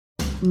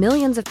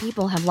Millions of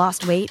people have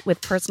lost weight with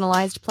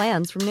personalized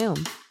plans from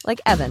Noom. Like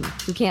Evan,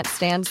 who can't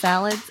stand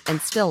salads and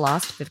still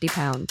lost 50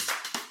 pounds.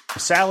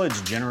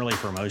 Salads generally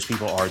for most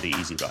people are the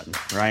easy button,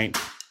 right?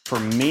 For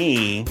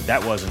me,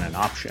 that wasn't an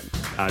option.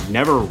 I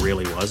never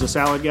really was a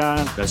salad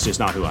guy. That's just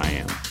not who I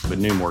am. But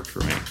Noom worked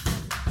for me.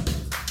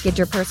 Get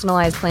your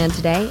personalized plan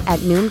today at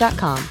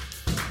Noom.com.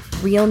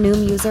 Real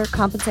Noom user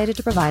compensated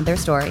to provide their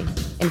story.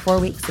 In 4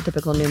 weeks, the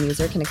typical Noom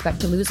user can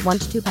expect to lose 1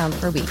 to 2 pounds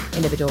per week.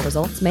 Individual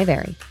results may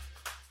vary.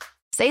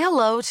 Say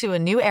hello to a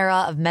new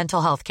era of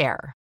mental health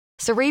care.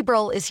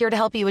 Cerebral is here to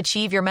help you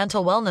achieve your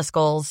mental wellness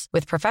goals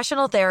with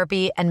professional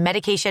therapy and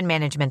medication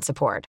management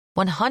support.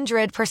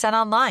 100%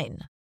 online.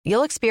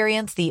 You'll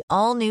experience the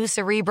all-new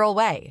Cerebral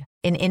Way,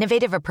 an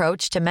innovative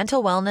approach to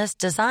mental wellness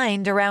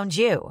designed around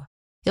you.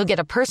 You'll get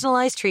a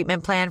personalized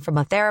treatment plan from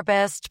a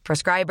therapist,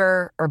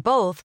 prescriber, or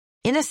both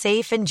in a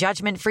safe and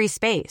judgment-free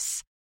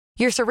space.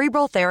 Your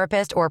Cerebral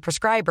therapist or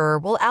prescriber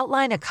will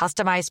outline a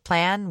customized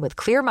plan with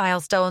clear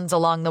milestones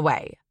along the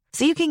way,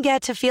 so you can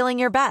get to feeling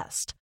your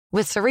best.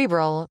 With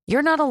Cerebral,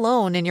 you're not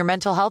alone in your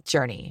mental health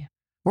journey.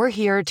 We're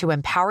here to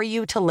empower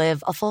you to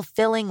live a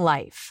fulfilling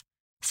life.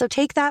 So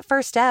take that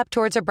first step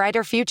towards a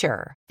brighter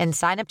future and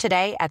sign up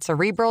today at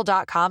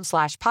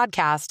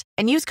Cerebral.com/podcast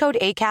and use code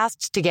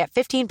ACAST to get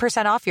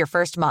 15% off your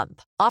first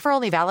month. Offer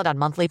only valid on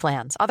monthly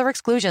plans. Other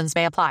exclusions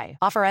may apply.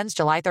 Offer ends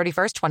July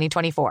 31st,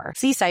 2024.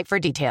 See site for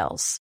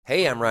details.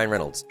 Hey, I'm Ryan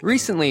Reynolds.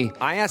 Recently,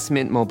 I asked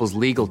Mint Mobile's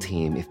legal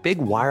team if big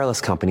wireless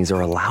companies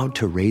are allowed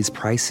to raise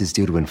prices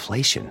due to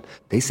inflation.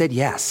 They said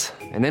yes.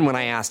 And then when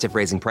I asked if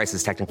raising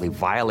prices technically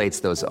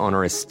violates those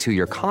onerous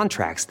 2-year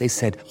contracts, they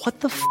said, "What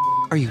the f***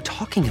 are you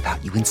talking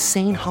about, you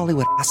insane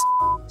Hollywood ass?"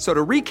 So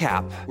to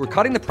recap, we're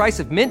cutting the price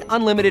of Mint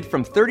Unlimited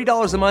from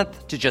 $30 a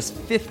month to just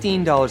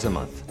 $15 a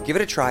month. Give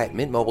it a try at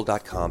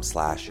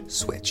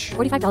mintmobile.com/switch.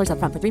 $45 up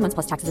front for 3 months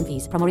plus taxes and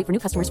fees. Promo rate for new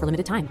customers for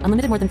limited time.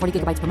 Unlimited more than 40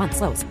 gigabytes per month.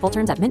 Slows full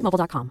terms at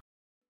mintmobile.com.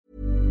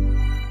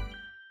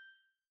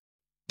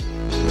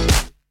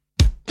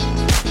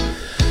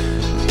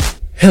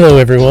 Hello,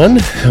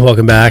 everyone.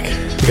 Welcome back.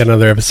 We got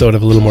another episode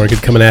of A Little More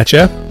Good coming at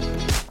you.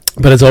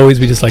 But as always,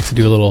 we just like to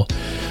do a little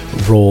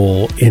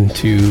roll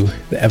into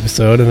the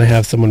episode, and I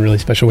have someone really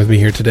special with me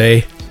here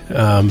today.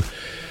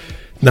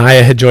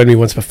 Naya had joined me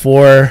once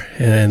before,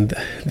 and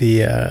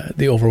the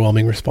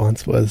overwhelming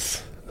response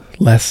was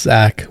less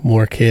Zach,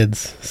 more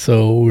kids.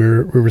 So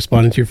we're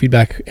responding to your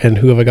feedback. And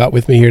who have I got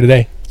with me here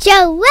today?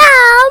 Joelle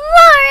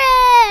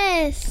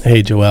Morris.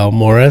 Hey, Joelle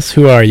Morris.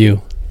 Who are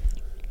you?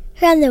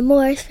 From the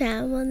Morris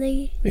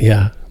family.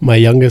 Yeah, my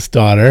youngest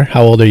daughter.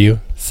 How old are you?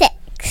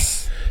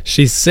 6.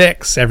 She's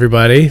 6,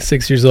 everybody.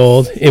 6 years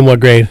old. In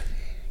what grade?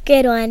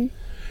 Grade 1.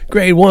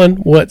 Grade 1.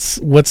 What's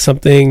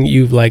something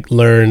you've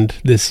learned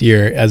this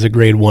year as a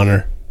grade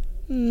 1er?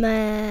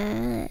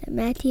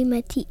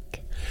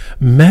 Mathématiques.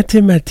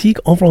 Mathématiques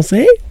en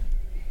français?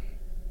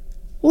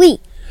 Oui.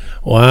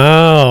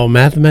 Wow,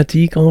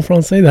 mathématiques en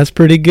français. That's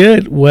pretty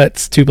good.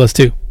 What's 2 plus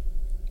 2?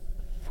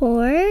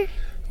 4.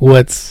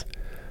 What's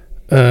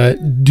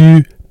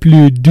 2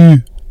 plus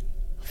 2?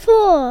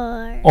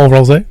 4. En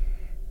français?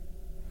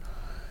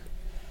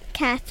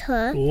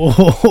 4.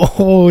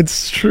 Oh,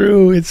 it's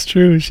true. It's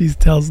true. She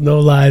tells no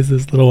lies,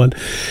 this little one.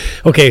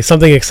 Okay,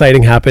 something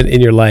exciting happened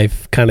in your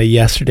life kind of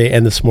yesterday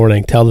and this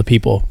morning. Tell the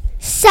people.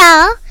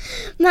 So,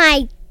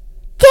 my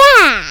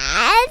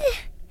dad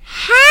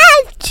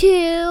had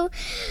to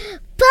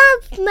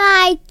bump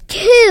my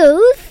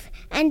tooth,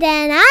 and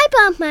then I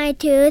bumped my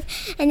tooth,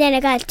 and then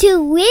it got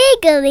too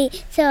wiggly,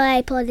 so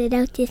I pulled it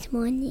out this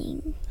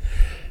morning.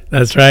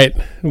 That's right.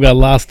 We've got a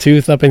lost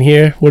tooth up in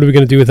here. What are we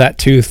going to do with that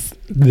tooth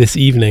this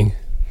evening?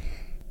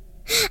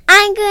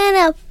 I'm going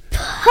to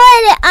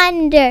put it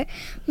under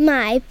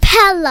my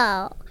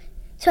pillow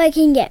so I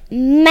can get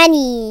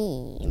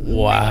money.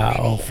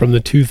 Wow. From the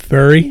tooth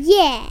fairy?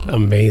 Yeah.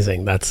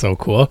 Amazing. That's so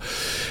cool.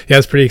 Yeah,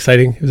 it's pretty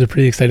exciting. It was a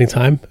pretty exciting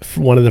time.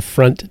 One of the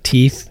front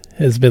teeth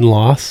has been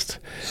lost.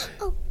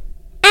 Oh.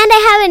 And I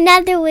have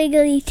another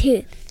wiggly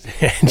tooth.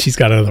 And she's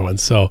got another one.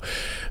 So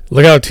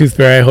look out, tooth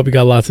fairy. I hope you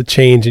got lots of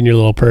change in your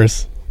little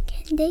purse.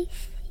 Can they see?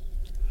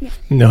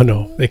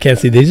 No. They can't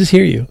see. They just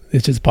hear you.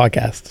 It's just a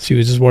podcast. She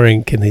was just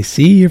wondering, can they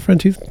see your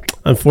front tooth?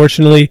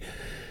 Unfortunately,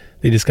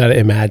 they just got to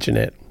imagine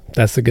it.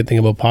 That's the good thing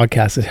about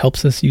podcasts. It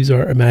helps us use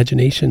our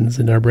imaginations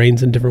and our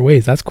brains in different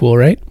ways. That's cool,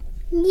 right?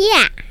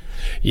 Yeah.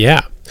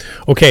 Yeah.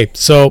 Okay,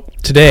 so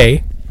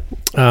today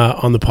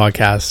on the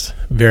podcast,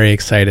 very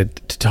excited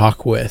to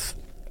talk with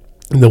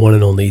the one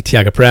and only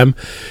Tiaga Prem.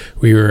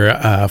 We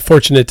were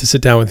fortunate to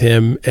sit down with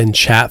him and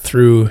chat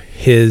through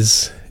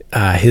his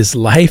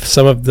life,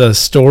 some of the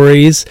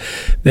stories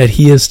that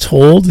he has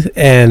told,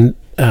 and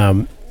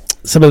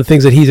some of the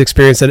things that he's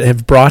experienced that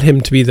have brought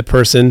him to be the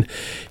person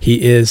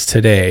he is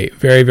today.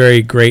 Very,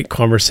 very great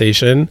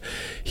conversation.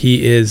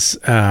 He is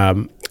a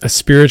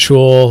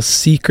spiritual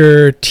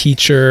seeker,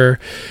 teacher,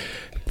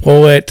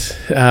 poet,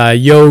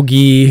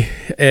 yogi,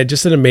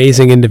 just an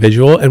amazing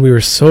individual. And we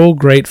were so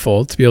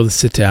grateful to be able to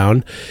sit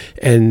down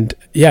and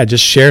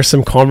just share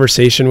some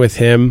conversation with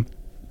him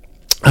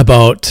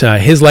about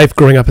his life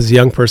growing up as a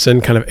young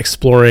person, kind of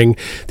exploring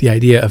the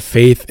idea of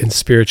faith and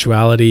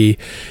spirituality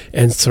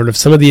and sort of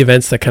some of the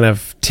events that kind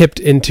of tipped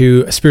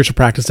into a spiritual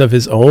practice of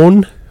his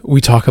own.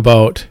 We talk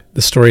about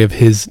the story of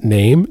his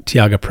name,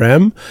 Tiaga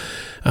Prem.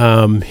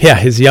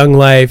 His young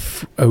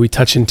life. We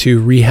touch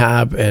into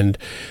rehab and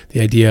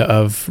the idea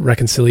of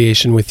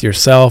reconciliation with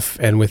yourself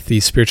and with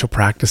these spiritual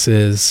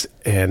practices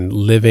and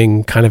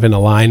living kind of an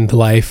aligned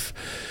life,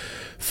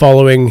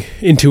 following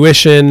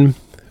intuition,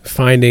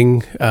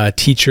 finding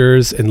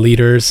teachers and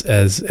leaders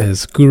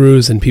as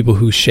gurus and people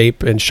who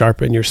shape and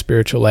sharpen your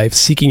spiritual life,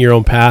 seeking your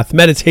own path,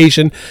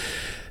 meditation,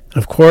 and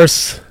of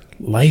course,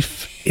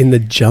 life in the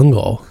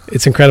jungle.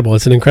 It's incredible.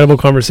 It's an incredible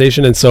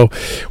conversation, and so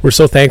we're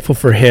so thankful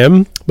for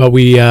him. But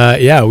we want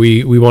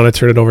to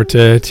turn it over to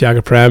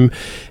Tiaga Prem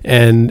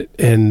and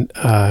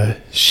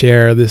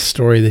share this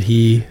story that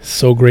he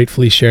so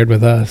gratefully shared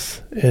with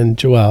us. And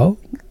Joelle,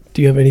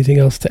 do you have anything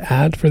else to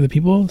add for the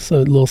people? So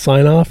a little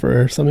sign off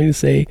or something to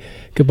say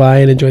goodbye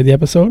and enjoy the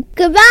episode?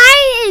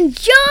 Goodbye and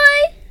enjoy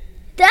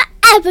the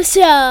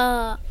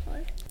episode.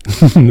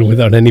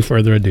 Without any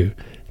further ado,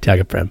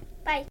 Tiaga Prem.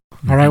 Bye.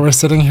 All right, we're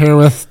sitting here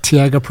with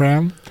Tiaga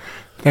Prem.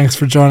 Thanks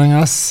for joining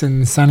us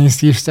in sunny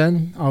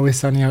Steveston. Always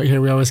sunny out here.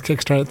 We always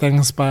kickstart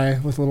things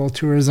with a little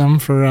tourism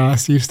for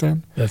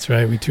Steveston. That's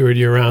right. We toured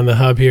you around the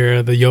hub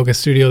here, the yoga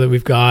studio that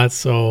we've got.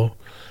 So,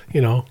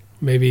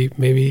 maybe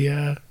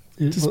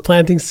just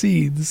planting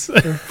seeds.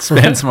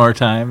 Spend some more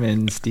time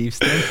in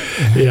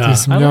Steveston. Do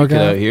some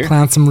yoga, out here.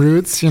 Plant some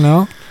roots,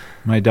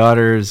 My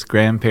daughter's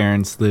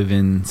grandparents live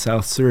in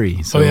South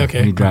Surrey, so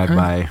we drive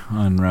by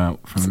en route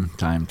from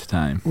time to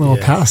time. We'll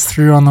pass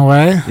through on the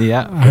way.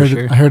 Yeah,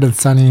 I heard it's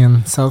sunny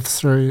in South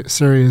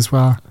Surrey as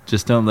well.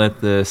 Just don't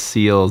let the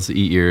seals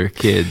eat your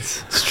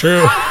kids. It's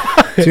true.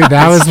 Dude,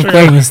 that was the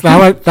thing.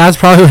 That's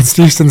probably what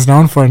Steveston's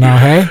known for now,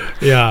 hey?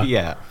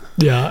 Yeah.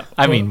 Yeah.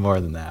 I mean, more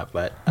than that,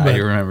 but I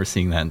remember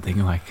seeing that and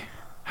thinking, like,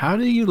 how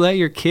do you let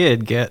your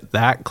kid get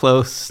that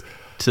close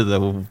to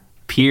the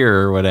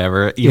pier or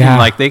whatever? Even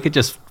like they could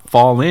just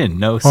fall in,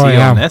 no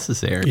seal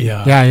necessary.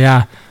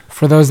 Yeah.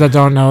 For those that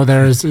don't know,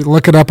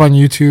 look it up on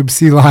YouTube,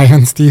 Sea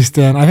Lion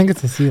Steveston. I think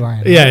it's a sea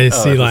lion. Yeah,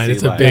 it's sea lion.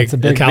 It's a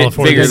big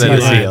California bigger than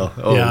a sea seal.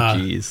 lion. Oh,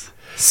 jeez.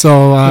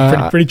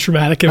 So pretty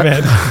traumatic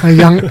event.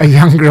 A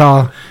young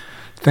girl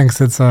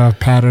thinks it's a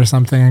pet or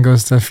something and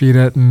goes to feed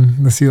it,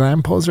 and the sea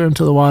lion pulls her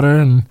into the water,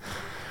 and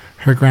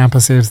her grandpa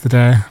saves the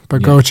day.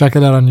 But go check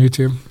it out on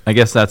YouTube. I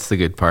guess that's the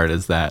good part,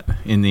 is that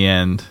in the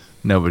end,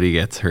 nobody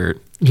gets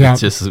hurt. Yeah. It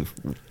just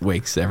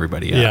wakes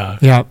everybody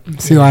up. Yeah.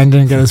 Sea lion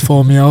didn't get his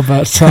full meal,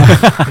 but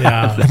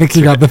I think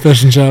he got the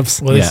fish and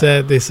chips. Well, they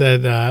said this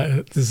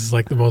is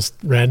like the most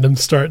random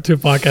start to a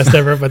podcast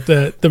ever, but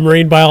the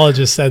marine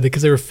biologist said that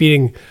because they were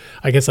feeding,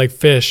 I guess, like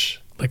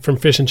fish, like from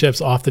fish and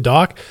chips off the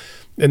dock,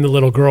 and the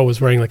little girl was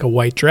wearing like a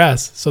white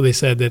dress. So they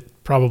said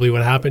that probably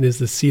what happened is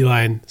the sea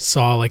lion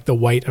saw like the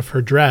white of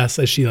her dress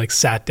as she like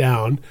sat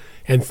down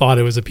and thought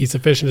it was a piece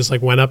of fish and just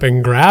like went up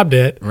and grabbed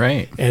it.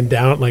 Right. And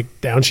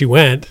down she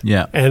went.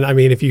 Yeah. And I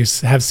mean, if you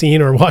have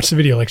seen or watched the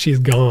video, like she's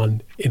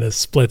gone in a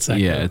split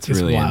second. Yeah, it's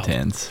really wild.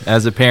 Intense.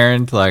 As a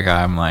parent, like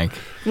I'm like,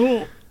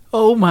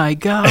 oh my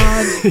God.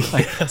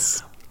 Like,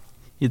 yes.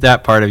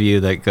 That part of you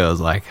that goes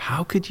like,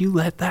 how could you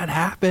let that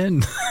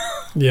happen?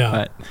 Yeah.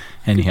 But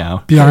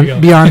anyhow. Beyond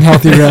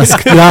healthy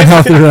risk. Beyond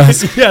healthy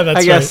risk. Yeah, that's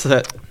I guess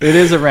that it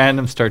is a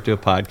random start to a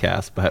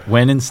podcast, but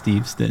when in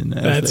Steveston,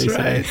 as that's they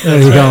right. say.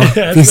 There you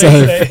go. Be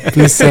safe.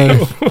 Be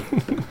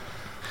safe.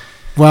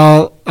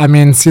 Well, I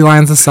mean, sea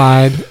lions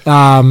aside,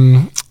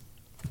 Tiaga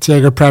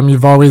Prem,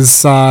 you've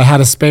always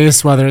had a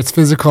space, whether it's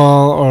physical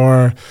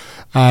or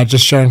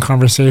just sharing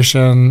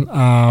conversation,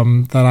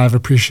 that I've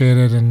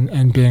appreciated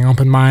and being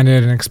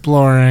open-minded and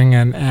exploring.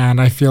 And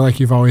I feel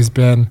like you've always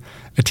been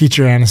a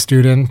teacher and a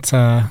student,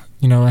 a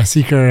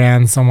seeker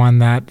and someone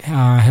that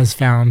has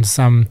found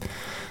some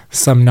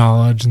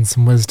knowledge and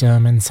some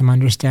wisdom and some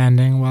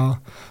understanding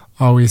while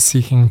always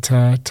seeking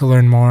to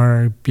learn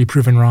more or be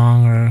proven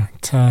wrong or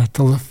to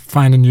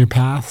find a new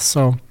path.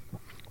 So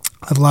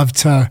I'd love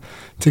to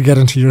get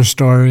into your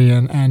story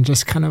and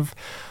just kind of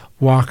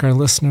walk our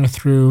listener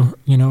through,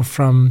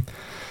 from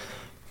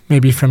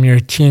your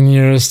teen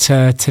years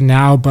to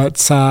now,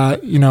 but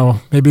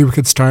maybe we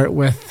could start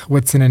with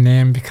what's in a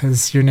name,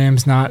 because your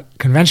name's not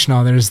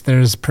conventional.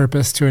 There's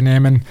purpose to a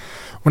name, and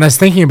when I was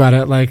thinking about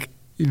it, like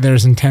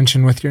there's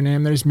intention with your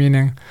name, there's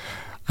meaning.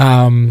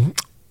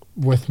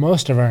 With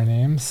most of our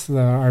names,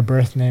 our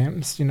birth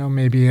names,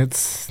 maybe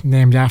it's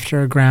named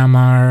after a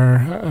grandma or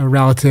a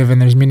relative, and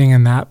there's meaning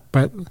in that,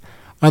 but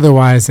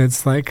otherwise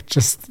it's like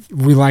just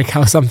we like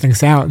how something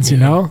sounds,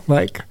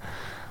 like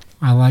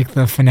I like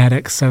the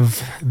phonetics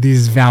of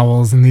these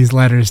vowels and these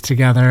letters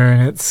together,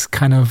 and it's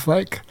kind of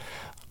like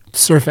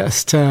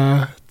surface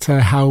to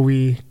how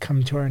we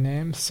come to our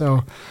names.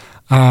 So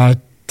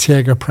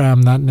Tiaga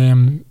Prem, that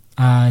name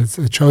is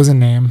a chosen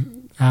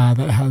name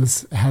that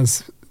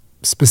has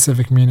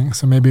specific meaning.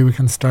 So maybe we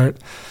can start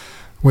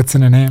what's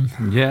in a name.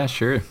 Yeah,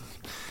 sure.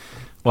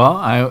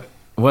 Well,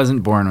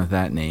 wasn't born with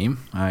that name.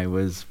 I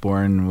was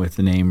born with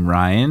the name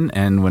Ryan,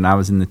 and when I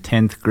was in the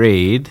 10th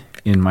grade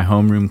in my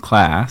homeroom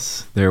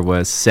class, there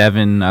was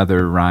 7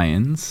 other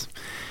Ryans,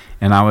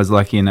 and I was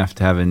lucky enough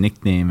to have a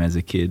nickname as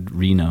a kid,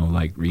 Reno,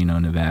 like Reno,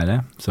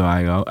 Nevada. So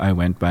I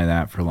went by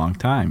that for a long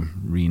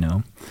time,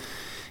 Reno.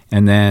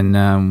 And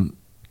then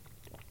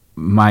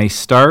my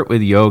start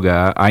with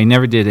yoga, I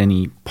never did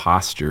any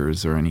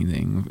postures or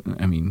anything.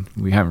 I mean,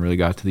 we haven't really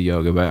got to the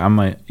yoga, but I'm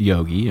a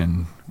yogi,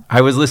 and I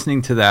was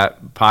listening to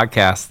that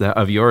podcast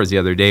of yours the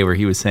other day where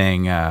he was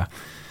saying,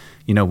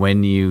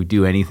 when you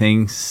do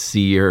anything,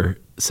 see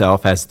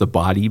yourself as the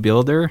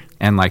bodybuilder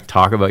and like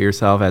talk about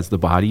yourself as the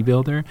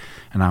bodybuilder.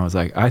 And I was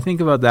like, I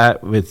think about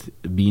that with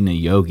being a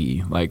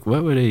yogi. Like,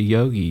 what would a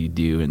yogi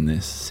do in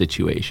this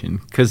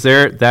situation? Because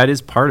that is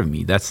part of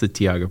me. That's the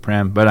Tiaga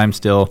Prem. But I'm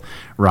still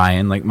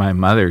Ryan. Like, my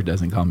mother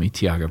doesn't call me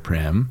Tiaga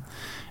Prem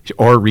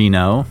or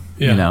Reno,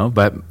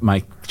 but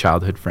my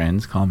childhood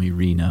friends call me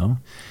Reno.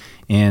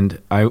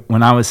 And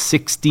when I was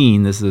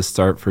 16, this is a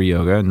start for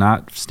yoga,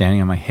 not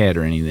standing on my head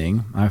or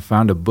anything. I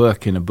found a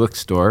book in a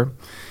bookstore,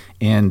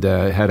 and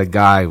it had a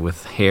guy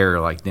with hair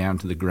like down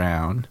to the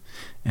ground.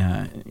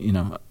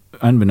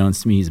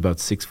 Unbeknownst to me, he's about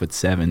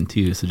 6'7"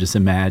 too. So just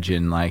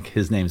imagine, like,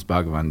 his name's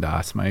Bhagavan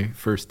Das, my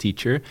first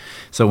teacher.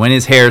 So when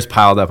his hair's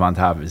piled up on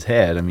top of his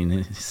head, I mean,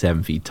 he's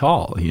 7 feet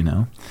tall,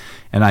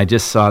 And I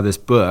just saw this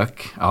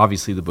book.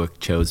 Obviously, the book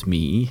chose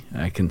me.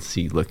 I can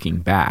see looking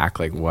back,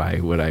 like, why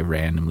would I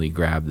randomly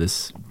grab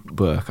this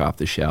book off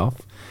the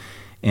shelf?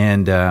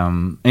 And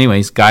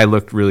anyways, guy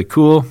looked really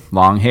cool,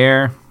 long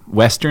hair,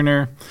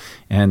 Westerner.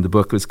 And the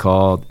book was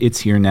called It's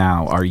Here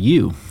Now, Are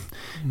You?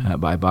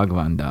 By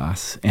Bhagavan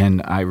Das.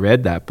 And I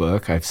read that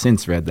book. I've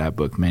since read that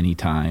book many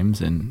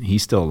times, and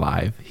he's still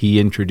alive. He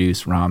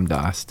introduced Ram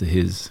Dass to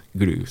his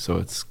guru, so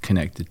it's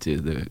connected to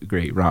the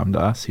great Ram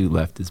Dass, who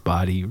left his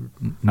body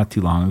not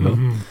too long ago.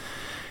 Mm-hmm.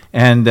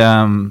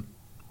 And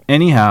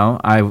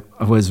anyhow, I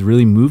was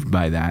really moved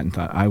by that and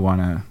thought, I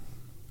want to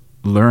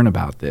learn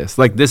about this.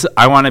 Like this,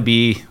 I want to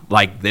be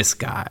like this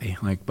guy,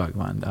 like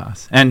Bhagavan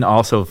Das. And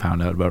also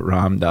found out about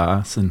Ram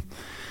Dass. And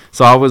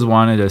so I always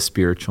wanted a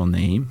spiritual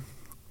name.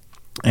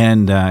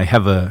 And I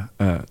have a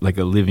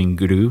living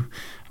guru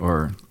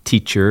or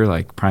teacher,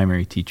 like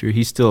primary teacher.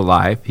 He's still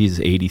alive.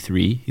 He's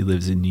 83. He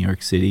lives in New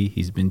York City.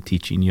 He's been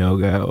teaching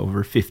yoga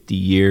over 50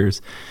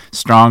 years,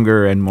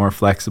 stronger and more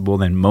flexible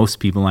than most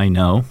people I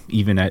know,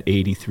 even at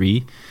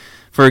 83.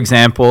 For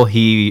example,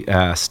 he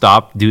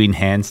stopped doing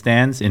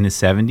handstands in his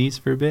 70s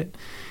for a bit.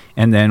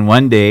 And then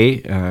one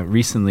day,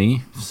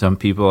 recently, some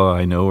people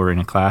I know were in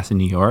a class in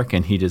New York,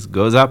 and he just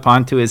goes up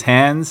onto his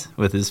hands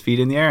with his feet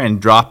in the air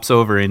and drops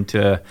over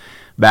into a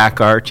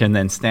back arch and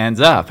then stands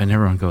up. And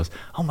everyone goes,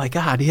 oh my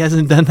God, he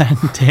hasn't done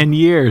that in 10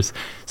 years.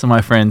 So my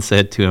friend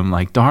said to him,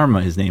 like,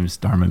 Dharma, his name is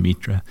Dharma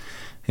Mitra.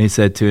 He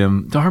said to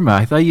him, Dharma,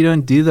 I thought you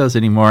don't do those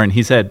anymore. And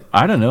he said,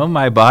 I don't know,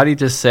 my body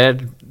just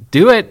said,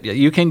 do it,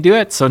 you can do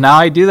it. So now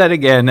I do that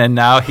again. And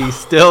now he's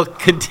still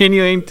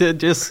continuing to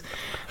just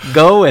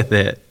go with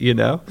it,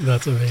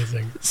 That's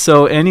amazing.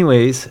 So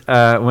anyways,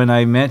 when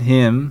I met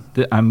him,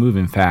 I'm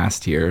moving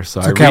fast here.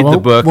 So I read the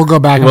book. We'll go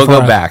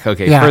back.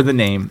 Okay, yeah. For the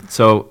name.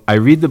 So I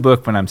read the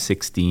book when I'm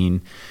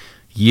 16.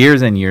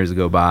 Years and years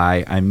go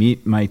by. I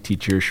meet my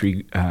teacher,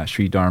 Sri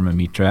Dharma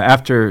Mitra,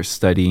 after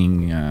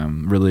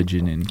studying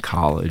religion in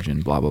college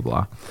and blah, blah,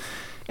 blah.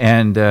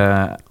 And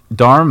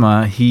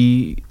Dharma,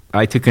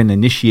 I took an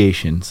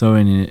initiation. So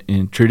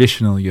in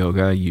traditional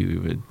yoga,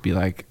 you would be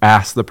like,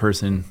 ask the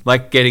person,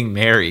 like getting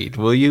married,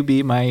 will you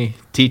be my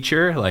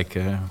teacher? Like,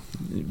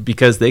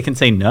 because they can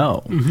say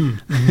no.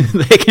 Mm-hmm.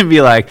 They can be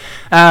like,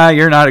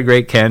 you're not a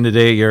great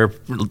candidate, you're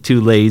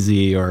too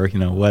lazy, or,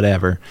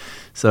 whatever.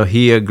 So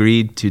he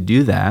agreed to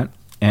do that.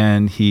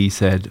 And he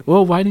said,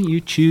 well, why don't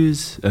you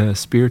choose a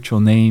spiritual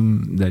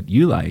name that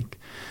you like?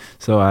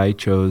 So I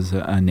chose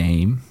a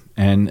name.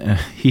 And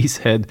he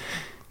said,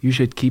 you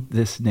should keep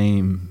this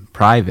name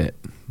private,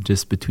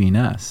 just between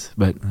us.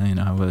 But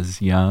I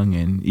was young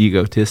and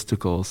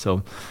egotistical,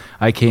 so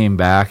I came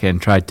back and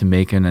tried to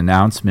make an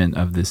announcement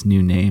of this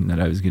new name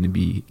that I was going to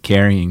be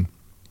carrying.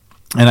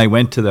 And I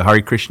went to the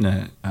Hare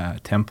Krishna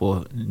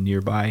temple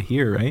nearby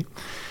here, right,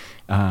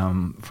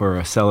 for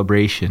a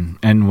celebration.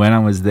 And when I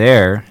was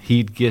there,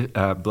 he'd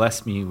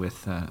bless me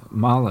with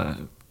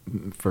mala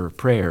for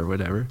prayer or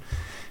whatever.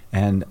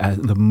 And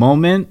at the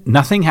moment,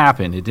 nothing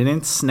happened. It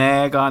didn't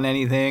snag on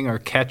anything or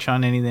catch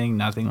on anything,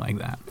 nothing like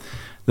that.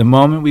 The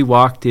moment we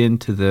walked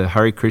into the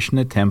Hare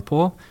Krishna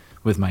temple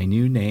with my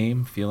new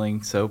name,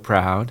 feeling so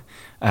proud,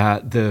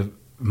 the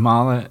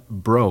mala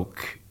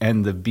broke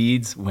and the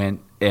beads went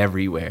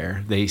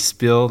everywhere. They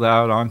spilled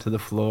out onto the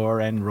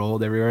floor and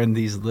rolled everywhere. And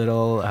these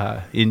little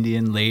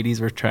Indian ladies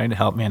were trying to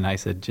help me. And I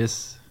said,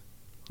 just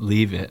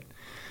leave it.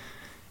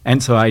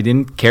 And so I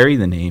didn't carry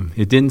the name.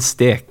 It didn't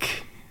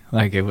stick.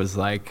 Like, it was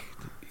like,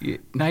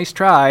 nice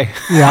try.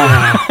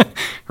 Yeah.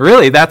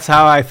 Really, that's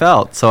how I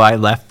felt. So I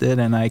left it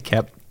and I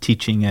kept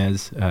teaching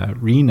as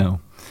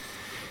Reno.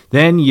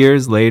 Then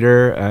years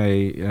later,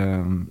 I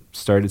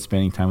started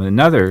spending time with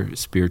another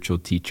spiritual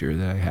teacher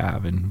that I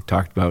have, and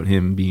talked about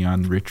him being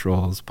on Rich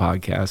Roll's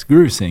podcast,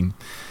 Guru Singh.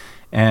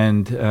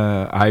 And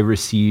I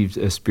received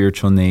a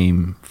spiritual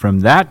name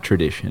from that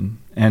tradition.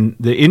 And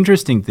the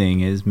interesting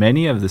thing is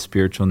many of the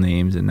spiritual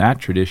names in that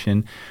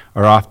tradition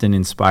are often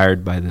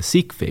inspired by the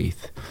Sikh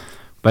faith.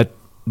 But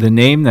the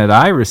name that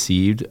I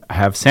received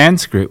have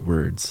Sanskrit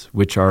words,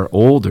 which are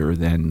older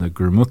than the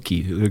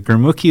Gurmukhi. The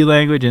Gurmukhi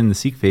language in the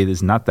Sikh faith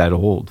is not that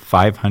old,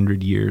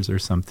 500 years or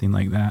something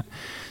like that.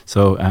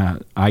 So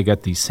I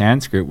got these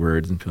Sanskrit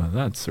words and feel like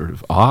that's sort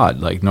of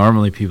odd. Like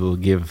normally people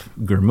give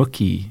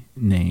Gurmukhi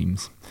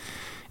names.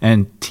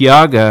 And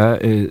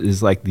Tiaga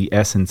is like the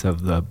essence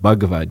of the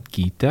Bhagavad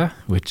Gita,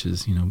 which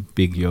is,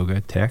 big yoga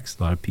text.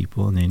 A lot of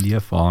people in India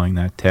following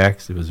that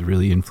text. It was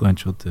really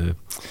influential to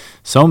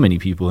so many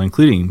people,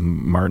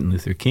 including Martin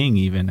Luther King,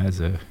 even as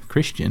a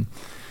Christian.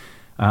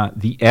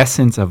 The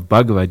essence of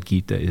Bhagavad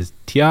Gita is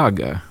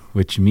Tiaga,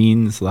 which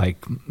means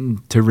like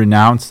to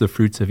renounce the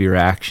fruits of your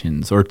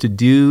actions, or to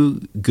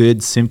do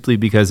good simply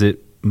because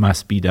it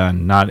must be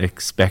done, not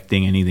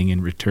expecting anything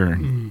in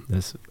return.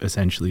 That's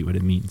essentially what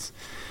it means.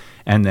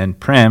 And then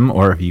Prem,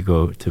 or if you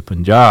go to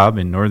Punjab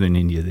in northern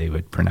India, they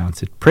would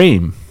pronounce it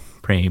Prem,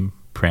 Prem,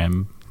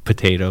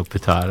 potato, all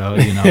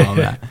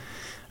that.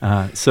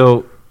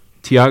 So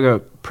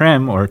Tiaga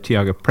Prem or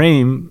Tiaga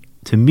Prem,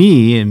 to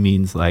me, it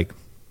means like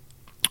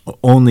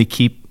only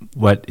keep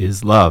what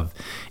is love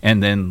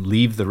and then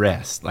leave the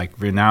rest, like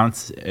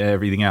renounce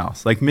everything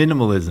else, like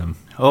minimalism.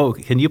 Oh,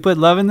 can you put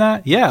love in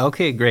that? Yeah,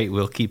 okay, great,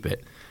 we'll keep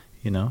it.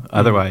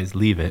 Otherwise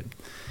leave it.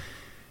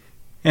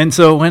 And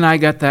so when I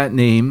got that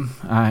name,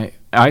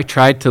 I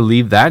tried to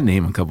leave that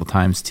name a couple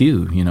times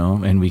too,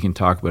 and we can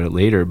talk about it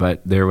later,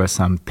 but there was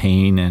some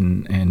pain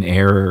and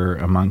error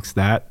amongst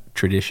that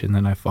tradition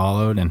that I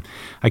followed, and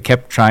I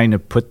kept trying to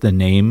put the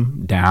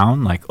name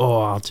down, like,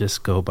 I'll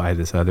just go by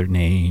this other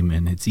name,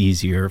 and it's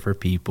easier for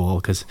people,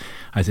 because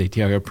I say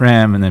Tiaga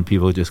Prem, and then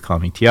people just call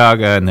me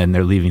Tiaga, and then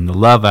they're leaving the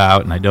love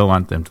out, and I don't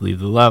want them to leave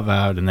the love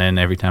out, and then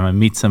every time I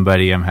meet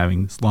somebody, I'm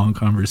having this long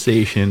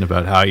conversation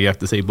about how you have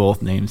to say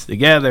both names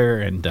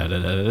together, and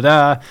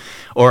da-da-da-da-da,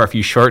 or if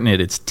you shorten it,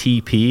 it's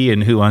TP,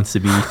 and who wants to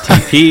be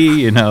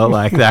TP,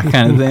 like that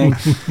kind of thing.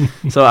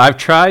 So I've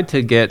tried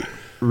to get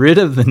rid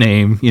of the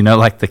name,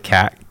 like the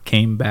cat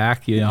came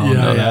back,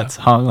 that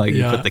song, like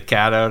you put the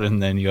cat out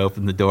and then you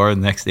open the door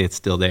and the next day it's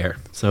still there.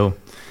 So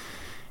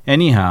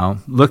anyhow,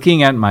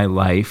 looking at my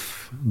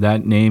life,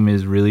 that name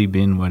has really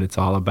been what it's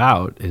all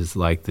about, is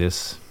like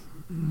this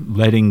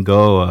letting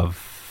go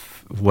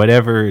of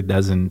whatever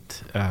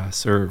doesn't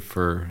serve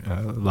for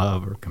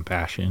love or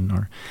compassion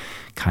or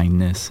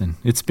kindness. And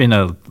it's been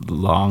a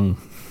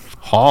long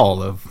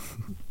haul of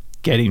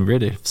getting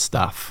rid of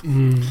stuff.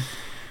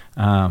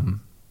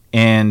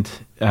 And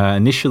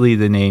initially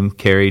the name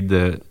carried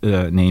the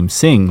name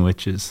Singh,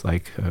 which is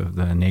like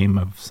the name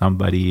of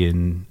somebody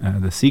in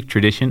the Sikh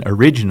tradition.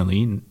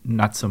 Originally,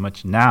 not so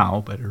much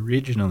now, but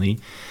originally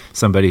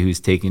somebody who's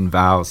taken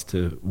vows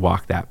to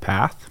walk that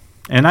path.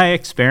 And I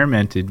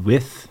experimented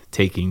with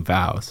taking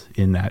vows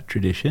in that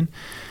tradition,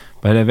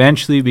 but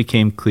eventually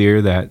became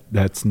clear that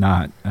that's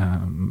not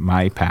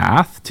my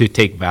path to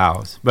take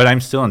vows. But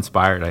I'm still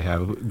inspired. I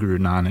have Guru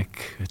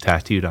Nanak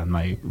tattooed on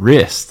my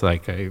wrist.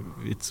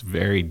 It's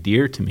very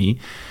dear to me.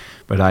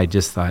 But I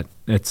just thought,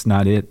 that's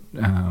not it.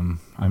 I'm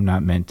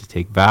not meant to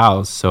take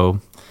vows. So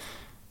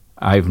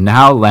I've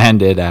now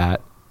landed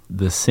at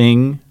the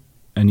Singh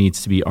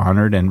needs to be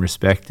honored and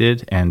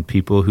respected, and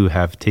people who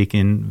have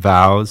taken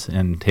vows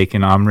and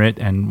taken Amrit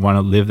and want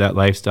to live that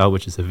lifestyle,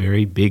 which is a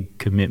very big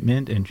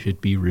commitment and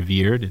should be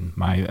revered, in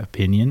my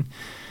opinion,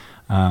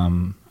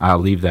 I'll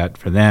leave that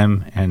for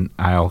them, and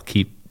I'll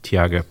keep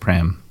Tiaga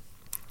Prem.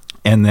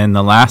 And then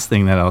the last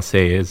thing that I'll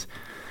say is,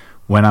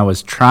 when I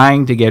was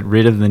trying to get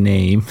rid of the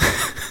name,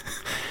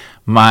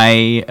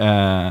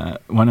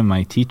 one of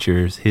my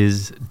teachers,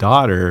 his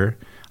daughter,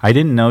 I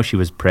didn't know she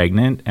was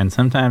pregnant, and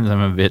sometimes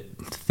I'm a bit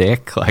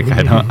thick. Like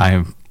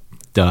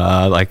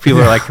like people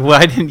are like,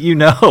 why didn't you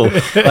know?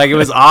 Like it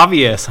was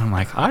obvious. I'm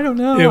like, I don't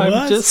know.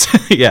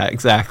 Yeah,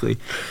 exactly.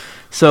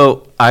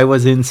 So I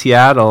was in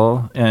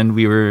Seattle, and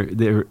we were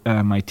there.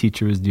 My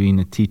teacher was doing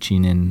a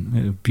teaching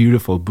in a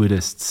beautiful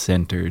Buddhist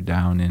center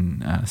down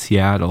in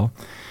Seattle,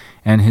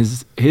 and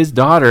his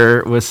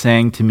daughter was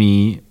saying to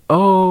me,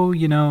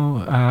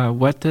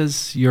 what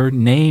does your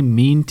name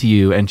mean to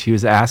you? And she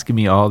was asking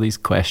me all these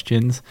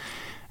questions,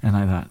 and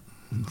I thought,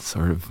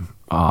 sort of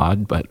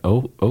odd, but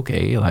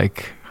okay.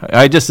 Like,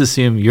 I just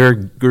assume you're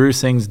Guru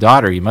Singh's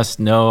daughter. You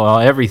must know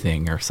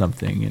everything or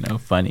something,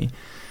 funny.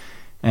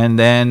 And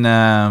then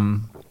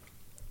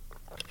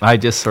I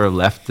just sort of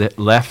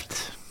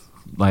left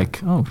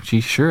like, she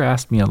sure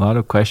asked me a lot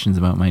of questions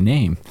about my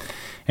name.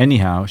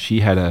 Anyhow, she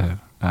had a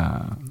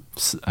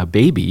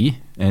baby,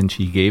 and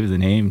she gave the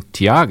name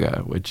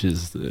Tiaga, which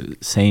is the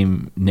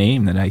same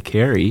name that I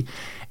carry.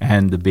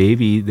 And the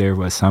baby, there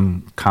was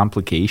some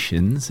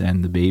complications,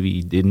 and the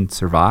baby didn't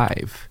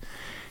survive.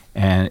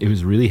 And it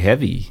was really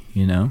heavy,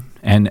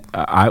 And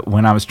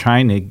when I was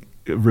trying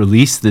to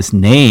release this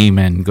name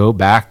and go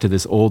back to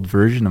this old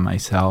version of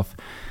myself,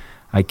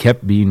 I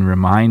kept being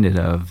reminded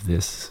of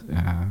this,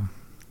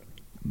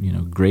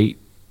 great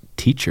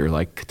teacher.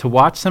 Like, to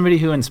watch somebody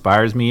who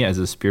inspires me as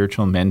a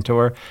spiritual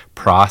mentor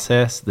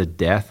process the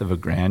death of a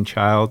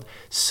grandchild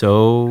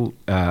so,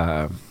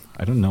 I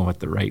don't know what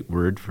the right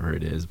word for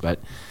it is, but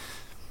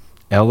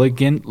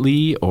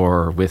elegantly,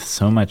 or with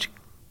so much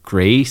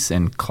grace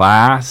and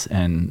class,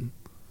 and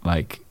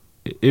like,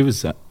 it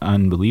was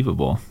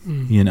unbelievable,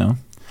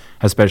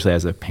 especially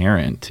as a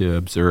parent, to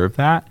observe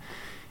that.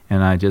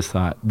 And I just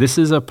thought, this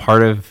is a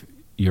part of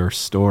your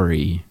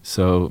story,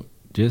 so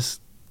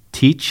just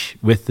teach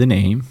with the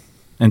name.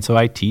 And so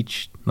I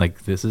teach,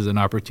 like, this is an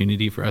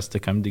opportunity for us to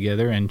come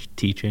together and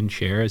teach and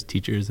share as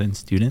teachers and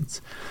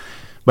students.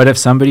 But if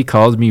somebody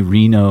calls me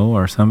Reno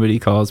or somebody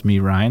calls me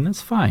Ryan,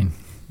 that's fine.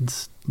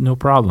 It's no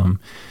problem.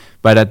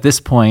 But at this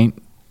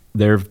point,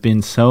 there have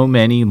been so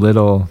many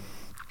little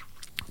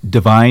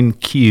divine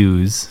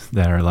cues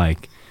that are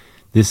like,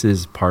 this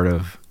is part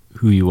of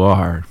who you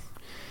are.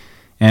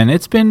 And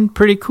it's been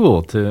pretty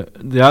cool, to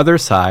the other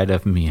side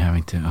of me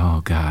having to,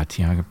 oh God,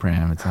 Tiaga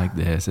Prem, it's like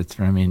this, it's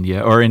from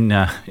India. Or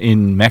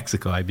in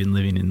Mexico, I've been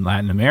living in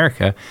Latin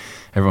America,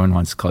 everyone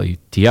wants to call you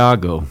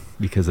Tiago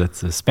because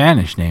it's a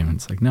Spanish name.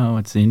 It's like, no,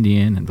 it's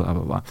Indian and blah,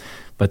 blah, blah.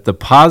 But the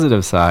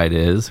positive side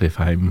is, if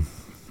I'm,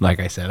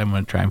 like I said, I'm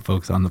going to try and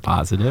focus on the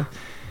positive,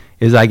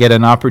 is I get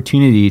an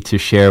opportunity to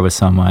share with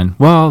someone,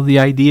 well, the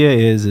idea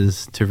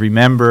is to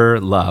remember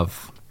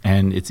love,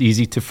 and it's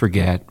easy to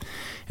forget.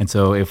 And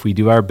so if we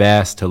do our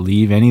best to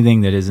leave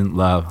anything that isn't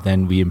love,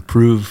 then we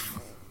improve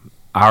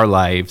our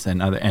lives. And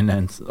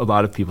then a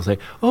lot of people say,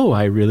 oh,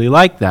 I really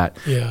like that.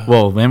 Yeah.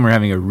 Well, then we're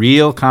having a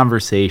real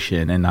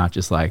conversation and not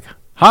just like,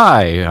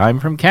 hi, I'm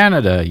from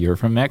Canada, you're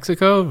from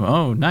Mexico?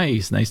 Oh,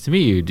 nice to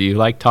meet you. Do you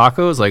like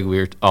tacos? Like,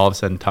 we're all of a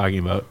sudden talking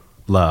about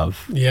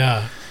love.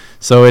 Yeah.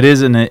 So it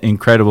is an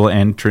incredible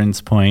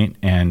entrance point,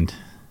 and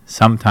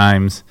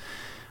sometimes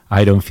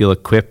I don't feel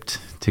equipped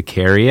to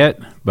carry it,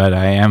 but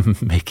I am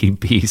making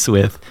peace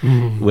with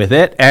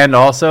it. And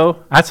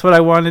also, that's what I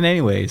wanted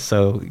anyway.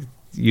 So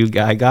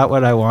I got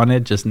what I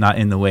wanted, just not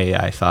in the way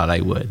I thought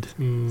I would.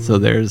 So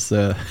there's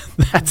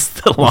that's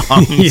the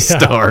long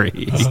story.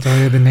 The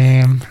story of the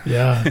name.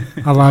 Yeah.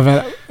 I love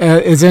it.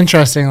 It's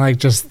interesting, like,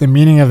 just the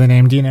meaning of the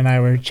name. Dean and I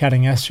were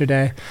chatting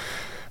yesterday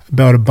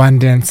about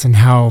abundance and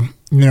how,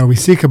 we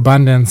seek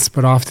abundance,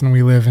 but often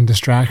we live in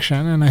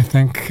distraction. And I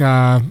think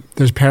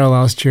there's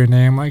parallels to your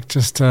name, like,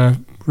 just to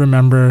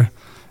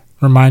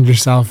remind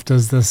yourself,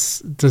 does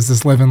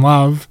this live in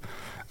love?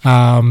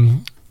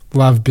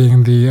 Love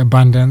being the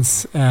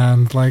abundance,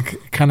 and like,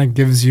 it kind of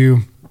gives you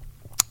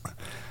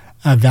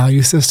a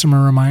value system,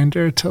 a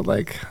reminder to,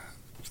 like,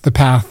 the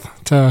path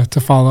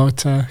to follow,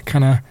 to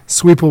kind of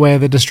sweep away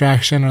the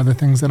distraction or the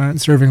things that aren't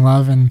serving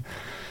love, and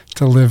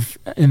to live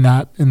in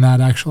that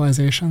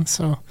actualization.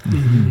 So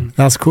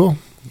that's cool.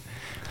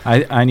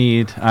 I'm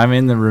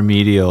in the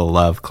remedial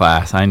love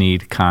class. I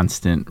need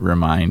constant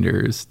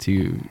reminders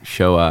to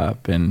show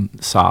up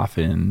and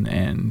soften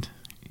and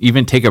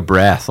even take a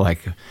breath,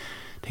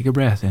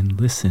 and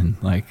listen,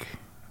 like,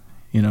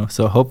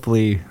 so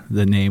hopefully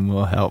the name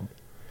will help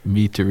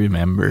me to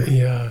remember.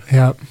 Yeah.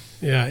 Yep.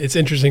 Yeah. It's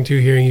interesting too,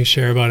 hearing you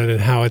share about it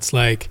and how it's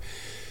like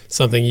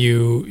something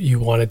you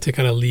wanted to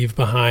kind of leave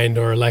behind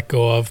or let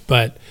go of,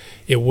 but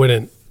it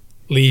wouldn't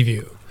leave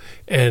you.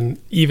 And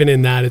even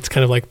in that, it's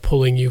kind of like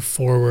pulling you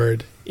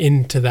forward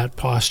into that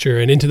posture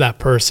and into that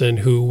person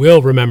who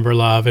will remember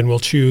love and will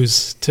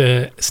choose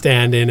to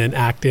stand in and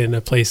act in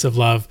a place of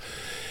love.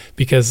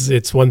 Because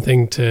it's one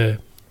thing to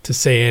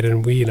say it,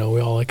 and we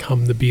all like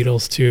hum the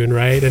Beatles tune,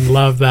 right? And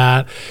love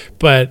that.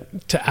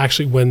 But to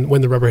actually,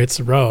 when the rubber hits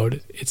the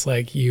road, it's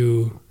like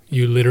you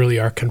literally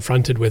are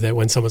confronted with it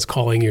when someone's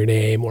calling your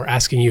name or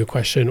asking you a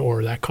question,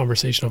 or that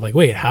conversation of like,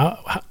 wait, how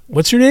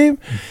what's your name?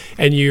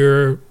 And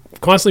you're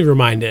constantly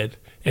reminded.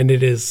 And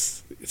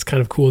it's kind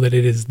of cool that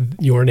it is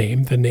your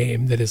name, the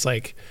name that is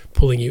like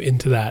pulling you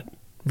into that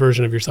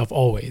version of yourself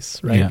always,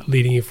 right? Yeah.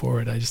 Leading you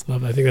forward. I just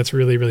love that. I think that's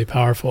really, really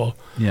powerful.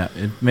 Yeah.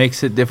 It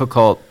makes it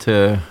difficult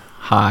to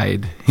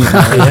hide.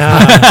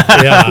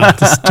 Yeah.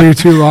 To stay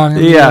too long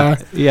in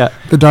the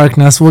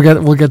darkness. We'll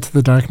get to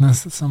the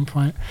darkness at some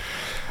point.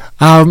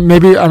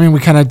 We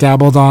kind of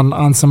dabbled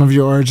on some of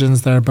your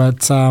origins there,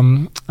 but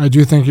I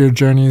do think your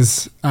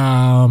journey's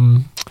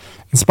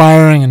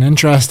inspiring and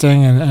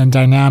interesting and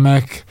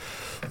dynamic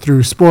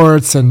through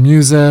sports and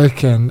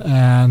music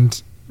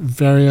and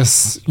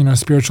various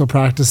spiritual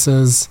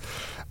practices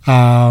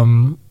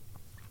and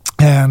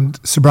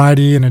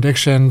sobriety and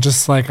addiction.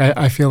 Just like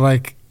I feel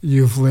like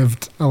you've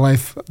lived a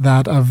life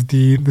that of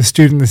the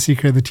student, the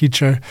seeker, the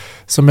teacher.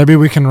 So maybe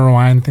we can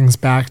rewind things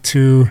back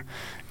to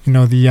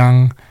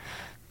the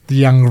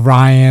young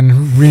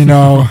Ryan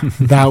Reno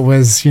that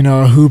was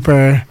a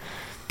hooper,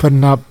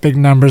 putting up big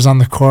numbers on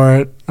the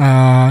court.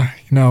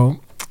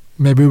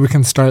 Maybe we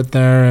can start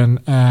there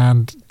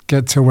and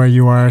get to where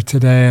you are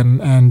today,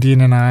 and Dean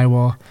and I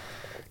will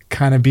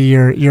kind of be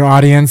your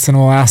audience, and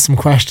we'll ask some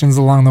questions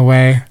along the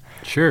way.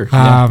 Sure.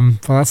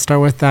 But let's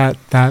start with that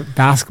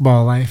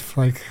basketball life.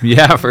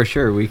 Yeah, for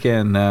sure. We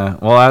can.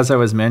 Well, as I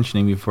was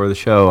mentioning before the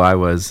show, I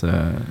was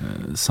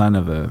son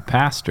of a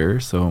pastor.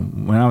 So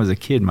when I was a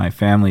kid, my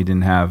family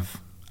didn't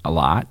have a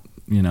lot.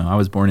 I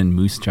was born in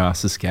Moose Jaw,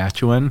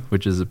 Saskatchewan,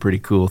 which is a pretty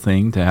cool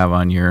thing to have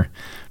on your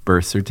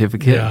birth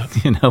certificate. Yeah.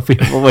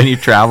 People, when you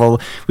travel,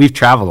 we've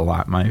traveled a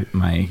lot,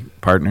 my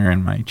partner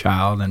and my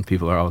child, and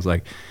people are always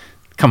like,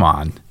 come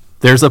on,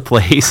 there's a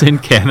place in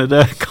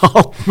Canada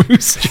called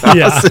Moose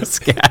Jaw,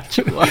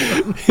 Saskatchewan.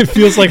 It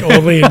feels like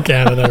only in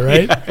Canada,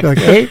 right?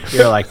 Yeah.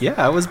 You're like, yeah,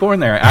 I was born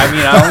there. I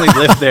mean, I only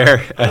lived there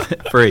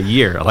for a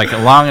year, like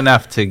long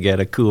enough to get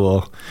a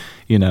cool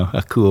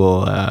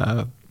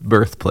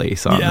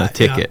birthplace on the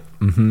ticket. Yeah.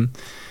 Mm-hmm.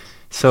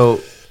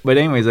 So, but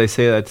anyways, I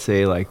say that to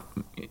say, like,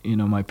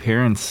 my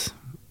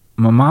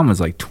mom was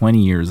like 20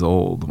 years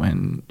old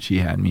when she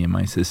had me and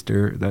my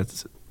sister.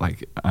 That's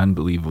like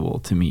unbelievable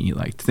to me.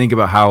 Like, to think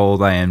about how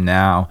old I am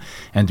now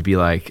and to be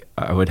like,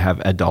 I would have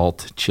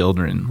adult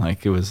children.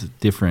 Like, it was a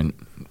different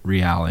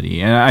reality.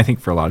 And I think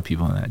for a lot of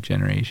people in that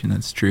generation,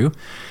 that's true.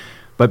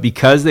 But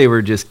because they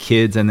were just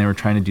kids and they were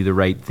trying to do the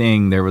right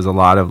thing, there was a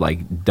lot of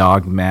like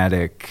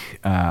dogmatic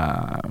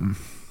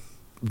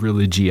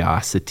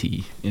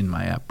religiosity in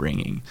my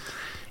upbringing.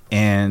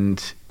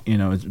 And,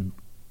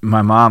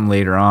 my mom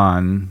later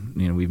on,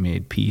 we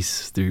made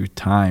peace through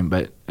time,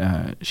 but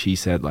she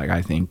said, like,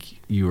 I think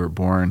you were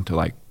born to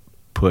like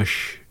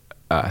push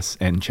us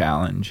and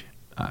challenge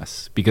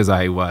us, because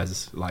I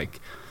was like,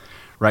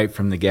 right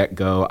from the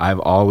get-go, I've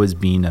always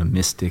been a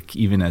mystic,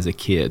 even as a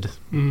kid.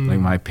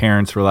 Like, my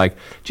parents were like,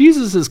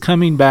 Jesus is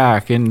coming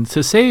back and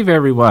to save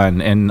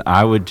everyone. And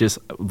I would just,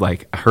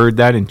 like, heard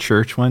that in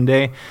church one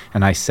day,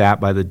 and I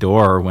sat by the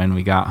door when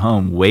we got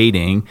home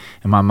waiting,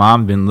 and my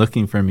mom had been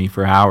looking for me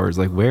for hours,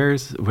 like,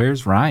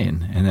 where's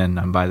Ryan? And then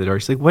I'm by the door.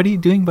 She's like, what are you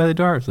doing by the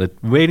door? I was like,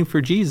 waiting for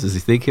Jesus. You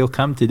think he'll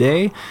come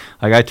today?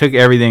 Like, I took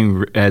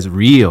everything as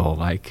real.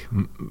 Like,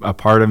 a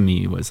part of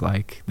me was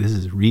like, this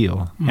is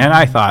real. And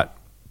I thought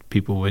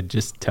people would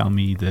just tell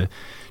me the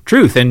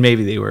truth, and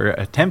maybe they were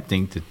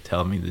attempting to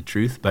tell me the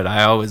truth, but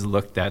I always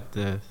looked at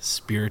the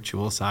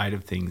spiritual side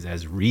of things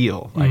as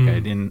real. Like,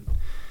 I didn't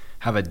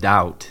have a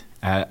doubt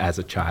as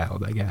a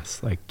child, I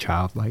guess, like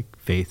childlike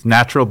faith,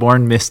 natural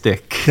born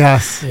mystic.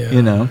 Yes.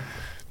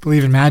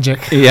 Believe in magic.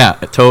 Yeah,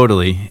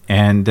 totally.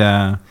 And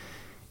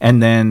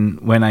then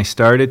when I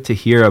started to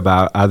hear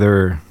about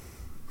other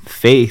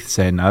faiths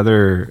and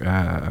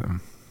other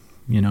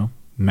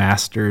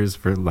masters,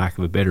 for lack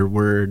of a better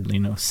word,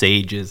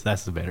 sages,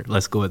 that's the better,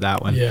 let's go with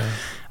that one.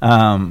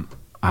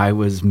 I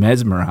was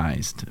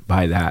mesmerized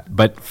by that.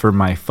 But for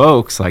my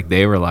folks, like,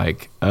 they were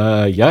like,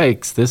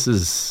 yikes, this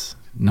is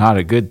not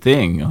a good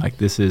thing, like,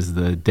 this is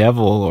the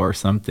devil or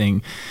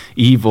something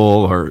evil,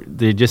 or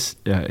they just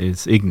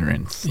it's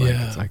ignorance. Like,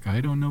 it's like,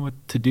 I don't know what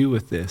to do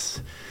with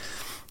this.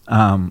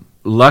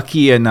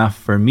 Lucky enough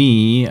for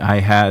me, I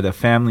had a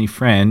family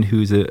friend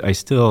I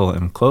still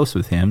am close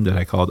with him, that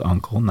I called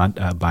uncle, not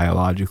a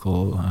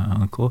biological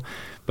uncle,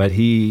 but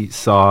he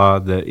saw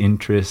the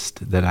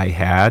interest that I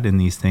had in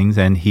these things,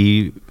 and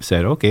he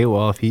said, okay,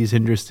 well, if he's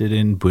interested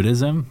in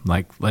Buddhism,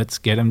 like, let's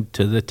get him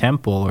to the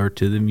temple or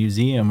to the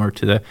museum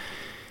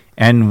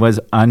and was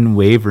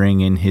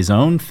unwavering in his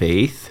own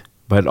faith,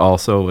 but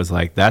also was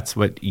like, that's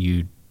what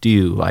you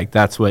do, like,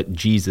 that's what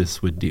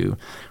Jesus would do,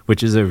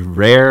 which is a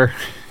rare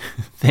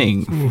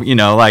thing,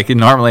 like,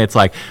 normally it's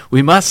like,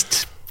 we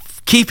must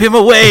keep him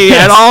away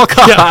at all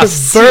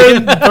costs.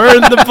 Burn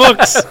the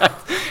books.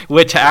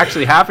 Which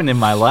actually happened in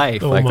my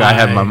life. I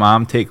had my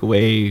mom take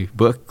away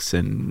books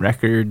and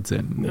records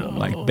and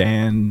like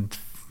band,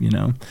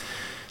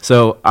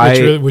 So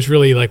which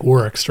really like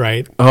works,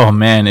 right? Oh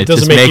man, it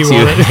just makes you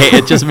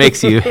it just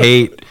makes you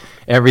hate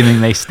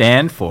everything they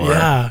stand for.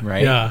 Yeah.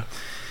 Right. Yeah.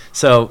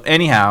 So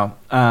anyhow,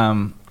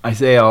 I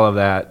say all of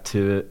that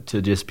to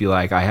just be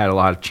like, I had a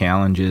lot of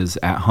challenges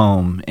at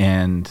home,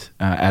 and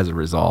as a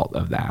result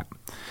of that,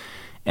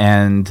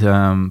 and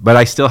but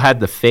I still had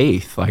the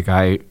faith. Like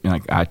I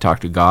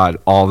talked to God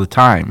all the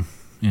time,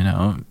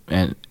 and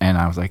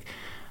I was like,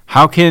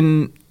 how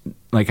can,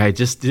 like, I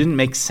just didn't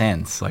make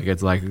sense. Like,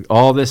 it's like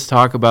all this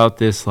talk about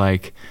this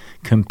like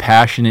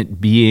compassionate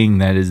being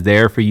that is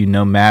there for you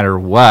no matter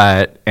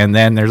what, and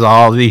then there's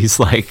all these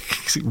like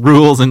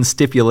rules and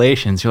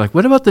stipulations. You're like,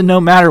 what about the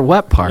no matter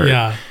what part?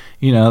 Yeah,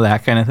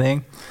 that kind of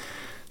thing.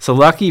 So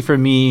lucky for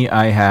me,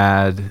 I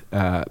had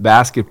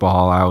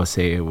basketball. I would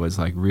say it was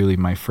like really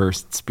my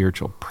first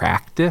spiritual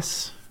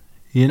practice.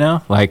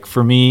 Like,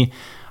 for me,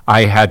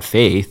 I had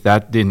faith.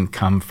 That didn't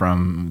come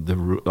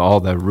from all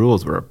the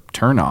rules were a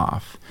turn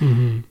off.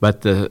 Mm-hmm.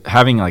 But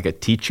having like a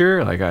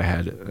teacher, like I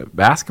had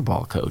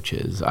basketball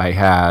coaches, I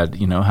had,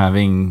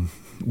 having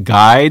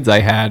guides, I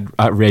had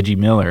Reggie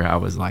Miller. I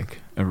was like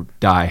a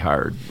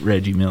diehard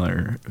Reggie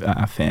Miller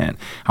fan.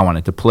 I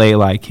wanted to play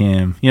like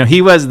him.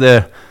 He was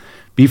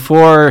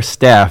before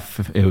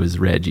Steph, it was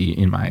Reggie,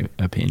 in my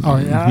opinion. Oh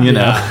yeah,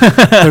 Yeah.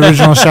 The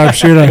original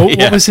sharpshooter.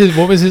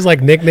 What was his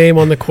like nickname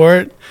on the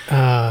court?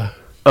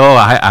 Oh,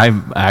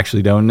 I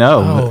actually don't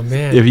know. Oh,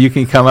 man. If you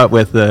can come up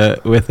with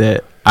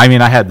it. I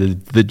mean, I had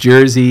the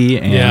jersey,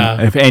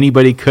 and if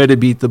anybody could have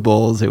beat the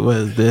Bulls, it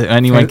was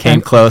anyone came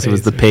close, it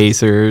was the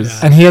Pacers. Yeah.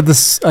 And he had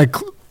this, like,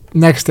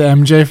 next to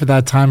MJ for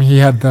that time, he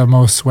had the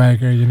most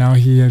swagger, you know?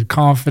 He had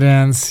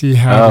confidence, he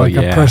had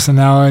a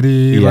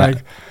personality.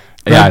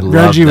 Yeah.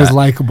 Reggie was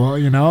likable,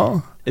 you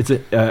know? It's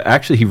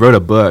actually, he wrote a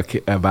book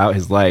about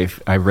his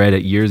life. I read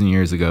it years and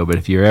years ago, but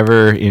if you're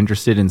ever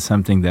interested in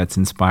something that's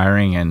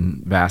inspiring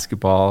and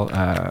basketball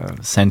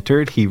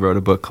centered, he wrote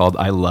a book called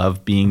I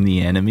Love Being the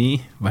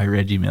Enemy by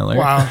Reggie Miller.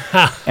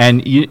 Wow.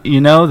 And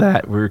you know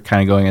that we're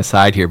kind of going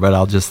aside here, but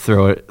I'll just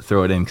throw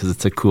it in because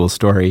it's a cool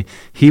story.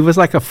 He was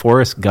like a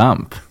Forrest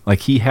Gump. Like,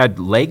 he had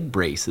leg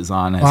braces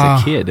on as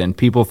a kid, and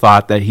people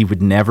thought that he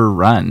would never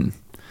run.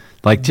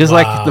 Like, just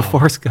like the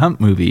Forrest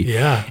Gump movie.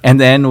 Yeah. And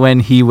then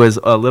when he was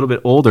a little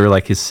bit older,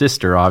 like, his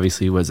sister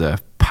obviously was a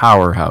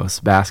powerhouse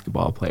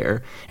basketball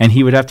player, and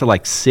he would have to,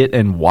 like, sit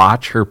and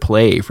watch her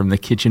play from the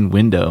kitchen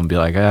window and be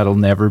like, that'll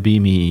never be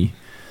me.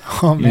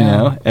 Oh, man. You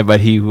know?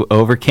 But he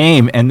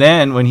overcame. And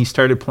then when he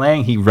started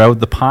playing, he rode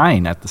the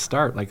pine at the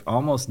start, like,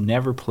 almost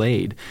never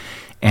played.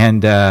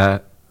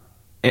 And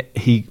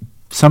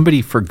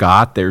somebody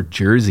forgot their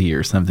jersey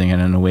or something in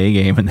an away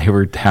game, and they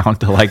were down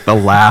to like the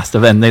last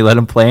of it, and they let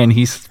him play, and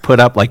he's put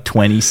up like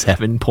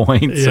 27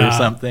 points or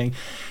something.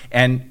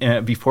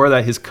 And before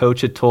that, his coach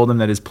had told him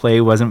that his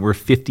play wasn't worth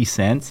 50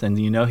 cents. And,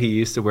 you know, he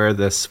used to wear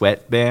the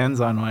sweatbands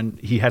on one.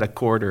 He had a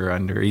quarter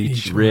under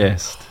each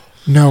wrist.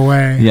 No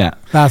way. Yeah.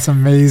 That's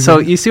amazing. So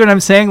you see what I'm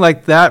saying?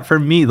 Like, that for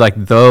me, like,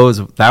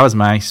 that was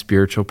my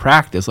spiritual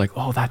practice. Like,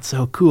 oh, that's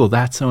so cool.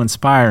 That's so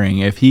inspiring.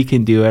 If he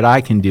can do it,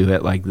 I can do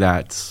it. Like,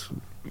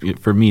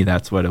 for me,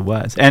 that's what it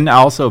was. And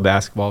also,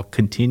 basketball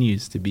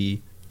continues to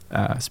be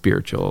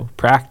spiritual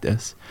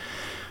practice.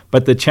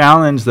 But the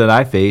challenge that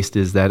I faced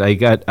is that I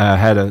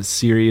had a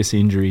serious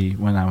injury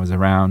when I was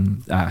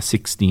around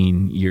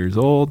 16 years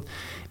old,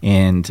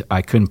 and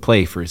I couldn't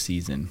play for a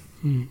season.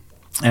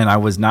 And I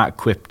was not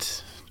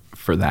equipped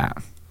for that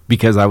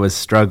because I was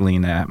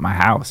struggling at my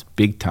house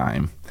big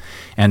time.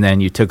 And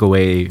then you took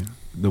away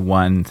the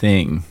one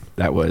thing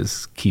that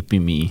was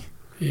keeping me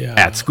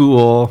at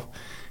school,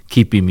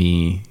 keeping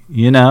me,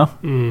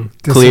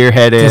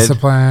 clear-headed.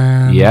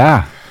 Discipline.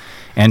 Yeah.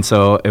 And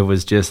so it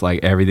was just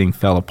like everything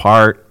fell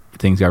apart.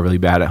 Things got really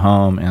bad at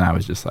home. And I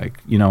was just like,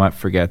 you know what,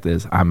 forget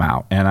this. I'm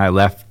out. And I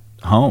left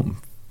home.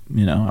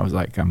 I was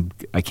like,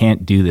 I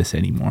can't do this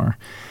anymore.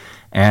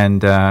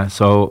 And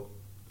so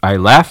I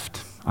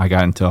left. I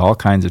got into all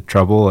kinds of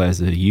trouble as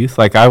a youth.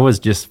 Like, I was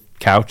just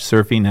couch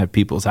surfing at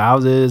people's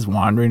houses,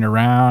 wandering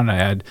around.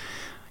 I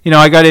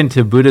got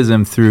into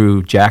Buddhism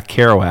through Jack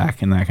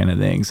Kerouac and that kind of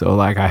thing. So,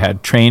 like, I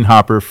had train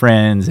hopper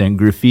friends and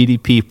graffiti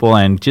people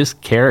and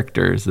just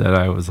characters that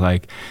I was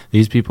like,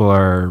 these people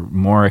are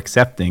more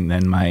accepting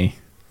than my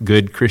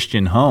good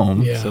Christian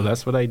home. Yeah. So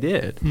that's what I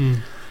did.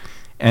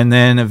 And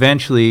then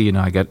eventually,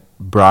 I got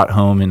brought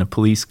home in a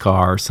police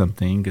car or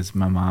something because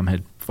my mom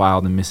had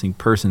filed a missing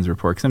persons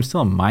report because I'm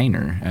still a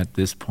minor at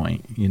this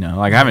point.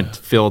 I haven't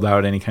filled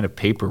out any kind of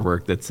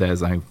paperwork that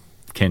says I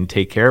can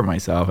take care of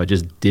myself. I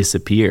just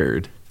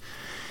disappeared.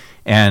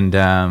 And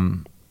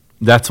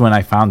that's when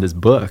I found this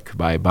book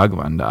by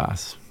Bhagavan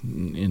Das,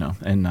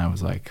 and I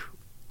was like,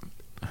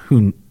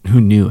 who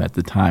knew at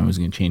the time it was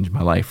going to change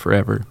my life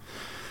forever.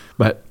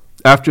 But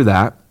after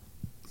that,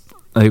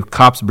 the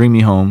cops bring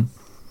me home.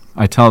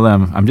 I tell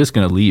them I'm just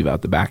going to leave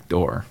out the back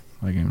door.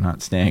 Like, I'm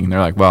not staying. And they're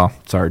like, well,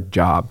 it's our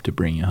job to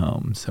bring you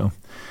home. So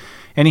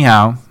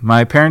anyhow,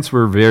 my parents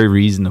were very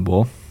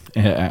reasonable,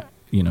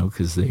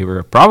 because they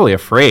were probably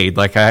afraid.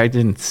 Like, I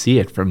didn't see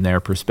it from their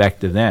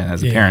perspective then.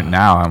 As a parent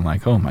now, I'm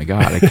like, oh my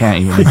God, I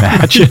can't even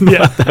imagine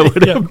what that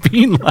would have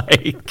been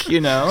like,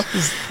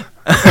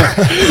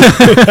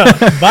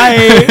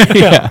 Bye.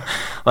 Yeah.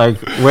 Like,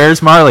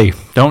 where's Marley?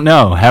 Don't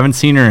know. Haven't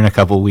seen her in a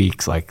couple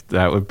weeks. Like,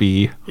 that would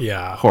be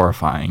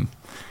horrifying.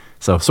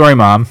 So, sorry,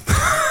 Mom.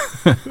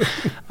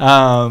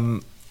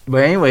 But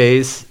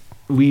anyways,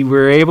 we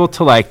were able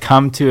to, like,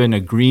 come to an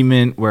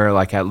agreement where,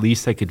 like, at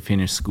least I could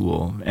finish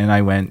school. And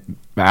I went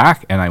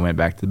back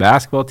to the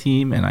basketball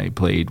team, and I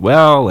played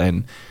well.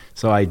 And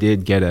so I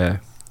did get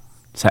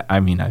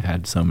I've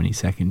had so many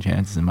second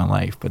chances in my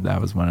life, but that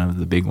was one of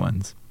the big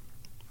ones.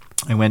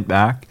 I went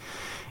back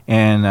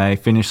and I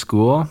finished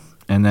school.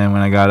 And then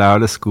when I got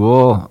out of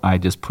school, I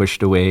just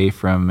pushed away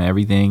from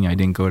everything. I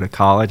didn't go to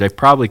college. I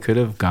probably could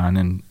have gone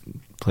and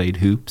played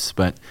hoops,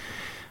 but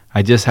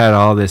I just had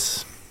all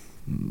this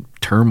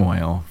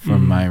turmoil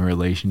from my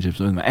relationships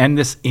with them. And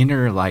this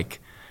inner, like,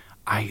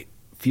 I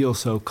feel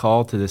so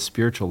called to this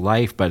spiritual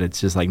life, but it's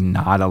just, like,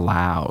 not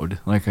allowed.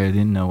 Like, I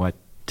didn't know what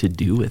to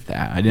do with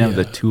that. I didn't have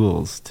the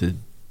tools to,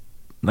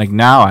 like,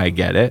 now I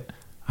get it.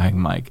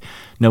 I'm like,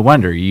 no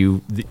wonder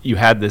you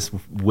had this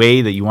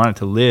way that you wanted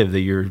to live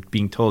that you're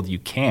being told you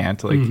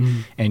can't, like,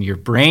 and your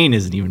brain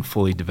isn't even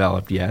fully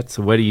developed yet.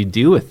 So what do you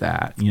do with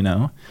that,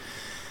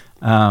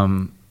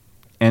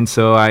 And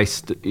so I,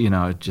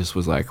 it just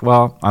was like,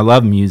 well, I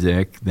love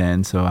music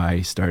then. So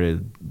I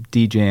started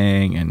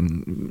DJing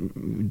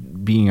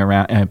and being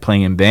around and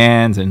playing in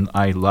bands, and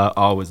I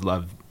always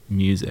loved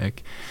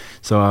music.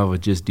 So I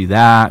would just do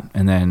that,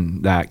 and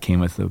then that came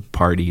with the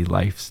party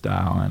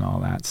lifestyle and all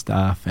that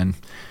stuff, and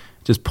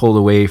just pulled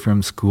away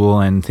from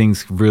school, and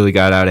things really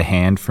got out of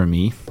hand for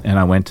me. And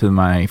I went to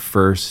my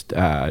first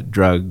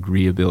drug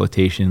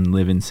rehabilitation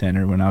live-in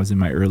center when I was in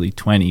my early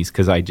 20s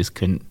because I just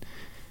couldn't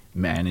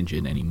manage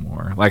it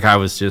anymore. Like, I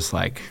was just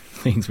like,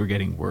 things were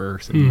getting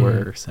worse and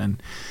worse,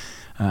 and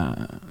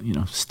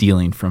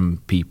stealing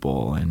from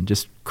people and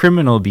just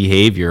criminal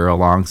behavior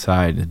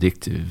alongside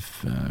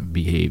addictive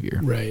behavior.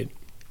 Right.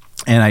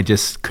 And I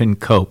just couldn't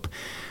cope.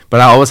 But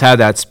I always had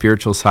that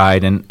spiritual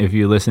side. And if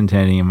you listen to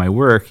any of my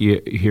work,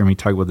 you hear me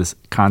talk about this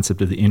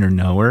concept of the inner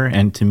knower.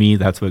 And to me,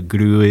 that's what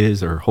Guru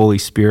is, or Holy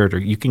Spirit, or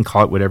you can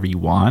call it whatever you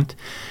want.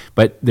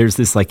 But there's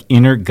this like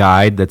inner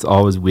guide that's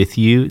always with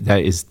you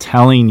that is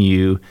telling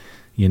you,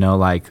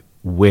 like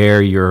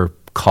where you're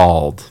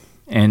called.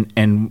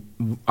 And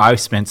I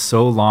spent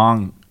so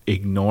long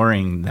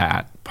ignoring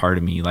that part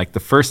of me. Like the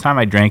first time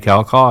I drank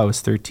alcohol, I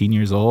was 13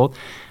 years old.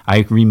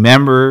 I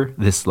remember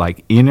this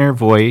like inner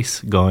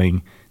voice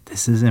going,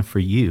 "This isn't for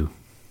you,"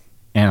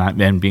 and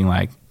then being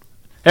like,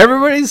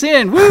 "Everybody's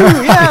in, woo,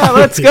 yeah,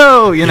 let's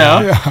go,"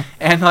 Yeah.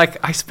 And like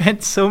I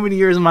spent so many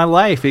years of my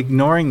life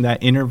ignoring that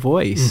inner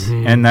voice,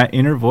 and that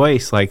inner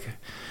voice, like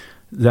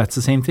that's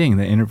the same thing.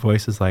 The inner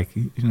voice is like,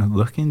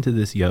 look into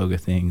this yoga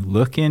thing.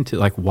 Look into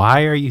like,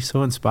 why are you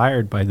so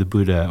inspired by the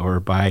Buddha or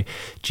by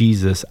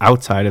Jesus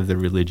outside of the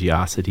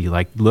religiosity?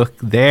 Like, look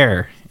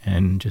there.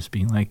 And just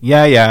being like,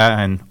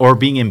 yeah, or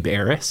being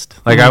embarrassed.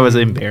 Like I was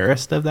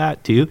embarrassed of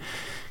that too,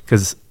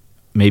 because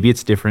maybe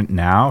it's different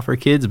now for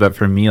kids, but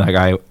for me,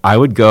 like I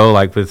would go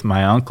like with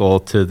my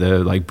uncle to the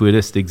like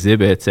Buddhist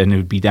exhibits, and it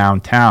would be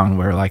downtown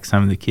where like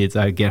some of the kids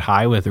I'd get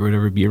high with or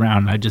whatever be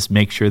around, and I'd just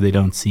make sure they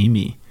don't see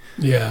me.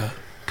 Yeah.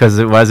 Because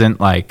it wasn't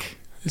like...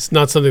 It's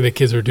not something that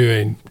kids are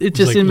doing. It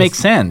just didn't make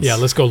sense. Yeah,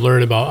 let's go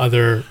learn about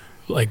other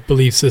like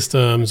belief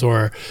systems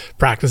or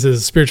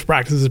practices, spiritual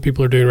practices that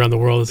people are doing around the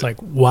world. It's like,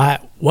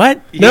 what? Yeah.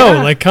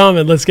 No, like come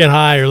and let's get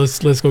high, or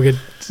let's go get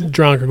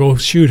drunk, or go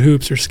shoot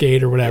hoops or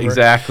skate or whatever.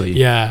 Exactly.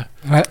 Yeah.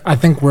 I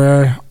think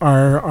where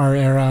our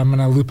era, I'm going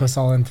to loop us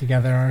all in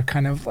together, are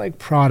kind of like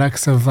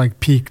products of like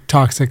peak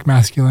toxic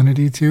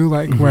masculinity too,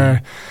 like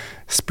where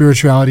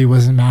spirituality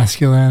wasn't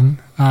masculine.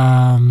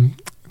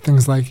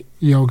 Things like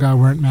yoga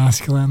weren't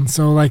masculine.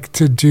 So like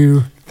to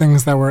do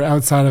things that were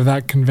outside of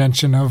that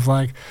convention of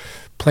like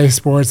play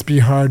sports, be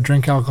hard,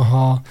 drink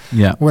alcohol,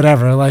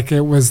 whatever. Like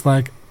it was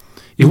like...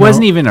 It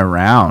wasn't even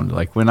around.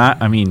 Like when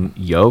I mean,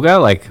 yoga,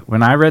 like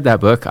when I read that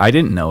book, I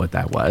didn't know what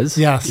that was.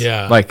 Yes.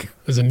 Yeah. Like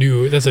that's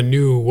a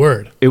new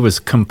word. It was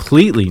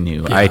completely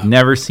new. Yeah. I'd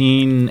never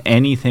seen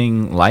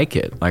anything like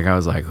it. Like I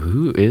was like,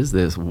 who is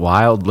this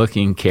wild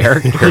looking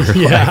character?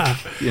 Yeah.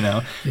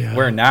 Like,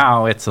 where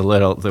now it's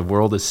the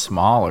world is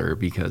smaller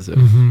because of,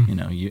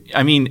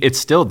 it's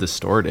still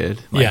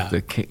distorted. Like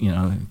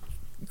the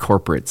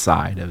corporate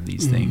side of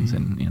these things,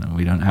 and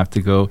we don't have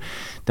to go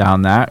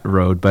down that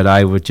road, but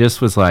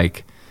was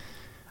like,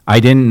 I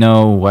didn't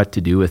know what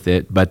to do with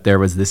it, but there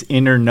was this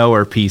inner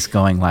knower piece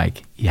going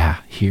like,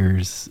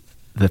 here's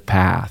the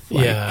path,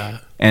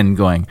 like, and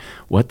going,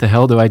 what the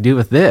hell do I do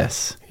with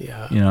this?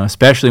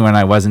 Especially when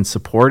I wasn't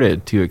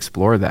supported to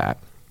explore that.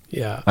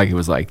 Like it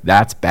was like,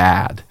 that's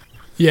bad.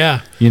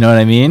 Yeah. You know what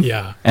I mean?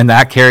 Yeah. And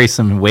that carries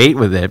some weight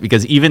with it,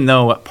 because even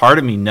though part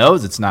of me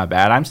knows it's not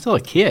bad, I'm still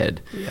a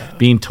kid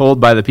being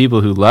told by the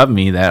people who love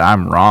me that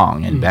I'm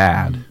wrong and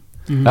bad.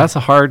 That's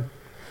a hard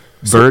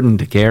burden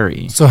to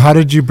carry. So how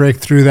did you break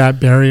through that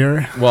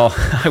barrier? Well,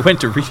 I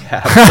went to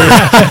rehab.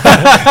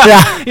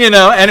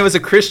 And it was a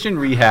Christian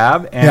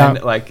rehab.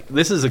 And like,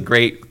 this is a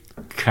great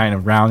kind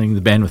of rounding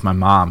the bend with my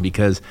mom,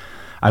 because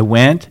I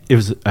went, it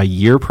was a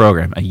year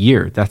program,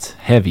 that's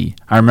heavy.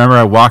 I remember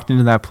I walked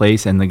into that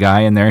place, and the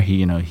guy in there,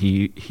 he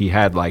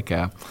had like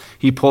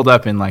he pulled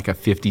up in like a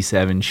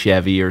 57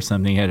 Chevy or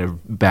something. He had a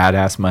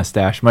badass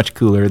mustache, much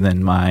cooler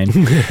than mine.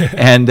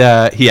 And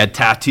he had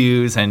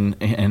tattoos,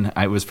 and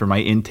I was for my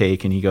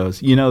intake, and he goes,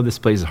 this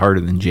place is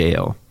harder than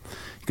jail.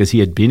 Because he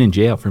had been in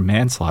jail for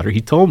manslaughter. He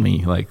told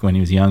me like when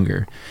he was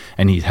younger,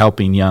 and he's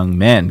helping young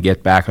men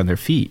get back on their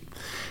feet.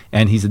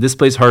 And he said, this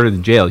place is harder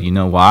than jail. You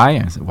know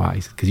why? I said, why?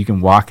 He said, because you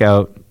can walk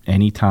out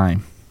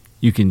anytime.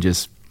 You can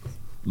just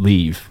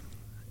leave.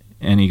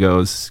 And he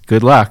goes,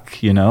 good luck,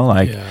 He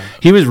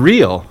was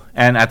real.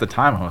 And at the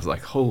time, I was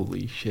like,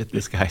 holy shit,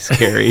 this guy's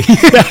scary.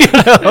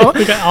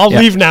 I'll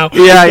leave now.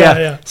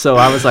 Yeah. So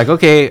I was like,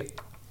 okay,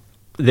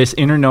 this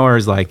inner knower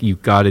is like, you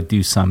got to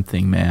do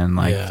something, man.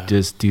 Like,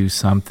 just do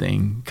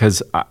something.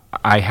 Because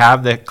I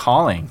have that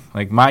calling.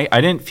 Like, I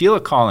didn't feel a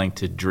calling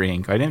to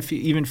drink. I didn't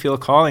even feel a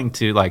calling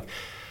to, like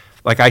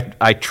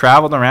I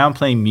traveled around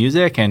playing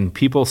music, and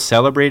people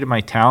celebrated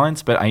my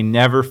talents, but I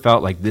never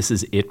felt like this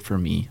is it for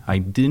me. I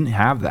didn't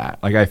have that.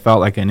 Like I felt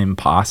like an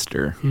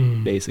imposter,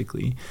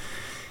 basically.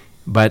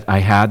 But I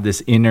had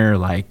this inner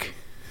like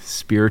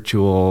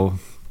spiritual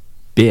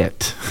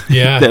bit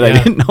that I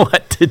didn't know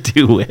what to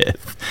do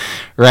with,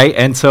 right?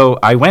 And so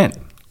I went,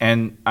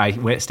 And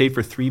I stayed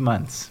for 3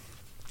 months.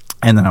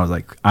 And then I was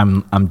like,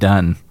 I'm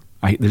done.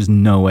 There's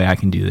no way I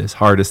can do this.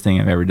 Hardest thing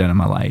I've ever done in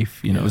my life.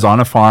 You know, it was on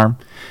a farm.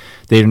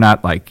 They're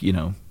not like, you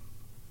know,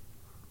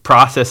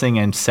 processing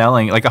and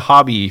selling like a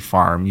hobby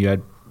farm. You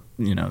had,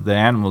 you know, the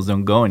animals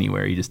don't go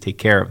anywhere. You just take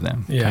care of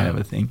them, kind of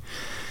a thing.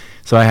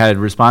 So I had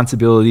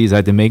responsibilities. I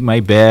had to make my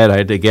bed. I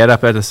had to get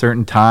up at a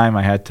certain time.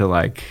 I had to,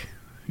 like,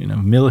 you know,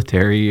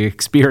 military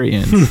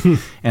experience.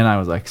 And I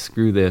was like,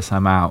 screw this,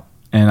 I'm out.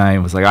 And I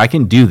was like, I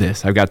can do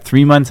this. I've got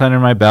 3 months under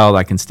my belt.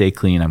 I can stay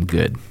clean. I'm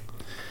good.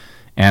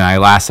 And I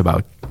last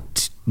about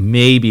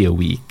maybe a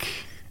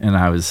week. And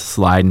I was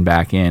sliding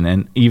back in.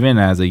 And even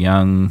as a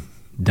young,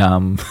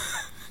 dumb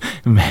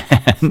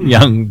man,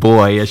 young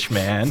boyish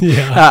man,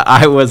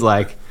 I was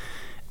like,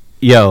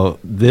 yo,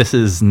 this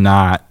is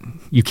not,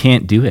 you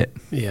can't do it.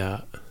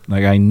 Yeah.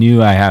 Like, I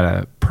knew I had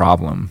a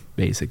problem,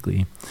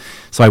 basically.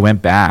 So I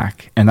went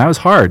back. And that was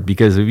hard,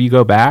 because if you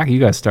go back, you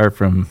got to start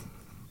from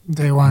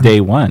day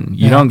one.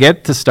 You don't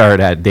get to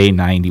start at day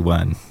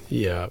 91.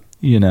 Yeah.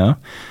 You know?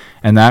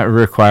 And that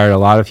required a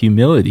lot of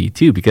humility,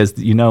 too, because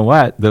you know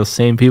what? Those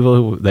same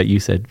people that you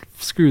said,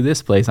 screw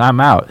this place, I'm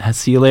out.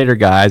 See you later,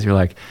 guys. You're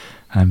like,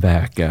 I'm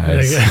back,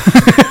 guys.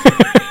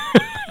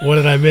 What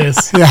did I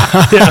miss?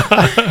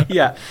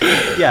 Yeah.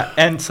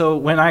 And so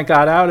when I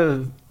got out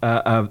of,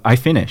 I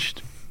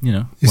finished. You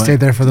know, you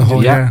stayed there for the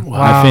whole year.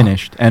 Wow. I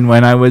finished, and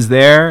when I was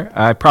there,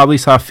 I probably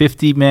saw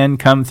 50 men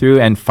come through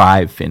and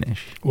 5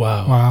 finish.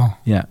 Wow.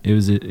 Yeah, it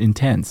was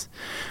intense.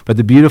 But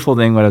the beautiful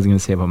thing, what I was going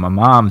to say about my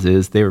mom's,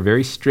 is they were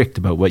very strict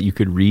about what you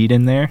could read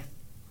in there.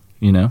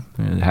 You know,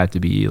 it had to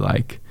be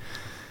like,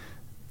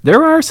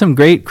 there are some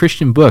great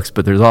Christian books,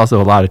 but there's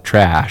also a lot of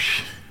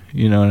trash.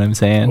 You know what I'm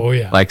saying? Oh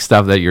yeah, like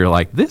stuff that you're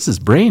like, this is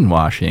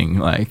brainwashing,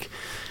 like.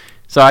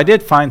 So I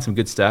did find some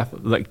good stuff,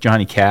 like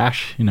Johnny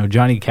Cash. You know,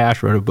 Johnny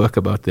Cash wrote a book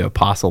about the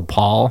Apostle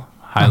Paul.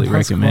 Highly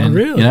recommend.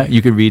 Cool. Really? You know,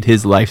 you could read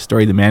his life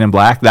story, The Man in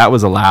Black. That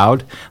was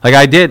allowed. Like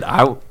I did.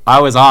 I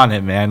was on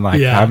it, man.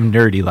 Like I'm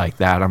nerdy like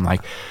that. I'm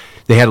like,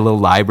 they had a little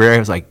library. I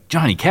was like,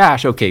 Johnny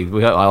Cash. Okay,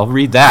 well, I'll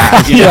read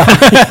that.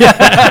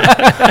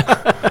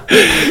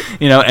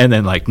 You know, and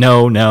then like,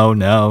 no.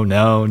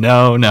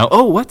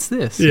 Oh, what's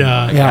this?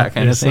 Yeah, like that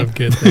kind of thing. Some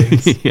good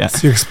things. Yeah.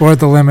 So you explored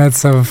the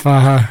limits of.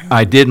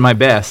 I did my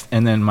best,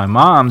 and then my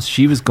mom's.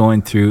 She was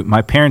going through.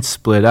 My parents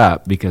split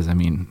up because, I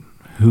mean,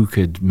 who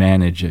could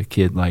manage a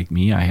kid like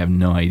me? I have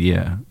no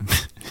idea.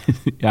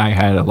 I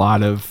had a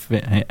lot of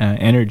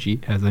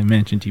energy, as I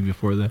mentioned to you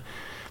before the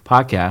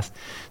podcast.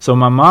 So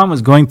my mom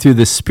was going through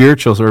this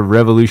spiritual sort of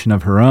revolution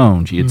of her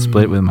own. She had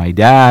split with my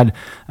dad,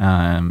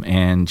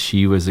 and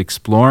she was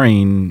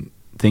exploring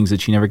things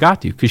that she never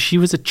got to, because she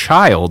was a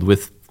child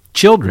with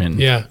children.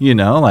 Yeah. You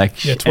know, like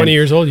 20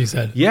 years old, you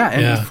said. Yeah,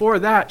 and before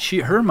that,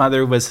 her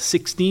mother was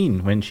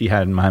 16 when she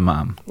had my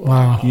mom.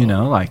 Wow. You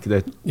know, like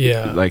that.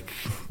 Yeah. Like,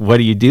 what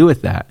do you do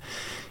with that?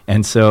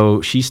 And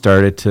so she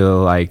started to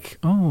like,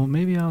 oh,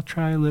 maybe I'll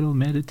try a little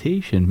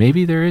meditation.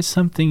 Maybe there is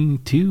something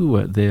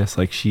to this.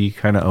 Like, she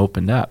kind of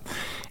opened up.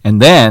 And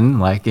then,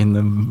 like in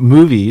the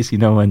movies, you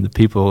know, when the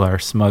people are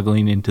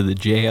smuggling into the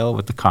jail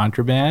with the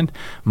contraband,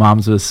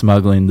 Mom's was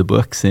smuggling the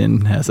books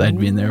in as I'd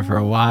been there for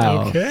a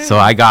while. Okay. So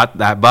I got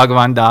that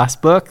Bhagavan Das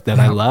book that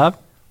I love.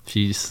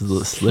 She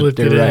slipped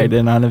it right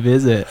in on a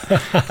visit.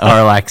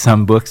 Or like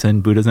some books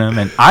in Buddhism.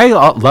 And I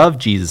love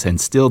Jesus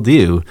and still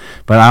do,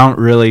 but I don't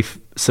really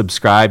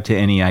subscribe to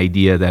any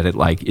idea that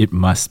it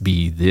must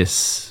be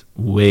this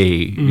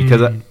way,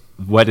 because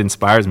what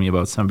inspires me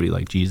about somebody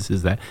like Jesus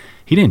is that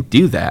he didn't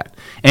do that.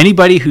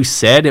 Anybody who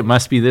said it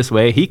must be this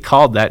way, he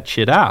called that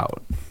shit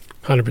out.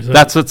 100%.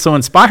 That's what's so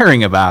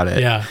inspiring about it.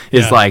 Yeah,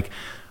 is like,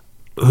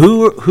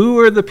 who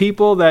are the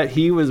people that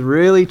he was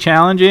really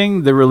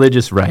challenging? The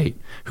religious right.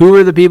 Who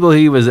are the people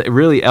he was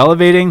really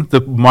elevating?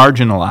 The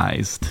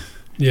marginalized.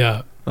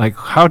 Yeah. Like,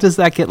 how does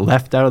that get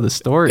left out of the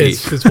story?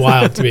 It's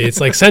wild to me. It's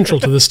like central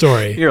to the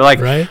story. You're like,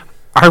 right?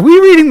 Are we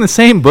reading the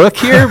same book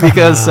here?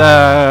 Because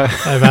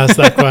I've asked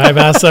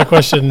that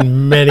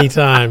question many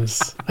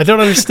times. I don't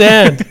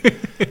understand.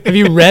 Have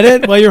you read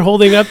it while you're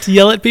holding up to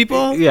yell at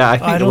people? Yeah, I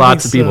think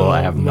lots of people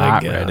have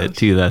not read it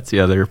too. That's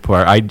the other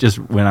part.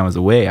 When I was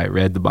away, I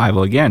read the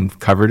Bible again,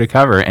 cover to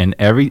cover, and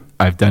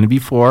I've done it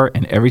before,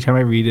 and every time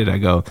I read it, I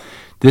go,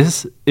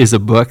 this is a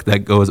book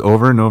that goes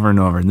over and over and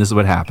over, and this is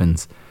what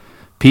happens.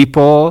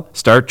 People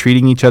start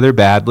treating each other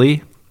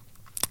badly.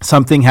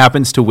 Something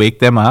happens to wake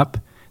them up.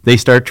 They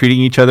start treating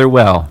each other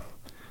well.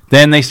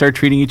 Then they start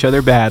treating each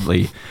other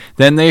badly.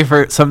 Then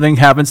something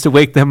happens to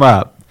wake them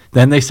up.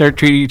 Then they start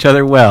treating each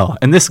other well.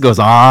 And this goes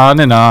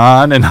on and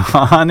on and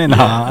on and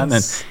on.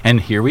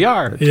 And here we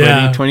are,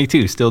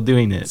 2022, still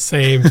doing it.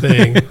 Same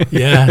thing.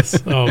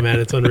 Yes. Oh, man,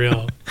 it's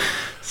unreal.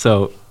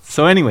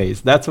 So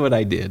anyways, that's what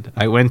I did.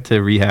 I went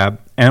to rehab.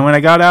 And when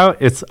I got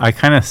out, I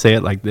kind of say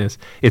it like this.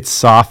 It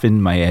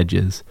softened my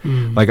edges.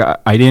 Like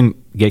I didn't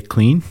get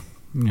clean.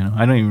 You know,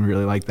 I don't even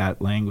really like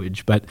that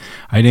language, but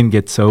I didn't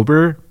get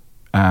sober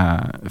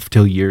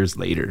till years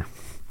later.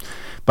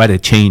 But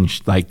it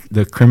changed, like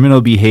the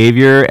criminal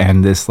behavior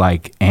and this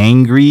like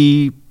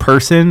angry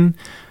person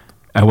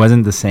I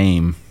wasn't the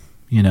same,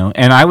 you know.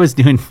 And I was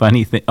doing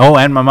funny things. Oh,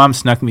 and my mom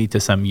snuck me to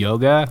some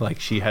yoga. Like,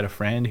 she had a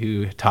friend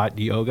who taught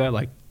yoga,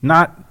 like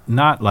not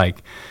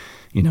like,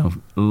 you know,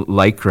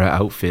 lycra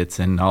outfits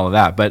and all of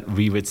that, but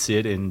we would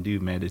sit and do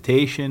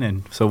meditation.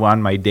 And so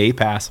on my day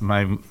pass,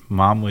 my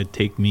mom would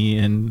take me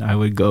and I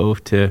would go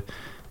to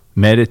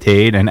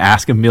meditate and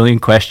ask a million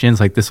questions.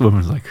 Like, this woman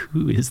was like,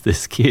 who is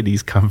this kid?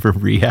 He's come from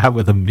rehab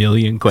with a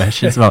million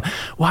questions about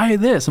why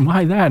this and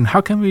why that and how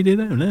can we do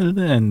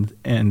that,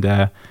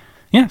 and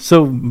yeah,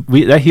 so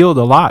that healed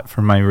a lot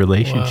from my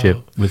relationship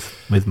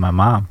with my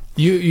mom.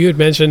 You had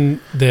mentioned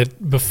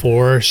that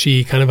before,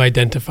 she kind of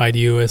identified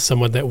you as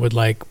someone that would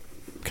like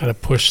kind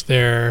of push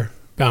their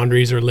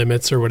boundaries or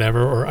limits or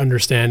whatever, or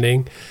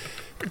understanding.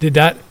 Did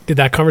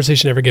that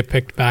conversation ever get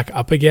picked back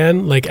up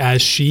again? Like,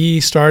 as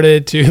she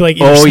started to like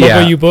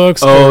smuggle you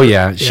books?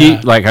 Yeah. She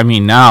like, I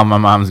mean, now my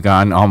mom's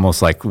gone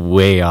almost like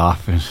way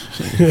off.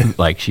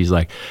 Like, she's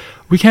like,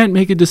 we can't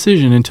make a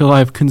decision until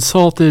I've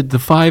consulted the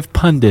 5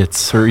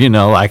 pundits, or, you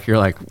know, like, you're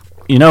like,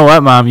 you know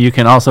what, Mom, you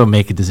can also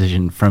make a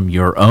decision from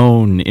your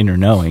own inner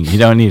knowing. You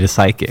don't need a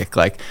psychic.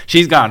 Like,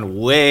 she's gone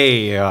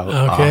way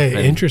off.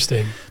 Okay,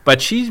 interesting.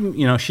 But she's,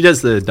 you know, she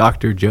does the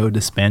Dr. Joe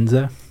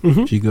Dispenza.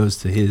 Mm-hmm. She goes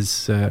to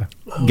his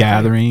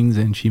gatherings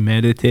and she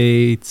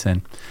meditates,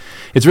 and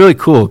it's really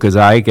cool because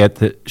I get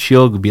that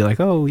she'll be like,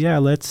 oh yeah,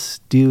 let's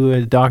do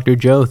a Dr.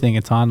 Joe thing.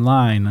 It's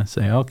online. I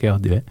say, okay, I'll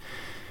do it.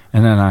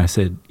 And then I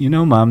said, you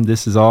know, Mom,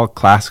 this is all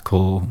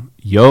classical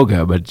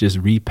yoga, but just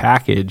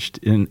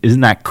repackaged. And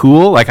isn't that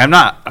cool? Like, I'm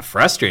not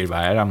frustrated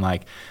by it. I'm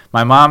like,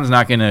 my mom's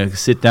not going to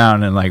sit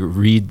down and like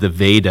read the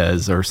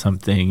Vedas or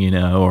something, you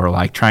know, or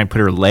like try and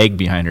put her leg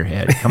behind her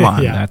head. Come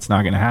on, that's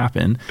not going to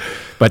happen.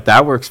 But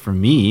that works for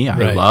me.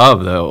 I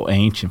love the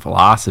ancient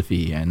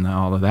philosophy and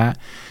all of that.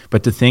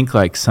 But to think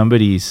like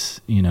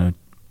somebody's, you know,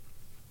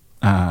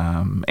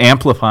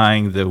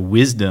 amplifying the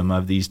wisdom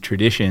of these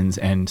traditions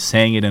and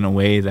saying it in a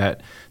way that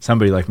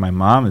somebody like my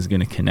mom is going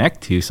to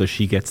connect to, so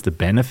she gets the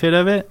benefit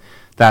of it.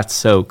 That's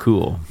so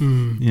cool,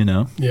 you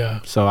know?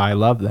 Yeah. So I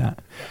love that.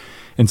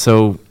 And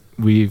so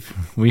we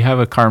have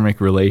a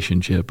karmic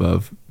relationship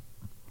of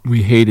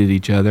we hated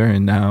each other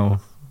and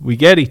now we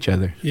get each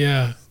other.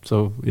 Yeah.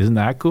 So isn't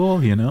that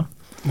cool, you know?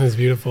 That's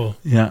beautiful.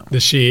 Yeah.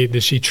 Does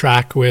she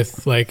track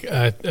with like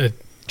a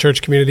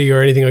church community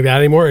or anything like that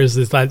anymore? Or is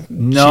this that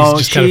no,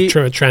 she's just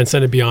kind of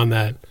transcended beyond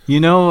that?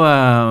 You know,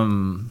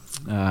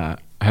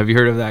 have you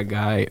heard of that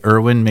guy,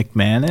 Erwin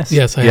McManus?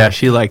 Yes, I have. Yeah,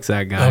 she likes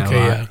that guy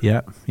okay, a lot.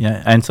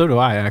 Yeah. And so do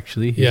I,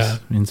 actually. He's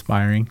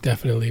inspiring.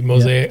 Definitely.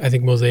 Mosaic, I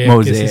think Mosaic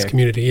is his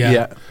community.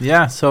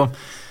 Yeah. So,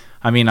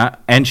 I mean,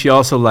 and she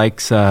also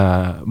likes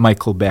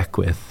Michael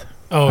Beckwith,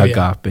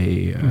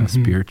 Agape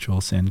Spiritual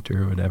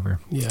Center or whatever.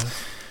 Yeah.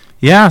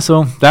 Yeah,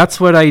 so that's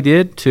what I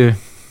did to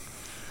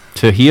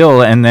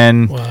heal. And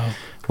then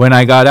when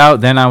I got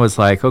out, then I was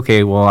like,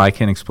 okay, well, I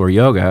can explore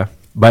yoga.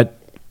 But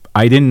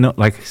I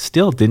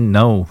still didn't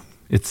know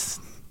it's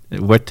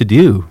what to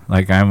do.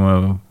 Like, I'm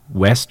a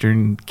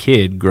Western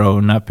kid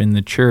growing up in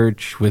the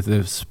church with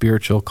a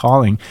spiritual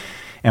calling.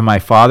 And my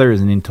father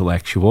is an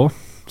intellectual.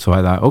 So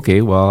I thought,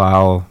 okay,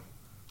 well,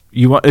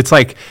 it's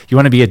like, you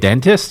want to be a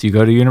dentist, you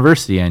go to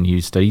university and you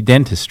study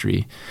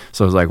dentistry.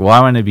 So I was like, well, I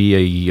want to be a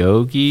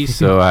yogi,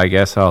 so I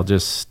guess I'll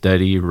just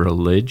study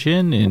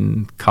religion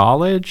in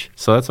college.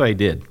 So that's what I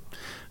did.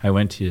 I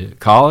went to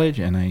college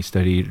and I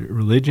studied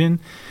religion,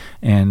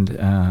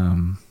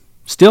 and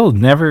still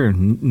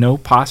no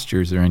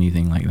postures or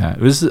anything like that.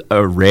 It was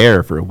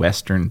rare for a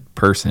Western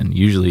person.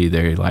 Usually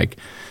they're like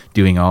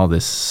doing all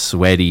this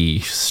sweaty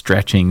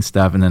stretching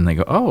stuff, and then they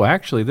go, oh,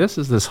 actually, this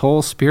is this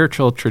whole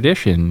spiritual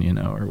tradition, you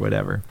know, or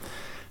whatever.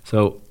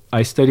 So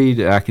I studied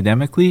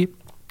academically,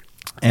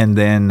 and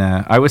then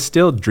I was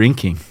still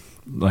drinking.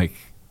 Like,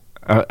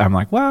 I'm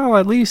like, well,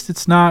 at least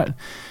it's not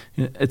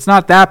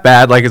that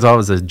bad. Like, it's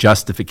always a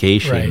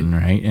justification,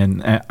 right?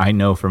 And I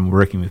know from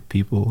working with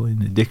people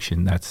in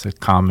addiction, that's a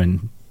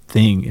common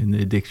thing in the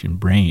addiction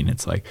brain.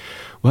 It's like,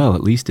 well,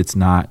 at least it's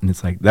not. And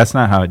it's like, that's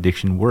not how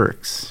addiction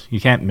works.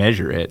 You can't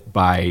measure it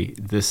by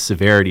the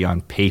severity on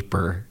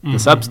paper, the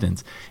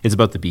substance. It's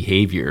about the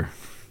behavior.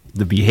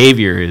 The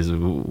behavior is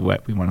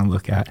what we want to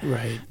look at,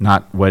 right?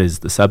 Not what is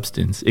the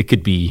substance. It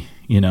could be,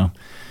 you know,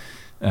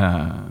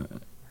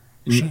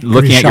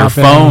 looking at your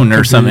phone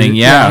or something.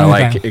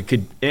 Like it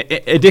could.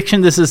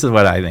 Addiction, this is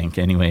what I think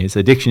anyways.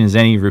 Addiction is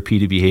any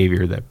repeated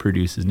behavior that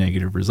produces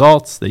negative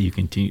results that you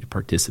continue to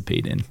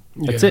participate in.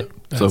 That's it.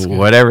 So good.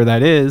 Whatever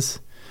that is,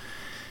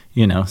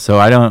 you know, so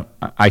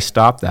I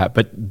stopped that.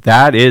 But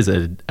that is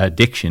an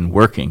addiction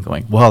working,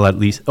 going, well, at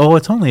least,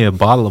 it's only a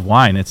bottle of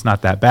wine. It's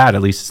not that bad.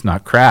 At least it's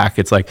not crack.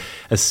 It's like,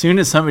 as soon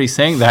as somebody's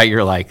saying that,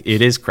 you're like,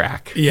 it is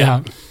crack.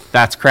 Yeah.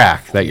 That's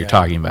crack that you're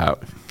talking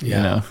about.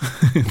 Yeah.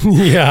 You know,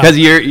 yeah, because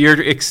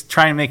you're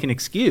trying to make an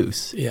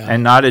excuse,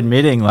 and not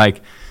admitting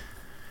like,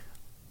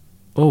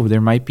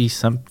 there might be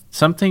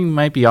something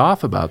might be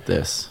off about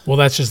this. Well,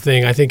 that's just the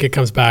thing. I think it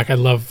comes back. I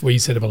love what you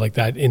said about like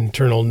that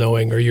internal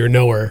knowing or your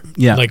knower.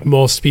 Yeah, like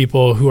most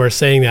people who are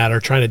saying that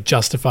are trying to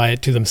justify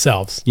it to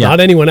themselves,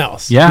 not anyone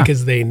else. Yeah,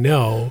 because they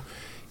know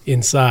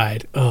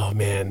inside, oh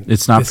man,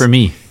 it's not for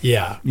me.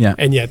 Yeah. Yeah.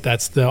 And yet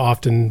that's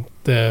often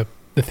the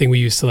thing we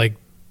use to like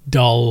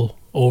dull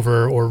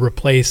over or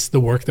replace the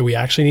work that we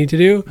actually need to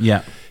do.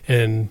 Yeah.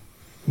 And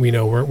we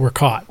know we're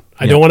caught.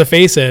 I don't want to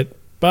face it,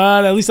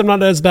 but at least I'm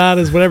not as bad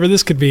as whatever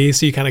this could be.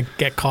 So you kind of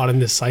get caught in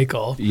this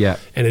cycle. Yeah.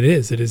 And it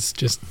is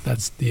just,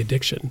 that's the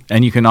addiction.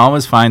 And you can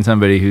always find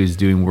somebody who's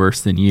doing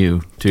worse than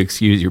you to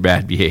excuse your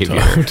bad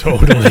behavior.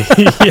 Totally.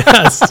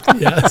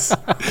 Yes.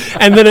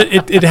 And then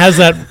it has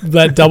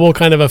that double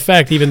kind of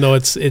effect, even though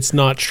it's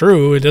not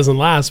true, it doesn't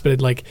last,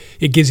 but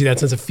it gives you that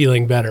sense of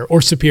feeling better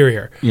or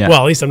superior. Yeah. Well,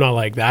 at least I'm not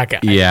like that guy.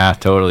 Yeah,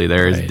 totally.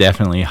 There is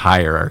definitely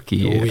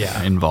hierarchy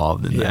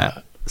involved in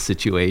that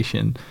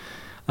situation.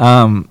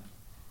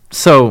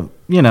 So,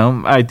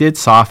 I did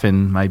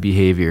soften my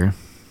behavior,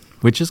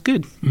 which is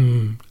good.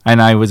 And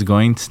I was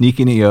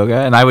sneaking to yoga,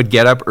 and I would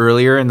get up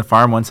earlier in the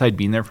farm. Once I'd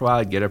been there for a while,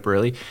 I'd get up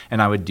early,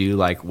 and I would do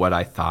like what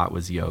I thought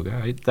was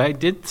yoga. I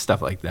did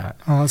stuff like that.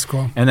 Oh, that's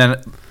cool. And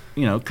then,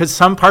 because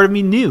some part of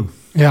me knew.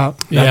 Yeah.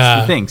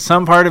 That's the thing.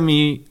 Some part of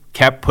me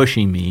kept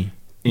pushing me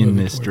in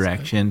this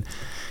direction.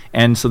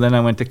 And so then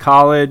I went to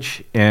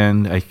college,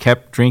 and I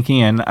kept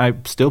drinking, and I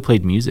still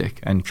played music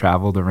and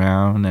traveled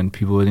around, and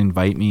people would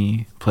invite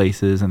me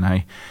places. And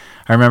I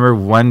remember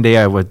one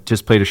day I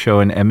just played a show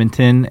in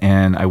Edmonton,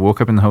 and I woke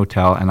up in the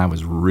hotel, and I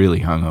was really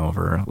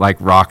hungover, like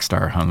rock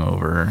star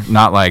hungover.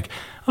 Not like,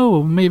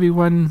 oh, maybe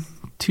one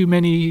too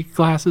many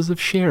glasses of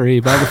sherry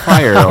by the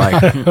fire,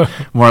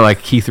 like more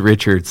like Keith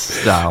Richards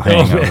style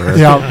hangover.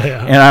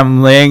 And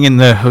I'm laying in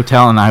the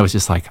hotel, and I was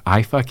just like,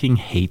 I fucking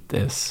hate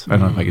this. I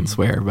don't know if I can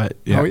swear, but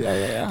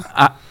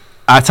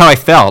that's how I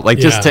felt. Like,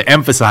 just to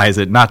emphasize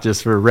it, not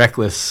just for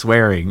reckless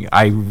swearing.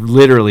 I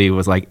literally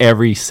was like,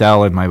 every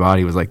cell in my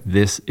body was like,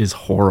 this is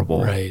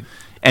horrible. Right.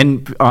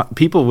 And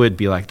people would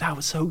be like, that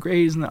was so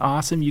great, isn't it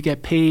awesome? You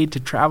get paid to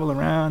travel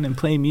around and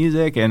play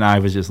music. And I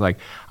was just like,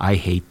 I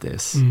hate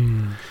this.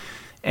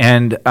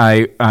 And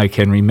I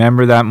can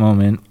remember that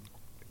moment,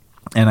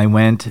 and I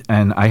went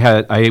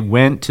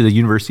to the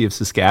University of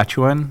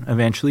Saskatchewan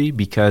eventually,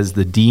 because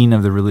the dean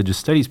of the religious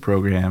studies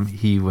program,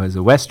 he was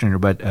a Westerner,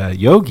 but a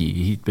yogi.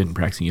 He'd been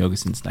practicing yoga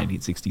since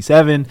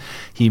 1967.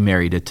 He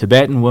married a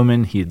Tibetan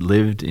woman. He had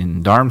lived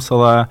in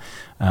Dharamsala.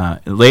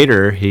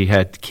 Later, he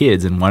had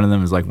kids, and one of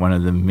them was like one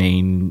of the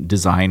main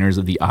designers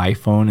of the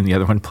iPhone, and the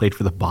other one played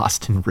for the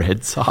Boston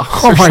Red Sox.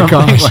 Oh my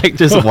gosh! Like,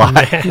 just wild,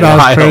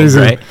 that's crazy.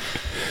 Right?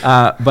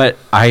 But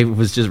I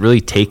was just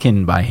really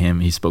taken by him.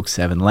 He spoke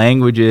 7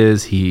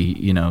 languages.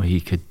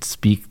 He could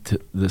speak to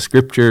the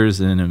scriptures,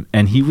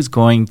 and he was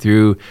going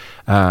through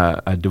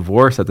a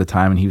divorce at the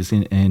time, and he was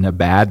in a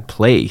bad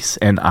place.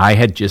 And I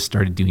had just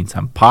started doing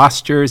some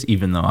postures,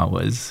 even though I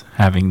was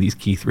having these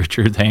Keith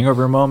Richards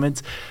hangover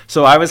moments.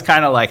 So I was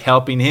kind of like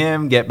helping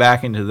him get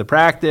back into the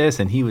practice,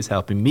 and he was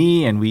helping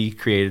me, and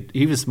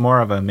he was more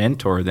of a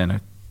mentor than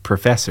a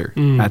professor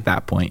at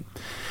that point.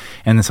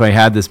 And so I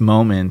had this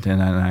moment,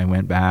 and then I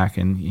went back,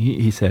 and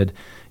he said,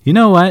 you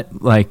know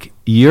what? Like,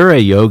 you're a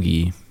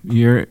yogi.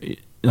 You're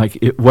like,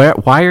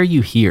 why are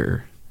you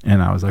here?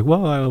 And I was like,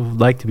 well, I would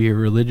like to be a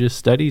religious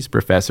studies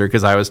professor,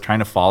 because I was trying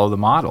to follow the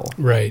model.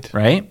 Right.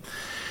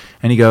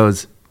 And he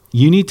goes,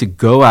 you need to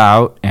go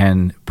out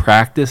and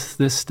practice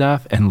this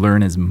stuff and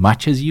learn as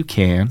much as you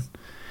can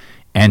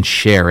and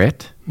share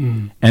it.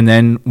 And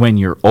then when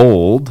you're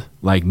old,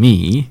 like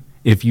me,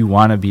 if you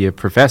want to be a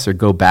professor,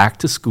 go back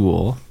to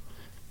school.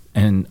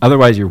 And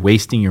otherwise, you're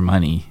wasting your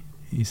money,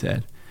 he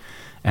said.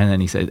 And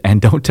then he said,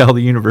 and don't tell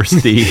the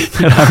university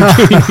that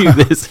I'm giving you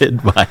this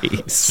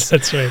advice.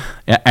 That's right.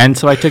 And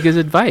so I took his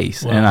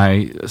advice, wow. and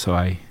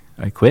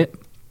I quit.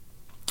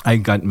 I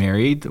got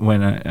married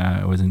when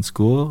I was in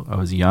school. I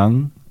was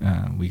young.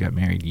 We got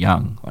married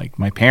young. Like,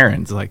 my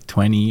parents, like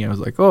 20. I was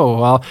like, oh,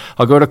 well,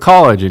 I'll go to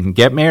college and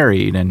get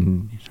married.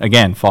 And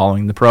again,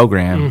 following the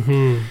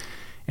program.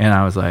 And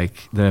I was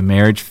like, the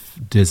marriage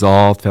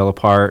dissolved, fell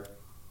apart.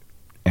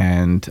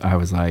 And I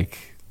was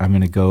like, I'm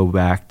going to go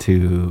back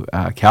to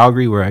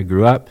Calgary, where I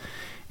grew up,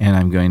 and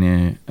I'm going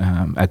to,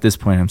 at this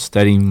point, I'm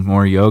studying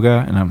more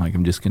yoga, and I'm like,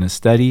 I'm just going to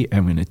study,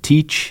 I'm going to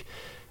teach.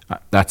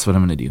 That's what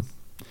I'm going to do.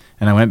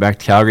 And I went back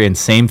to Calgary, and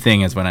same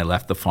thing as when I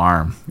left the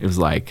farm. It was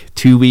like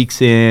 2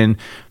 weeks in,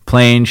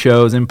 playing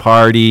shows and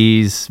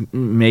parties,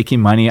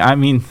 making money. I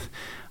mean,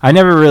 I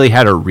never really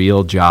had a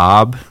real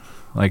job.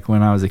 Like,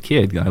 when I was a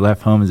kid, I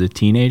left home as a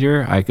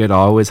teenager, I could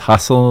always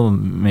hustle,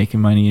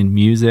 making money in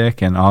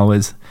music, and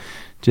always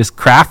just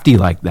crafty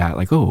like that.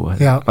 Like,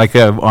 like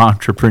an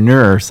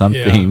entrepreneur or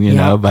something, you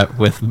know, but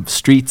with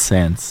street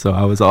sense. So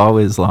I was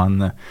always on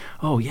the,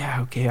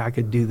 I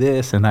could do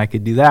this and I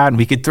could do that, and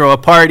we could throw a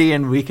party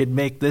and we could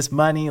make this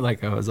money.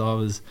 Like, I was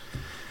always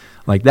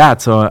like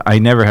that. So I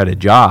never had a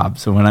job.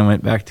 So when I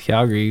went back to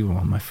Calgary,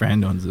 well, my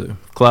friend owns a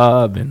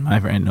club and my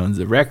friend owns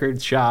a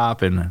record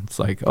shop, and it's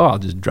like, I'll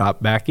just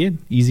drop back in,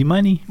 easy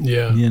money,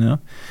 you know,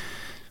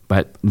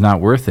 but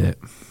not worth it.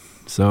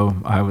 So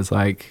I was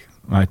like,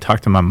 I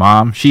talked to my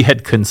mom. She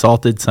had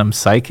consulted some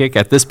psychic.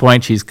 At this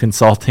point, she's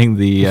consulting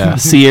the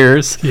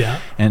seers.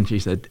 And she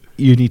said,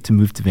 you need to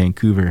move to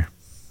Vancouver.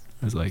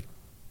 I was like,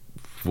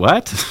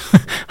 what?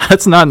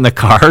 That's not in the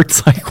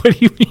cards. Like, what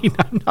do you mean?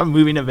 I'm not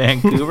moving to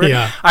Vancouver.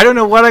 Yeah. I don't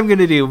know what I'm going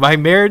to do. My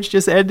marriage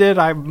just ended.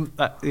 I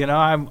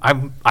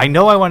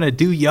know I want to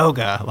do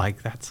yoga.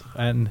 Like that's,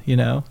 and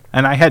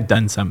I had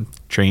done some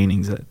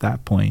trainings at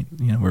that point.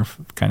 We're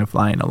kind of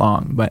flying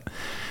along, but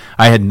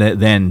I had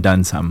then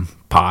done some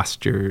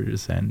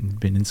postures and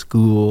been in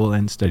school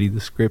and studied the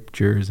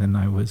scriptures, and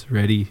I was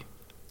ready.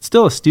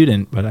 Still a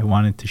student, but I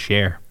wanted to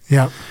share.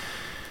 Yeah.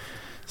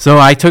 So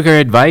I took her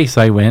advice.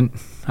 I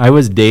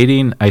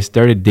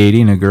started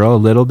dating a girl a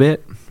little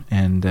bit,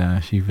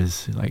 and she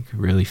was like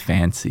really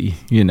fancy,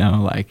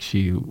 like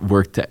she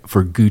worked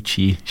for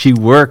Gucci. She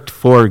worked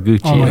for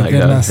Gucci. Oh my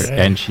goodness.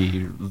 And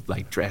she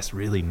like dressed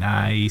really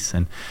nice.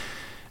 And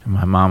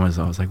my mom was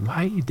always like,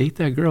 why you date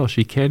that girl?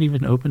 She can't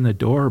even open the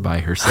door by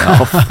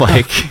herself.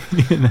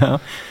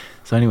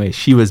 So anyway,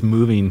 she was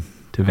moving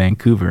to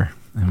Vancouver,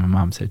 and my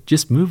mom said,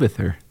 just move with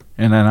her.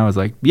 And then I was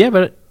like, yeah,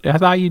 but I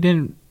thought you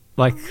didn't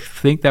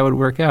think that would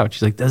work out.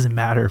 She's like, doesn't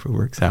matter if it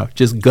works out,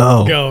 just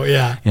go.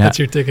 Yeah. That's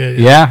your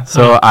ticket.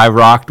 So I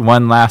rocked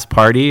one last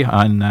party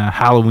on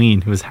Halloween.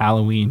 It was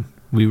Halloween.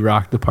 We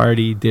rocked the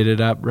party, did it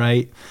up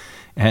right,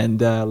 and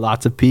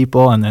lots of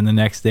people. And then the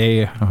next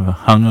day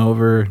hung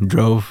over,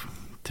 drove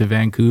to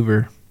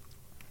Vancouver.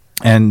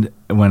 And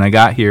when I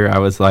got here, I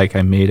was like,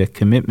 I made a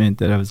commitment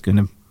that I was going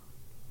to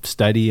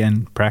study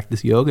and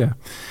practice yoga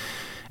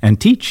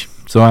and teach.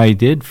 So I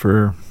did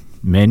for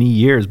many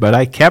years, but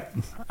I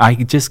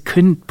just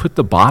couldn't put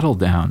the bottle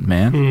down,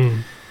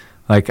 man.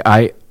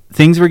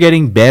 Things were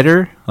getting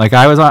better. Like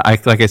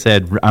I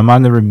said, I'm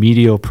on the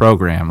remedial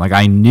program. Like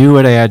I knew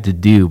what I had to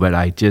do, but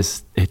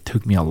it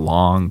took me a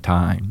long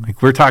time.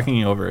 Like we're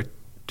talking over a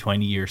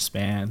 20-year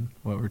span,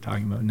 what we're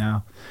talking about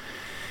now.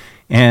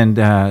 And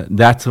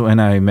that's when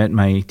I met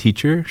my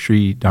teacher,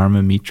 Sri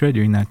Dharma Mitra,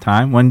 during that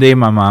time. One day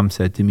my mom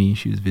said to me,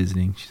 she was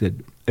visiting, she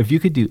said, if you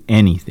could do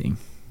anything,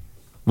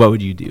 what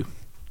would you do?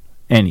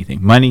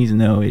 Anything. Money's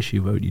no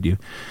issue. What would you do?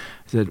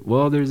 I said,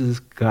 well, there's this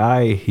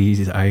guy.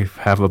 I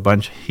have a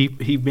bunch.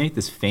 He made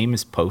this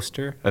famous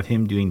poster of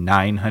him doing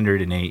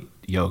 908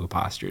 yoga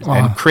postures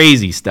and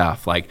crazy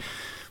stuff, like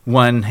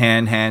one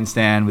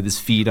handstand with his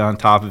feet on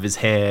top of his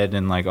head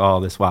and like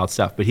all this wild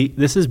stuff. But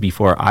this is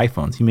before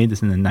iPhones. He made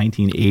this in the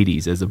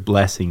 1980s as a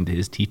blessing to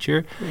his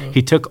teacher.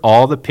 He took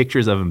all the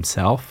pictures of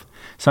himself.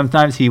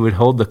 Sometimes he would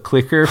hold the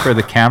clicker for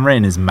the camera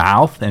in his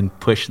mouth and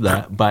push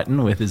the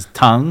button with his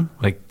tongue.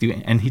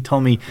 And he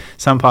told me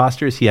some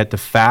postures he had to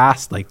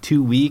fast like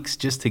 2 weeks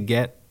just to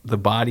get the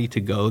body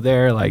to go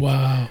there. Like,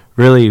 wow.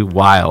 Really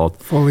wild.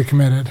 Fully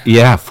committed.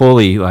 Yeah,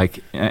 fully.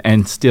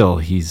 And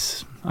still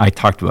I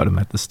talked about him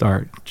at the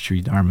start,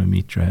 Sri Dharma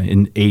Mitra,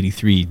 in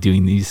 83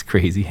 doing these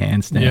crazy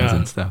handstands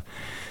and stuff.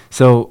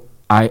 So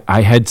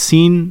I had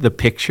seen the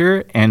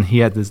picture, and he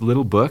had this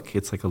little book.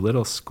 It's like a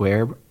little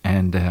square,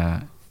 and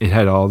it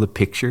had all the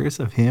pictures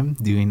of him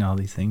doing all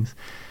these things.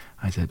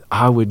 I said,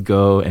 I would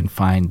go and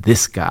find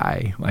this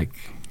guy,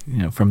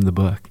 from the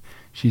book.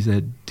 She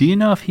said, do you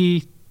know if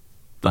he,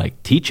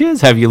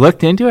 teaches? Have you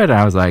looked into it? And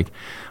I was like,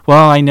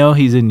 well, I know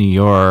he's in New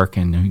York,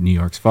 and New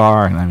York's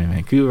far, and I'm in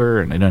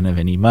Vancouver, and I don't have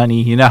any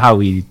money. You know how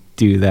we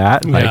do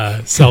that?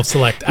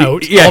 Self-select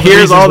out. Yeah,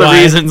 here's all the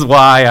reasons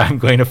why I'm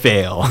going to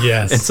fail.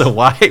 Yes. And so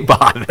why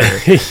bother?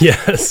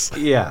 Yes.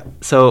 Yeah.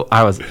 So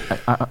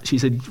she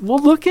said, well,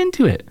 look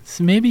into it.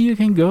 So maybe you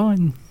can go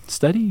and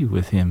study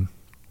with him.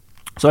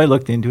 So I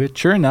looked into it.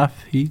 Sure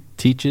enough, he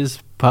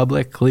teaches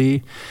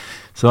publicly.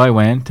 So I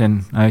went,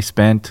 and I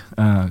spent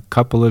a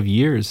couple of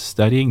years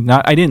studying.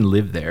 I didn't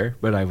live there,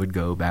 but I would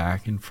go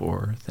back and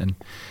forth. And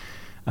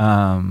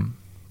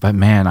but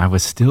man, I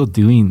was still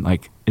doing,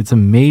 it's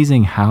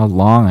amazing how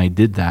long I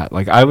did that.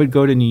 I would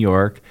go to New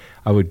York.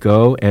 I would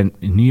go, and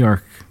in New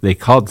York, they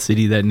called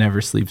City That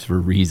Never Sleeps for a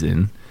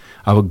reason.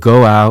 I would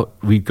go out.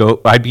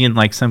 I'd be in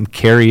some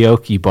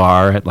karaoke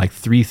bar at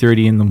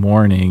 3:30 in the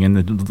morning in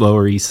the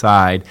Lower East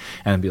Side,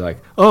 and I'd be like,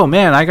 oh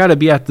man, I got to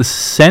be at the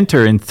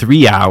center in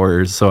 3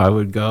 hours. So I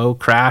would go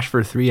crash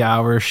for 3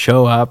 hours,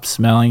 show up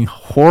smelling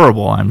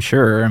horrible, I'm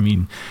sure. I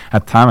mean,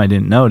 at the time I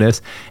didn't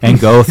notice, and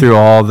go through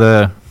all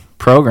the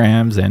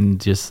programs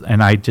and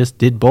I just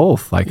did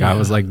both. I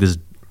was this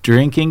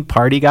drinking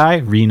party guy,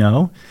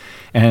 Reno,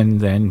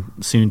 and then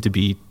soon to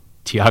be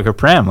Tiaga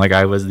Prem.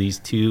 I was these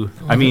two.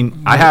 I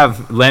mean, I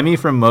have Lemmy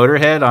from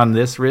Motorhead on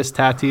this wrist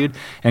tattooed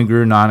and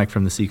Guru Nanak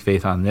from the Sikh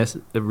faith on this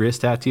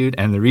wrist tattooed.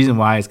 And the reason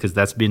why is because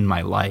that's been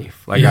my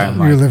life.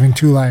 You're living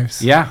two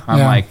lives. Yeah.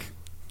 I'm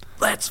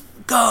let's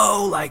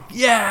go.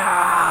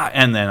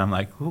 And then I'm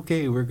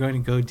okay, we're going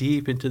to go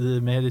deep into the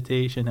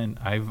meditation. And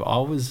I've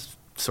always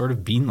sort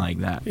of been like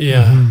that.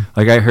 Yeah.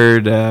 I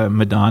heard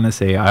Madonna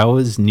say, I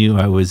always knew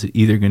I was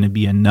either going to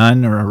be a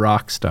nun or a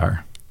rock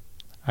star.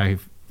 I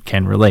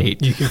can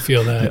relate. You can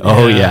feel that.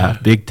 Oh yeah,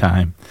 big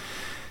time.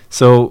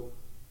 So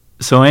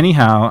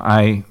anyhow,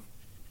 I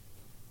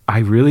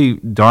really,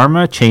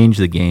 Dharma changed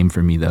the game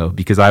for me though,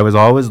 because I was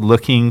always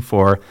looking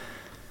for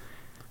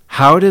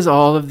how does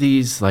all of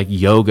these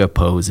yoga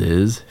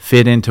poses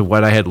fit into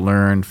what I had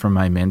learned from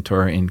my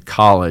mentor in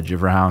college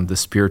around the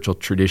spiritual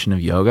tradition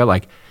of yoga.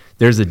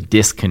 there's a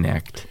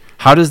disconnect.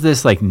 How does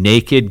this like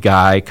naked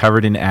guy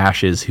covered in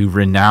ashes who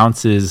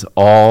renounces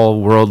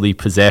all worldly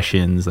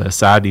possessions, a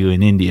sadhu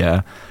in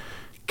India,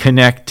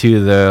 connect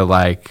to the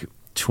like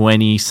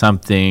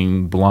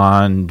 20-something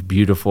blonde,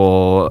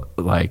 beautiful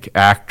like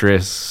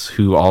actress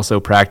who also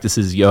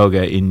practices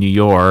yoga in New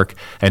York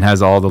and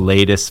has all the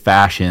latest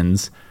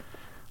fashions?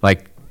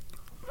 Like,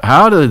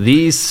 how do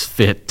these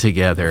fit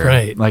together?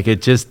 Right. Like,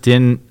 it just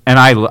didn't. And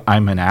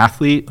I'm an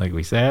athlete, like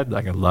we said.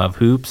 Like, I love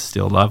hoops,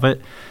 still love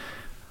it.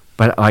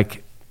 But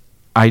like,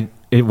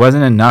 it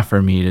wasn't enough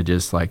for me to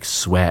just like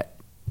sweat.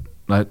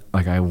 Like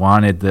I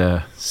wanted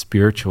the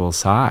spiritual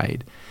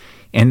side.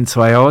 And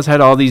so I always had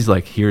all these,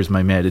 like, here's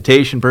my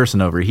meditation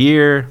person over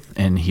here,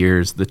 and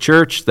here's the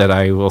church that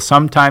I will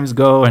sometimes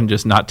go and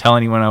just not tell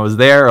anyone I was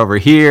there over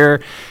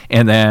here.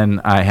 And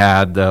then I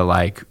had the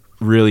like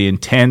really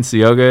intense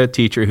yoga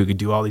teacher who could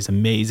do all these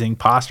amazing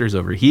postures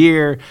over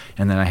here.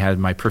 And then I had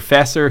my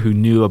professor who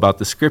knew about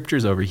the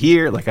scriptures over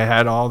here. Like, I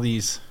had all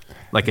these,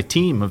 like a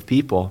team of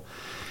people.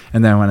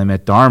 And then when I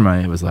met Dharma,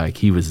 it was like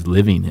he was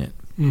living it.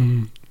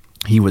 Mm-hmm.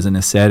 He was an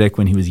ascetic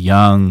when he was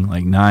young,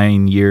 like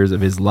 9 years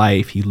of his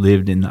life. He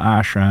lived in the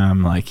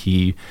ashram, like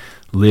he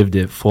lived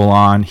it full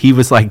on. He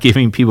was like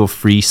giving people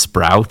free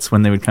sprouts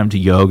when they would come to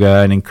yoga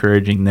and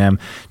encouraging them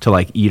to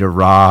like eat a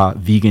raw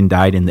vegan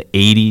diet in the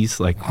 80s,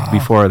 like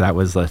before that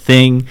was a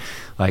thing.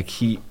 Like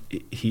he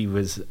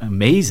was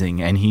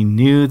amazing, and he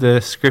knew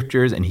the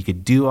scriptures, and he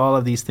could do all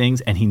of these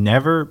things, and he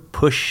never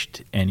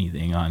pushed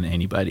anything on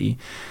anybody.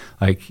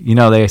 Like, you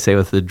know, they say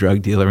with the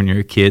drug dealer when you're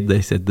a kid,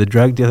 they said the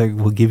drug dealer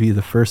will give you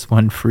the first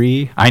one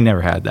free. I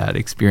never had that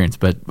experience,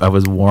 but I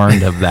was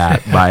warned of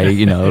that by,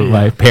 you know,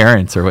 my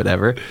parents or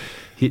whatever.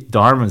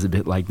 Dharma's a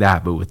bit like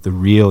that, but with the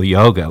real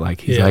yoga.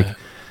 Like, he's like,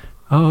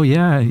 oh,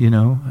 yeah, you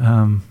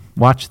know,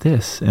 watch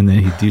this. And then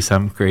he'd do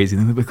something crazy.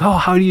 And they'd be like, oh,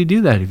 how do you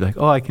do that? He'd be like,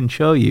 oh, I can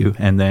show you.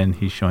 And then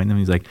he's showing them.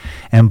 He's like,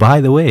 and by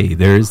the way,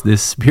 there's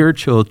this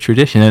spiritual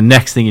tradition. And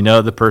next thing you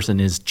know, the person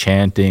is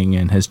chanting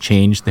and has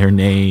changed their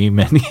name.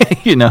 And,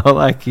 you know,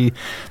 like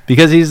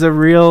because he's a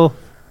real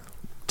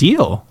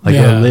deal, like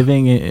a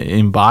living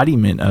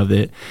embodiment of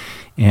it.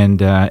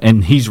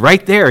 And he's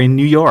right there in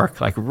New York,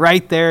 like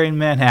right there in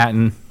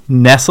Manhattan,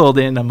 nestled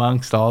in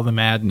amongst all the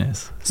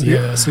madness. So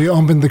you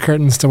opened the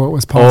curtains to what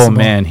was possible. Oh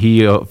man,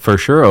 he for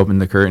sure opened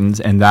the curtains,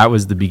 and that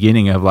was the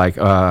beginning of like,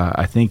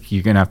 I think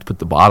you're gonna have to put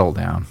the bottle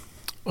down.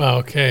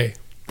 Okay,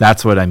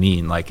 that's what I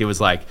mean. Like, it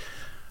was like,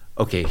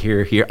 okay,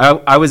 here.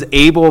 I was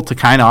able to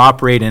kind of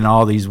operate in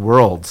all these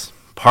worlds,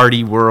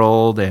 party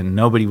world, and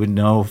nobody would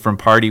know from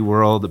party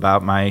world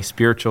about my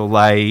spiritual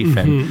life,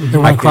 and they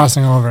weren't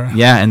crossing over.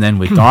 Yeah, and then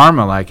with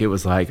Dharma, like, it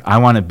was like, I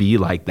want to be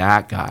like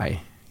that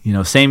guy. You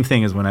know, same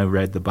thing as when I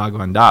read the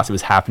Bhagavan Das. It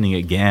was happening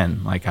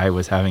again. Like, I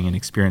was having an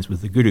experience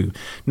with the Guru.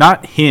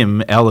 Not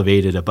him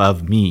elevated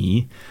above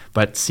me,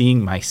 but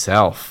seeing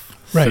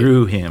myself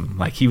through him.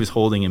 Like, he was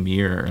holding a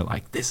mirror,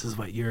 like, this is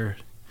what you're...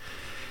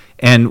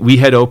 And we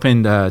had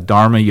opened a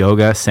Dharma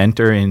Yoga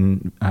Center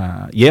in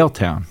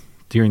Yaletown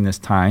during this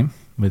time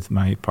with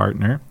my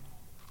partner.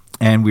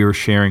 And we were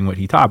sharing what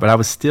he taught. But I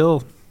was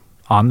still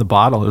on the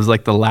bottle. It was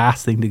like the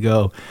last thing to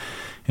go.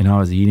 And I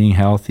was eating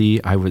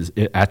healthy. I was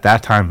at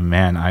that time,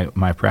 man.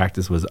 My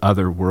practice was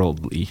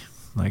otherworldly.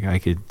 Like, I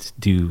could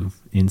do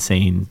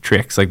insane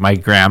tricks. Like, my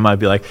grandma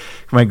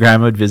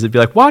would visit, be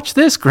like, "Watch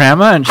this,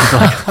 Grandma," and she's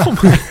like, "Oh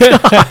my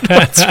God,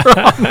 what's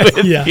wrong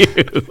with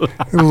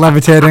you?"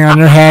 Levitating on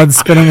your head,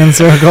 spinning in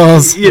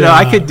circles. You know,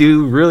 I could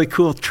do really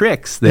cool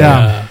tricks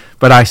there,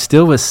 but I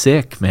still was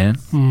sick, man.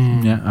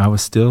 Yeah, I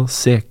was still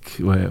sick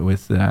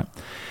with that.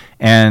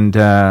 And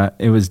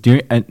it was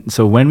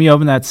so when we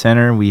opened that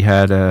center, we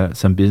had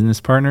some business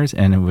partners,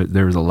 and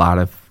there was a lot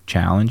of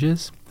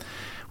challenges.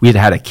 We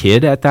had a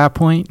kid at that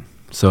point,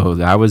 so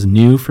that was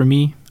new for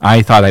me.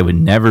 I thought I would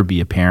never be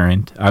a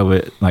parent. I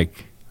was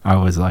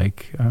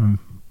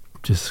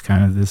just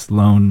kind of this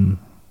lone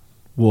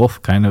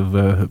wolf kind of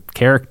a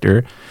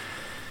character.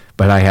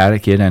 But I had a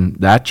kid, and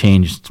that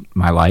changed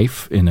my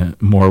life in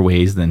more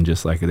ways than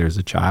just like there's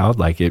a child.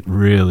 Like, it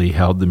really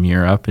held the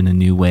mirror up in a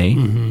new way.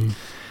 Mm-hmm.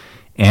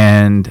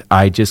 And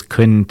I just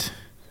couldn't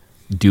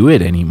do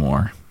it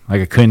anymore.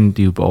 Like, I couldn't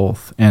do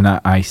both. And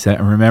I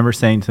remember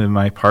saying to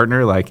my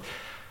partner, like,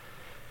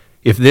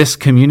 if this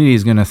community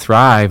is going to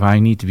thrive, I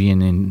need to be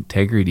in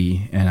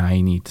integrity, and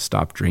I need to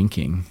stop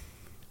drinking.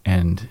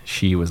 And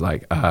she was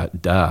like,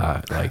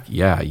 duh. Like,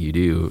 yeah, you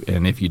do.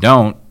 And if you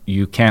don't,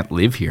 you can't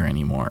live here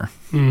anymore,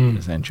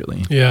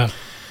 essentially. Yeah.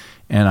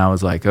 And I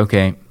was like,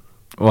 okay.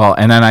 Well,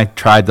 and then I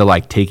tried the,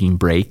 like, taking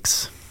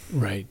breaks.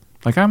 Right.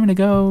 Like, I'm going to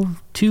go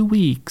 2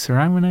 weeks,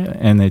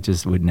 and it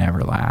just would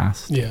never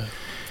last. Yeah.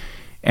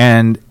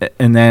 And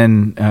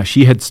then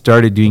she had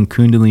started doing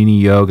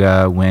Kundalini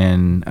yoga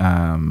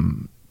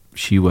when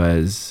she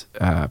was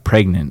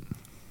pregnant,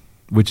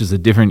 which is a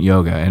different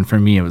yoga. And for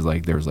me, it was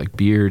like, there was like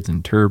beards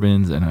and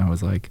turbans. And I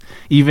was like,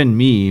 even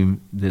me,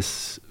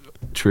 this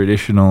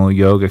traditional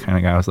yoga kind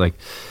of guy, I was like,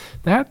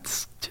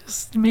 that's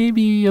just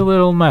maybe a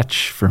little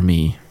much for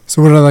me.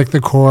 So what are like the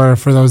core,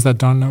 for those that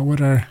don't know,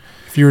 what are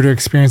if you were to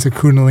experience a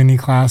Kundalini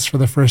class for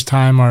the first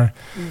time, or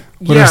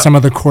what are some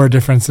of the core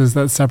differences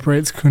that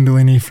separates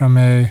Kundalini from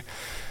a,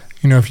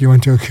 if you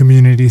went to a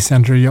community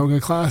center yoga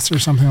class or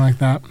something like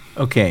that?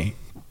 Okay.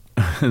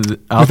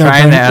 I'll try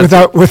and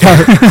answer.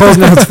 Without Cole's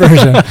Notes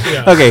version.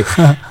 Yeah. Okay.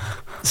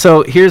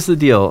 So here's the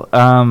deal.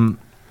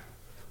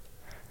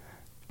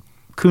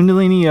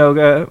 Kundalini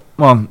yoga,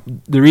 well,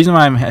 the reason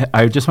why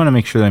I just want to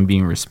make sure that I'm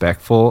being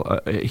respectful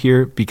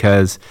here,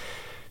 because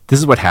this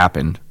is what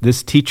happened.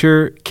 This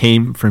teacher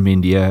came from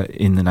India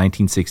in the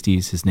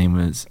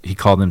 1960s. He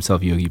called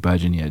himself Yogi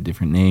Bhajan. He had a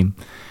different name.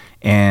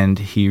 And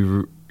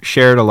he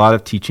shared a lot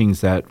of teachings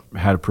that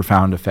had a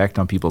profound effect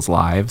on people's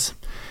lives.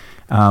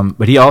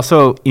 But he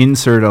also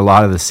inserted a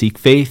lot of the Sikh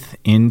faith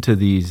into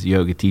these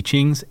yoga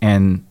teachings,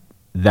 and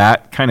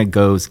that kind of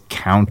goes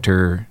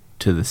counter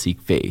to the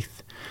Sikh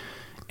faith.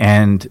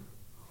 And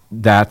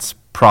that's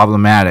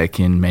problematic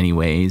in many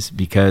ways,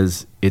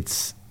 because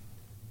it's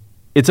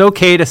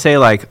okay to say,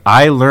 like,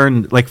 I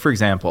learned, like, for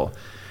example,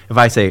 if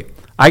I say,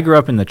 I grew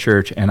up in the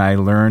church and I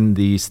learned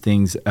these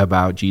things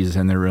about Jesus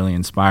and they're really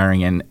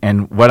inspiring,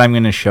 and what I'm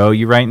going to show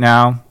you right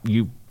now,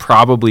 you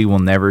probably will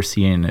never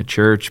see in a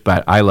church,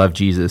 but I love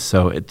Jesus,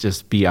 so it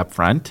just be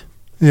upfront.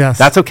 Yes.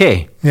 That's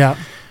okay. Yeah.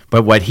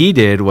 But what he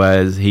did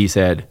was he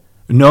said,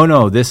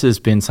 no, this has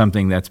been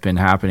something that's been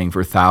happening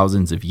for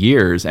thousands of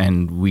years,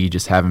 and we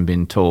just haven't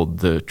been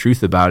told the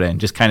truth about it, and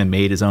just kind of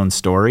made his own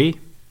story,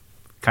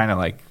 kind of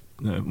like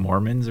the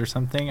Mormons or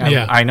something.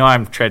 I know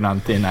I'm treading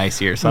on thin ice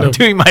here, so I'm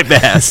doing my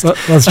best.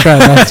 Let's try.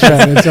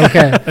 It's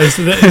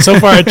okay. So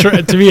far,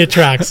 to me, it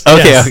tracks.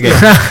 Okay, yes. Okay.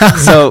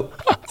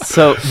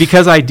 So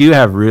because I do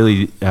have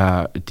really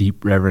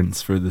deep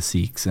reverence for the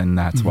Sikhs, and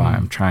that's why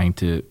I'm trying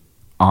to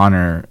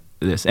honor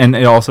this. And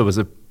it also was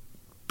a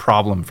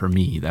problem for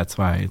me. That's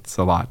why it's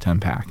a lot to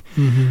unpack.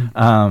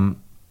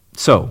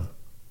 So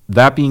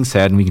that being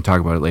said, and we can talk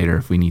about it later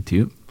if we need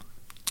to.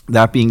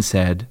 That being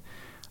said,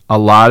 a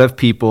lot of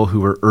people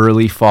who were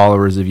early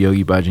followers of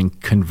Yogi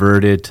Bhajan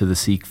converted to the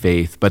Sikh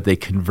faith, but they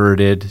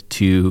converted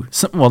to,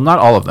 not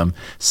all of them.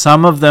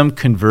 Some of them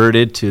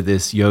converted to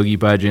this Yogi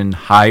Bhajan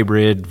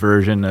hybrid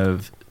version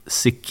of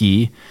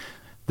Sikhi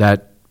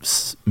that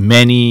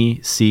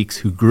many Sikhs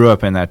who grew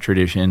up in that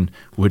tradition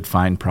would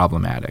find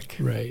problematic.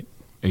 Right.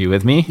 Are you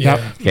with me? Yep.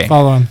 Okay.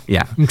 Following.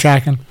 Yeah. I'm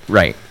tracking.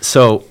 Right.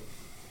 So,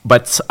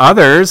 but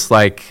others,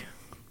 like,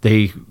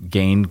 they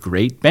gained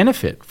great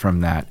benefit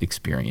from that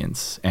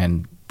experience,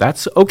 and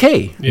that's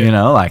okay.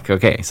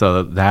 Okay.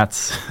 So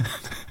that's,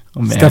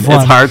 oh man, Step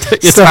one.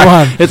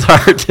 It's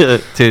hard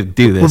to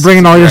do this. We're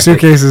bringing all your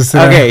suitcases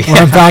today. Okay.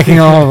 We're unpacking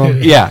all of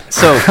them. Yeah.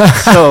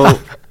 So,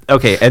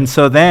 okay. And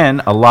so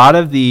then a lot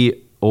of the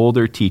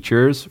older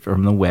teachers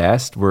from the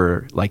West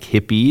were like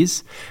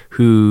hippies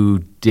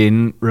who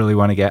didn't really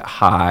want to get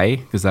high,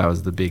 because that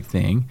was the big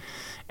thing.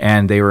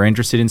 And they were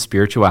interested in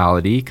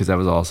spirituality, because that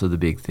was also the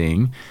big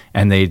thing.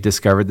 And they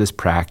discovered this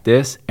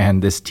practice.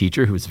 And this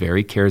teacher, who was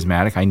very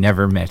charismatic, I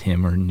never met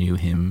him or knew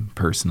him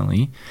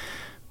personally,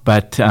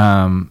 but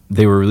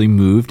they were really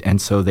moved.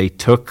 And so they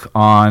took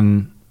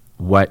on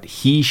what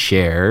he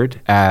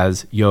shared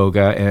as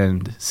yoga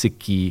and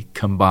Sikhi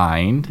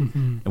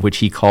combined, which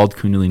he called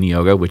Kundalini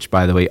Yoga, which,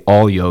 by the way,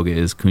 all yoga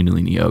is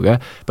Kundalini Yoga,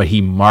 but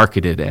he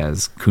marketed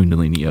as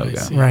Kundalini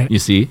Yoga. Right. You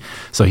see?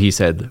 So he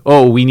said,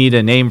 we need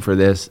a name for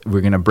this.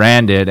 We're going to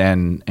brand it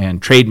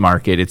and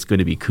trademark it. It's going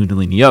to be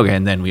Kundalini Yoga.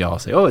 And then we all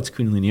say, it's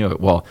Kundalini Yoga.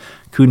 Well,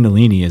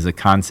 Kundalini is a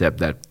concept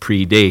that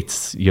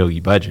predates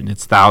Yogi Bhajan.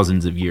 It's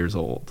thousands of years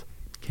old.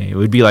 Okay, it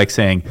would be like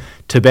saying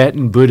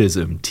Tibetan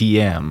Buddhism,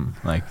 TM.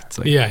 It's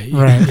like,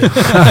 right.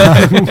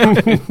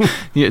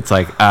 It's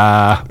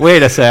like,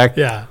 wait a sec.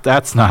 Yeah,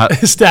 that's not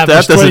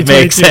established. That doesn't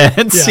make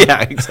sense.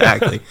 Yeah,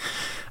 exactly.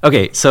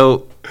 Okay,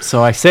 so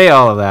I say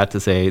all of that to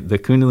say the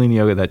Kundalini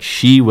Yoga that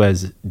she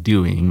was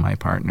doing, my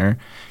partner,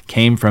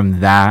 came from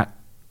that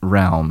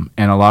realm,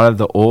 and a lot of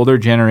the older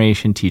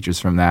generation teachers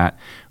from that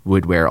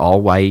would wear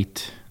all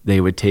white. They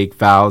would take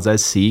vows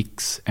as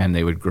Sikhs, and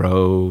they would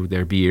grow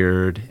their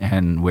beard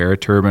and wear a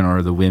turban,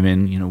 or the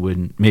women,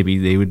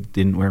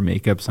 didn't wear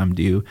makeup, some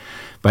do,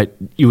 but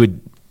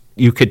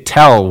you could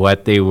tell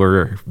what they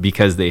were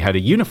because they had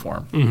a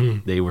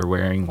uniform. They were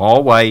wearing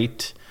all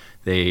white.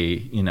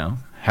 They,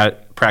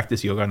 had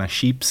practiced yoga on a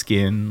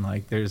sheepskin,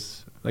 like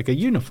there's like a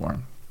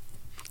uniform.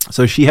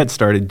 So she had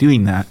started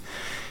doing that,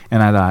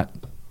 and I thought,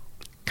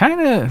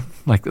 kind of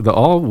like the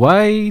all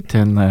white,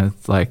 and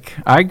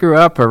I grew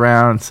up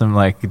around some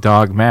like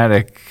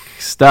dogmatic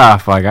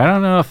stuff. Like, I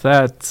don't know if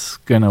that's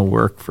gonna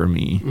work for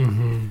me.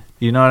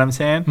 You know what I'm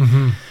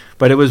saying?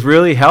 But it was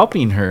really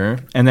helping her.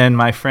 And then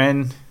my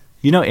friend,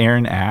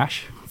 Aaron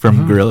Ash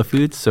from Gorilla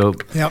Foods. So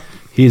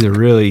he's a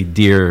really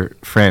dear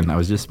friend. I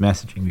was just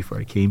messaging before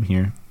I came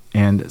here.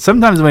 And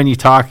sometimes when you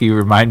talk, you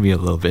remind me a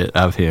little bit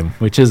of him,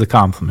 which is a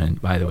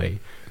compliment, by the way.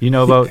 You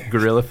know about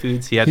Gorilla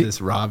Foods? He had this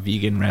raw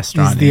vegan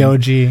restaurant. He's the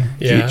OG.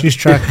 Yeah. Juice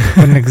Truck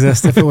wouldn't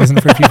exist if it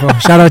wasn't for people.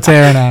 Shout out to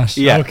Aaron Ash.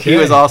 Yeah, Okay. he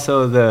was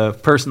also the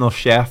personal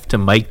chef to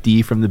Mike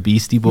D from the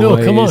Beastie Boys.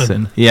 No, come on.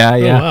 And yeah.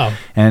 wow.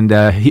 And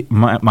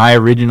my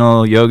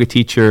original yoga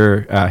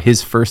teacher,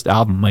 his first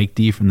album, Mike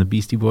D from the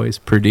Beastie Boys,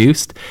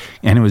 produced.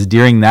 And it was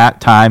during that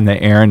time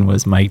that Aaron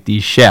was Mike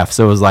D's chef.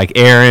 So it was like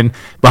Aaron,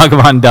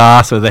 Bhagavan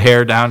Das with the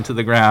hair down to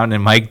the ground,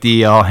 and Mike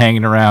D all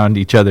hanging around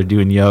each other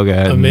doing yoga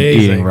and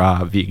Amazing. eating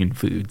raw vegan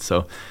food.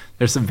 So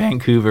there's some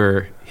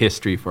Vancouver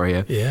history for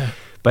you. Yeah.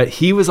 But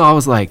he was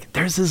always like,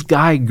 there's this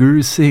guy,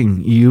 Guru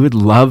Singh. You would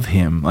love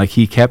him. Like,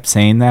 he kept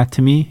saying that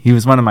to me. He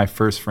was one of my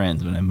first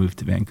friends when I moved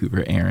to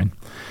Vancouver, Aaron.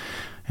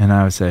 And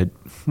I said,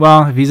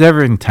 well, if he's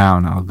ever in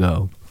town, I'll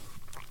go.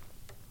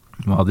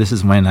 Well, this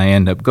is when I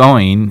end up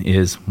going,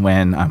 is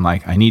when I'm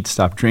like, I need to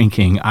stop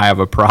drinking. I have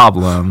a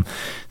problem.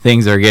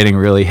 Things are getting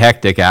really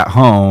hectic at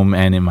home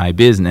and in my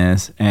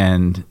business.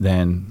 And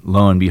then,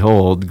 lo and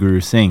behold,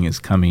 Guru Singh is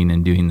coming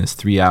and doing this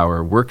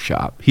 3-hour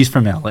workshop. He's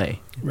from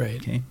L.A.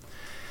 Right. Okay.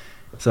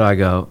 So I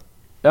go,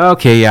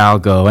 okay, yeah, I'll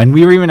go. And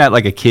we were even at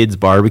like a kid's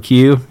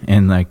barbecue,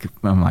 and like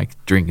I'm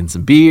like drinking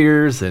some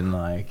beers and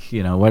like,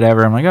 you know,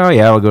 whatever. I'm like, oh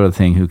yeah, I'll go to the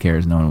thing. Who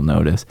cares? No one will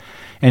notice.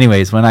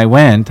 Anyways, when I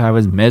went, I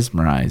was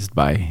mesmerized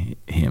by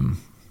him.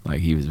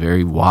 Like, he was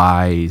very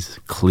wise,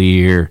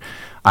 clear.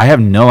 I have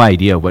no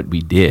idea what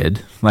we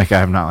did. Like,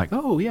 I'm not like,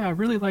 oh yeah, I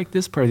really like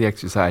this part of the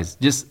exercise.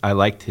 Just, I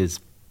liked his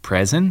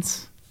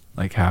presence,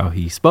 like how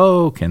he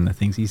spoke and the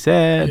things he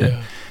said. Yeah.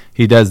 And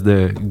he does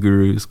the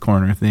Guru's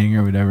Corner thing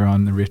or whatever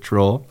on the Rich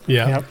Roll.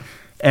 Yeah. Yep.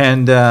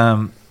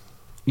 And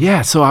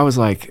yeah, so I was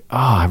like, oh,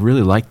 I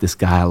really like this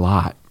guy a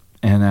lot.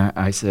 And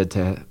I said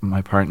to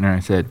my partner,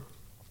 I said,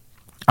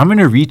 I'm going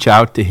to reach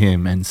out to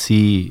him and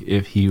see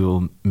if he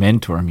will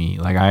mentor me.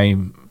 Like, I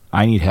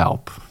need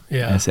help,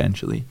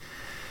 essentially.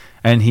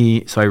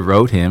 And so I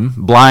wrote him,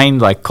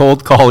 blind, like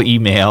cold call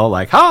email,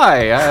 like,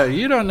 hi,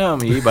 you don't know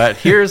me, but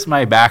here's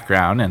my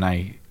background. And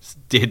I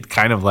did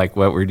kind of like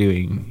what we're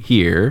doing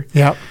here.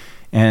 Yep.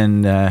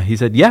 And he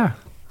said, yeah,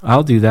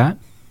 I'll do that.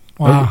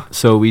 Wow.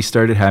 So we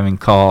started having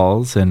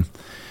calls. And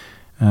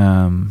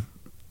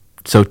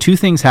so 2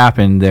 things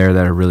happened there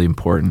that are really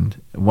important.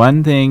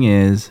 One thing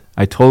is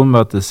I told him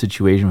about the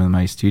situation with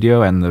my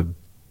studio and the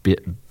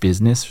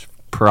business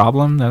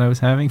problem that I was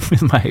having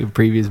with my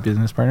previous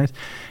business partners.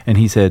 And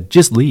he said,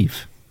 just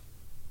leave.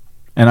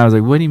 And I was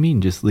like, what do you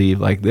mean just leave?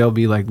 Like, there'll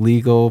be like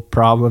legal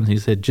problems. He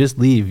said, just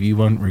leave. You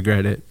won't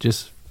regret it.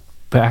 Just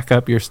pack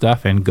up your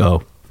stuff and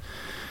go.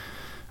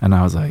 And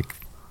I was like,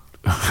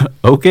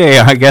 okay,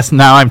 I guess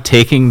now I'm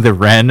taking the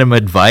random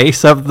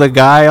advice of the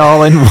guy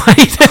all in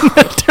white and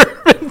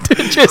determined to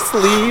just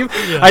leave.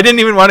 Yeah. I didn't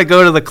even want to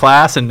go to the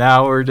class, and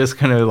now we're just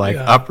going to like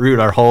uproot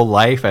our whole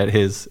life at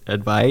his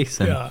advice.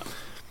 And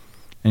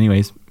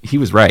anyways, he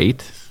was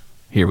right.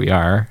 Here we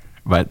are.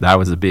 But that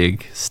was a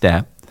big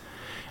step.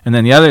 And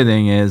then the other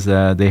thing is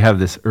they have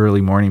this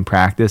early morning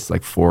practice,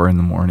 like 4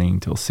 a.m.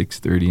 till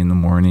 6:30 in the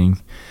morning.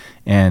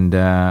 And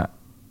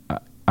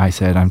I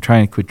said, I'm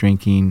trying to quit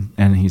drinking.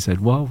 And he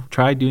said, well,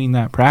 try doing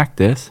that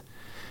practice.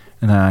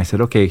 And then I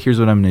said, okay, here's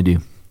what I'm going to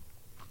do.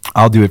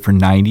 I'll do it for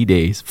 90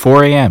 days,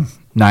 4 a.m.,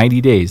 90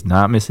 days,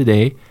 not miss a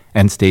day,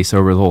 and stay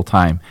sober the whole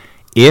time.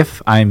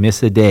 If I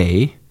miss a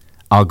day,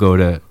 I'll go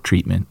to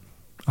treatment.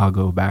 I'll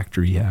go back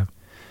to rehab.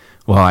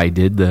 Well, I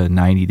did the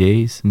 90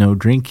 days, no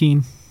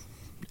drinking,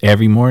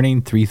 every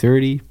morning,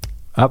 3:30,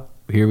 up,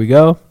 here we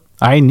go.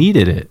 I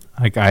needed it.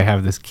 Like, I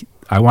have this,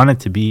 I wanted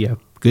to be a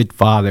good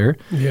father.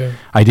 Yeah.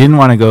 I didn't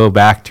want to go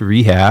back to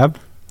rehab.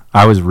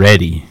 I was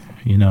ready.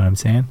 You know what I'm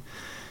saying?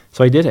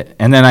 So I did it.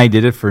 And then I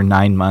did it for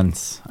 9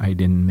 months. I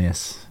didn't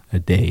miss a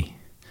day.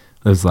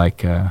 It was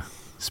like a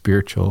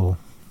spiritual,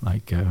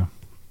 like a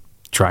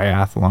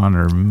triathlon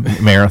or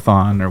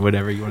marathon or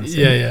whatever you want to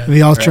say. Yeah.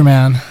 The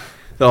Ultraman. Right?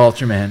 The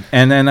Ultraman.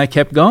 And then I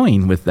kept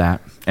going with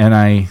that. And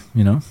I've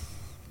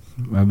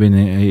been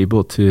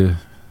able to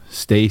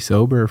stay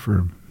sober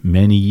for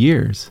many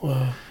years.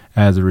 Wow.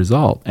 As a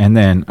result. And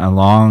then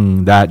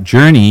along that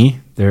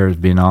journey, there's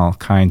been all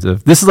kinds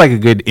of, this is like a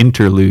good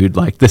interlude,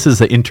 like this is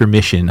an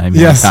intermission,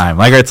 time.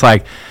 Like, it's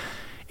like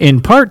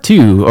in part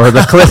 2 or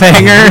the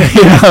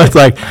cliffhanger, it's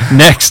like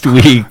next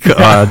week,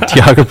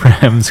 Tiaga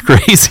Prem's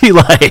crazy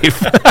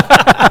life.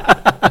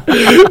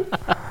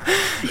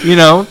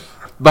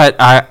 But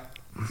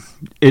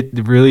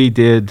it really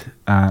did.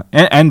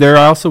 And there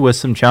also was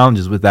some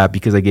challenges with that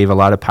because I gave a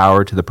lot of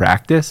power to the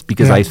practice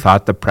because I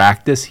thought the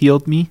practice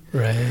healed me.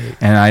 Right.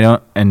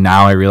 And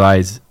now I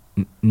realize,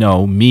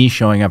 no, me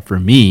showing up for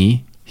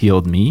me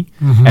healed me.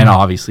 Mm-hmm. And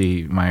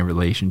obviously my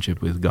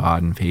relationship with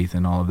God and faith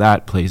and all of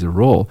that plays a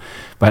role.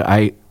 But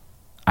I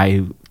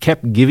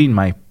kept giving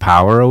my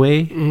power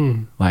away.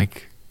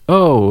 Like,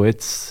 oh,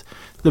 it's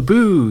the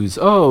booze.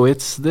 Oh,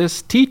 it's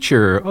this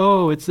teacher.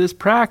 Oh, it's this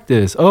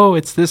practice. Oh,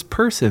 it's this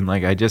person.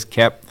 Like, I just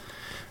kept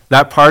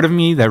that part of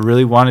me that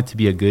really wanted to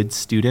be a good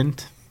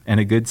student and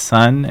a good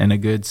son and a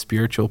good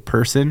spiritual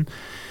person.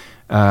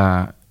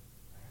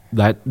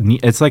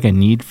 it's like a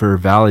need for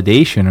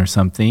validation or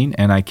something.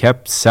 And I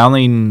kept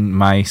selling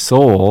my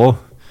soul.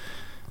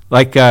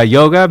 Like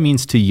yoga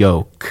means to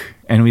yoke.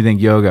 And we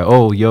think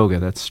yoga,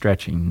 that's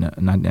stretching. No,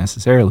 not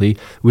necessarily.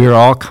 We're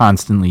all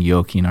constantly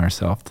yoking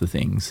ourselves to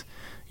things.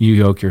 You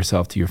yoke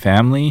yourself to your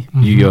family.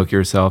 Mm-hmm. You yoke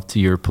yourself to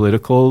your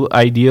political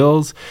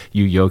ideals.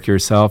 You yoke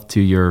yourself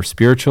to your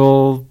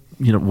spiritual,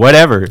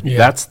 whatever.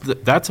 Yeah.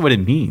 That's what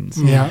it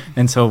means. Yeah.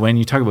 And so when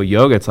you talk about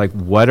yoga, it's like,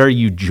 what are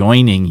you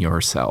joining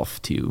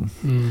yourself to?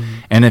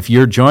 And if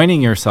you're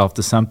joining yourself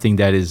to something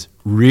that is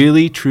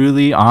really,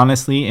 truly,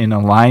 honestly in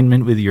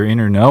alignment with your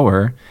inner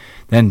knower,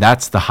 then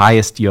that's the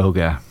highest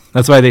yoga.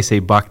 That's why they say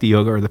bhakti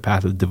yoga, or the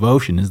path of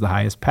devotion, is the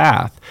highest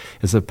path.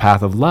 It's a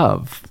path of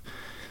love.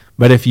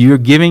 But if you're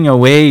giving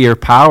away your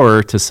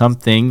power to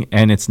something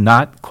and it's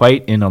not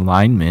quite in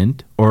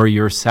alignment, or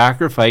you're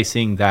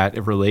sacrificing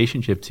that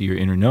relationship to your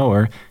inner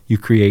knower, you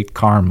create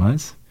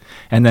karmas.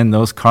 And then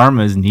those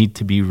karmas need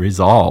to be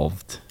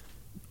resolved.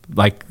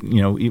 Like,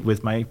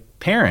 with my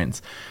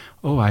parents.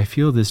 Oh, I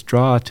feel this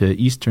draw to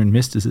Eastern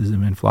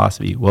mysticism and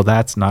philosophy. Well,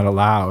 that's not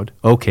allowed.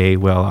 Okay,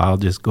 well, I'll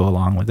just go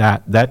along with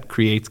that. That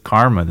creates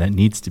karma that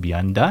needs to be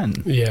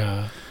undone.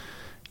 Yeah.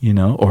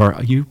 Or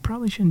you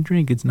probably shouldn't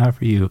drink. It's not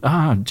for you.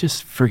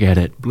 Just forget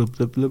it. Bloop,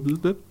 bloop, bloop, bloop,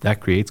 bloop.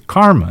 That creates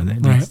karma that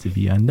needs to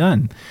be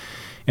undone.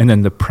 And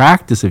then the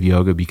practice of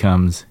yoga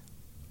becomes,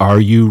 are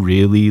you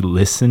really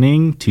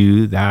listening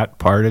to that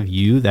part of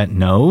you that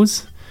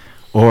knows?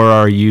 Or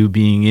are you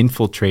being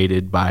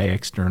infiltrated by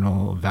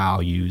external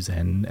values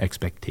and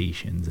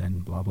expectations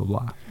and blah, blah,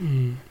 blah?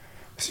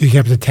 So you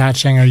kept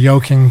attaching or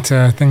yoking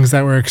to things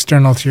that were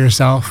external to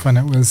yourself when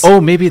it was... Oh,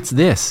 maybe it's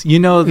this.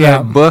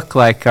 The book,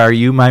 like, Are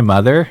You My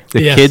Mother?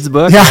 The kids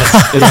book? Yeah.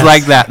 It's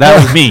like that.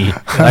 That was me.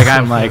 Like,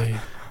 I'm like,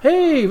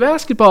 hey,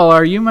 basketball,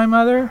 are you my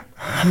mother?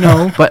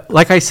 No. But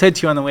like I said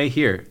to you on the way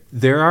here,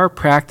 there are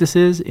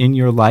practices in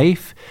your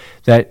life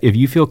that if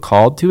you feel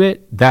called to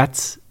it,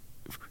 that's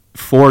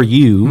for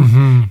you,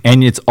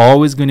 and it's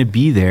always going to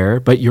be there,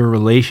 but your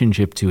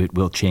relationship to it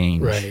will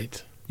change.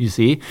 Right. You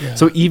see? Yeah.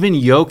 So even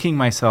yoking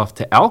myself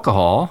to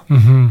alcohol,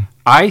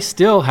 I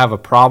still have a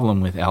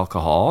problem with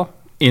alcohol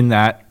in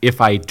that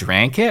if I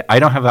drank it, I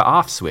don't have an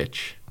off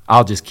switch.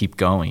 I'll just keep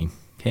going,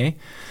 okay?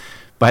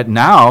 But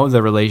now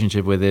the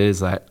relationship with it is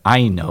that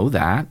I know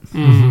that,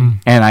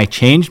 and I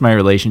changed my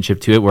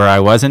relationship to it where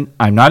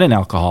I'm not an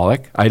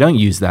alcoholic. I don't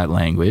use that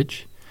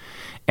language.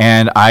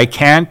 And I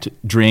can't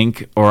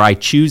drink, or I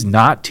choose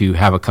not to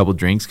have a couple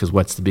drinks, because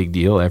what's the big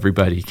deal?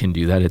 Everybody can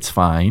do that. It's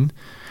fine.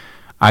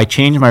 I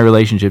changed my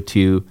relationship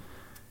to,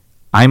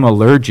 I'm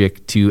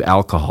allergic to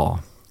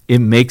alcohol. It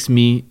makes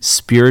me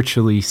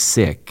spiritually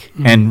sick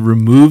and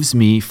removes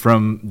me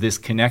from this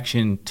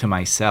connection to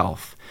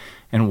myself.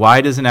 And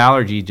why does an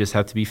allergy just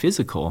have to be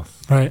physical?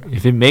 Right.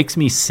 If it makes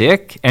me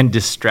sick and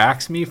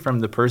distracts me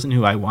from the person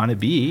who I want to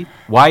be,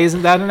 why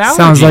isn't that an allergy?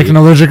 Sounds like an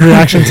allergic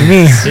reaction to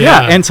me.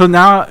 Yeah. And so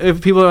now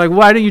if people are like,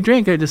 why don't you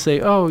drink? I just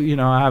say,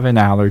 I have an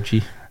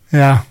allergy.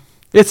 Yeah.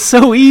 It's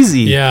so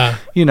easy. Yeah.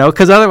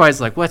 Because otherwise,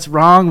 like, what's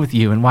wrong with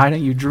you? And why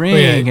don't you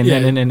drink?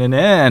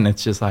 And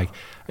it's just like,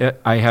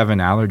 I have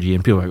an allergy.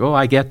 And people are like, oh,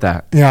 I get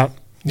that. Yeah.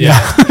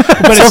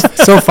 But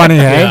it's so funny,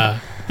 hey? Yeah.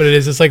 But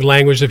it's like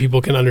language that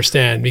people can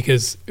understand,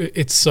 because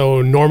it's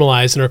so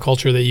normalized in our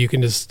culture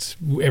that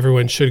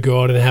everyone should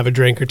go out and have a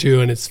drink or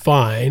two and it's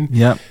fine.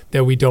 Yeah.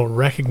 That we don't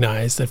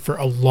recognize that for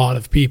a lot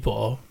of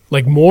people,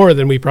 like more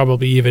than we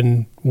probably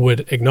even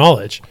would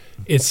acknowledge,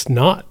 it's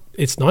not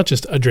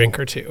just a drink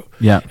or two.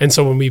 Yeah. And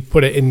so when we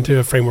put it into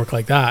a framework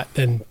like that,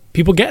 then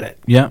people get it.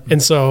 Yeah.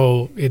 And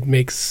so it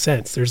makes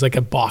sense. There's like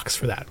a box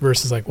for that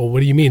versus like, well,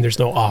 what do you mean there's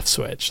no off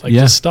switch? Like,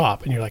 just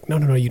stop. And you're like, no,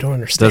 you don't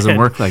understand. Doesn't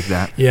work like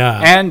that.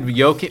 Yeah. And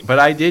but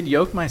I did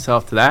yoke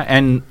myself to that.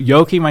 And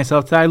yoking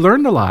myself to that, I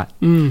learned a lot.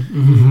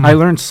 I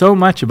learned so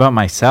much about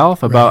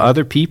myself, about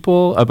other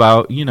people,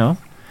 about,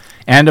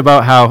 and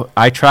about how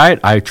I tried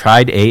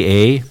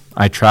AA.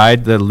 I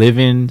tried the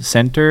live-in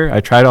center. I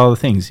tried all the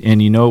things.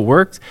 And it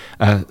works?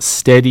 A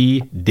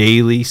steady,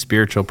 daily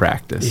spiritual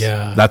practice.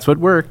 Yeah. That's what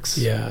works.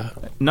 Yeah.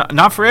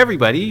 Not for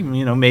everybody.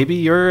 Maybe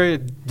you're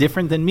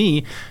different than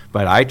me.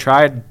 But I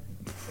tried.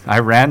 I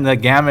ran the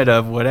gamut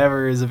of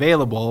whatever is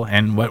available.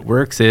 And what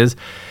works is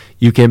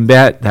you can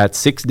bet that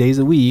 6 days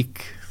a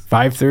week,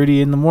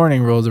 5:30 in the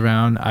morning rolls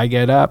around, I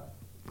get up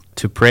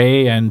to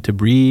pray and to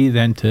breathe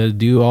and to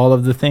do all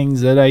of the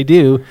things that I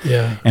do.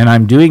 Yeah. And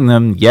I'm doing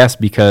them, yes,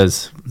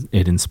 because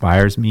it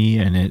inspires me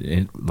and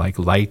it like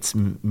lights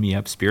me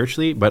up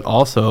spiritually, but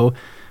also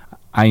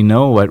I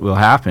know what will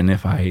happen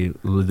if I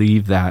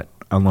leave that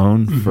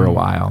alone for a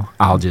while.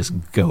 I'll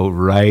just go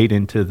right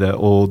into the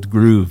old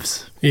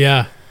grooves.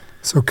 Yeah.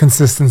 So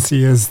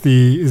consistency is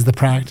the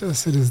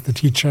practice. It is the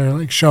teacher,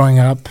 like showing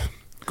up,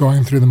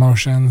 going through the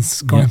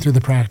motions, going through the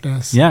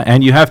practice. Yeah,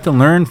 and you have to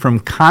learn from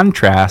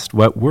contrast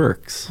what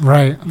works.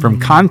 Right. From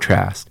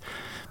contrast.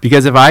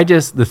 Because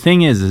the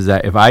thing is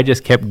that if I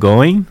just kept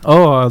going,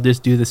 I'll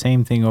just do the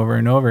same thing over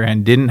and over,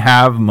 and didn't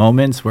have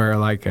moments where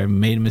like I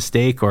made a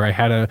mistake, or I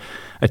had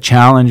a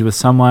challenge with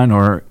someone,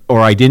 or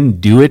I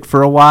didn't do it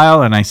for a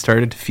while and I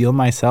started to feel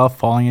myself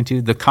falling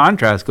into the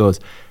contrast goes,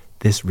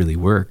 this really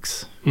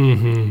works.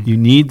 Mm-hmm. You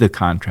need the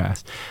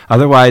contrast.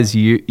 Otherwise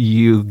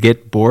you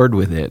get bored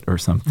with it or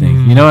something.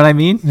 Mm. You know what I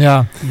mean?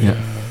 Yeah.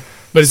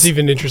 But it's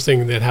even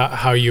interesting that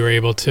how you were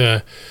able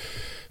to,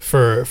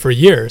 for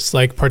years,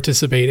 like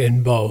participate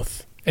in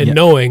both, and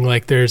knowing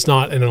like there's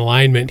not an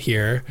alignment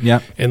here.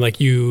 Yeah. And like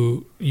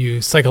you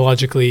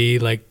psychologically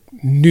like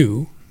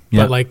knew,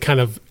 but like kind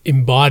of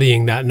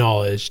embodying that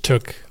knowledge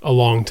took a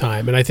long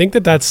time. And I think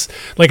that's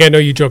like, I know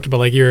you joked about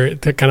like you're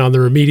kind of on the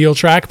remedial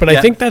track, but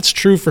I think that's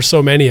true for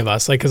so many of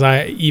us. Like, cause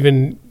I,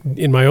 even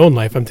in my own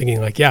life, I'm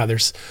thinking like,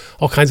 there's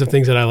all kinds of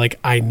things that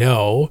I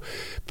know,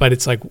 but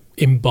it's like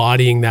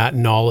embodying that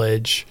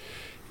knowledge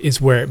is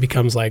where it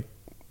becomes like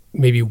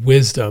maybe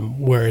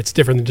wisdom, where it's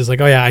different than just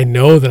like, I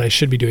know that I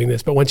should be doing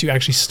this. But once you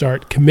actually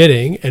start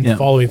committing and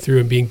following through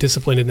and being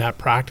disciplined in that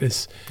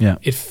practice,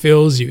 it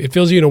fills you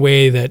in a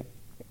way that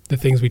the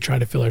things we try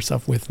to fill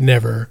ourselves with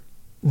never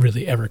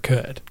really ever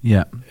could.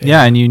 Yeah.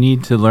 And you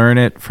need to learn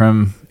it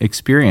from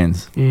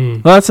experience.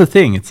 Well, that's the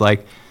thing. It's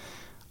like,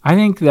 I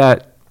think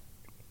that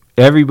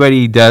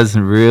everybody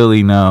doesn't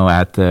really know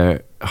at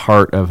the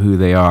heart of who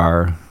they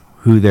are,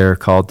 who they're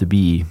called to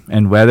be,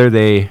 and whether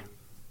they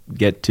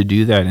get to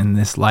do that in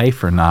this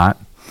life or not.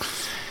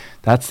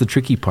 That's the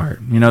tricky part.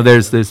 You know,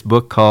 there's this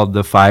book called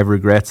The 5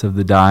 Regrets of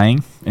the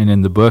Dying. And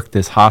in the book,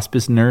 this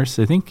hospice nurse,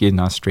 I think in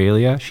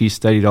Australia, she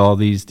studied all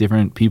these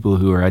different people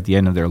who are at the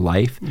end of their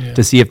life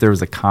to see if there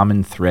was a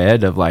common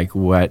thread of what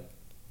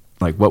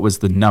was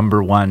the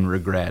number one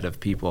regret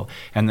of people.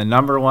 And the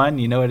number one,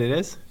 you know what it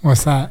is?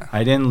 What's that?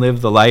 I didn't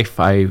live the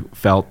life I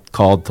felt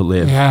called to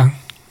live. Yeah.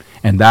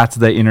 And that's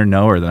the inner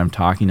knower that I'm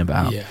talking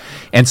about. Yeah.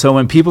 And so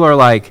when people are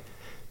like,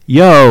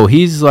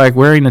 he's like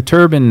wearing a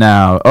turban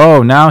now.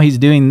 Oh, now he's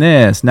doing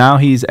this. Now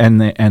he's, and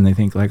they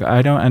think like,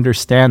 I don't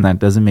understand that. It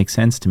doesn't make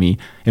sense to me.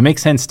 It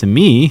makes sense to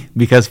me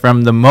because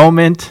from the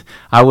moment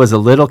I was a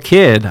little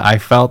kid, I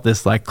felt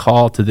this like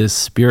call to this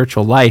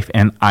spiritual life,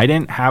 and I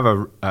didn't have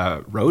a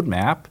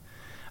roadmap.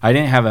 I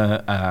didn't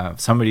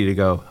have somebody to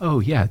go,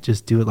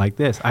 just do it like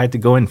this. I had to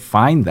go and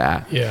find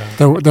that. Yeah.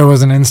 There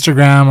was an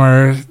Instagram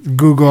or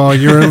Google.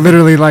 You were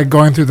literally like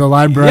going through the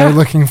library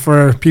looking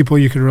for people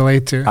you could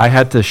relate to. I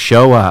had to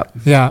show up.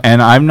 Yeah.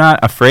 And I'm not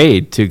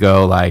afraid to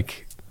go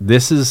like,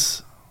 this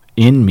is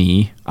in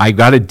me. I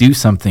got to do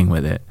something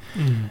with it.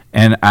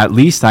 And at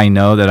least I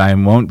know that I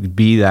won't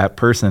be that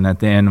person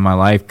at the end of my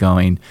life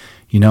going,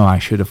 I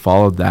should have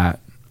followed that.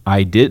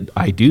 I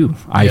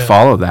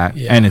follow that.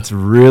 Yeah. And it's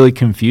really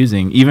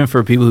confusing, even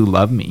for people who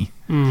love me.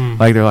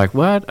 Like, they're like,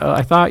 what?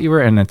 I thought you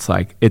were, and it's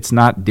like, it's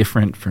not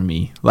different for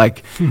me.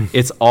 Like,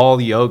 it's all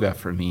yoga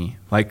for me.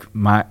 Like,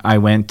 I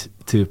went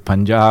to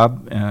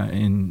Punjab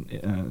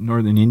in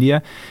northern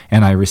India,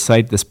 and I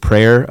recite this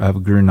prayer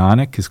of Guru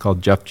Nanak. It's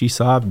called Japji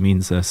Sahib,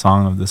 means a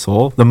song of the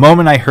soul. The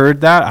moment I heard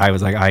that, I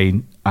was like,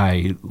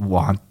 I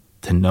want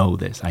to know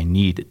this. I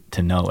need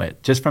to know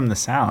it, just from the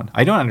sound.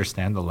 I don't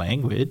understand the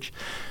language,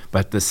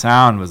 but the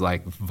sound was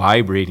like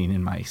vibrating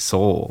in my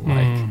soul.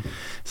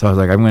 So I was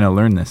like, I'm going to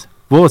learn this.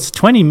 Well, it's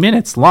 20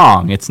 minutes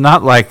long. It's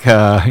not like,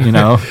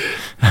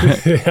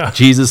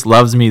 Jesus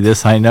loves me,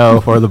 this I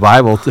know, for the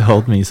Bible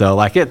told me so.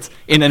 Like, it's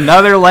in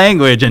another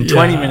language and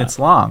 20 minutes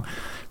long.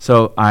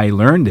 So I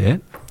learned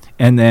it.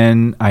 And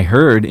then I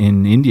heard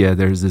in India,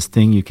 there's this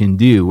thing you can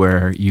do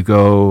where you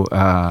go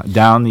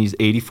down these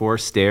 84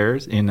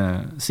 stairs in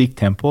a Sikh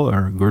temple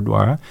or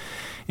Gurdwara,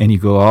 and you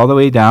go all the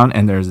way down,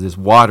 and there's this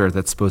water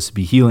that's supposed to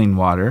be healing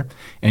water,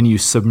 and you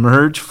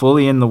submerge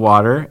fully in the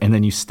water, and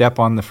then you step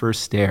on the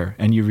first stair,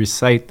 and you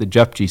recite the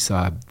Japji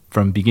Sahib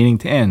from beginning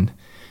to end.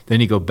 Then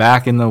you go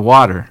back in the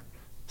water,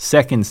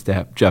 second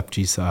step,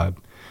 Japji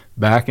Sahib,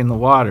 back in the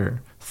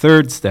water,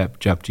 third step,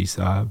 Japji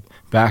Sahib,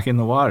 back in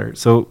the water.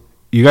 So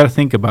you got to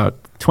think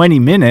about 20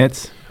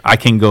 minutes. I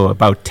can go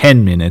about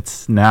 10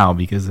 minutes now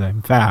because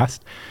I'm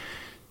fast.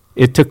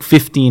 It took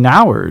 15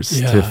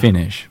 hours to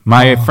finish.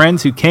 My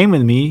friends who came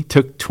with me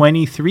took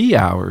 23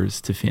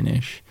 hours to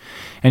finish.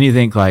 And you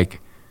think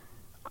like,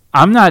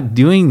 I'm not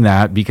doing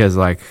that because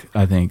like,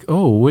 I think,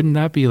 wouldn't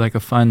that be like a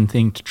fun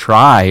thing to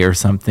try or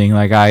something?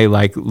 Like I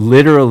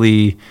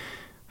literally,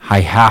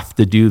 I have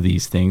to do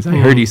these things. I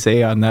heard you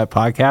say on that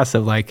podcast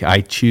of like, I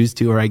choose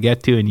to, or I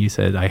get to, and you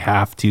said, I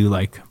have to,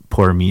 like,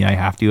 poor me, I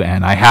have to,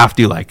 and I have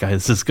to, like,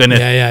 it's just gonna,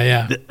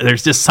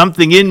 there's just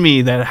something in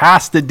me that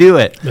has to do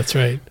it. That's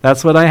right.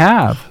 That's what I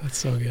have. That's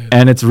so good.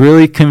 And it's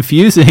really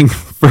confusing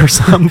for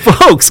some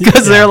folks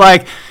because they're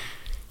like,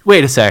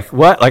 wait a sec,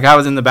 what? Like, I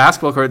was in the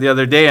basketball court the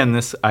other day,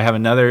 and I have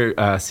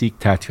another Sikh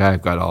tattoo.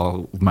 I've got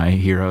all my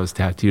heroes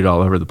tattooed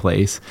all over the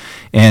place.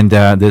 And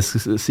this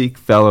Sikh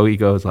fellow, he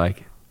goes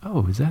like,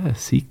 oh, is that a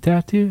Sikh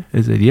tattoo?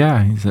 I said,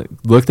 yeah. He's like,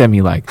 looked at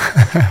me like,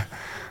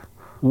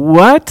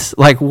 what?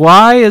 Like,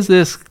 why is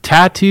this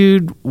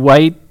tattooed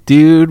white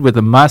dude with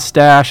a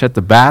mustache at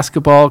the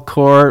basketball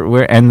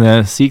court, and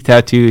the Sikh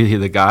tattoo.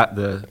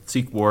 The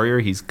Sikh warrior.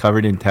 He's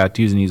covered in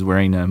tattoos, and he's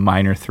wearing a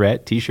Minor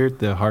Threat T-shirt,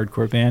 the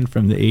hardcore band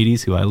from the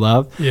 '80s, who I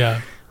love.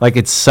 Yeah, like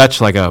it's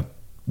such like a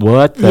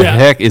what the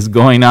heck is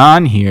going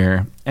on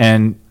here?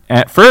 And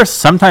at first,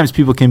 sometimes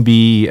people can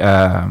be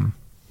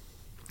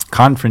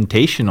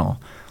confrontational.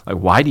 Like,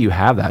 why do you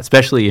have that?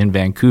 Especially in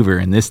Vancouver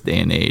in this day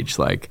and age,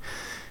 like,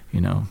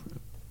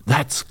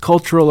 that's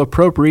cultural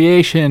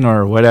appropriation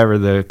or whatever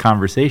the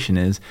conversation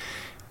is.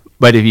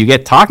 But if you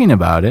get talking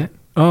about it,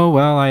 oh,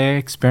 well, I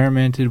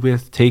experimented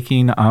with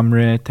taking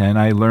Amrit and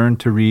I learned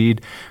to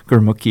read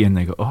Gurmukhi. And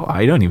they go, oh,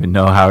 I don't even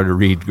know how to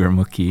read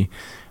Gurmukhi.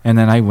 And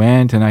then I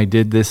went and I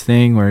did this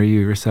thing where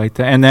you recite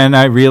that. And then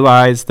I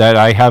realized that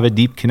I have a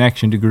deep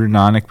connection to Guru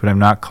Nanak, but I'm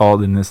not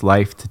called in this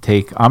life to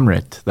take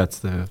Amrit.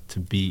 That's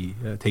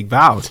take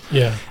vows.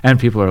 Yeah. And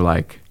people are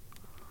like,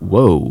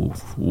 whoa,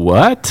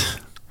 what?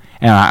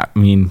 And I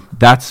mean,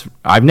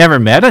 I've never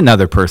met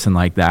another person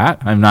like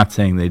that. I'm not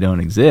saying they don't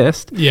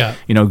exist. Yeah.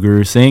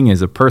 Guru Singh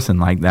is a person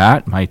like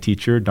that. My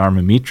teacher,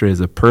 Dharma Mitra, is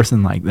a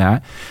person like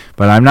that.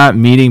 But I'm not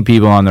meeting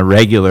people on the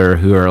regular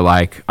who are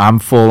like, I'm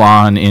full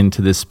on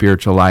into this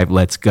spiritual life.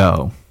 Let's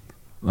go.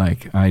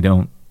 Like, I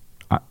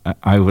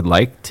would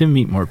like to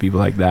meet more people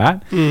like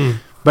that.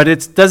 But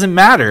it doesn't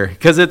matter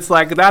because it's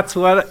like, that's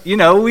what,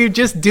 we're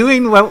just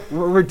doing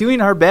we're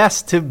doing our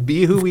best to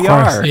be who we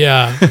are.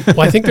 Yeah. Well,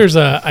 I think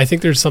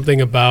there's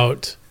something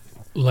about,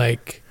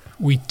 like,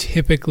 we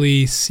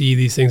typically see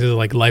these things as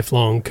like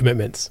lifelong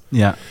commitments.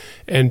 Yeah.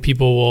 And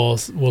people will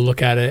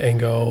look at it and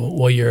go,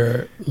 well,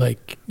 you're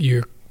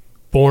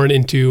born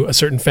into a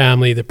certain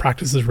family that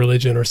practices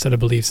religion or set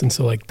of beliefs. And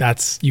so like,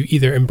 you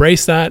either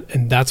embrace that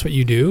and that's what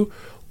you do,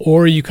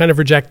 or you kind of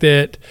reject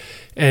it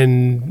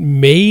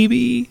and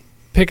maybe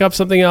pick up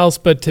something else,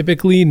 but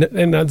typically,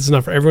 and that's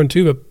not for everyone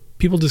too, but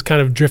people just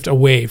kind of drift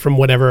away from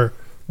whatever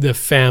the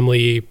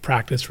family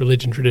practice,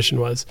 religion, tradition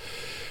was.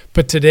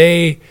 But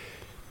today,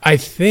 I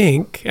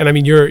think, and I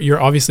mean,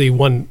 you're obviously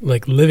one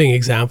like living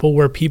example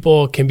where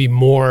people can be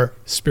more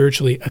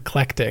spiritually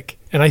eclectic.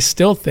 And I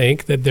still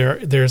think that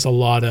there's a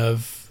lot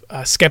of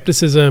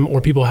skepticism, or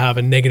people have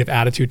a negative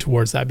attitude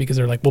towards that because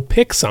they're like, well,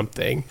 pick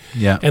something.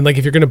 Yeah. And like,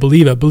 if you're going to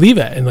believe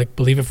it, and like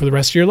believe it for the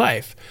rest of your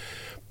life.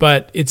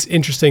 But it's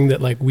interesting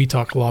that like we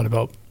talk a lot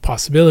about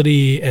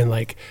possibility and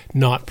like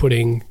not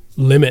putting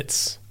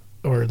limits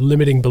or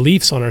limiting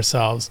beliefs on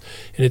ourselves.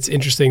 And it's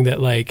interesting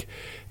that like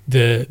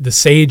the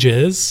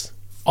sages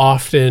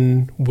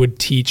often would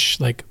teach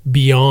like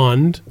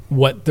beyond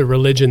what the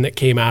religion that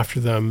came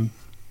after them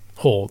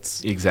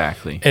holds.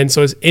 Exactly. And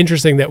so it's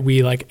interesting that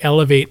we like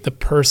elevate the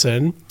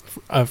person,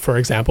 for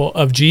example,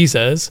 of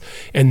Jesus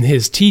and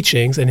his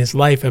teachings and his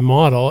life and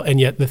model,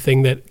 and yet the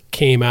thing that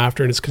came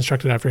after and is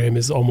constructed after him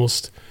is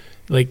almost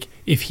like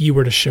if he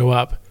were to show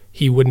up,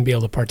 he wouldn't be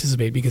able to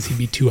participate because he'd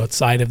be too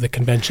outside of the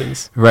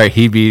conventions. Right.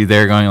 He'd be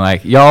there going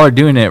like, y'all are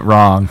doing it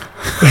wrong.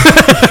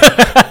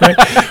 Right?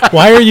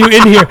 Why are you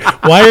in here?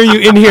 Why are you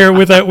in here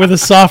with a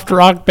soft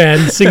rock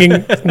band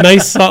singing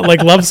nice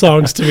like love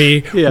songs to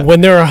me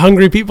when there are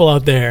hungry people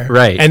out there?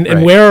 Right.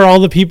 And where are all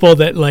the people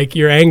that like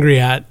you're angry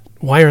at?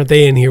 Why aren't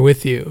they in here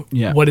with you?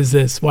 Yeah. What is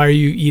this? Why are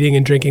you eating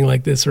and drinking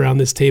like this around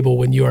this table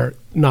when you are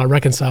not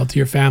reconciled to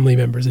your family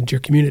members and to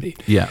your community?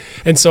 Yeah.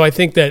 And so I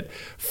think that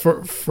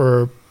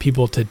for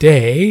people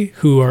today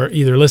who are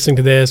either listening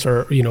to this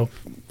or,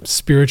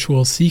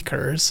 spiritual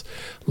seekers,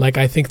 like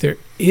I think there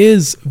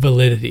is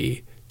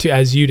validity to,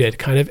 as you did,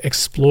 kind of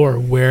explore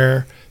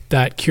where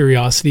that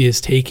curiosity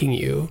is taking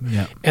you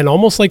and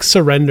almost like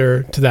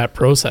surrender to that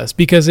process.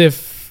 Because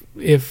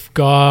if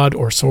God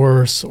or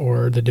source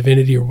or the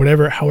divinity or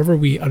whatever, however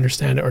we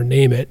understand it or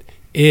name it,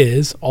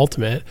 is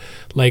ultimate,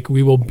 like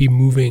we will be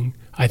moving,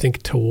 I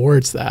think,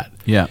 towards that.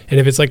 Yeah. And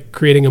if it's like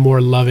creating a more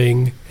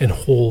loving and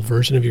whole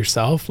version of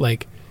yourself,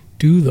 like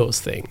do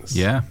those things.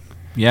 Yeah.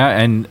 Yeah.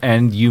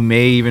 And you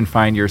may even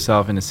find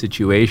yourself in a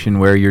situation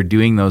where you're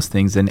doing those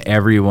things and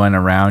everyone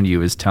around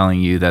you is telling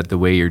you that the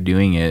way you're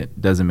doing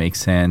it doesn't make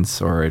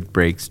sense, or it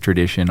breaks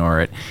tradition,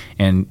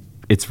 and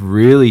it's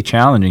really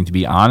challenging to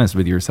be honest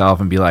with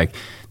yourself and be like,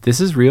 this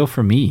is real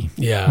for me.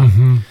 Yeah.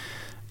 Mm-hmm.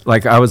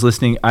 Like I was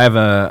listening, I have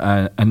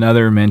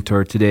another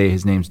mentor today.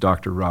 His name's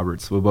Dr. Robert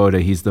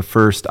Swoboda. He's the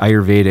first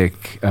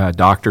Ayurvedic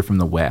doctor from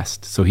the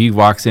West. So he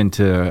walks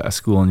into a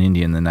school in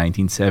India in the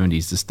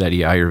 1970s to study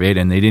Ayurveda,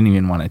 and they didn't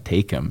even want to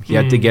take him. He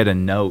had to get a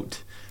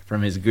note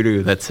from his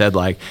guru that said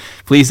like,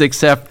 please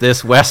accept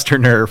this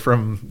Westerner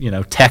from,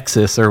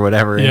 Texas or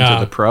whatever into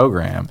the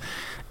program.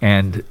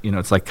 And,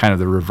 it's like kind of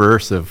the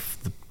reverse of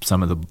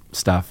some of the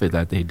stuff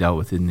that they dealt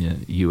with in the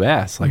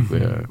U.S., like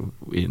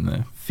in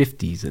the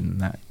 50s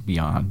and that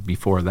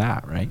before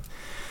that, right?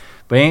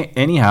 But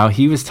anyhow,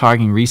 he was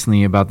talking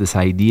recently about this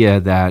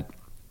idea that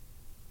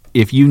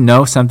if you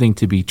know something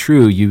to be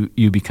true,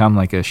 you become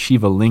like a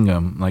Shiva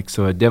lingam. Like,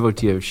 so a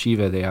devotee of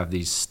Shiva, they have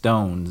these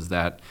stones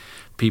that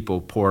people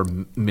pour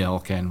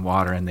milk and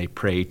water and they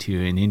pray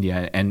to in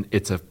India, and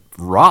it's a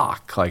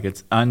rock, like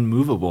it's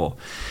unmovable.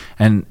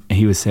 And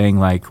he was saying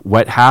like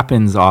what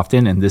happens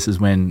often, and this is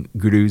when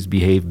gurus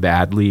behave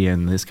badly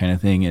and this kind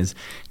of thing, is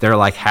they're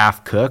like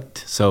half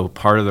cooked. So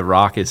part of the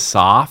rock is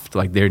soft,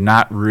 like they're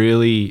not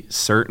really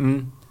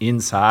certain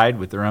inside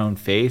with their own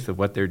faith of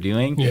what they're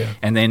doing. Yeah.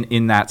 And then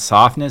in that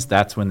softness,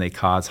 that's when they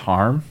cause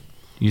harm.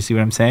 You see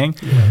what I'm saying?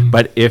 Mm-hmm.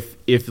 But if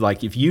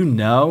you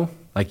know,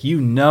 like you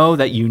know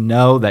that you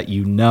know that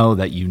you know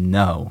that you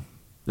know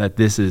that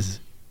this is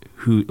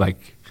who,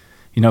 like,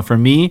 you know, for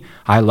me,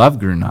 I love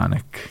Guru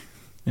Nanak.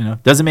 You know,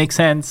 doesn't make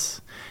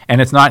sense. And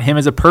it's not him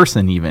as a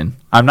person even.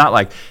 I'm not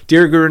like,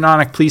 dear Guru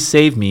Nanak, please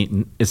save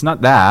me. It's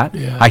not that.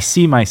 Yeah. I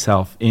see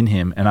myself in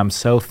him, and I'm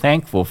so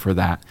thankful for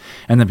that.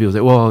 And then people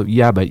say, well,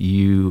 yeah, but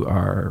you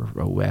are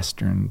a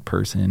Western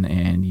person,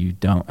 and you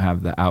don't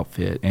have the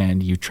outfit,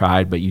 and you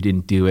tried, but you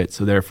didn't do it,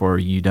 so therefore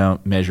you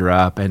don't measure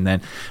up. And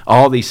then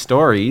all these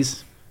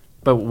stories.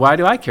 But why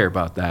do I care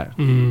about that?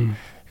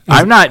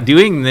 I'm not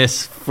doing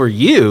this for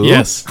you.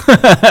 Yes.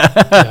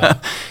 Yeah.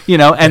 You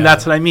know, and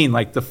that's what I mean.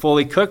 Like the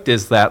fully cooked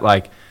is that,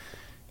 like,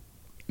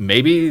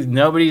 maybe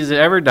nobody's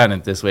ever done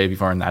it this way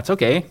before, and that's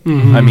okay.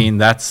 Mm-hmm. I mean,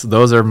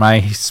 those are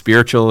my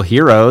spiritual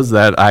heroes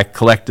that I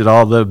collected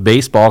all the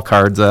baseball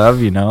cards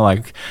of, you know,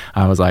 like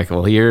I was like,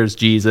 well, here's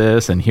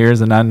Jesus, and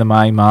here's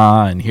Anandamayi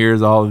Ma, and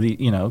here's all of the,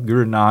 you know,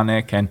 Guru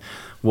Nanak, and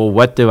well,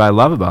 what do I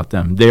love about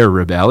them? They're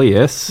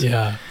rebellious.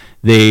 Yeah.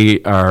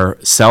 They are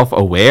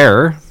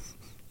self-aware.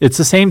 It's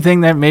the same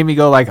thing that made me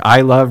go like,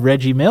 I love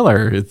Reggie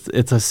Miller.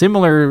 It's a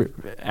similar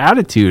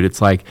attitude.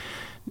 It's like,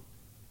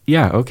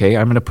 yeah, okay,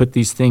 I'm going to put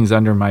these things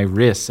under my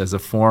wrists as a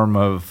form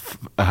of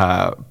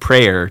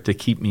prayer to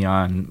keep me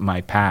on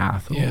my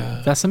path.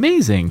 Yeah. That's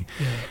amazing.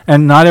 Yeah.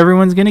 And not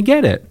everyone's going to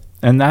get it.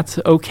 And that's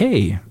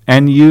okay.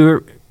 And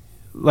you're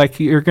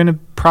going to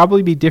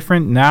probably be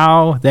different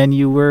now than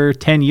you were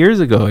 10 years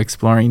ago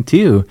exploring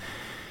too.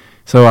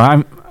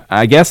 So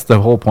I guess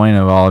the whole point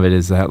of all of it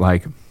is that,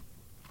 like,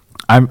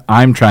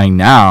 I'm trying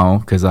now,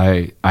 because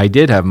I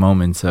did have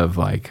moments of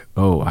like,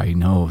 oh, I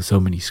know so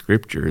many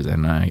scriptures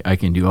and I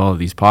can do all of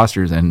these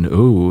postures, and oh,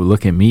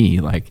 look at me,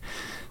 like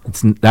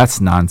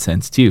that's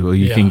nonsense too.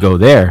 You can go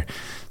there.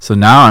 So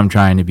now I'm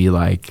trying to be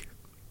like,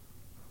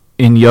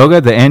 in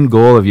yoga, the end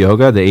goal of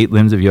yoga, the 8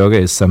 limbs of yoga,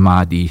 is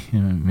samadhi.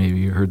 Maybe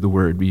you heard the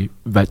word,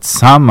 but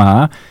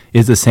sama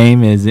is the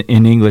same as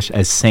in English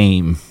as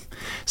same.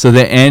 So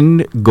the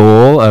end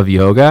goal of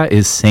yoga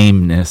is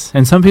sameness.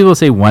 And some people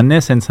say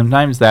oneness, and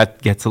sometimes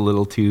that gets a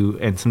little too,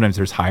 and sometimes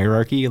there's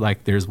hierarchy,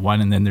 like there's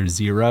 1 and then there's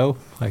 0.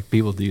 Like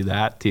people do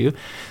that too.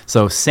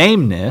 So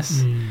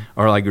sameness,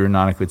 or like Guru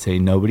Nanak would say,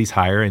 nobody's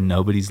higher and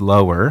nobody's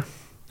lower.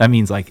 That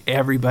means like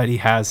everybody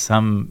has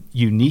some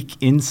unique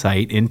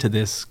insight into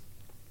this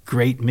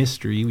great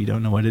mystery. We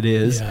don't know what it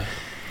is. Yeah.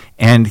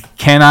 And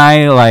can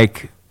I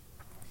like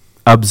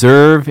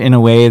observe in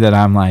a way that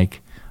I'm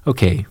like,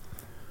 okay,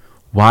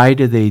 why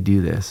do they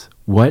do this?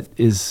 What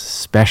is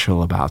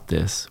special about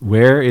this?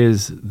 Where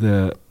is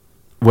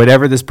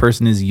whatever this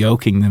person is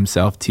yoking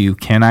themselves to,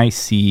 can I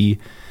see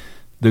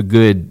the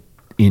good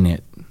in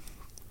it?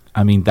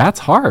 I mean, that's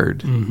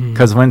hard.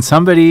 Because when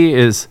somebody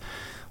is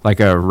like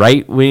a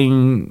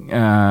right-wing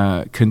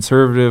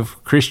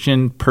conservative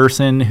Christian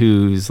person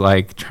who's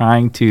like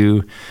trying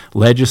to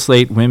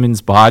legislate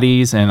women's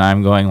bodies, and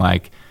I'm going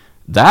like,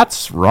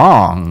 that's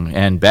wrong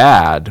and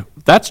bad.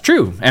 That's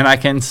true. And I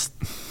can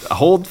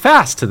hold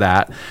fast to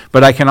that.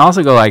 But I can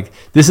also go like,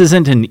 this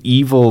isn't an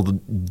evil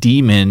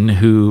demon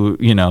who,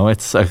 you know,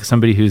 it's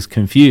somebody who's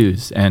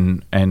confused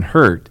and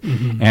hurt.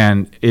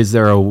 And is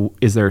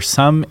there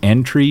some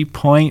entry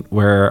point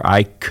where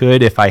I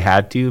could, if I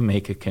had to,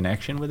 make a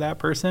connection with that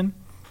person?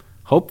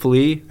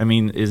 Hopefully. I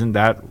mean,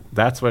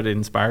 that's what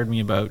inspired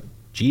me about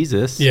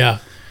Jesus. Yeah.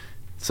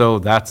 So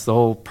that's the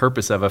whole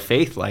purpose of a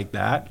faith like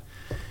that.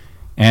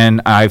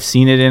 And I've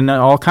seen it in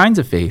all kinds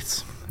of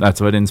faiths. That's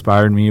what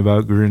inspired me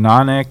about Guru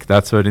Nanak.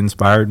 That's what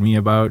inspired me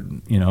about,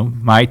 you know,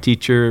 my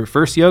teacher,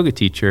 first yoga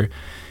teacher.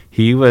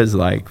 He was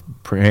like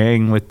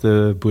praying with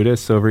the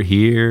Buddhists over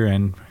here.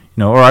 And, you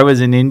know, or I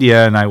was in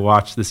India and I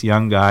watched this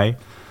young guy.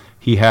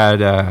 He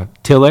had a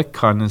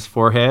tilak on his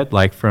forehead,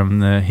 like from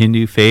the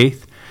Hindu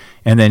faith.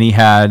 And then he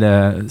had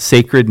a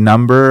sacred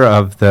number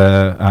of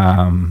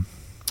the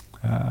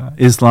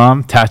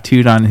Islam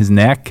tattooed on his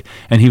neck.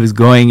 And he was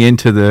going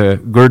into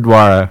the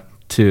Gurdwara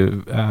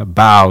to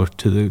bow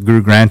to the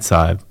Guru Granth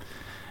Sahib.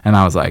 And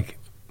I was like,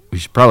 we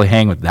should probably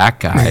hang with that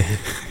guy.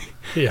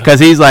 Because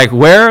he's like,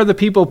 where are the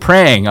people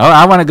praying? Oh,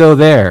 I want to go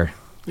there.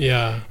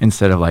 Yeah.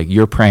 Instead of like,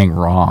 you're praying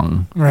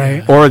wrong.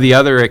 Right. Or the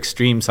other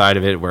extreme side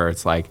of it where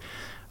it's like,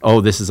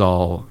 oh, this is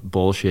all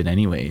bullshit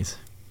anyways.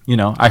 You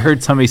know, I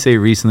heard somebody say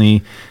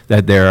recently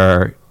that there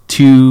are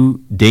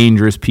 2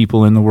 dangerous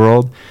people in the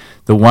world.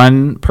 The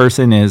one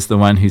person is the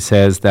one who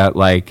says that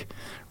like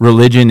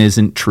religion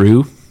isn't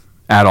true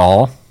at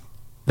all.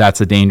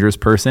 That's a dangerous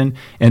person.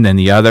 And then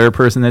the other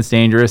person that's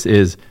dangerous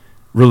is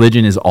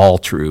religion is all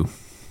true.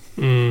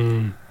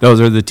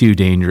 Those are the 2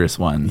 dangerous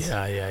ones.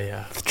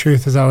 Yeah. The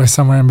truth is always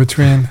somewhere in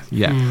between.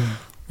 Yeah.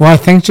 Well, I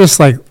think just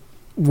like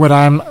what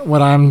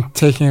I'm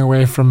taking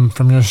away from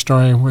your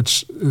story,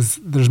 which is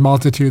there's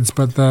multitudes,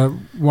 but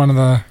one of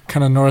the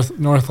kind of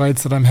north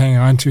lights that I'm hanging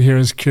on to here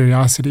is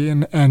curiosity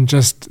and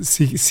just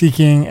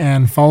seeking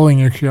and following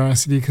your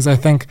curiosity. Because I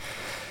think,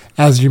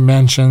 as you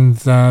mentioned,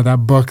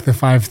 that book, The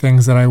 5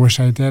 Things That I Wish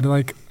I Did,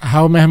 like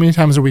how many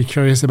times are we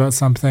curious about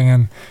something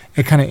and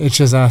it kind of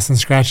itches us and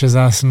scratches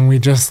us and we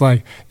just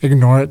like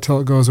ignore it till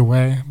it goes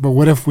away? But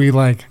what if we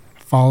like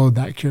followed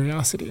that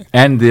curiosity?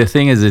 And the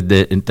thing is,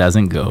 it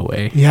doesn't go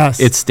away.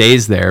 Yes. It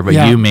stays there, but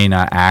you may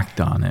not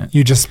act on it.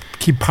 You just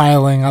keep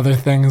piling other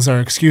things or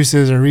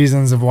excuses or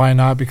reasons of why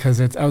not, because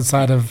it's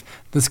outside of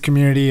this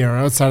community or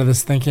outside of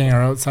this thinking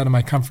or outside of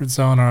my comfort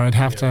zone, or I'd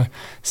have to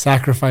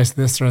sacrifice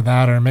this or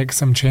that or make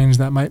some change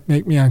that might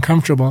make me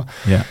uncomfortable.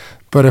 Yeah.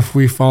 But if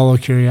we follow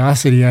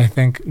curiosity, I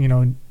think,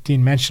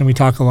 Dean mentioned we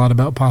talk a lot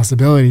about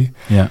possibility.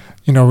 Yeah.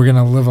 We're going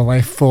to live a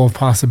life full of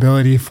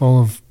possibility,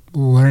 full of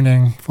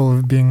learning, full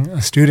of being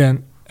a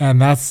student, and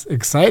that's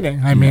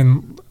exciting. I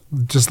mean,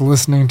 just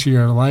listening to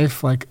your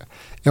life, like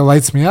it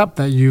lights me up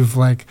that you've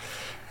like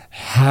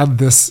had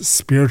this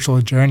spiritual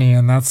journey,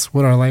 and that's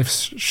what our life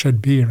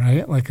should be,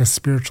 right? Like a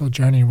spiritual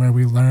journey where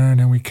we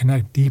learn and we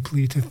connect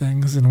deeply to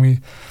things and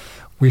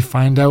we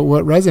find out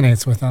what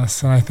resonates with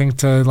us. And I think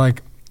to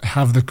like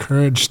have the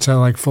courage to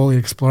like fully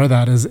explore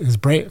that is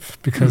brave,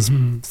 because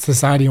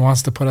society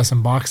wants to put us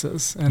in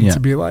boxes and to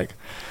be like,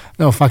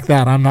 no, fuck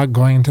that. I'm not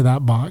going into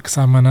that box.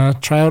 I'm going to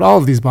try out all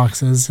of these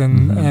boxes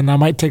and I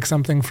might take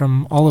something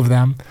from all of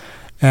them,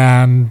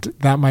 and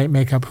that might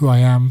make up who I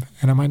am,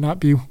 and it might not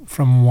be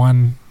from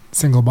one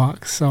single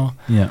box. So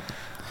yeah.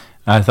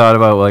 I thought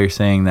about while you're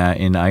saying that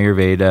in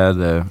Ayurveda,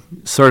 the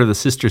sort of the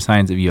sister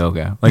science of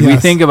yoga. Like we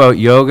think about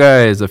yoga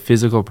as a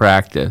physical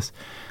practice.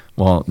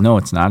 Well, no,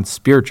 it's not. It's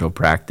spiritual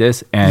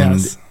practice. And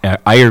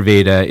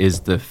Ayurveda is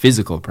the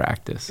physical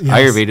practice. Yes.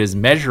 Ayurveda is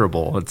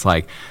measurable. It's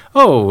like,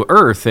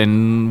 earth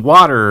and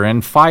water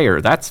and fire.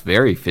 That's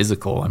very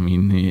physical. I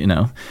mean,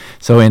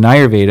 So in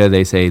Ayurveda,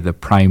 they say the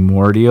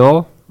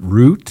primordial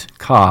root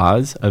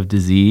cause of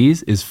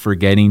disease is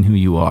forgetting who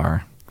you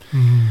are.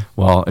 Mm-hmm.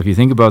 Well, if you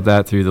think about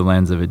that through the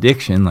lens of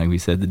addiction, like we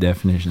said, the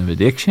definition of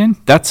addiction,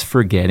 that's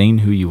forgetting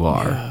who you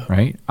are,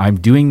 right? I'm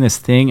doing this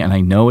thing and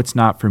I know it's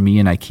not for me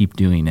and I keep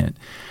doing it.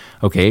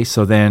 Okay,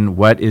 so then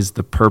what is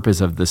the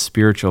purpose of the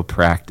spiritual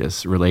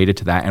practice related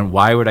to that? And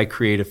why would I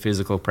create a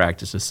physical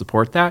practice to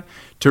support that?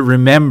 To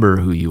remember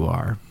who you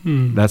are.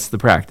 That's the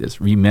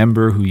practice.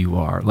 Remember who you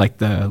are. Like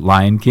the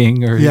Lion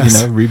King, or,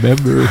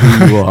 remember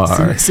who you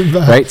are.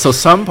 Right? So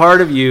some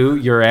part of you,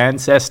 your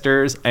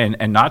ancestors, and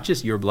not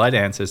just your blood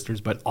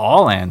ancestors, but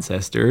all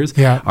ancestors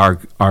are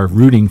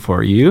rooting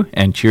for you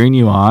and cheering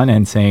you on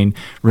and saying,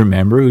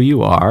 remember who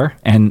you are.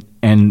 And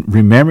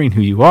remembering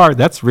who you are,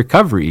 that's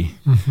recovery.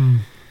 Mm-hmm.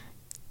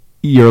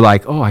 You're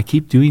like, I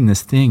keep doing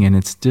this thing and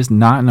it's just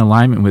not in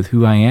alignment with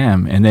who I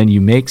am. And then you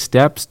make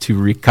steps to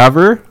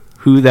recover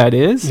who that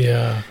is.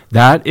 Yeah.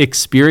 That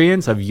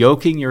experience of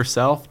yoking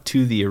yourself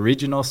to the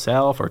original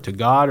self or to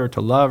God or to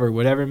love or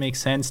whatever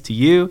makes sense to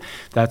you,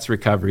 that's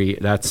recovery,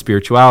 that's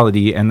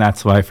spirituality. And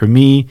that's why for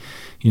me,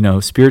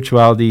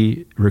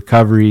 spirituality,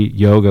 recovery,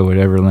 yoga,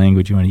 whatever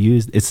language you want to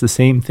use, it's the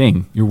same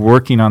thing. You're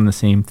working on the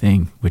same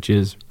thing, which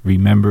is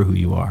remember who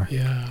you are.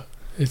 Yeah.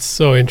 It's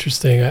so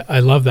interesting. I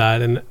love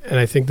that. And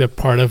I think that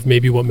part of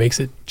maybe what makes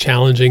it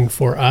challenging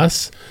for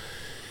us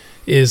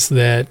is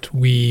that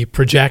we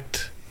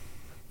project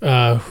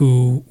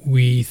who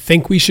we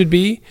think we should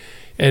be.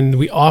 And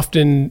we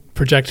often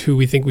project who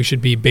we think we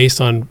should be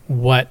based on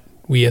what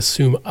we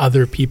assume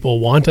other people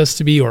want us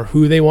to be or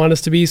who they want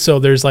us to be. So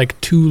there's like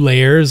 2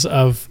 layers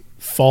of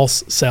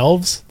false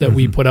selves that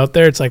we put out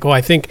there. It's like,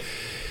 I think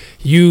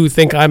you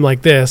think I'm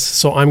like this,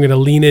 so I'm going to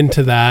lean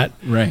into that.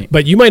 Right.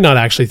 But you might not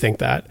actually think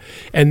that.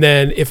 And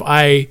then if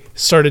I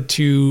started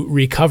to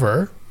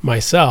recover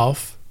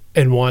myself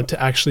and want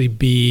to actually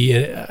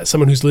be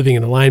someone who's living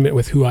in alignment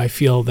with who I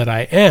feel that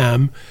I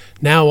am,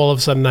 now all of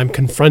a sudden I'm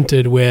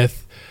confronted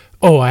with,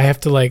 I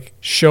have to like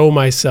show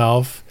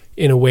myself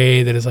in a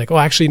way that is like,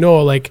 actually,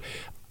 no, like,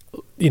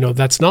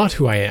 that's not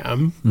who I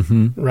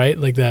am, right?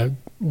 Like the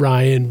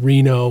Ryan,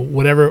 Reno,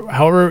 whatever,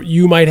 however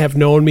you might have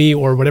known me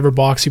or whatever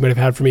box you might have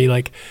had for me,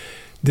 like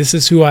this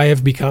is who I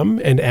have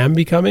become and am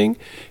becoming.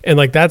 And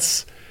like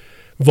that's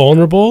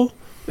vulnerable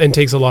and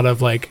takes a lot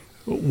of like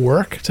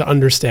work to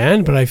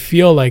understand. But I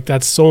feel like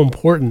that's so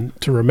important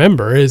to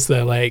remember, is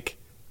that like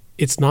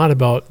it's not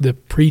about the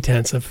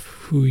pretense of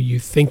who you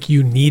think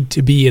you need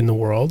to be in the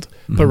world,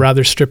 but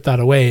rather strip that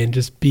away and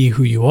just be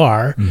who you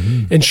are.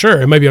 And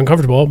sure, it might be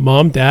uncomfortable.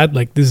 Mom, dad,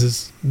 like this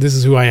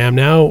is who I am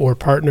now, or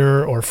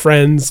partner or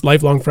friends,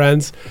 lifelong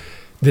friends.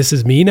 This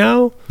is me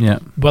now. Yeah.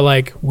 But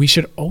like we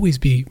should always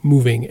be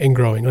moving and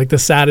growing. Like the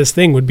saddest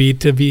thing would be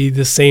to be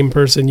the same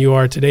person you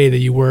are today that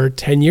you were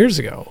 10 years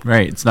ago.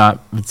 Right.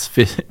 It's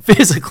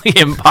physically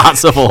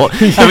impossible.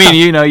 I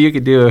mean, you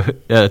could do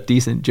a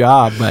decent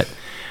job, but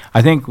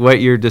I think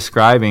what you're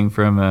describing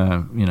from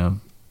a,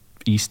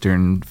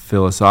 Eastern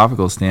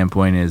philosophical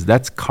standpoint is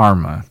that's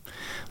karma.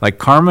 Like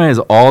karma is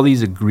all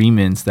these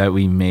agreements that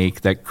we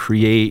make that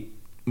create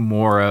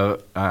more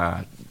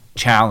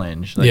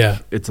challenge. Yeah.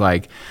 It's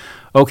like,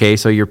 okay,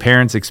 so your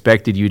parents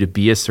expected you to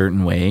be a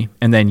certain way,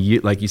 and then you,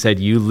 like you said,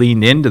 you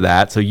leaned into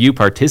that, so you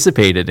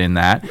participated in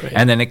that, Right.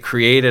 and then it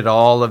created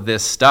all of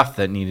this stuff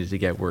that needed to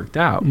get worked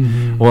out.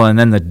 Mm-hmm. Well, and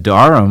then the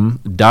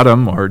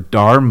dharam or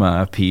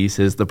dharma piece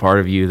is the part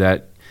of you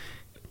that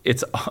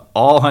it's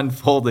all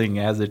unfolding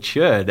as it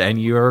should,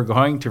 and you're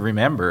going to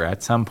remember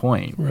at some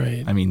point.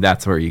 Right. I mean,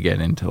 that's where you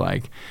get into,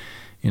 like,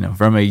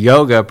 from a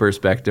yoga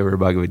perspective or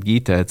Bhagavad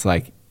Gita, it's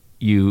like,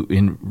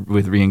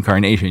 with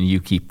reincarnation,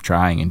 you keep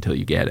trying until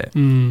you get it.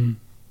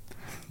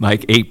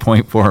 Like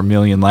 8.4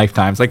 million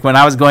lifetimes. Like when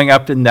I was going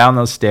up and down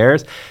those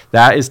stairs,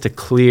 that is to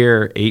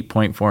clear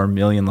 8.4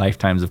 million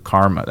lifetimes of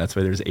karma. That's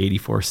why there's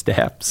 84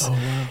 steps. Oh,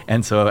 wow.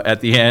 And so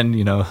at the end,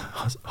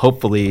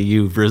 hopefully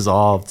you've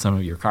resolved some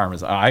of your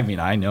karmas. I mean,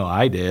 I know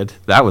I did.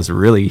 That was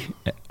really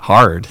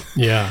hard.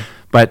 Yeah.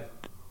 But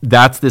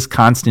that's this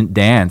constant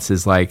dance,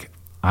 is like,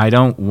 I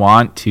don't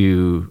want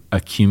to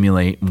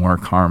accumulate more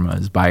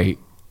karmas by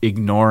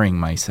ignoring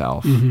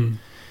myself. Mm-hmm.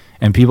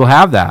 And people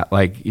have that,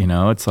 like,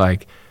 it's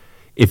like,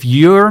 if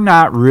you're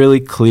not really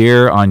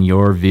clear on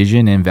your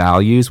vision and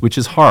values, which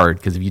is hard,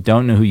 because if you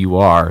don't know who you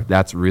are,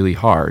 that's really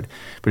hard.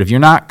 But if you're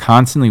not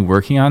constantly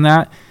working on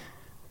that,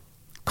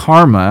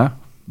 karma,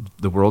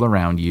 the world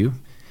around you,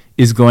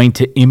 is going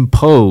to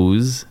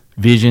impose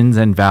visions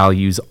and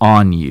values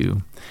on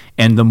you.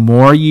 And the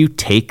more you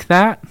take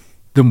that,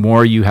 the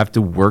more you have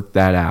to work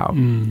that out.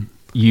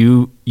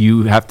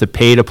 You have to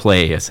pay to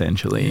play,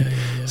 essentially.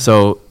 Yeah.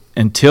 So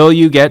until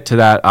you get to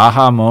that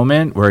aha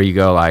moment where you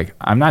go like,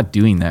 I'm not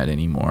doing that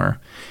anymore,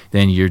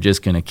 then you're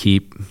just going to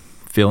keep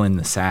filling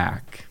the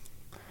sack.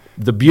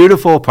 The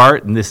beautiful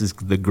part, and this is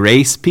the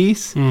grace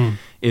piece,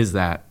 is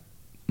that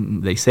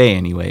they say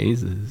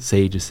anyways, the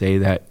sages say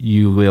that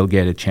you will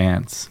get a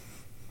chance.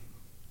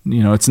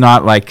 It's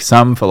not like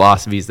some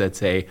philosophies that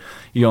say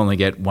you only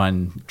get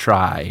one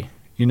try.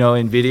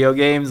 In video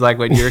games, like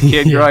when you're a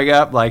kid growing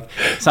up, like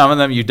some of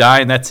them you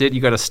die and that's it.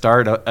 You got to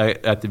start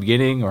at the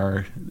beginning,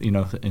 or,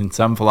 in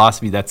some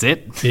philosophy, that's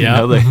it.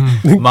 Yeah.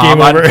 The mom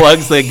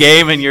unplugs the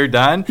game and you're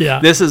done.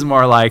 Yeah. This is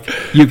more like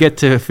you get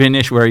to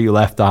finish where you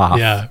left off.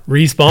 Yeah.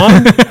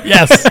 Respawn?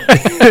 Yes.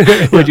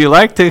 Would you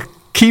like to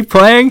keep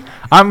playing?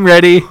 I'm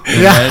ready.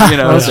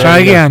 Yeah. Let's try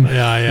again.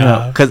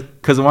 Yeah.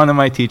 Because one of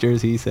my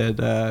teachers, he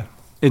said,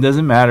 it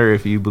doesn't matter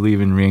if you believe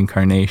in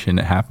reincarnation,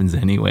 it happens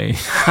anyway.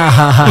 Clever.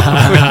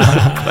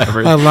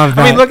 I love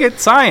that. I mean, look at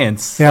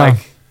science. Yeah.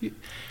 Like,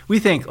 we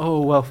think,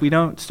 if we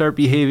don't start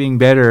behaving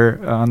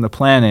better on the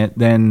planet,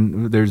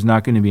 then there's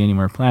not going to be any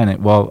more planet.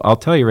 Well, I'll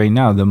tell you right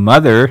now, the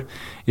mother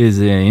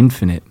is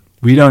infinite.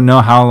 We don't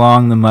know how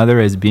long the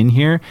mother has been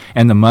here,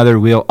 and the mother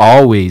will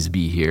always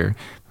be here.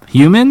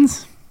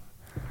 Humans,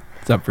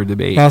 it's up for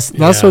debate.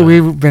 That's what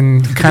we've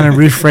been kind of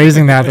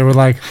rephrasing that. They were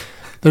like,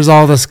 there's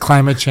all this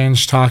climate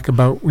change talk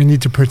about we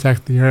need to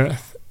protect the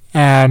earth.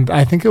 And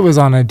I think it was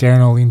on a Darren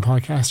O'Lean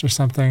podcast or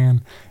something,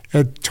 and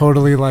it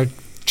totally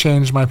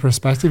changed my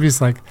perspective. He's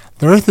like,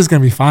 the earth is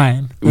going to be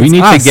fine. We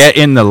need to get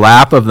in the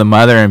lap of the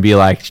mother and be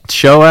like,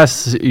 show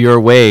us your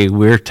way.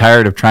 We're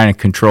tired of trying to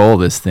control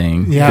this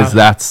thing, because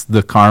that's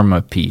the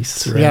karma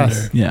piece.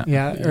 Yes.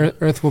 Yeah.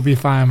 Earth will be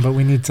fine, but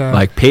we need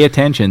to pay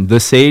attention. The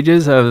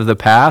sages of the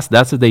past,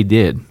 that's what they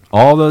did.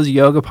 All those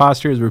yoga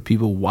postures were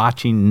people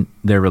watching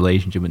their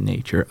relationship with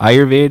nature.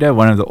 Ayurveda,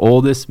 one of the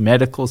oldest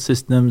medical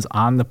systems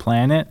on the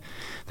planet,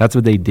 that's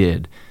what they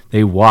did.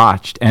 They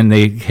watched, and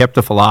they kept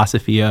the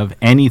philosophy of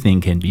anything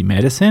can be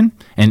medicine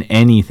and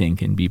anything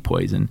can be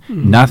poison.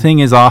 Nothing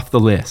is off the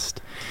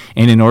list.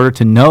 And in order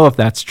to know if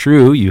that's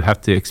true, you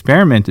have to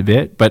experiment a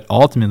bit, but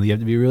ultimately you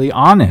have to be really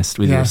honest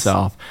with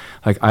yourself.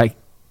 Like I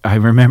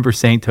remember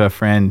saying to a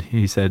friend,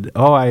 he said,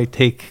 I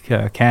take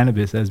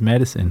cannabis as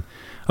medicine.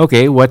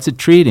 Okay, what's it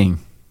treating?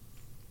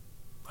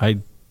 I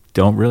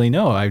don't really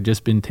know. I've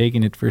just been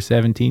taking it for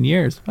 17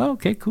 years. Oh,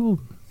 okay, cool.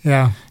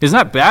 Yeah. It's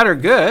not bad or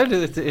good.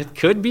 It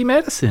could be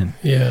medicine.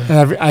 Yeah.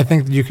 And I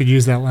think you could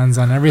use that lens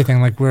on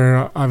everything. Like,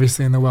 we're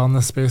obviously in the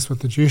wellness space with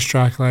the juice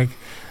truck. Like,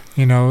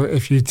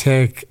 if you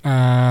take,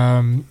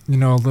 a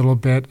little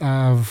bit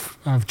of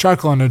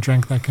charcoal in a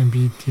drink, that can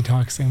be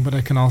detoxing, but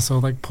it can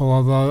also pull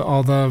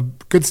all the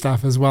good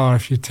stuff as well. Or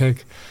if you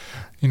take,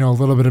 a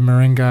little bit of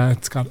moringa,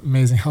 it's got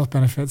amazing health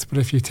benefits. But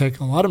if you take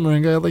a lot of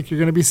moringa, you're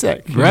going to be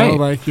sick. Right.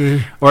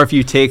 Or if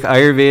you take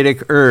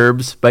Ayurvedic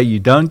herbs, but you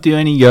don't do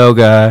any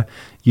yoga,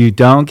 you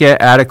don't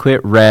get adequate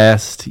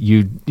rest,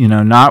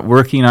 not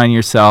working on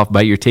yourself,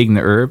 but you're taking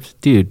the herbs,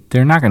 dude,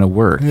 they're not going to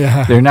work.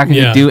 Yeah. They're not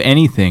going to do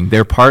anything.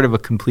 They're part of a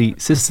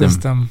complete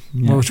system.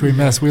 Which we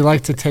miss. We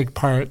like to take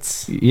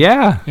parts.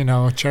 Yeah.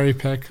 Cherry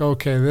pick.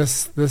 Okay,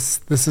 this is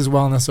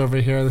wellness over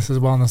here. This is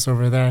wellness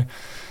over there.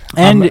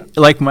 And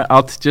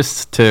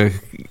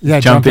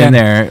jump in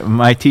there.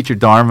 My teacher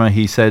Dharma,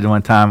 he said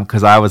one time,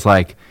 because I was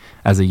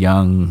as a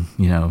young,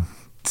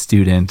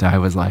 student, I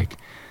was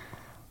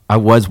I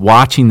was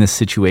watching this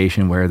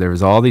situation where there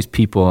was all these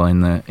people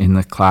in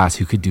the class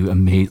who could do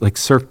amazing, like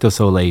Cirque du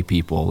Soleil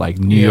people, like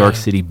New York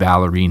City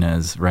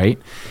ballerinas, right?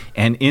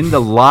 And in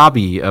the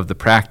lobby of the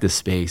practice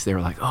space, they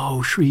were like,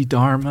 "Oh, Sri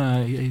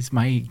Dharma is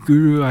my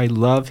guru. I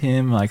love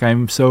him. Like,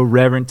 I'm so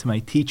reverent to my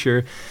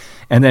teacher."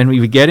 And then we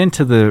would get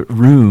into the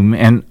room,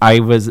 and I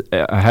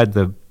had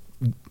the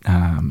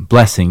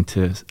blessing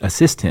to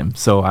assist him.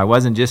 So I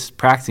wasn't just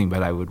practicing,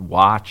 but I would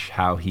watch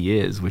how he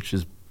is, which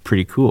is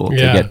pretty cool to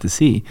get to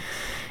see.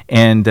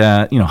 And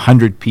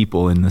 100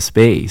 people in the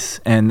space,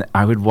 and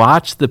I would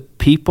watch the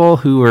people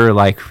who were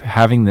like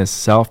having this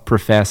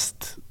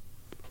self-professed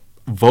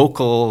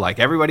vocal, like,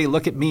 everybody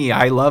look at me,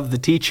 I love the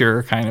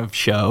teacher kind of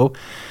show.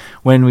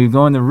 When we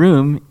go in the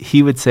room,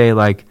 he would say,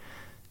 like,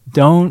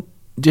 don't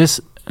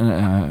just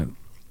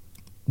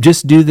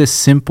do this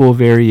simple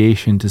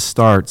variation to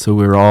start, so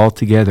we're all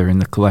together in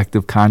the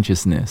collective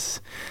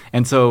consciousness.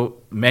 And so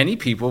many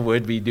people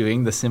would be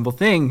doing the simple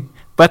thing,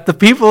 but the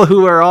people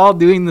who are all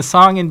doing the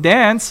song and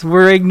dance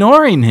were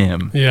ignoring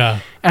him. Yeah.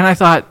 And I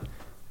thought,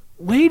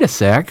 wait a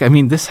sec. I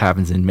mean, this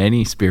happens in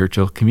many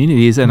spiritual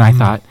communities. And I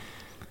thought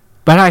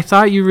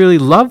you really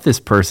love this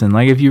person.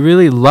 Like, if you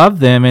really love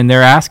them and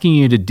they're asking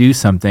you to do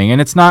something, and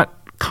it's not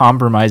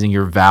compromising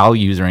your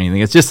values or anything.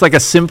 It's just like a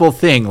simple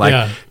thing,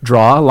 like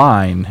draw a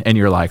line, and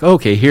you're like,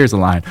 okay, here's a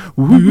line,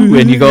 woo,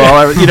 and you go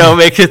all over,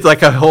 make it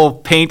like a whole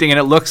painting, and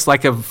it looks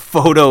like a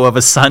photo of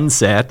a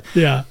sunset.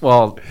 Yeah.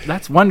 Well,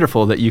 that's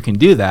wonderful that you can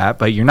do that,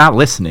 but you're not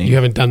listening. You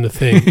haven't done the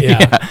thing.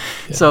 Yeah.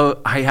 So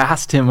I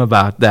asked him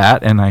about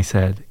that, and I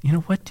said,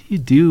 what do you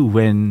do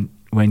when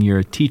you're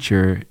a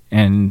teacher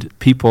and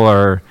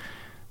people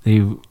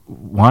they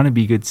want to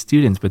be good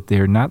students, but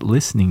they're not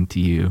listening to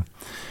you?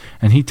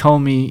 And he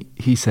told me,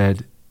 he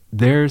said,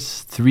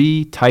 there's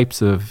 3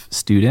 types of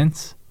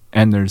students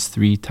and there's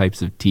 3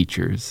 types of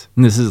teachers.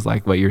 And this is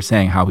like what you're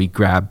saying, how we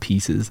grab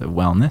pieces of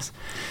wellness.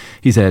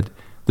 He said,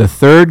 the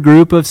 3rd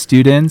group of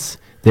students,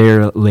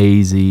 they're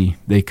lazy,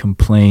 they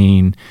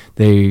complain,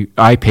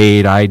 I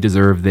paid, I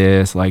deserve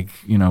this, like,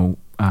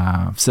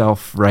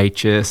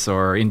 self-righteous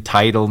or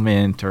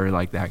entitlement or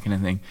like that kind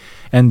of thing.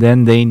 And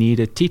then they need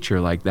a teacher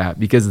like that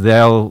because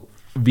they'll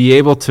be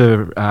able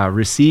to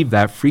receive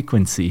that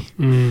frequency.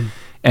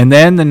 And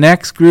then the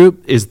next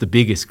group is the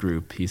biggest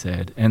group, he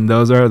said. And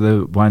those are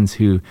the ones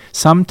who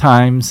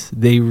sometimes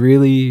they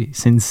really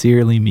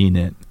sincerely mean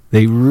it.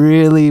 They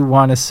really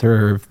want to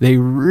serve. They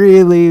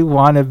really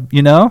want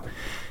to,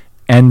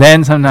 And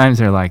then sometimes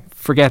they're like,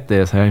 forget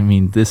this. I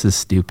mean, this is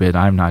stupid.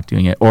 I'm not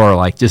doing it. Or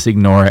like just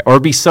ignore it.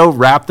 Or be so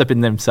wrapped up in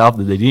themselves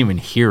that they didn't even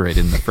hear it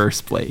in the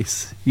first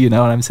place. You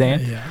know what I'm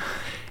saying? Yeah.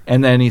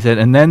 And then he said,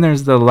 and then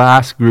there's the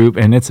last group,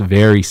 and it's a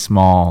very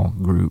small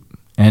group.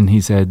 And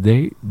he said,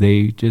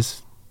 they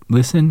just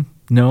listen,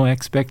 no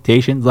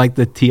expectations, like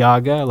the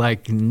Tiaga,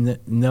 like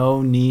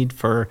no need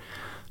for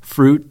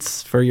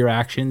fruits for your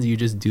actions. You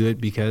just do it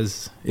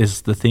because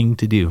it's the thing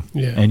to do,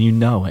 and you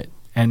know it.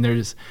 And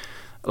there's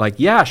like,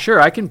 yeah,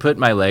 sure, I can put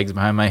my legs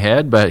behind my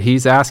head, but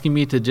he's asking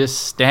me to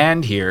just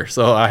stand here,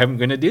 so I'm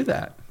going to do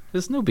that.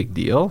 It's no big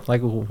deal.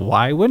 Like,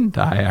 why wouldn't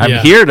I?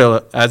 I'm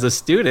here as a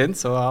student,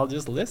 so I'll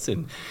just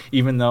listen.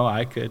 Even though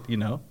I could,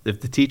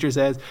 if the teacher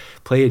says,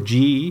 play a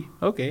G,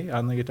 okay,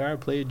 on the guitar,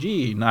 play a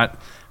G, not,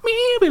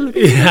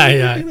 okay,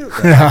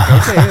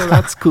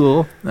 that's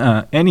cool.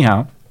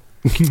 Anyhow,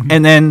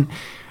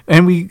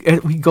 and we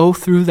go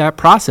through that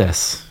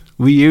process.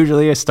 We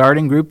usually start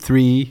in group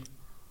 3,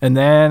 and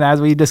then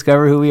as we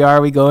discover who we are,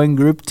 we go in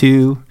group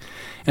 2.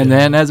 And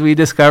then as we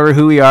discover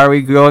who we are,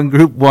 we go in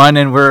group 1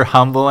 and we're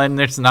humble and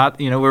it's not,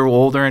 we're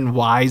older and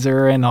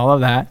wiser and all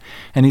of that.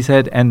 And he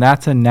said, and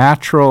that's a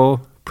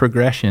natural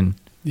progression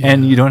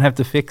and you don't have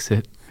to fix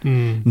it.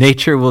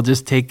 Nature will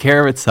just take care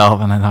of itself.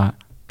 And I thought,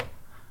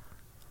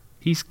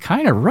 he's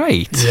kind of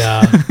right.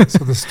 Yeah.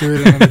 So the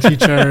student and the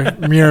teacher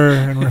mirror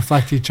and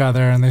reflect each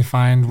other, and they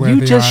find where they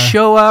are. You just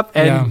show up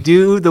and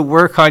do the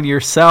work on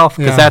yourself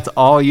because that's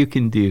all you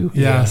can do.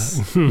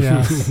 Yes.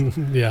 Yes.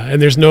 Yeah.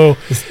 And there's no,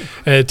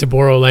 to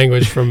borrow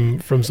language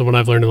from someone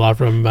I've learned a lot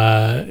from,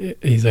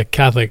 he's a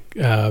Catholic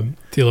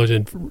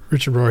theologian,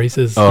 Richard Rohr. He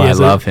says, I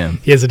love him.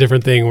 He has a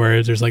different thing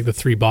where there's like the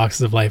 3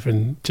 boxes of life,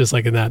 and just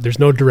like in that, there's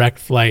no direct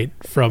flight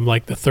from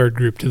like the 3rd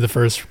group to the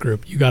 1st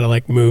group. You got to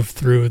like move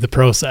through the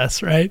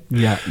process, right?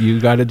 Yeah, you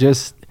got to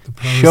just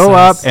show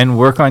up and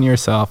work on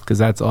yourself because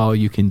that's all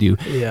you can do.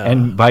 Yeah.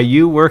 And by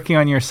you working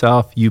on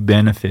yourself, you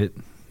benefit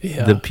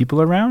the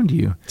people around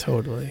you.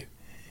 Totally.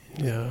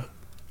 Yeah.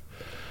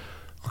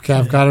 Okay,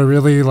 I've got a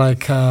really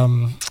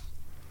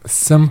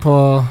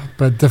simple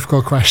but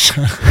difficult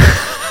question.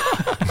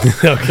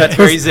 Okay. That's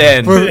where he's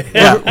in. We'll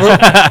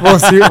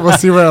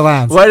see where it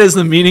lands. What is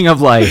the meaning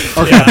of life?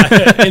 Okay.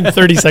 Yeah. In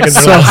 30 seconds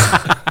or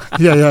less.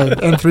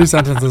 In 3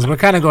 sentences. We're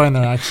kind of going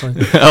there,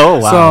 actually. Oh,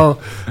 wow.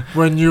 So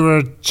when you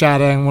were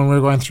chatting, when we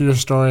were going through your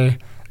story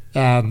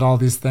and all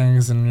these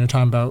things, and you're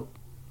talking about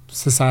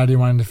society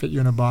wanting to fit you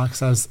in a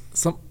box,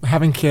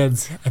 having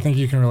kids, I think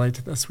you can relate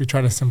to this. We try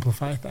to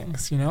simplify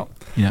things,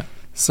 Yeah.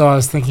 So I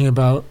was thinking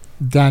about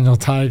Daniel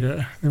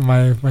Tiger.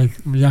 My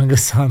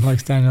youngest son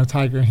likes Daniel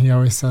Tiger, and he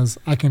always says,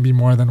 I can be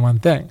more than one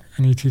thing.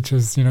 And he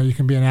teaches, you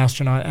can be an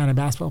astronaut and a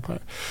basketball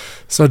player.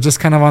 So just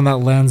kind of on that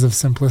lens of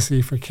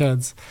simplicity for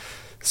kids.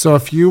 So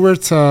if you were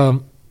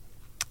to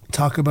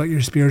talk about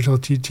your spiritual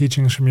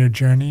teachings from your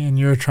journey, and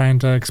you're trying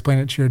to explain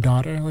it to your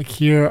daughter, like,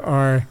 here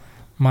are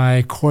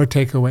my core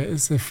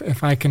takeaways.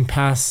 If I can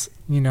pass,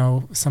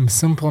 some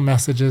simple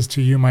messages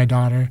to you, my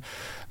daughter,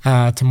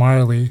 to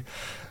Marley,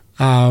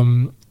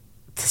 to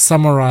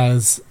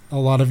summarize a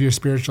lot of your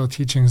spiritual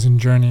teachings and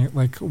journey,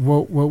 like,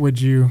 what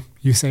would you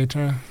say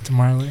to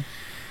Marley?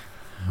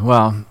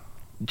 Well,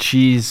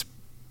 she's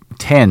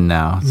 10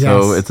 now, yes.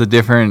 So it's a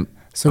different,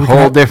 we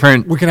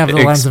can have the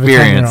lens of a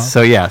 10-year-old.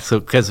 So yeah,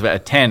 because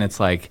at 10, it's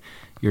like,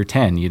 you're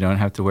 10, you don't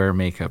have to wear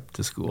makeup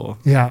to school.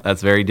 Yeah,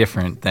 that's very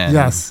different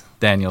than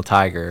Daniel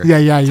Tiger.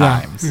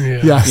 Times.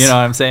 Yeah. Yes. You know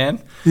what I'm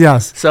saying?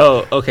 Yes.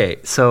 So okay,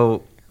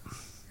 so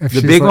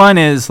the big one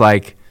is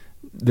like,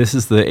 this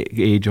is the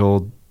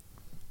age-old,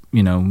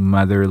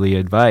 motherly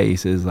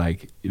advice is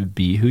like,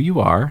 be who you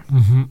are,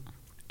 mm-hmm.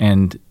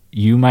 and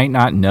you might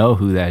not know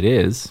who that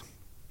is,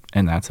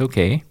 and that's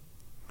okay.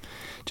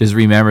 Just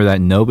remember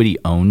that nobody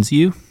owns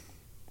you,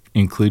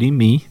 including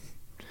me,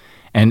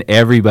 and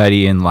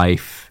everybody in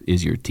life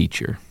is your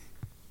teacher.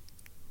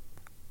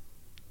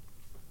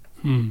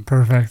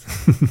 Perfect.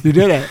 You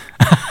did it.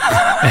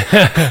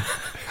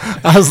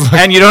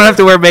 And you don't have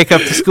to wear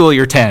makeup to school.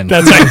 You're 10.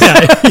 That's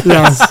right.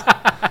 Yes.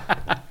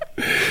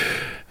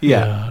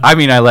 Yeah. I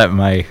mean, I let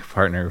my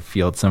partner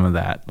field some of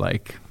that,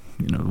 like,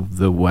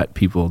 what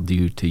people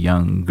do to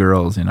young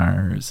girls in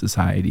our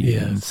society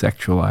and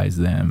sexualize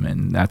them.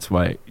 And that's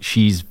why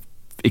she's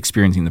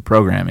experiencing the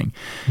programming.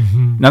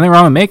 Mm-hmm. Nothing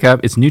wrong with makeup.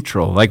 It's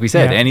neutral. Like we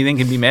said, anything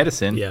can be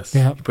medicine. Yes.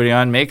 Yeah. You put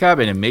on makeup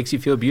and it makes you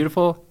feel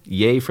beautiful.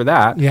 Yay for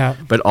that. Yeah.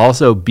 But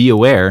also be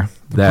aware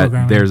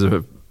that there's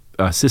a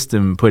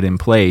system put in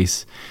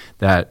place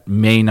that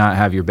may not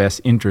have your best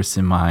interests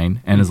in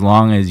mind. And as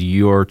long as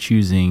you're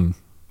choosing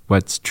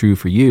what's true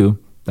for you,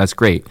 that's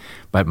great.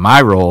 But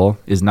my role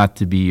is not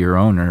to be your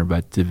owner,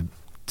 but to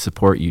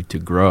support you to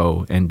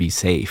grow and be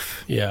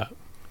safe. Yeah.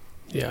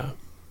 Yeah.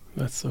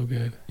 That's so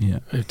good. Yeah.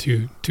 I have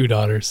two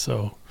daughters,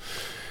 so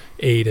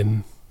 8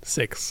 and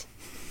 6.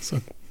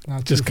 So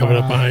not just coming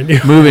up behind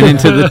you. Moving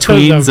into the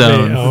tween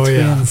zone. Oh,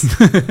 yeah.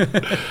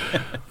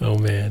 Oh,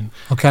 man.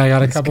 Okay, I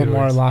got a couple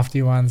more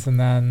lofty ones, and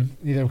then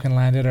either we can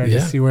land it or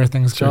just see where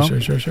things go.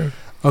 Sure.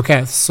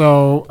 Okay,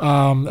 so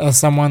as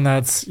someone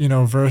that's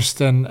versed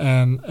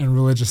in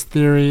religious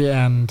theory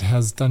and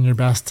has done your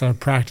best to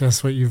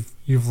practice what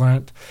you've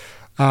learned,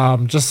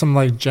 just some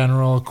like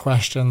general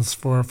questions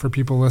for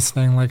people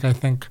listening. Like, I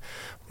think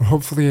we're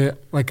hopefully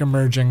like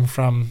emerging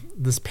from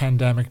this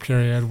pandemic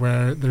period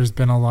where there's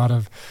been a lot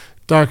of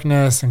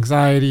darkness,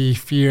 anxiety,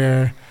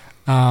 fear.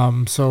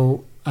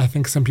 So I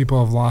think some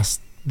people have lost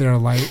their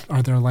light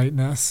or their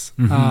lightness.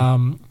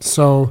 Mm-hmm.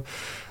 So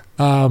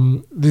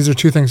these are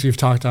two things you've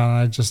talked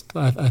on.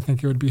 I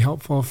think it would be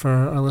helpful for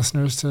our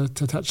listeners to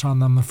touch on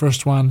them. The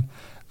first one,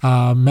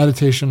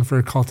 meditation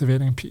for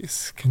cultivating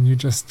peace. Can you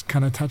just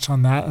kind of touch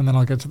on that, and then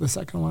I'll get to the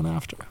second one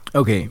after?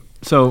 Okay,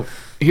 so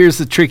here's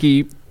the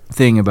tricky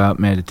thing about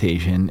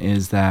meditation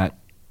is that,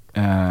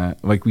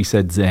 like we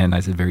said, Zen. I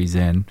said very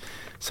Zen.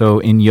 So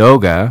in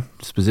yoga,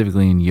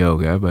 specifically in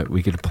yoga, but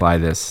we could apply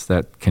this,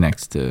 that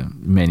connects to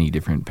many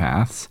different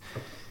paths.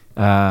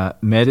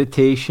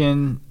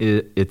 Meditation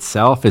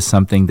itself is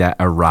something that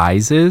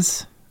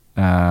arises.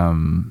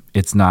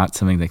 It's not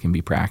something that can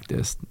be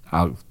practiced.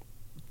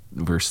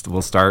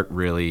 We'll start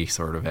really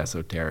sort of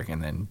esoteric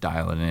and then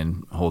dial it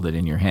in, hold it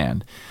in your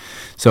hand.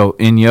 So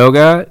in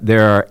yoga,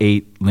 there are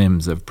 8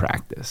 limbs of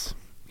practice,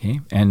 okay?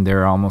 And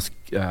they're almost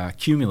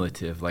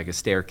cumulative, like a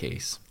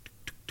staircase.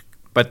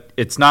 But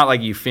it's not like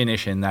you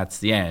finish and that's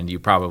the end. You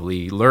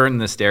probably learn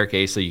the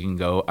staircase so you can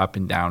go up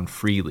and down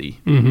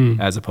freely,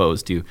 as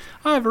opposed to,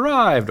 I've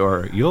arrived,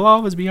 or you'll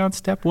always be on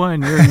step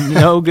 1. You're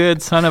no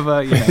good son of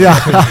a...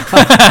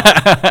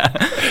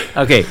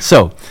 Okay,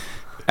 so...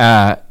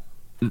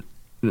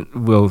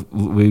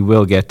 we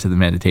will get to the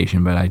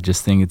meditation, but I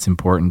just think it's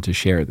important to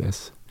share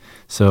this.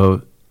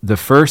 So the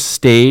first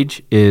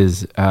stage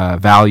is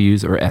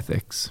values or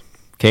ethics,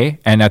 okay?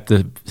 And at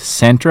the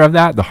center of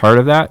that, the heart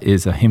of that,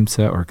 is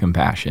ahimsa or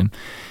compassion.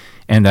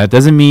 And that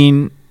doesn't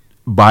mean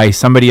by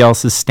somebody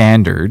else's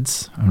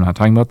standards. I'm not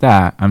talking about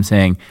that. I'm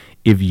saying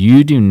if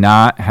you do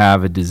not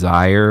have a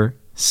desire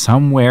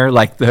somewhere,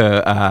 like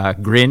the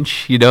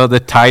Grinch, the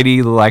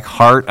tiny like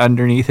heart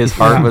underneath his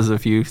heart was a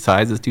few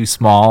sizes too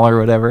small or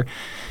whatever.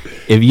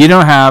 If you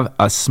don't have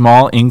a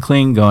small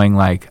inkling going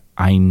like,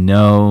 I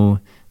know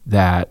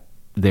that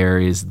there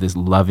is this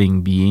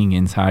loving being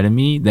inside of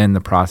me, then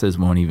the process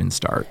won't even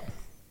start.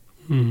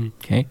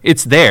 Okay,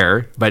 it's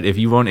there, but if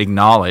you won't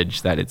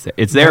acknowledge that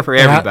it's there for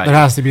everybody. There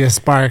has to be a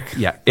spark.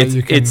 Yeah,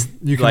 you can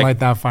like, light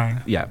that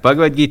fire. Yeah,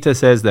 Bhagavad Gita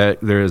says that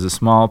there is a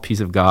small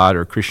piece of God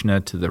or Krishna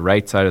to the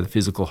right side of the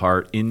physical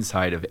heart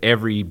inside of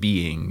every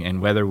being,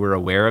 and whether we're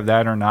aware of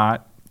that or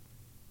not,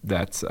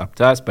 that's up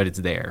to us. But it's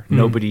there.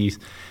 Nobody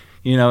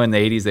You know, in the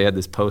 80s, they had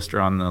this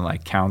poster on the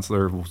like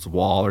counselor's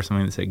wall or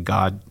something that said,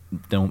 "God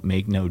don't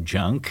make no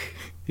junk."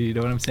 You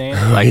know what I'm saying?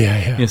 Like,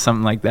 you know,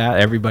 something like that.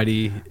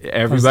 Everybody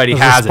There's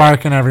has a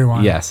spark it. in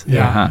everyone. Yes.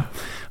 Yeah. Uh-huh.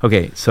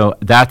 Okay. So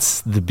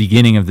that's the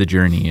beginning of the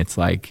journey. It's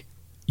like,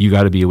 you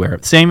got to be aware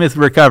of. Same with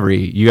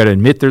recovery. You got to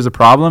admit there's a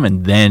problem,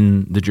 and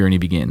then the journey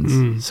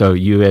begins. So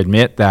you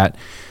admit that,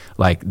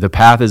 like, the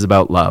path is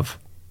about love,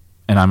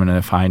 and I'm going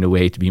to find a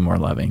way to be more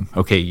loving.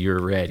 Okay,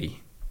 you're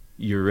ready.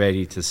 You're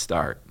ready to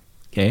start.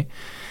 Okay?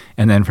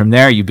 And then from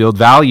there, you build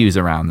values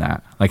around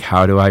that. Like,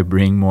 how do I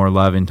bring more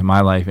love into my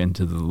life,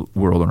 into the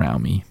world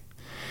around me?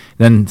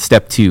 Then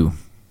step 2,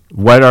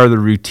 what are the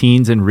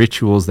routines and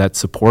rituals that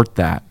support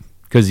that?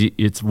 Because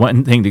it's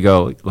one thing to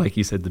go, like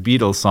you said, the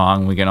Beatles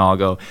song, we can all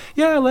go,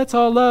 yeah, let's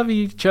all love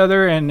each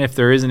other. And if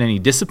there isn't any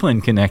discipline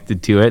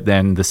connected to it,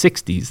 then the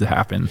 60s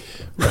happen.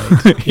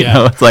 Right. You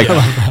know, it's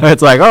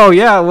like, oh,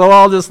 yeah, we'll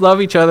all just love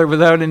each other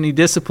without any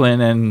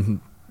discipline, and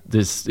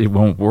it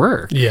won't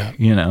work. Yeah.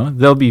 You know,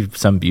 there'll be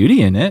some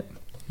beauty in it.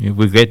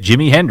 We get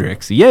Jimi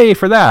Hendrix. Yay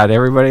for that.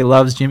 Everybody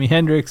loves Jimi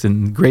Hendrix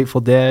and Grateful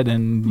Dead,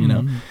 and, you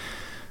know,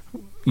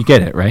 you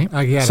get it, right?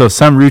 I get it. So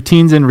some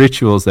routines and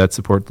rituals that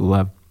support the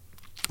love.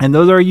 And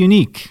those are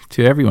unique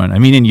to everyone. I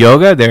mean, in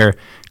yoga, they're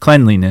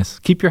cleanliness.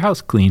 Keep your house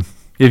clean.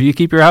 If you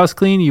keep your house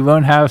clean, you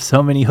won't have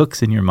so many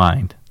hooks in your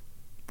mind.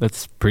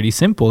 That's pretty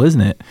simple, isn't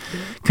it?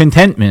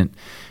 Contentment.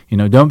 You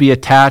know, don't be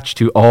attached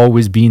to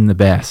always being the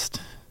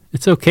best.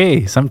 It's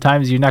okay.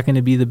 Sometimes you're not going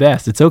to be the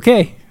best. It's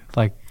okay.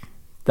 Like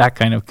that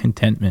kind of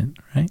contentment,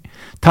 right?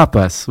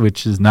 Tapas,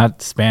 which is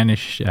not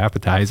Spanish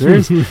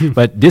appetizers,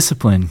 but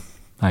discipline.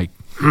 Like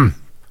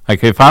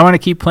if I want to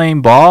keep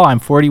playing ball, I'm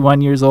 41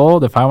 years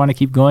old. If I want to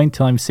keep going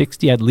till I'm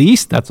 60 at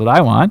least, that's what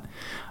I want.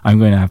 I'm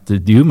going to have to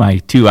do my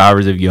 2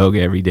 hours of yoga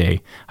every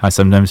day. I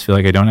sometimes feel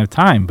like I don't have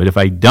time. But if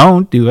I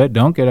don't do it,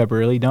 don't get up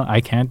early,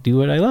 I can't do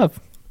what I love.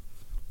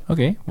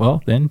 Okay,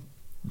 well, then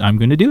I'm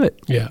going to do it.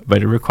 Yeah.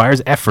 But it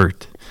requires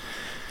effort.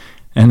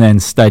 And then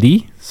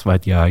study,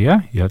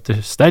 svadhyaya, you have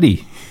to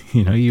study.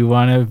 You know, you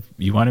want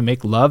to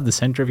make love the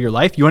center of your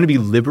life. You want to be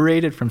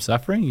liberated from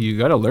suffering. You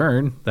got to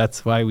learn.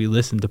 That's why we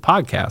listen to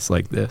podcasts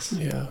like this.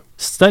 Yeah.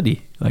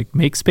 Study, like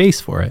make space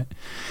for it.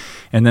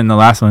 And then the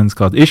last one is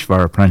called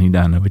Ishvara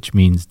Pranidhana, which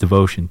means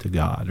devotion to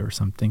God or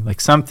something.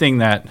 Like something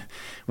that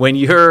when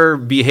you're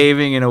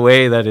behaving in a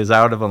way that is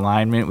out of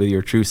alignment with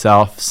your true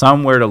self,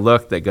 somewhere to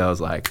look that goes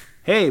like,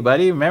 hey,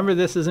 buddy, remember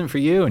this isn't for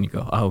you? And you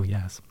go, oh,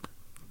 yes.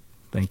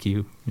 Thank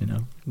you, you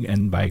know,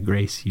 and by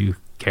grace you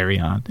carry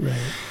on. Right.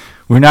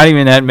 We're not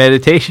even at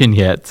meditation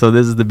yet, so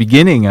this is the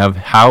beginning of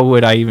how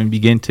would I even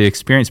begin to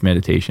experience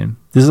meditation.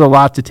 This is a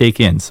lot to take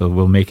in, so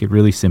we'll make it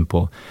really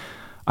simple.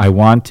 I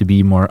want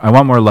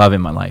more love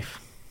in my life.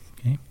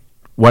 Okay?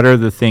 What are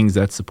the things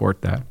that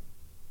support that?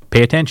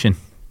 Pay attention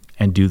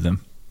and do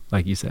them,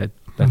 like you said.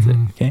 That's it,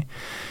 okay?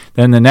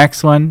 Then the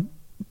next one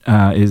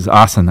is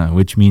asana,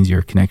 which means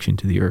your connection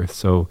to the earth.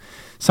 So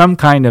some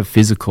kind of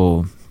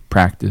physical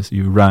practice.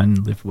 You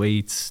run, lift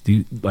weights,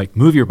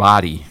 move your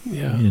body.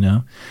 Yeah. You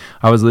know,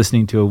 I was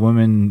listening to a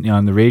woman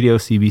on the radio,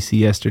 CBC,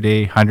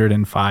 yesterday,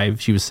 105.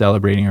 She was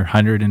celebrating her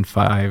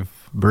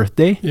 105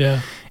 birthday.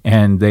 Yeah.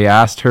 And they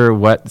asked her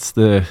what's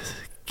the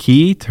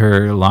key to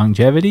her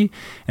longevity,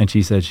 and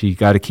she said she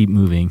got to keep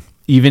moving.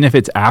 Even if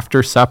it's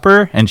after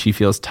supper and she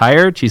feels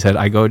tired, she said,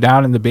 I go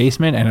down in the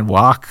basement and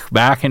walk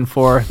back and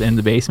forth in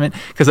the basement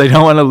because I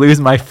don't want to lose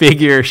my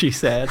figure, she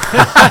said.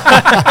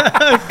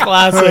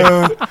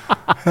 Classic.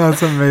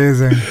 That's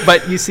amazing.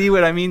 But you see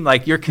what I mean?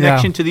 Like your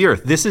connection to the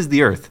earth. This is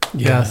the earth.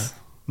 Yes.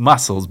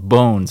 Muscles,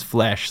 bones,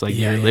 flesh. Like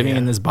you're living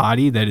in this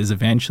body that is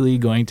eventually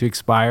going to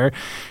expire.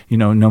 You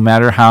know, no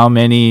matter how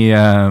many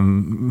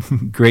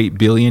great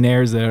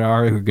billionaires there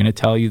are who are going to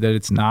tell you that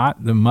it's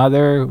not, the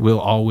mother will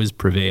always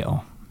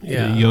prevail.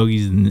 Yeah. The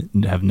yogis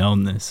have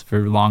known this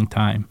for a long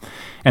time.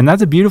 And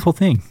that's a beautiful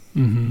thing,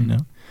 you know.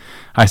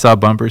 I saw a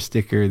bumper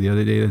sticker the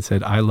other day that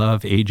said, I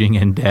love aging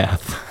and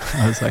death.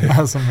 I was like,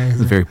 that's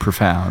amazing. It's very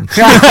profound.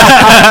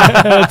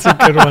 That's a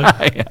good one.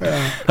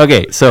 Yeah.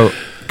 Okay, so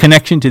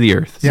connection to the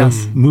earth. Yes.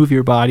 So move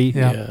your body,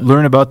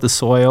 learn about the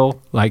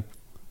soil. Like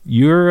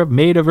you're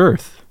made of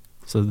earth.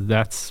 So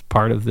that's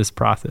part of this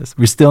process.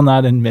 We're still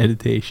not in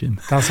meditation.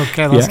 That's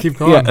okay. Let's keep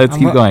going. Yeah, let's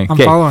keep going. I'm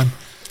following.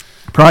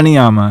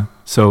 Pranayama.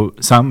 So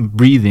some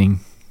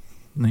breathing,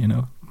 you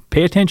know,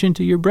 pay attention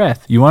to your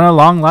breath. You want a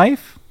long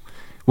life?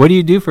 What do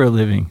you do for a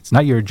living? It's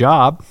not your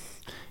job.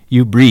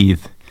 You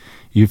breathe.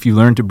 If you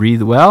learn to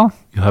breathe well,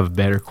 you'll have a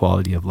better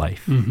quality of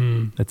life.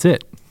 That's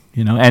it.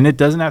 You know, and it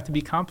doesn't have to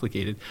be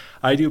complicated.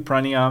 I do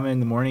pranayama in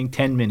the morning,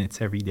 10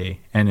 minutes every day,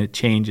 and it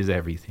changes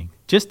everything.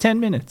 Just 10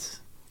 minutes.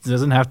 It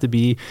doesn't have to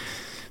be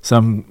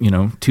some,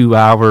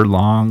 2-hour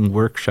long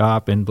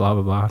workshop and blah,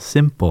 blah, blah.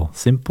 Simple.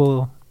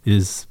 Simple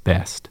is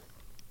best.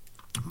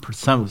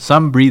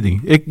 Some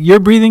breathing. Your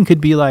breathing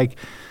could be like,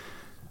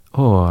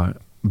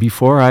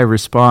 before I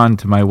respond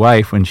to my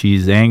wife when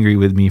she's angry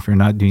with me for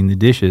not doing the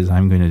dishes,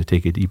 I'm going to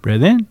take a deep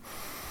breath in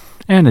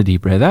and a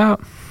deep breath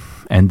out,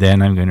 and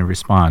then I'm going to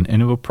respond.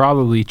 And it will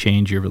probably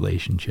change your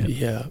relationship.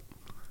 Yeah.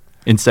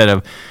 instead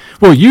of,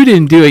 well, you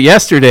didn't do it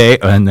yesterday,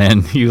 and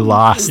then you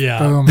lost. Yeah.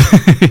 Boom.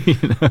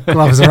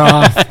 Gloves are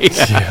off.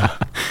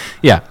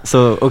 Yeah.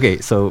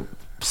 So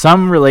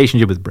some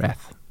relationship with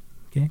breath.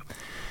 Okay.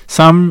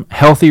 Some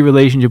healthy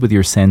relationship with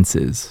your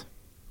senses.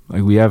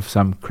 Like we have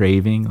some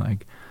craving,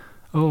 like,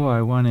 oh,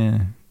 I want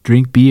to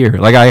drink beer.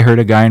 Like I heard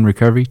a guy in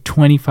recovery,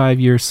 25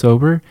 years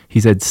sober. He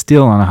said,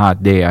 still on a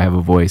hot day, I have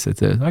a voice that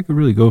says, I could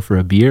really go for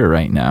a beer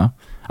right now.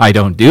 I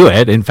don't do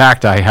it. In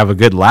fact, I have a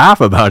good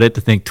laugh about it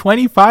to think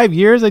 25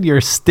 years and you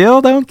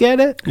still don't get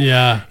it.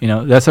 Yeah.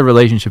 That's a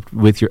relationship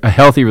with a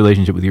healthy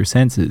relationship with your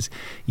senses.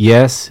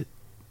 Yes,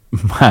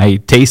 my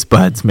taste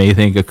buds may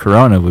think a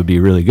Corona would be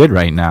really good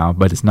right now,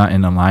 but it's not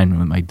in alignment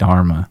with my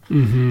Dharma.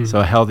 Mm-hmm. So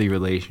a healthy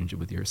relationship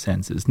with your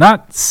senses,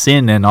 not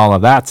sin and all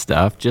of that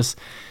stuff, just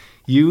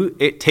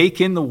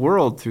take in the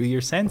world through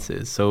your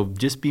senses. So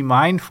just be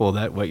mindful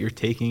that what you're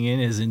taking in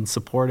is in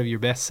support of your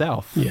best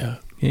self. Yeah.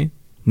 Okay.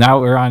 Now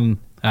we're on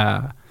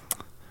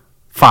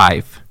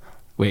 5.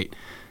 Wait.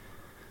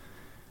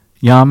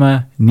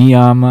 Yama,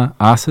 niyama,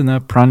 asana,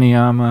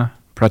 pranayama,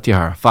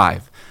 pratyahara.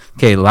 5.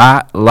 Okay,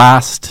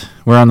 last,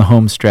 we're on the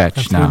home stretch.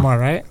 That's now. 3 more,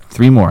 right?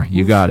 3 more.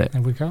 You got it.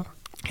 There we go.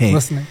 Okay.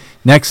 Listening.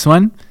 Next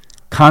one,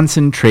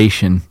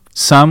 concentration.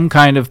 Some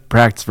kind of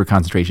practice for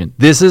concentration.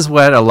 This is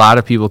what a lot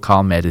of people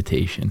call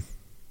meditation.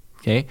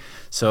 Okay,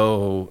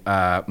 so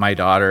my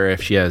daughter,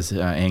 if she has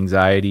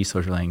anxiety,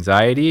 social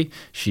anxiety,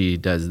 she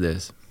does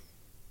this.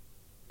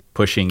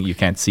 Pushing, you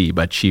can't see,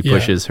 but she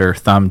pushes her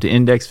thumb to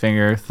index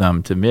finger,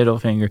 thumb to middle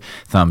finger,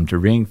 thumb to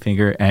ring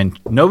finger, and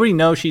nobody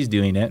knows she's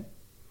doing it.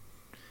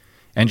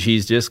 And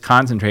she's just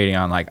concentrating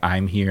on, like,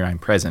 I'm here, I'm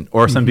present.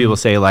 Or some people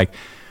say, like,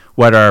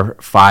 what are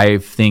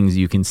 5 things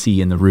you can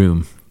see in the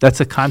room? That's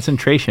a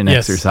concentration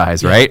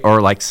exercise, right?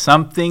 Or like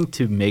something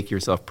to make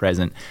yourself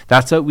present.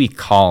 That's what we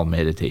call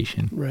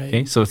meditation. Right.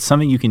 Okay? So it's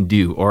something you can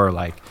do. Or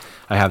like,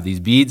 I have these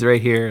beads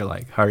right here,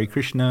 like Hare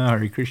Krishna,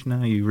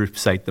 you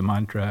recite the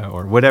mantra,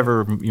 or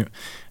whatever,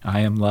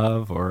 I am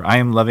love, or I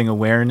am loving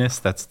awareness.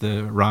 That's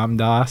the Ram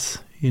Dass,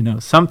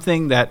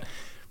 something that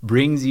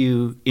brings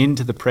you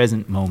into the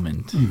present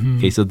moment. Mm-hmm.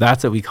 Okay, so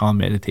that's what we call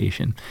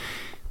meditation.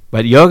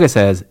 But yoga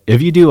says,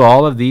 if you do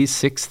all of these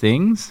 6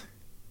 things,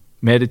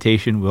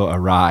 meditation will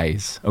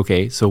arise.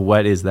 Okay, so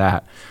what is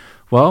that?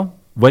 Well,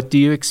 what do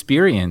you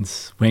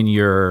experience when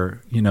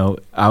you're,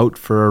 out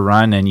for a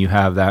run and you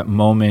have that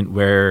moment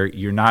where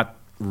you're not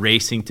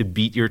racing to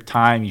beat your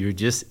time, you're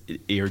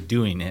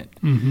doing it.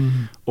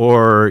 Mm-hmm.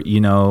 Or,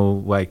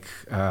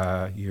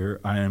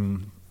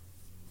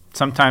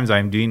 sometimes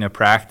I'm doing a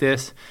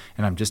practice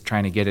and I'm just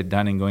trying to get it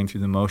done and going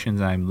through the motions,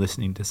 and I'm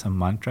listening to some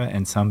mantra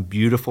and some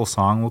beautiful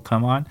song will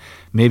come on.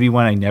 Maybe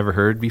one I never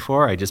heard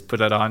before. I just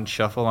put it on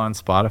shuffle on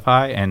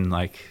Spotify, and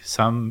like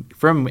some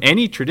from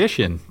any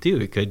tradition too.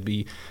 It could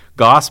be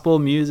gospel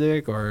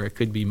music, or it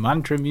could be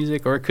mantra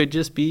music, or it could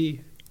just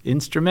be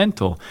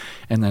instrumental.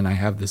 And then I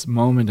have this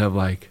moment of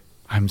like,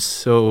 I'm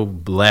so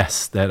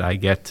blessed that I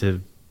get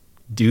to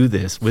do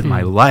this with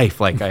my life.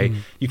 Like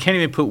you can't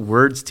even put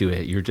words to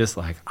it. You're just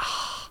like,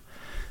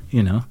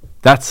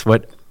 that's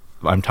what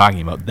I'm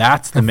talking about.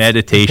 That's the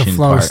meditation the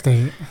flow part.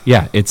 State.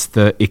 Yeah, it's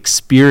the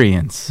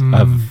experience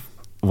of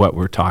what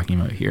we're talking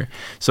about here.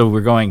 So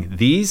we're going,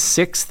 these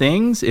 6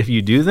 things, if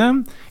you do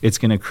them, it's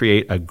going to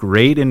create a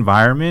great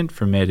environment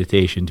for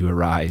meditation to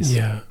arise.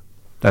 Yeah.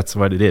 That's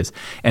what it is.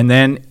 And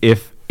then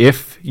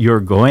if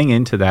you're going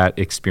into that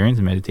experience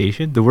of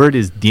meditation, the word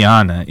is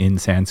dhyana in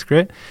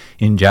Sanskrit.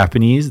 In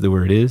Japanese, the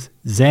word is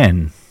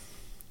Zen.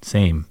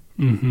 Same.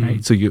 Mm-hmm.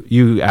 Right? So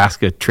you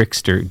ask a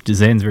trickster.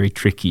 Zen's very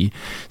tricky.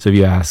 So if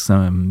you ask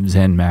some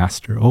Zen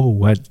master,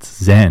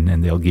 what's Zen?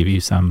 And they'll give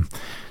you some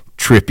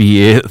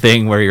trippy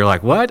thing where you're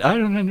like, what? I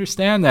don't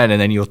understand that. And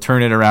then you'll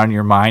turn it around in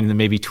your mind, and then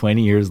maybe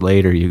 20 years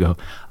later you go,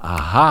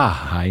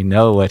 aha, I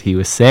know what he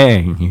was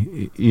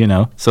saying.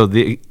 So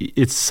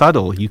it's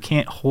subtle. You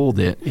can't hold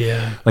it.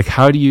 Yeah. Like,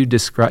 how do you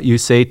describe? You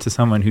say to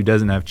someone who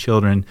doesn't have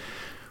children,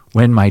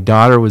 when my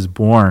daughter was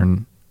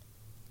born,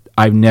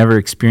 I've never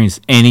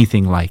experienced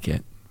anything like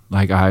it.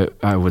 Like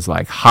I was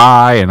like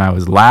high, and I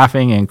was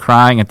laughing and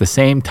crying at the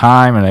same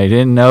time, and I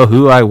didn't know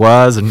who I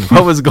was and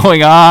what was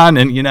going on,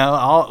 and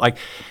all like,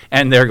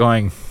 and they're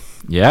going,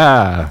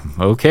 yeah,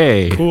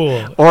 okay,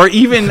 cool. Or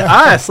even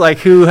us, like,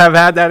 who have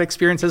had that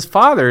experience as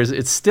fathers,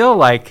 it's still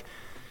like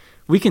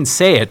we can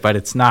say it, but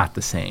it's not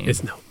the same.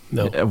 It's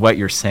no what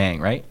you're saying,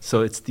 right?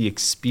 So it's the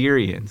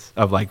experience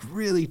of like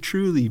really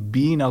truly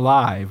being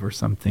alive or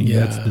something.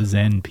 Yeah. That's the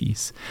Zen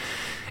piece.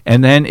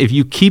 And then if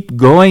you keep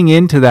going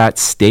into that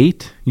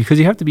state, because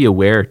you have to be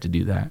aware to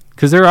do that,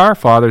 because there are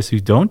fathers who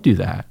don't do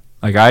that.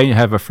 Like, I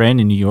have a friend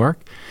in New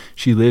York.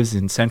 She lives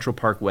in Central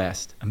Park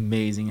West.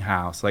 Amazing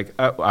house. Like,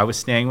 I was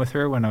staying with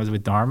her when I was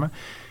with Dharma,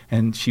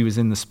 and she was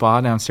in the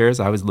spa downstairs.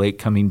 I was late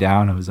coming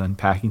down. I was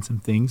unpacking some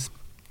things.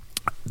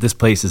 This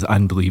place is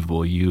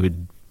unbelievable. You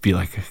would be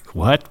like,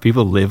 what?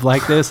 People live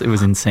like this? It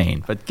was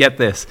insane. But get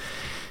this.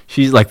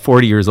 She's like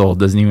 40 years old,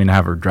 doesn't even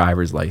have her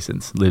driver's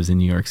license, lives in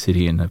New York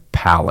City in a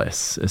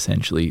palace,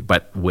 essentially,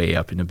 but way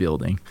up in a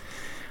building.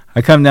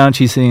 I come down,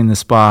 she's sitting in the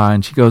spa,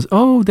 and she goes,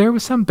 "Oh, there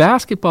was some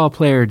basketball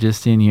player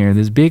just in here,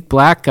 this big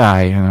black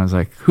guy." And I was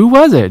like, "Who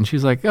was it?" And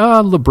she's like,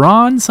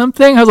 "LeBron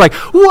something." I was like,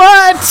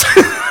 "What?"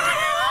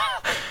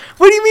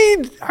 "What do you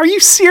mean? Are you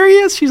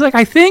serious?" She's like,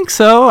 "I think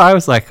so." I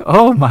was like,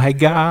 "Oh my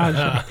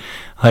God."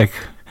 Like,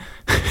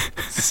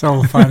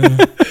 so funny.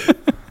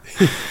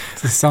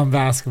 It's some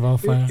basketball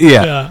player.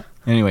 Yeah.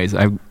 Anyways,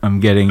 I'm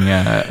getting...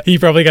 he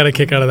probably got a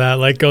kick out of that.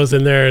 Like, goes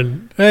in there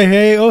and,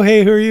 hey, who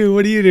are you?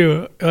 What do you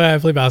do? "Oh, I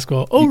play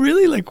basketball." "Oh,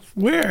 really? Like,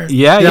 where?"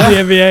 Yeah. The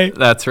NBA.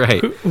 That's right.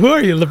 Who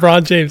are you?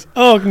 LeBron James.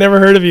 "Oh, never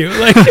heard of you."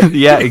 Like,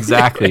 yeah,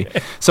 exactly.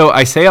 So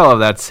I say all of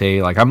that to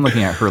say, like, I'm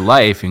looking at her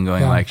life and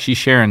going, like, she's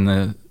sharing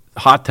the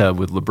hot tub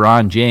with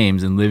LeBron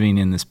James and living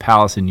in this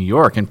palace in New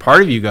York. And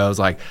part of you goes,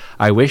 like,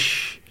 I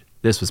wish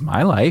this was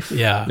my life.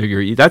 Yeah.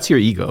 That's your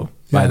ego,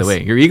 by the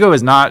way. Your ego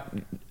is not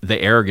the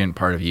arrogant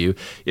part of you.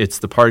 It's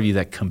the part of you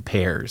that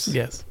compares.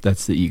 Yes.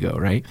 That's the ego,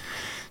 right?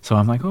 So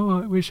I'm like,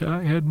 I wish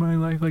I had my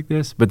life like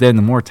this. But then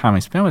the more time I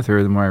spend with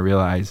her, the more I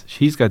realize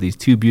she's got these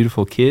 2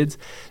 beautiful kids,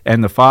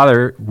 and the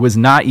father was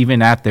not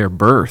even at their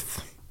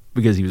birth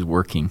because he was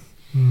working.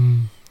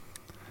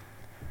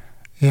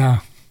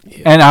 Yeah.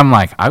 And I'm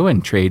like, I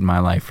wouldn't trade my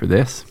life for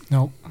this.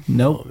 Nope.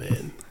 Oh,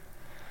 man.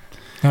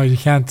 No, you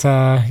can't.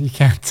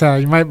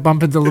 You might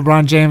bump into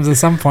LeBron James at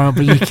some point,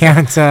 but you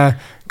can't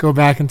go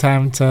back in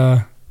time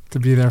to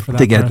be there for that.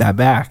 To get that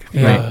back.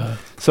 Yeah. Right.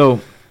 So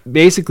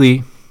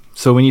basically,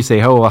 when you say,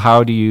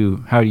 how do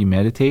you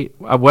meditate?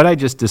 What I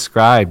just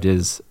described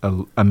is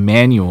a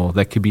manual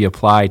that could be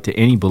applied to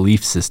any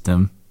belief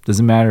system.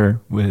 Doesn't matter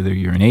whether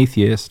you're an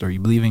atheist or you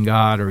believe in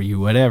God or you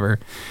whatever,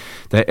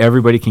 that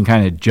everybody can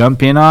kind of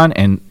jump in on.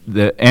 And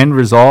the end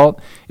result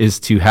is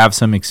to have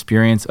some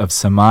experience of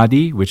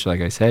samadhi, which,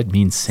 like I said,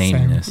 means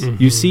sameness.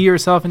 You see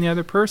yourself in the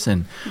other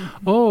person.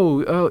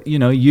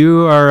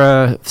 You are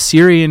a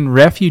Syrian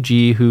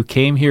refugee who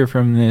came here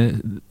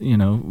from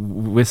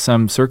with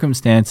some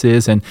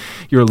circumstances, and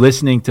you're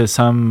listening to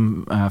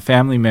some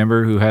family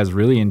member who has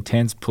really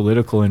intense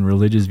political and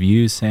religious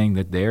views saying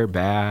that they're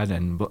bad,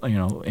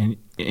 and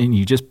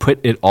you just put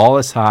it all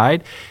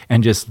aside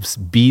and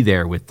just be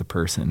there with the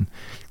person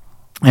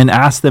and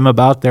ask them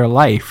about their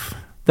life.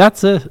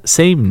 That's a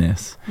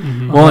sameness.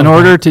 Well, in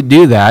order to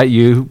do that,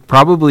 you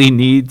probably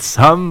need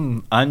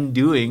some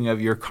undoing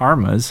of your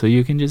karmas so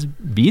you can just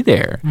be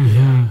there.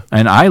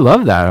 And I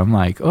love that. I'm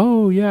like,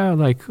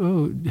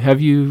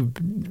 have you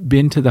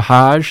been to the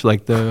Hajj,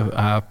 like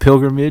the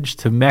pilgrimage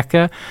to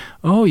Mecca?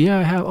 "Oh, yeah,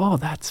 I have." "Oh,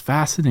 that's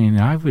fascinating.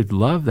 I would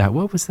love that.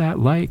 What was that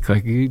like?"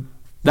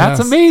 That's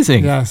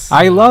amazing. Yes.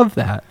 I love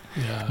that.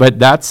 Yeah. But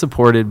that's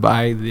supported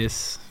by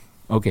this,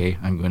 okay,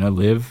 I'm going to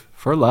live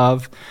for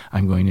love.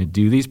 I'm going to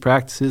do these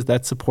practices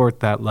that support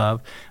that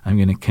love. I'm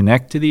going to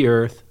connect to the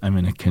earth. I'm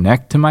going to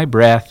connect to my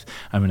breath.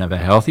 I'm going to have a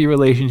healthy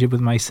relationship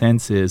with my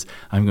senses.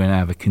 I'm going to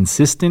have a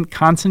consistent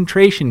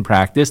concentration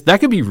practice. That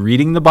could be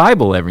reading the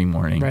Bible every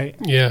morning. Right.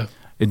 Yeah.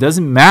 It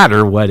doesn't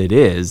matter what it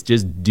is.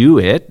 Just do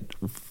it.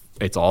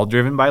 It's all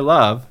driven by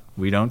love.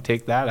 We don't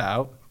take that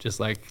out. Just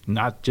like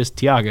not just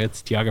Tiaga,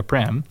 it's Tiaga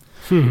Prem.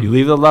 You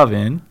leave the love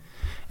in.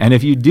 And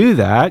if you do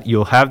that,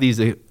 you'll have these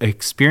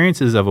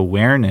experiences of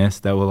awareness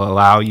that will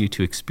allow you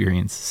to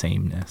experience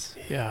sameness.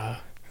 Yeah.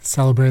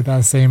 Celebrate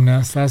that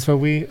sameness. That's what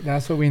we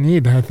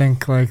need. I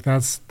think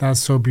that's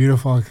so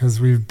beautiful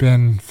because we've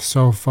been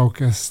so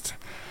focused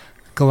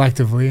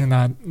collectively,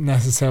 not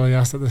necessarily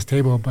us at this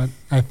table, but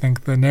I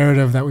think the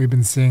narrative that we've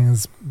been seeing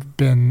has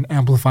been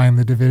amplifying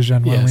the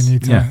division when we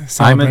need to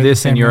celebrate I'm a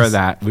this and you're a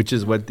sameness. that, which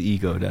is what the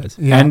ego does.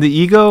 Yeah. And the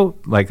ego,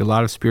 like a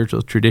lot of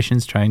spiritual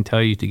traditions try and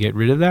tell you to get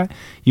rid of that,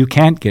 you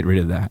can't get rid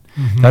of that.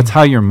 That's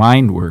how your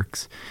mind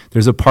works.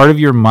 There's a part of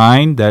your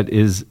mind that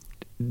is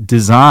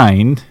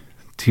designed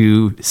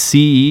to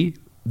see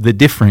the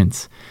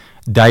difference.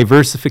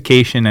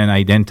 Diversification and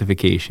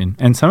identification,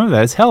 and some of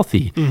that is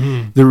healthy.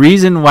 The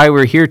reason why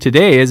we're here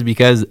today is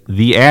because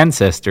the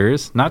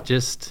ancestors, not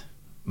just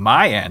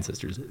my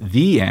ancestors,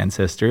 the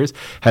ancestors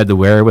had the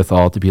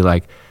wherewithal to be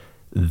like,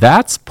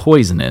 that's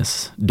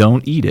poisonous,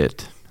 don't eat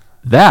it.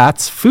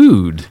 That's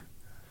food.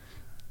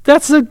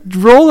 That's the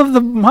role of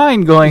the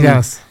mind going,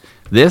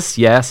 this,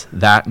 yes,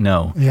 that,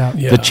 no.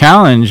 The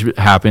challenge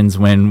happens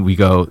when we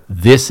go,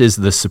 this is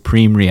the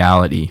supreme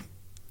reality.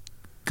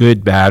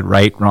 Good, bad,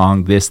 right,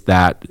 wrong, this,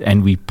 that,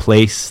 and we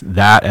place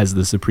that as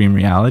the supreme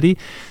reality.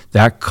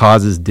 That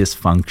causes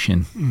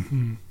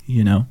dysfunction,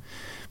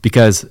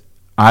 because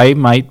I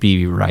might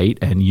be right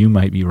and you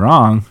might be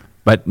wrong,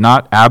 but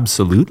not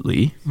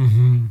absolutely.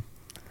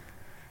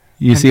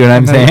 You see what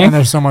I'm saying? And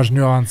there's so much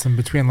nuance in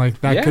between. Like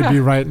that could be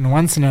right in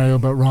one scenario,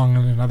 but wrong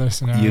in another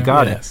scenario. You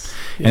got it.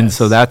 And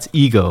so that's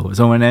ego.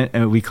 So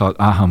when we call it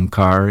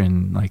ahamkar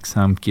in like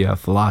Samkhya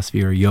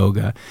philosophy or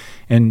yoga,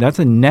 and that's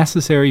a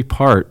necessary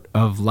part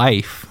of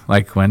life.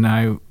 Like when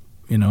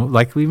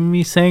like even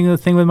me saying the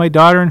thing with my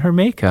daughter and her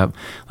makeup,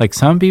 like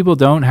some people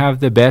don't have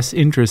the best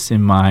interests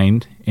in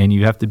mind, and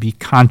you have to be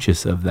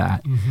conscious of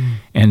that.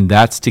 And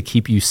that's to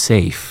keep you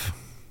safe.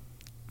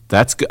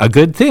 That's a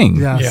good thing.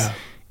 Yes.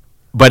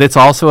 but it's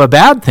also a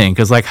bad thing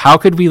because, like, how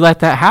could we let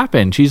that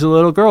happen? She's a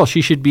little girl.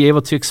 She should be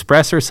able to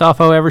express herself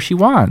however she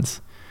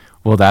wants.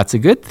 Well, that's a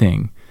good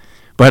thing.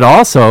 But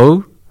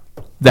also,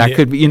 that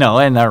could be, and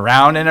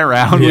around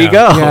we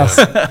go. Yes.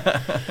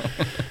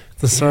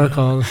 The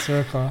circle.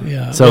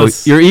 Yeah. So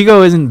your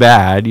ego isn't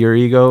bad. Your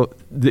ego,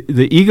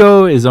 the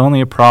ego is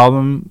only a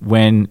problem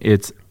when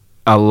it's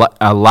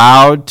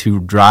allowed to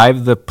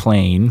drive the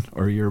plane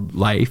or your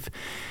life,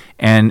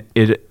 and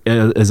it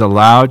is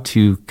allowed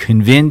to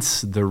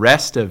convince the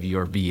rest of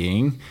your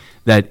being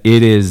that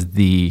it is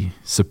the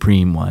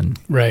supreme one.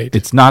 Right.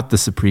 It's not the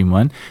supreme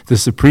one. The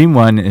supreme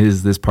one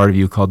is this part of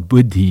you called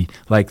buddhi,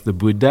 like the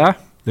Buddha,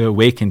 the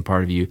awakened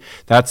part of you.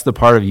 That's the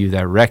part of you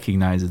that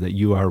recognizes that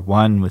you are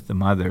one with the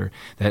mother,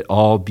 that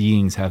all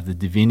beings have the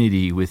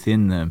divinity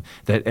within them,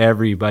 that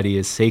everybody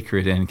is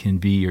sacred and can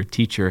be your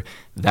teacher.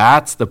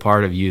 That's the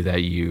part of you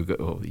that you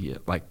go,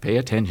 pay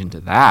attention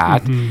to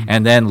that,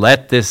 and then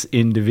let this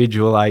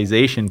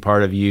individualization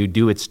part of you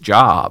do its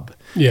job.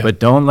 Yeah. But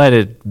don't let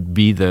it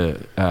be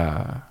the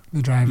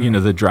driver.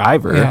 The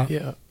driver.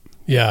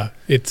 Yeah,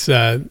 it's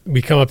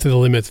we come up to the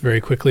limits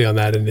very quickly on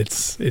that, and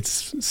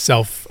it's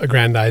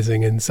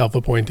self-aggrandizing and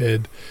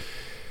self-appointed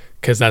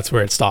because that's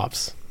where it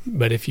stops.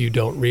 But if you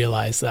don't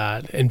realize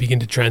that and begin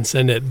to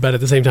transcend it, but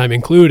at the same time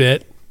include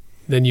it,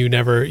 then you'll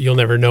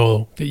never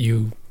know that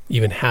you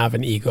even have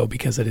an ego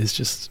because it is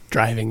just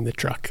driving the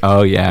truck.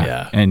 Oh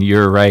yeah, and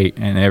you're right,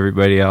 and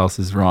everybody else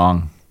is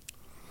wrong.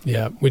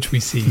 Yeah, which we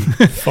see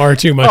far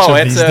too much of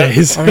these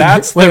days.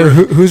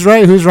 Who's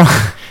right? Who's wrong?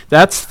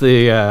 That's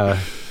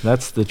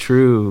the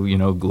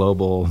true,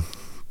 global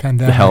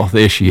pandemic health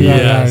issue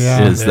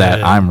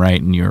that I'm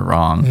right and you're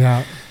wrong.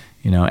 Yeah.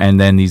 And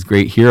then these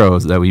great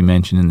heroes that we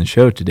mentioned in the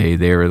show today,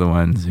 they were the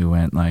ones who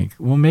went like,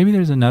 well, maybe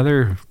there's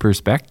another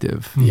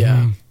perspective.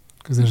 Yeah.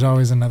 Because there's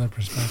always another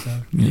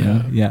perspective.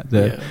 Yeah.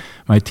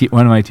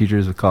 One of my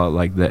teachers would call it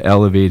like the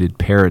elevated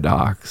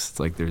paradox. It's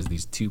like there's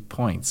these 2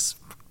 points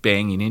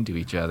banging into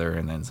each other,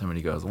 and then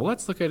somebody goes, well,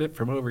 let's look at it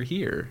from over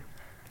here.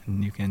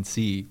 And you can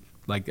see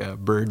like a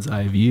bird's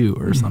eye view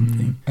or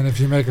something. And if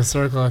you make a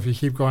circle, if you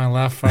keep going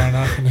left far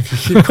enough, and if you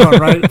keep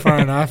going right far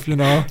enough,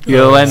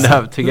 you'll end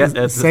up to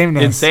get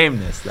sameness.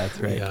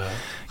 That's right. Yeah.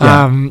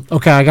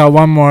 Okay, I got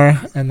one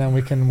more, and then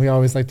we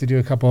always like to do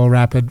a couple of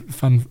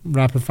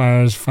rapid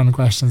fires, fun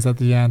questions at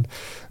the end.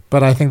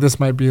 But I think this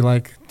might be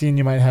like, Dean,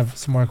 you might have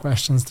some more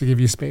questions to give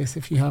you space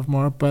if you have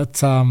more.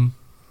 But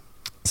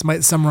this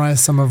might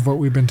summarize some of what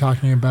we've been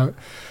talking about.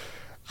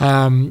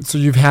 So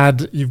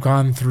you've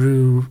gone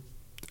through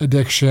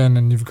addiction,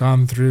 and you've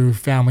gone through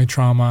family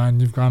trauma,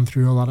 and you've gone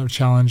through a lot of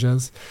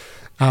challenges.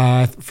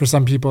 For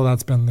some people,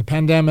 that's been the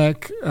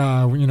pandemic.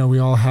 We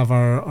all have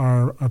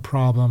our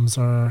problems,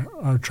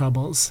 our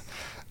troubles.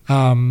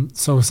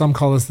 So some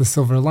call this the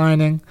silver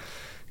lining.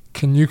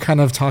 Can you kind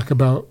of talk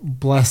about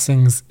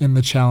blessings in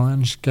the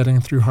challenge,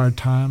 getting through hard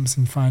times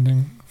and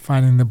finding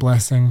the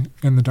blessing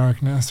in the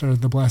darkness, or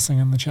the blessing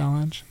in the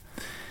challenge?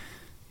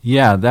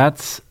 Yeah,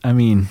 that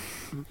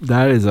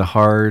is a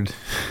hard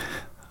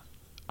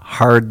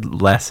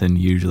lesson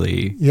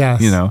usually.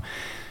 Yes.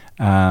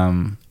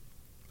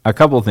 A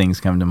couple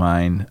things come to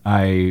mind.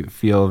 I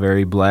feel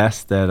very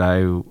blessed that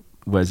I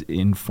was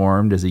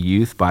informed as a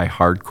youth by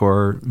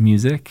hardcore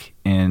music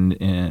and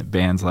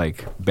bands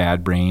like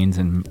Bad Brains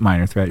and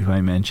Minor Threat, who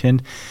I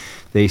mentioned.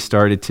 They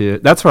started to,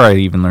 that's where I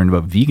even learned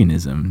about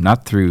veganism,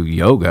 not through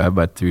yoga,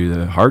 but through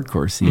the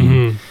hardcore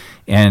scene.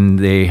 And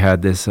they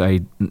had this,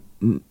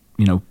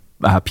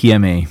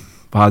 PMA,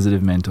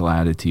 positive mental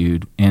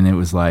attitude. And it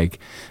was like,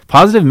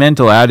 positive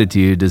mental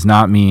attitude does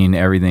not mean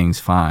everything's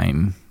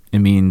fine. It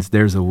means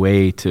there's a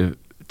way to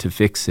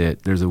fix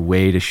it. There's a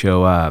way to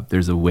show up.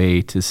 There's a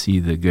way to see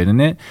the good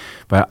in it.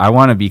 But I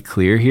want to be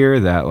clear here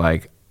that,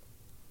 like,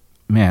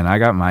 man, I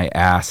got my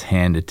ass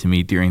handed to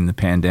me during the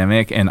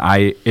pandemic, and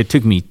it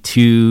took me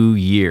 2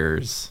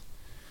 years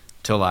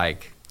to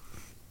like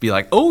be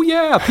like, oh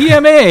yeah,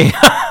 PMA.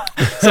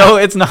 So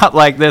it's not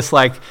like this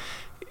like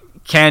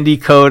candy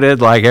coated,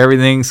 like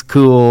everything's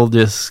cool,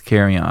 just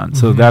carry on.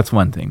 So that's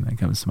one thing that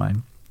comes to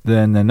mind.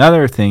 Then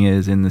another thing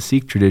is, in the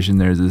Sikh tradition,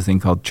 there's this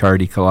thing called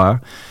Chardi Kala,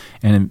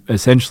 and it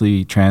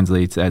essentially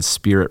translates as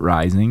spirit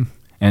rising.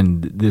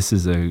 And this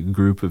is a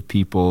group of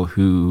people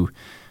who,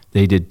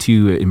 they did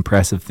 2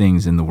 impressive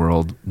things in the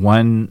world.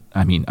 One,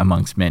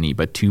 amongst many,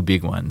 but 2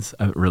 big ones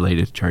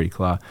related to Chardi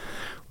Kala.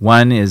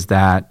 One is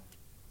that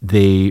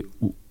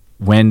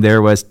when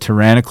there was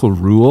tyrannical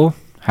rule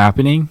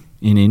happening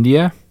in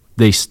India,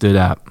 they stood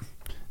up.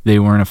 They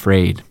weren't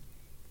afraid.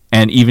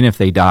 And even if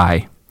they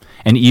die,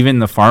 and even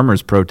the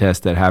farmers'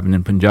 protest that happened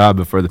in Punjab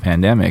before the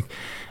pandemic,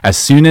 as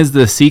soon as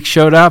the Sikhs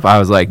showed up, I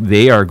was like,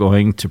 they are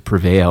going to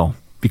prevail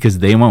because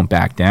they won't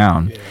back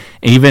down. Yeah.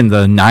 Even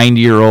the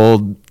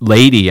 90-year-old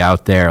lady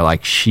out there,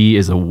 like, she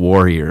is a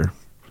warrior,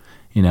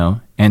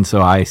 And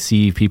so I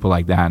see people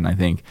like that, and I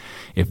think,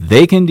 if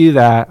they can do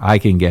that, I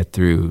can get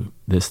through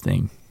this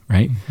thing,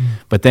 right?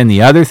 But then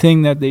the other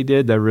thing that they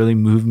did that really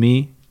moved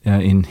me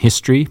in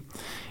history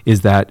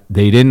is that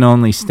they didn't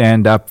only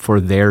stand up for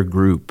their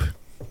group.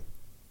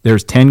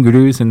 there's 10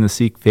 gurus in the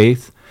Sikh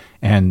faith,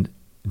 and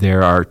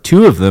there are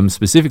 2 of them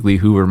specifically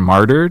who were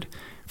martyred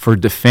for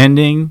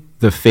defending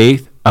the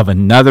faith of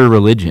another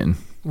religion.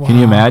 Wow. Can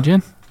you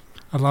imagine?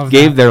 I love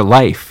Gave that. their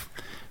life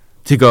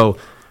to go,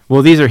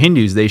 well, these are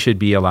Hindus. They should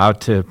be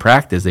allowed to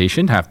practice. They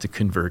shouldn't have to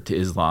convert to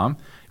Islam.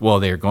 Well,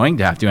 they're going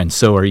to have to, and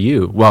so are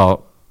you.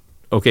 Well,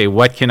 okay,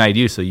 what can I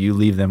do so you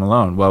leave them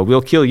alone? Well,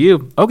 we'll kill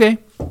you. Okay.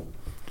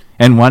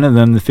 And one of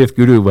them, the 5th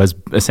guru, was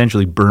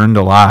essentially burned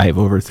alive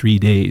over 3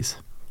 days.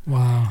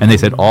 Wow. And they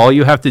said, all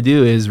you have to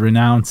do is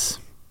renounce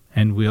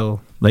and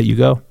we'll let you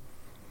go.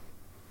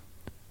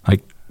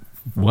 Like,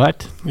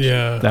 what?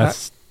 Yeah.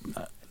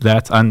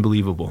 That's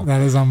unbelievable.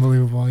 That is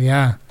unbelievable.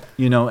 Yeah.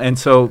 You know, and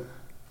so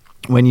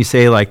when you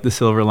say like the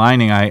silver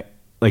lining, I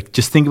like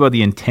just think about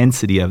the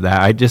intensity of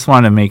that. I just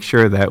want to make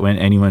sure that when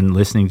anyone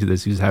listening to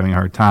this who's having a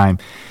hard time,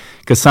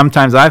 because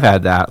sometimes I've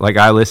had that. Like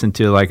I listen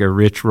to like a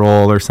Rich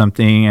Roll or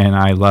something and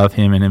I love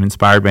him and I'm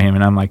inspired by him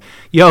and I'm like,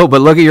 yo,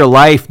 but look at your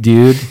life,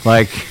 dude.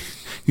 Like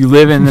you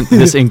live in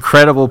this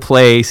incredible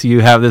place.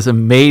 You have this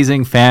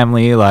amazing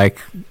family. Like,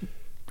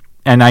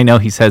 and I know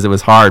he says it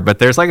was hard, but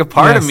there's like a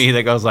part of me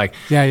that goes like,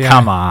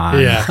 come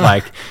on. Yeah.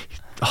 Like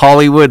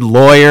Hollywood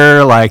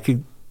lawyer, like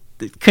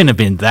it couldn't have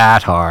been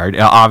that hard.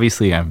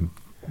 Obviously I'm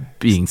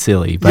being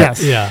silly,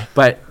 but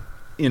but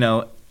you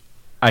know,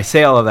 I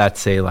say all of that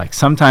to say like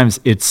sometimes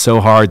it's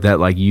so hard that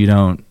like you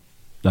don't,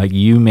 like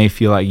you may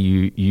feel like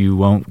you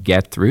won't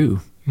get through.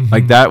 Mm-hmm.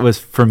 Like that was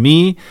for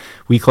me.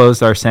 We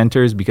closed our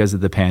centers because of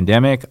the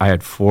pandemic. I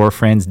had 4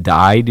 friends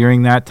die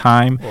during that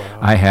time. Wow.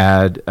 I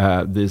had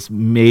this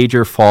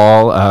major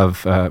fall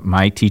of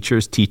my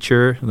teacher's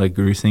teacher, like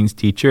Guru Singh's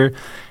teacher,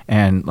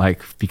 and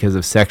like because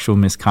of sexual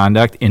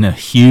misconduct in a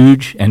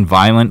huge and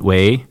violent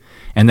way.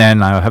 And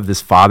then I have this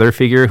father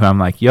figure who I'm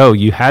like, yo,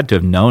 you had to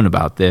have known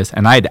about this.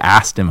 And I'd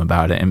asked him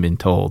about it and been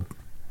told,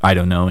 I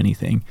don't know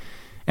anything.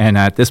 And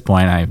at this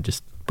point, I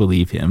just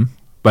believe him.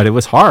 But it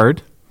was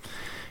hard.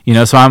 You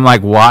know, so I'm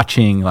like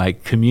watching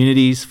like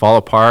communities fall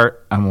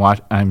apart.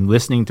 I'm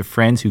listening to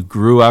friends who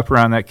grew up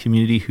around that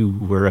community who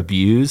were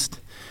abused.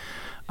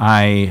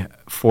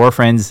 4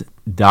 friends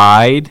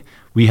died.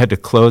 We had to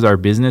close our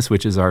business,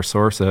 which is our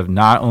source of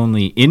not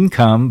only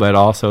income, but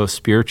also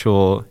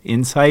spiritual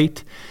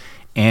insight.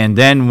 And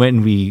then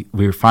when we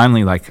were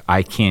finally like,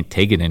 I can't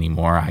take it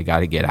anymore. I got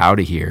to get out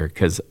of here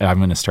because I'm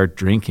going to start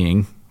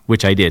drinking,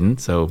 which I didn't.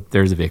 So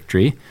there's a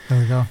victory. There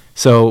we go.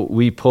 So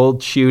we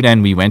pulled chute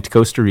and we went to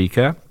Costa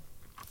Rica.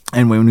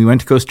 And when we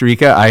went to Costa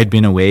Rica, I had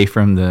been away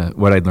from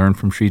what I'd learned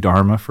from Sri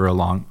Dharma for a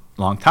long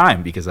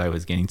time because I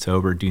was getting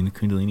sober, doing the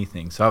Kundalini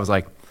thing. So I was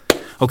like,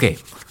 okay,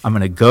 I'm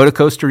going to go to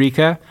Costa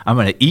Rica. I'm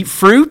going to eat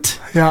fruit.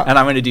 Yeah. And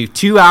I'm going to do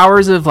 2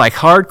 hours of like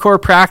hardcore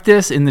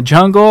practice in the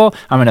jungle.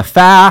 I'm going to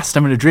fast.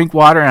 I'm going to drink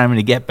water. And I'm going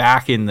to get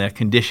back in the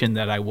condition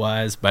that I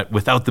was, but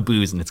without the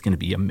booze. And it's going to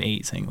be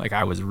amazing. Like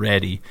I was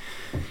ready.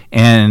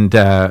 And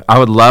I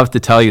would love to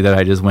tell you that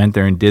I just went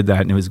there and did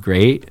that. And it was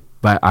great.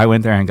 But I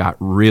went there and got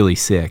really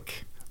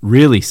sick.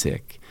 Really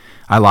sick.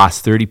 I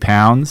lost 30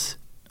 pounds.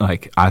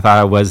 Like I thought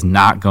I was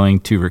not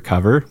going to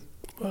recover.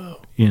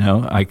 Wow. You know,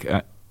 like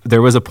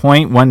there was a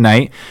point one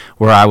night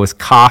where I was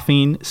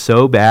coughing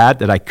so bad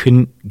that I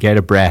couldn't get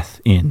a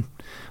breath in.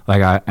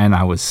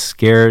 I was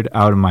scared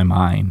out of my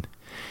mind.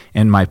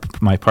 And my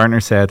partner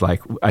said,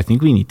 like, I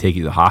think we need to take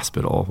you to the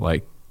hospital.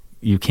 Like,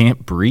 you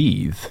can't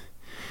breathe.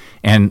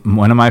 And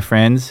one of my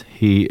friends,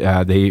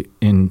 they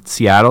in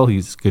Seattle,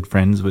 he's good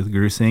friends with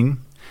Guru Singh.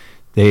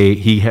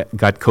 He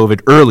got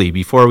COVID early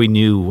before we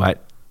knew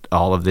what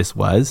all of this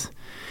was.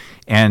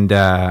 And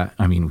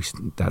I mean,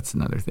 that's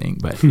another thing,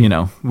 but you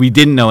know, we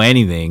didn't know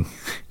anything,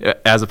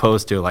 as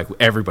opposed to like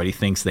everybody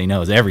thinks they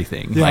knows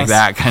everything, like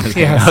that kind of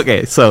thing. Yes.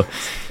 Okay, so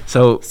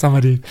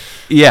somebody,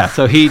 yeah.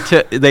 So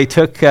they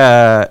took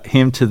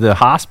him to the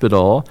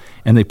hospital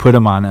and they put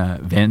him on a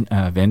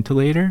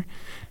ventilator.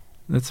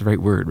 That's the right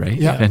word, right?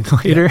 Yeah,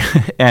 ventilator.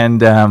 Yeah.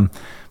 And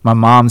my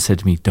mom said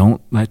to me,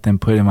 "Don't let them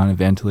put him on a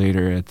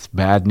ventilator. It's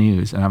bad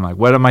news." And I'm like,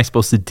 "What am I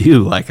supposed to do?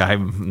 Like,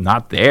 I'm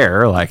not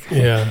there. Like,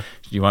 yeah."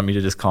 You want me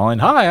to just call in?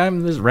 Hi,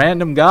 I'm this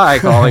random guy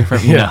calling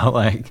from, you know,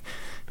 like,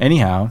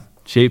 anyhow,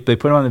 they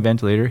put him on the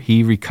ventilator.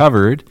 He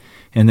recovered,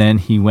 and then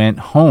he went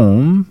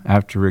home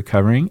after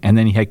recovering, and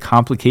then he had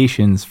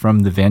complications from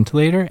the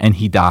ventilator, and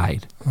he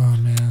died. Oh,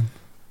 man.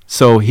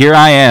 So here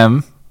I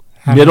am,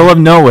 middle of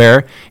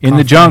nowhere in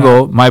the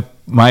jungle.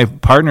 My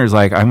partner's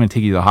like, I'm going to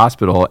take you to the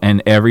hospital,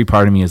 and every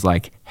part of me is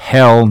like,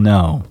 hell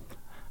no,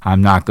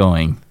 I'm not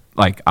going.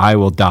 Like, I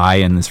will die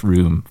in this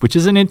room, which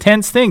is an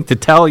intense thing to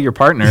tell your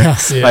partner.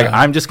 Yes, yeah. Like,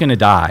 I'm just going to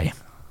die.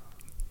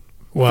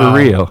 Wow. For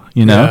real,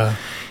 you know? Yeah.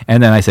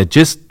 And then I said,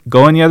 just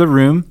go in the other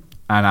room,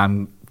 and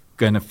I'm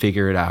going to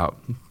figure it out.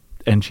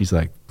 And she's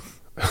like,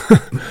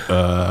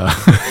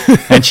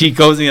 And she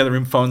goes in the other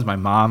room, phones my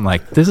mom,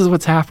 like, this is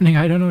what's happening.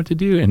 I don't know what to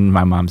do. And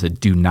my mom said,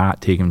 do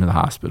not take him to the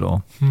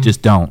hospital.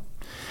 Just don't.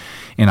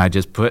 And I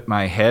just put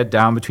my head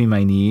down between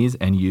my knees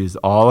and used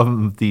all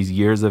of these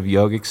years of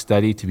yogic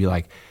study to be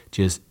like,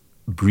 just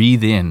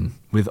breathe in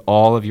with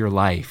all of your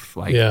life,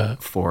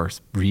 like force.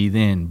 Breathe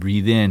in,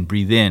 breathe in,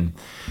 breathe in.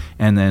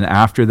 And then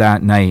after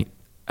that night,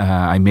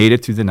 I made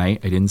it through the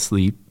night. I didn't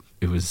sleep.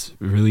 It was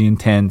really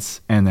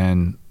intense. And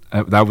then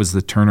that was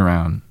the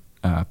turnaround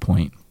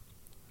point.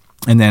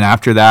 And then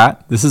after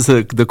that, this is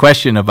the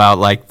question about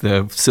like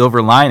the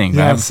silver lining.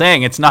 Yes. I'm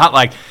saying it's not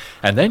like,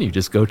 and then you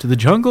just go to the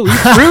jungle, eat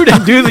fruit,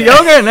 and do the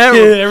yoga, and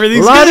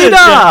everything's good.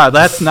 Yeah.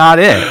 That's not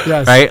it,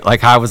 right?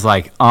 Like I was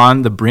like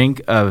on the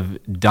brink of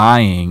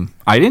dying.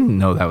 I didn't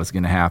know that was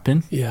going to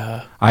happen.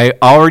 Yeah. I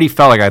already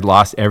felt like I'd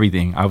lost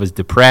everything. I was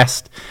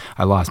depressed.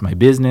 I lost my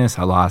business.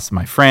 I lost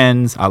my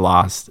friends. I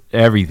lost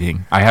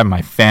everything. I have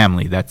my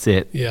family. That's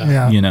it.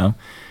 Yeah. You know?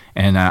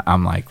 And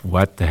I'm like,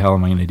 what the hell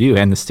am I going to do?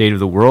 And the state of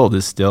the world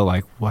is still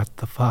like, what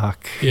the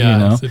fuck? Yeah, you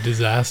know? It's a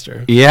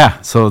disaster. Yeah,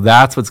 so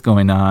that's what's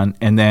going on.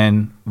 And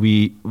then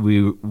we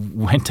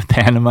went to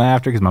Panama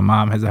after, because my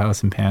mom has a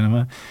house in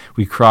Panama.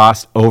 We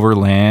crossed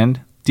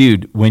overland.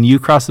 Dude, when you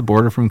cross the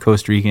border from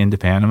Costa Rica into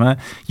Panama,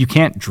 you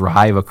can't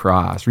drive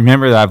across.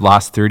 Remember that I've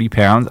lost 30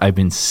 pounds. I've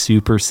been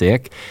super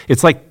sick.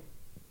 It's like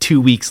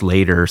 2 weeks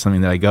later or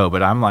something that I go,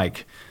 but I'm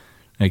like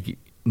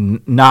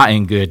not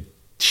in good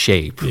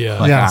shape. Yeah.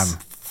 Like I'm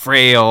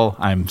frail.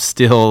 I'm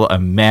still a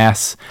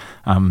mess.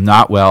 I'm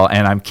not well,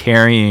 and I'm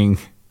carrying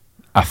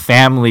a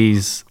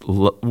family's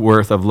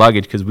worth of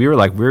luggage because we were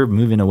like, we're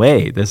moving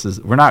away.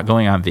 We're not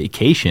going on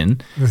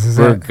vacation.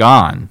 We're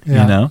gone. You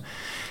know.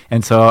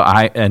 And so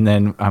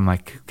then I'm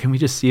like, can we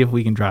just see if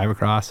we can drive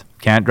across?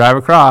 Can't drive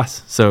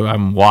across. So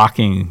I'm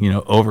walking,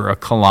 over a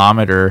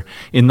kilometer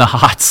in the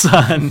hot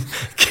sun,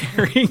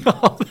 carrying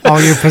all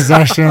your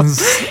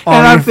possessions, all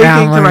and your I'm thinking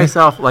family. to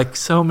myself, like,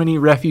 so many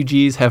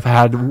refugees have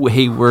had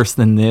way worse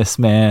than this,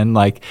 man.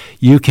 Like,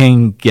 you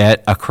can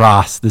get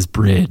across this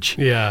bridge.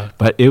 Yeah.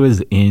 But it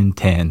was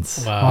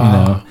intense.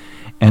 Wow.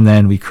 And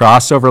then we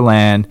crossed over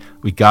land.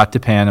 We got to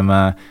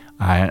Panama,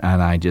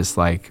 and I just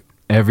like,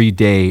 every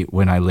day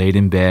when I laid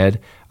in bed,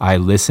 I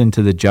listened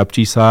to the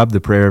Japji Sahib,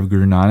 the prayer of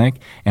Guru Nanak,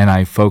 and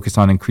I focused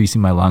on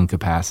increasing my lung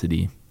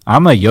capacity.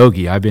 I'm a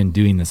yogi. I've been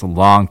doing this a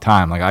long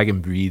time. Like I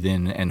can breathe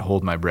in and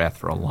hold my breath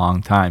for a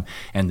long time.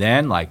 And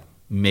then like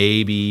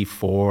maybe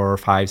 4 or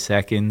 5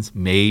 seconds,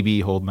 maybe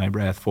hold my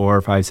breath 4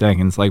 or 5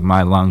 seconds, like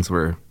my lungs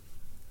were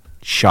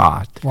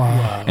shot.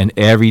 Wow. And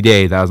every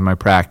day that was my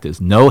practice.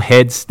 No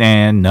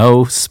headstand,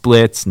 no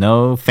splits,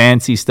 no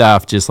fancy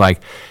stuff. Just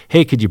like,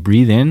 hey, could you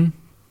breathe in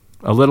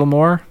a little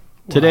more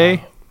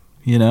today?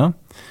 Wow.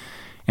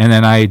 And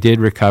then I did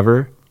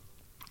recover,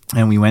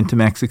 and we went to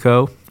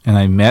Mexico, and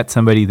I met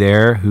somebody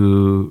there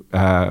who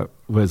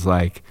was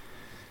like,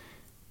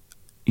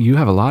 you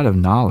have a lot of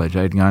knowledge.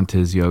 I'd gone to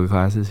his yoga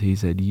classes. He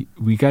said,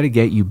 we got to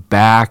get you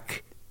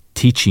back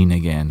teaching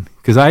again,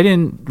 because I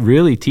didn't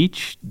really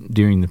teach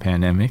during the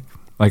pandemic.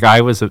 Like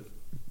I was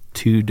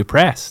too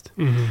depressed.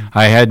 Mm-hmm.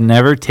 I had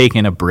never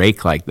taken a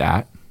break like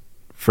that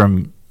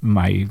from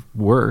my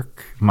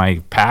work,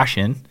 my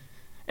passion,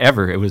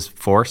 ever. It was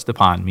forced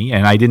upon me,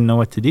 and I didn't know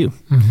what to do.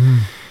 Mm-hmm.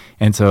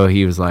 And so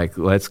he was like,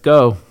 let's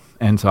go.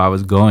 And so I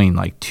was going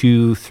like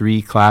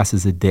 2-3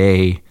 classes a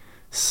day,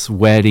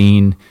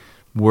 sweating,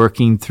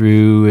 working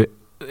through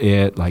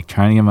it, like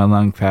trying to get my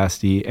lung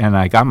capacity, and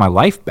I got my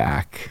life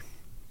back,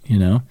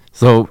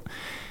 So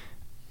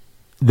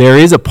there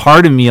is a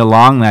part of me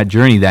along that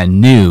journey that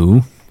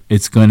knew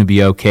it's going to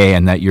be okay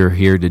and that you're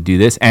here to do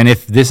this. And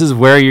if this is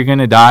where you're going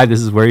to die,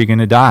 this is where you're going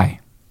to die.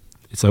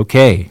 It's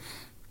okay,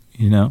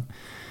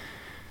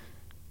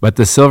 But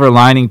the silver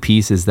lining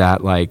piece is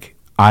that, like,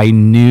 I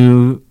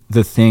knew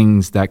the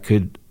things that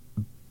could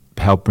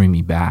help bring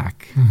me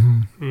back.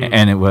 Mm-hmm.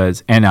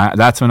 And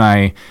that's when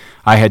I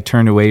had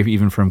turned away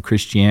even from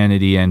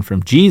Christianity and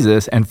from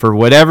Jesus. And for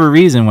whatever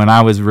reason, when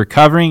I was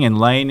recovering and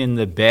laying in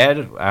the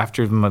bed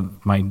after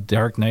my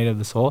dark night of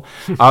the soul,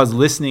 I was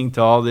listening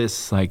to all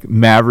this, like,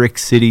 Maverick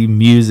City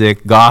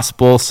music,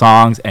 gospel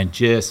songs, and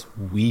just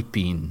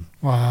weeping.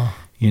 Wow.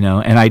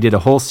 And I did a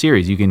whole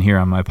series you can hear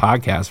on my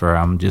podcast where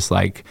I'm just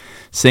like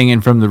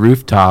singing from the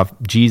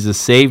rooftop, Jesus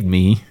saved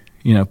me,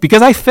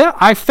 because I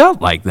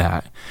felt like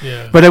that.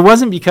 Yeah. But it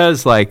wasn't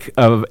because like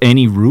of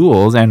any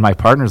rules. And my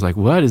partner's like,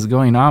 what is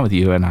going on with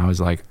you? And I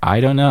was like, I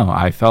don't know.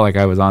 I felt like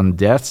I was on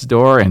death's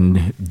door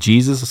and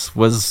Jesus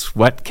was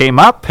what came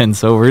up. And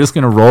so we're just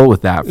going to roll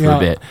with that for a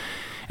bit.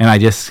 And I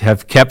just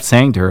have kept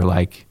saying to her,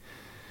 like,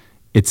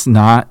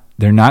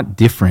 they're not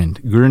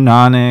different. Guru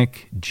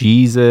Nanak,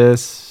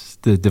 Jesus,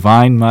 the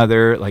Divine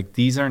Mother, like,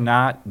 these are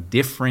not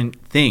different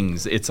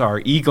things. It's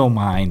our ego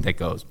mind that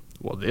goes,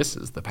 well, this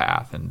is the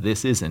path and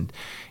this isn't.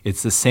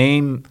 It's the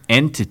same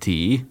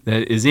entity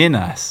that is in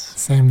us.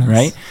 Sameness.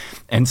 Right?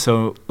 And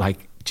so,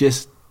 like,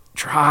 just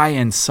try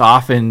and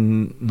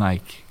soften,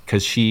 like,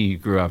 because she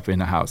grew up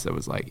in a house that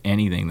was like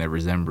anything that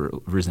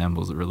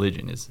resembles a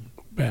religion is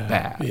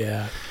bad.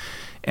 Yeah.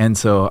 And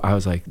so I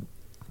was like,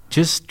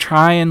 just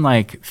try and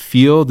like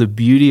feel the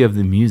beauty of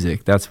the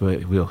music. That's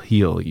what will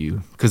heal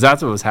you. Because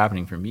that's what was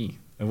happening for me.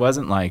 It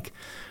wasn't like,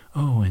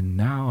 oh, and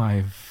now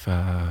I've,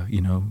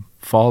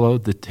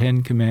 followed the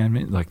 10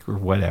 commandments, like, or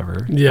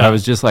whatever. Yeah. I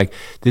was just like,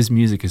 this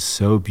music is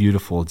so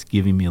beautiful. It's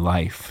giving me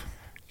life.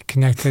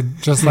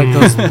 Connected, just like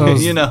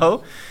those you know?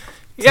 So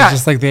yeah.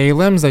 Just like the 8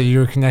 limbs that you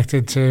were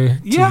connected to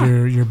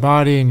your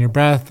body and your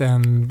breath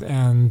and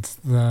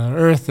the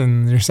earth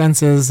and your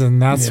senses, and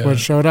that's what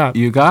showed up.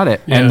 You got it.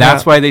 Yeah. And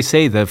that's why they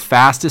say the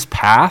fastest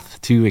path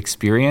to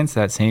experience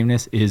that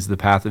sameness is the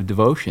path of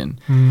devotion.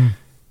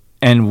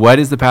 And what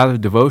is the path of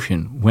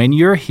devotion? When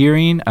you're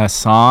hearing a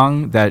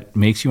song that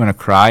makes you want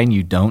to cry and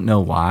you don't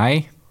know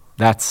why,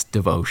 that's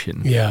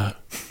devotion. Yeah.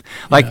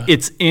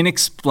 It's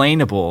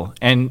inexplainable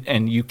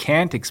and you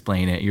can't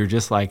explain it. You're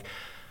just like,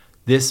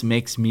 this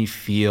makes me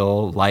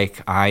feel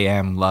like I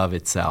am love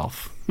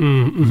itself.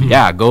 Mm-hmm.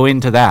 Yeah, go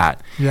into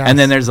that. Yes. And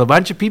then there's a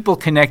bunch of people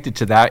connected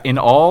to that in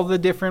all the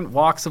different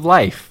walks of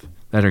life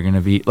that are going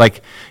to be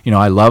like,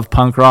 I love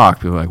punk rock.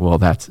 People are like, well,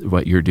 that's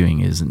what you're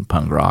doing isn't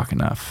punk rock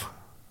enough.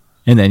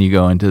 And then you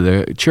go into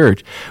the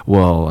church.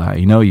 Well,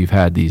 you've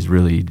had these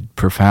really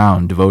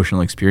profound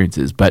devotional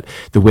experiences, but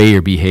the way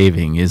you're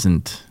behaving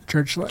isn't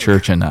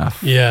church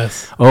enough.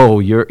 Yes.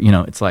 Oh,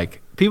 it's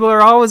like people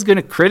are always going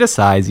to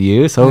criticize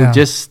you. So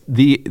just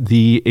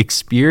the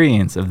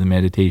experience of the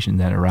meditation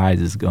that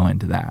arises go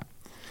into that.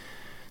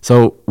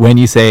 So when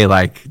you say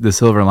like the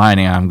silver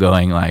lining, I'm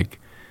going like,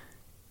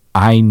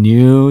 I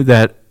knew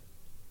that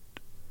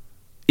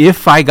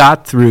if I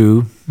got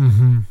through,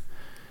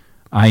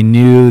 I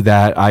knew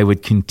that I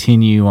would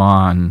continue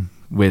on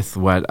with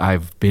what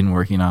I've been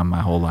working on my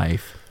whole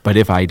life. But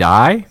if I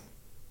die,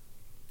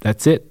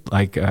 that's it.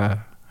 Like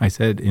I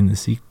said, in the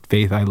Sikh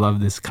faith, I love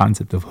this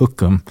concept of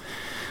hukum.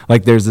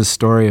 Like there's this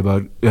story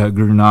about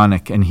Guru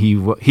Nanak, and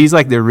he's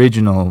like the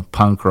original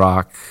punk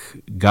rock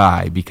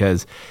guy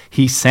because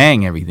he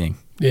sang everything.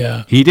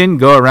 Yeah. He didn't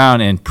go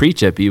around and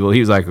preach at people. He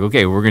was like,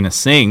 okay, we're going to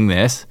sing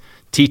this.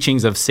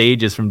 Teachings of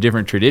sages from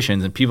different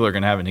traditions, and people are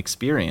going to have an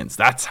experience.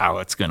 That's how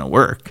it's going to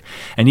work.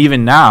 And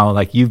even now,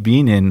 like you've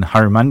been in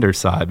Harmandir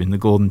Sahib in the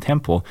Golden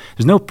Temple,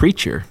 there's no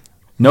preacher,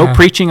 no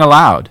preaching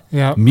allowed.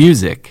 Yeah.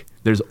 Music,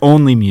 there's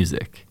only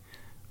music.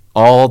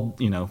 All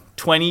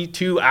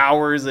 22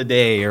 hours a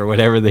day or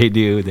whatever they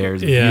do.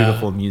 There's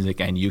beautiful music,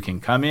 and you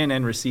can come in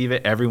and receive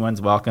it.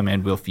 Everyone's welcome,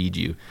 and we'll feed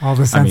you. All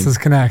the senses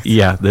connect.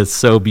 Yeah, that's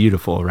so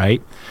beautiful,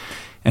 right?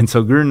 And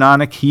so Guru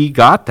Nanak, he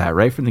got that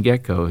right from the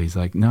get-go. He's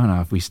like, no,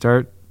 if we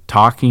start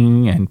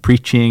talking and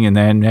preaching, and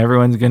then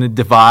everyone's going to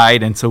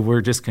divide, and so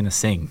we're just going to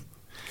sing.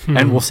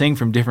 And we'll sing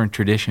from different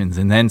traditions.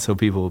 And then so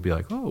people will be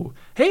like, oh,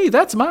 hey,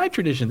 that's my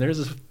tradition. There's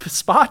a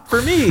spot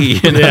for me.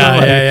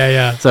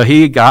 Yeah. So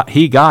he got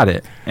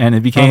it. And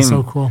it became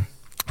so cool.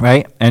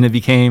 Right? And it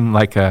became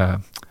like a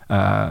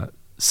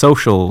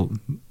social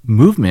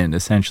movement,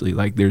 essentially.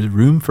 Like there's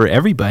room for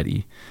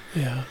everybody.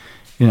 Yeah.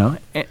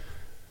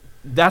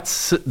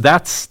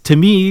 That's to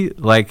me,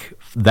 like,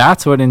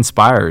 that's what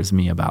inspires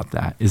me about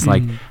that is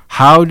like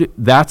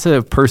that's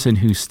a person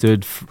who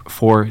stood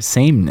for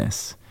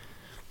sameness.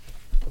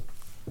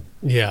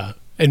 Yeah.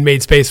 And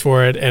made space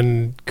for it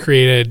and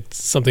created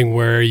something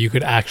where you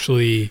could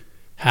actually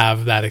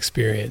have that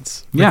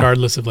experience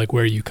regardless of like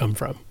where you come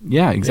from.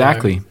 Yeah,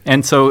 exactly. Yeah.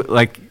 And so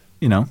like,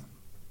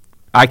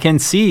 I can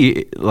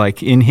see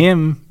like in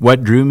him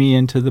what drew me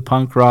into the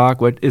punk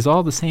rock, what is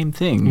all the same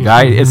thing.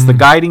 It's the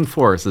guiding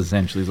force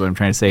essentially is what I'm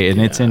trying to say.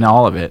 And it's in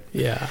all of it.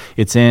 Yeah.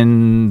 It's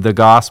in the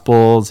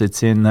Gospels.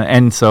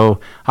 And so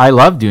I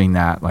love doing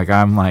that. Like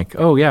I'm like,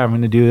 oh yeah, I'm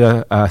going to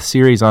do a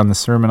series on the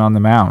Sermon on the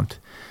Mount.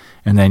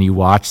 And then you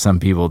watch some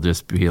people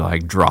just be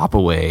like, drop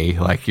away,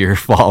 like your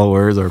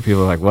followers, or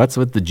people are like, what's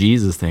with the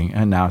Jesus thing?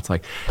 And now it's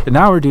like, and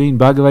now we're doing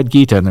Bhagavad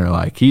Gita. And they're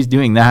like, he's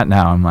doing that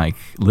now. I'm like,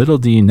 little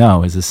do you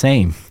know, is the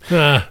same.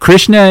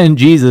 Krishna and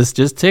Jesus,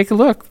 just take a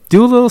look,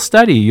 do a little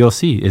study. You'll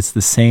see it's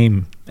the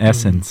same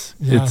essence.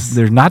 Yes.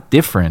 They're not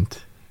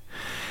different.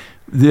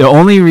 The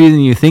only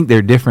reason you think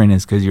they're different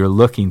is because you're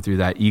looking through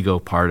that ego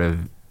part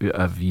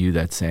of you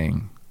that's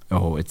saying,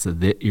 oh,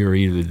 you're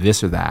either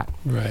this or that.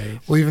 Right.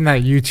 Well, even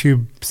that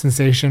YouTube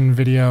sensation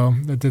video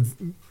that did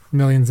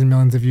millions and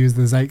millions of views,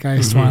 the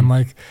Zeitgeist one,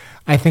 like,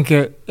 I think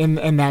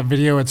in that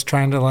video, it's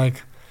trying to,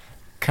 like,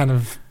 kind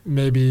of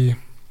maybe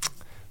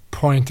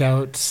point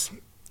out,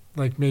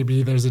 like,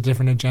 maybe there's a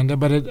different agenda,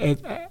 but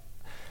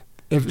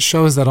it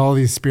shows that all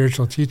these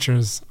spiritual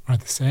teachers are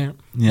the same.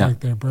 Yeah. Like,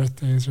 their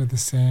birthdays are the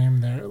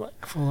same. They're,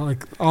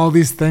 like all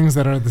these things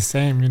that are the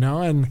same,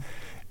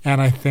 And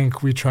I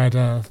think we try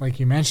to, like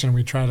you mentioned,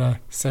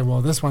 say,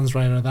 well, this one's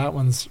right or that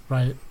one's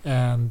right,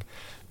 and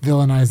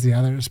villainize the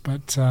others.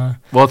 But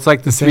well, it's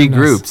like the three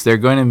groups. They're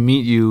going to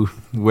meet you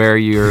where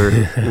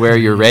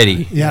you're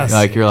ready. Yes.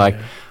 Like you're like,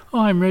 oh,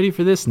 I'm ready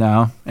for this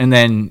now, and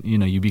then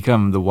you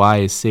become the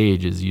wise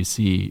sage as you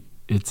see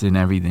it's in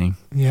everything.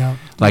 Yeah.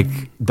 Like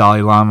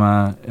Dalai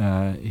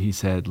Lama, he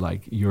said,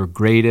 like your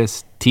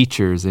greatest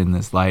teachers in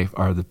this life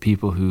are the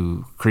people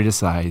who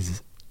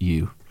criticize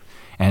you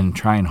and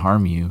try and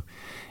harm you.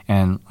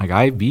 And like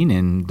I've been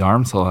in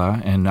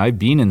Dharamsala and I've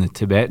been in the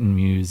Tibetan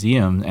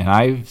Museum and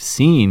I've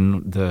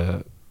seen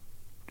the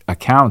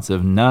accounts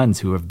of nuns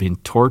who have been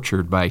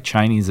tortured by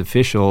Chinese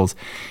officials,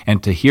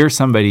 and to hear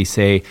somebody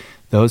say,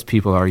 those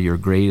people are your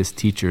greatest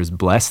teachers,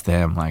 bless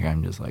them. Like,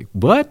 I'm just like,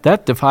 what?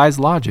 That defies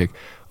logic.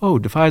 Oh,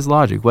 defies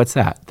logic. What's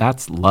that?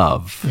 That's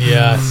love.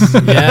 Yes,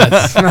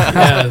 yes,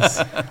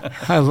 yes.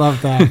 I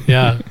love that.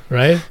 Yeah,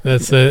 right?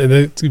 That's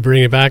to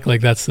bring it back,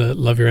 like that's the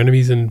love your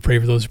enemies and pray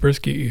for those who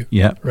persecute you.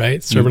 Yeah.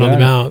 Right? Sermon on the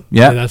Mount.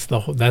 Yeah. That's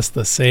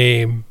the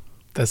same.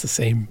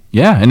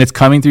 Yeah, and it's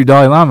coming through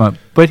Dalai Lama,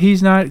 but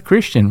he's not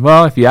Christian.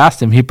 Well, if you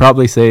asked him, he'd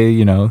probably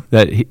say,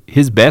 that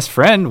his best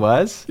friend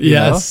was.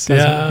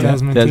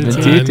 Desmond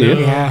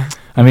Tutu. Yeah.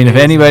 I mean, if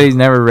anybody's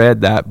never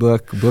read that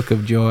book, Book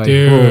of Joy,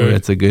 dude,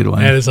 it's a good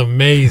one. That is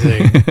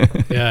amazing.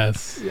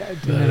 Yes. Yeah,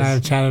 Dean and I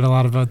have chatted a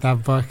lot about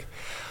that book.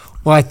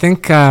 Well, I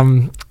think,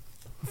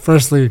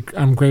 firstly,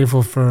 I'm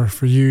grateful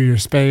for you, your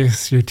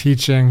space, your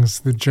teachings,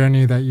 the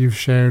journey that you've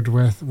shared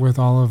with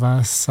all of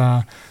us.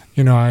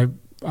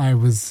 I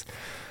was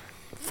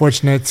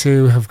fortunate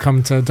to have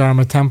come to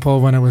Dharma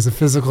Temple when it was a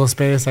physical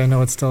space. I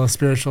know it's still a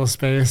spiritual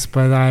space,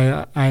 but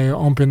I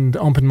opened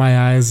my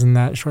eyes in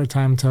that short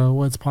time to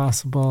what's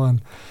possible.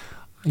 And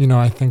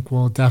I think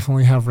we'll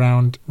definitely have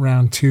round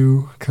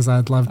 2 because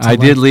I'd love to. I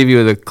did leave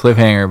you with a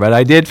cliffhanger, but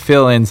I did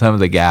fill in some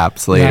of the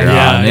gaps later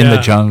on in the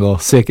jungle,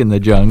 sick in the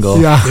jungle.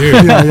 Yeah,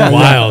 dude,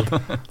 wild.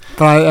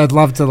 But I'd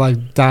love to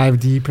dive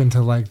deep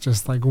into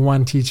just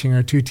one teaching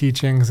or 2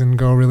 teachings and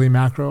go really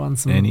macro on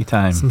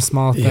some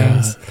small things.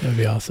 Yeah, that'd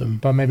be awesome.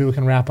 But maybe we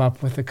can wrap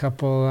up with a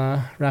couple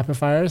rapid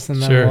fires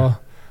and then sure. We'll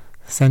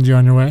send you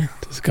on your way.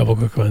 Just a couple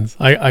quick ones.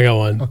 I got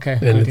one. Okay.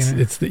 And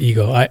it's the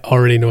ego. I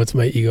already know it's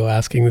my ego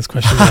asking this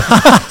question,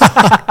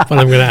 but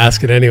I'm going to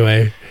ask it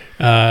anyway.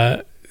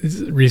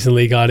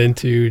 Recently got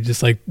into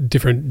just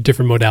different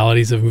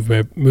modalities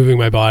of moving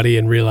my body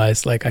and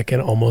realized I can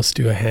almost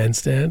do a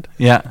handstand.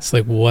 Yeah. It's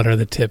what are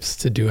the tips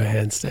to do a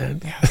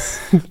handstand?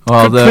 Yes.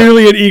 Well,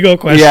 clearly an ego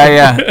question.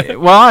 Yeah.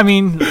 Well, I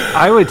mean,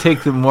 I would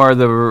take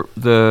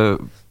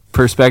the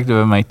perspective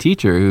of my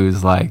teacher,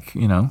 who's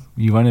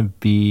you want to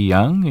be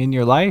young in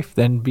your life,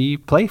 then be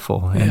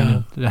playful.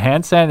 And the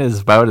handstand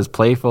is about as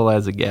playful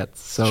as it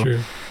gets. So True.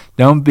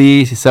 Don't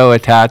be so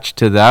attached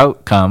to the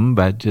outcome,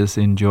 but just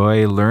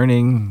enjoy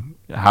learning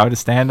how to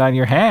stand on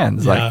your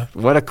hands. Yeah.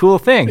 What a cool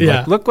thing.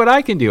 Yeah. Look what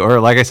I can do. Or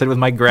like I said with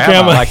my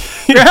grandma,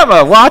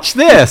 Grandma, watch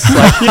this.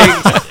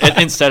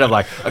 Instead of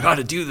I got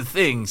to do the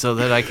thing so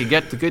that I can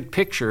get the good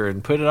picture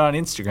and put it on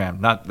Instagram.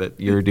 Not that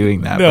you're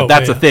doing that, but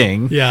that's a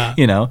thing. Yeah.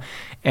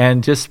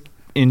 And just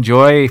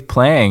enjoy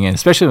playing, and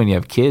especially when you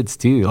have kids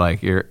too.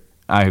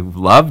 I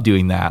love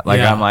doing that.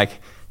 I'm like,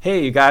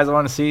 hey, you guys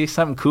want to see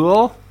something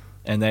cool?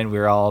 And then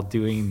we're all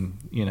doing,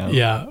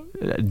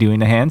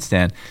 doing a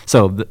handstand.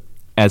 So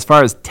as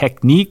far as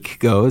technique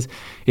goes,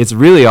 it's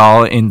really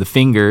all in the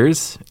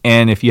fingers.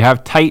 And if you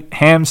have tight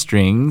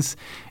hamstrings,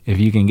 if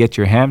you can get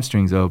your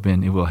hamstrings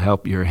open, it will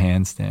help your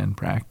handstand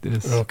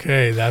practice.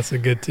 Okay, that's a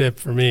good tip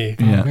for me.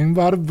 Yeah.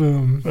 Bada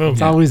boom.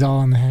 It's always all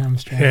on the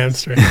hamstring.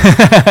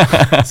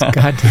 It's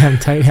goddamn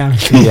tight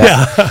hamstring.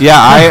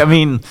 I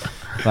mean,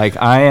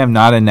 I am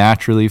not a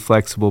naturally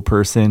flexible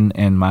person,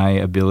 and my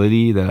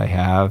ability that I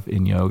have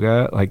in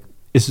yoga,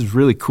 this is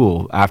really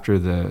cool. After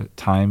the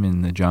time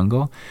in the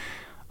jungle,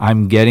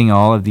 I'm getting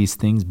all of these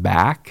things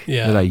back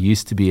that I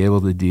used to be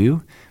able to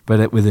do,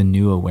 but with a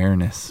new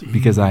awareness,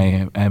 because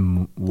I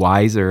am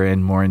wiser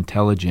and more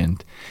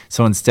intelligent.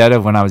 So instead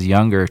of when I was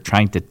younger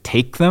trying to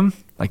take them,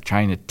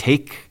 trying to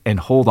take and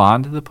hold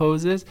on to the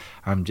poses,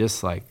 I'm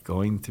just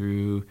going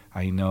through.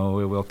 I know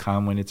it will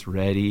come when it's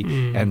ready.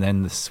 And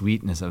then the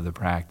sweetness of the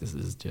practice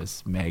is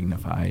just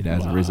magnified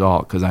as a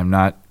result, because I'm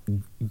not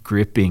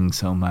gripping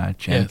so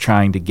much and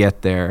trying to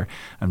get there.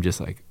 I'm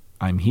just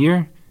I'm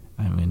here.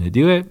 I'm going to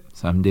do it.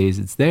 Some days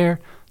it's there.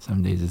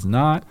 Some days it's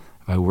not.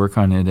 If I work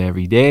on it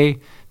every day,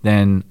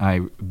 then I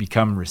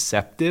become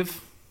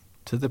receptive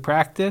to the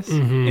practice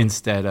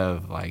instead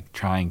of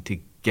trying to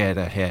get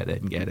ahead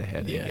and get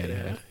ahead and get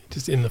ahead.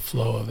 Just in the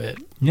flow of it.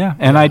 Yeah,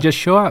 and I just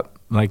show up.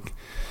 I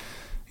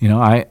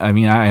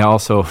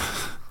also,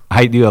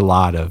 I do a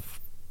lot of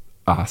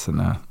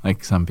asana.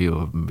 Some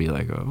people would be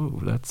oh,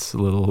 that's a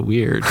little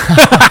weird.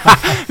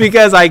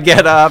 Because I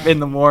get up in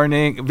the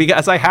morning,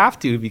 because I have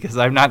to, because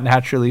I'm not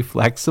naturally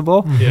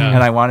flexible. Yeah.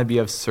 And I want to be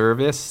of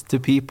service to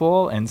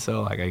people. And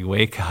so I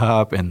wake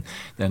up, and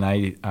then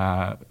I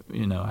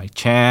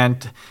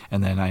chant,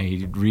 and then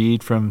I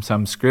read from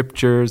some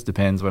scriptures,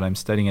 depends what I'm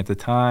studying at the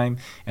time.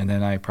 And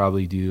then I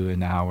probably do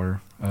an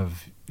hour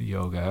of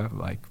yoga,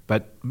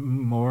 but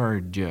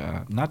more,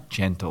 not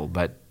gentle,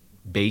 but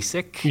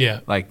basic.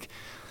 Yeah.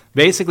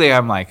 Basically,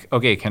 I'm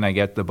okay, can I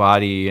get the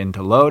body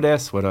into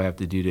lotus? What do I have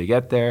to do to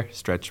get there?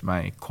 Stretch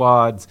my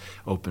quads,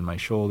 open my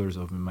shoulders,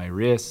 open my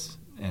wrists,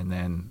 and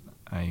then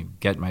I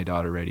get my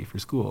daughter ready for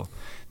school.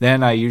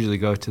 Then I usually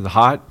go to the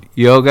hot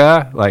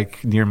yoga,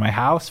 near my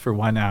house for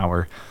 1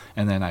 hour,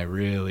 and then I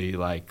really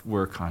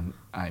work on,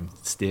 I'm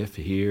stiff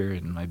here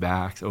and my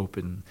back's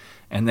open.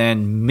 And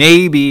then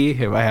maybe,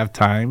 if I have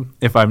time,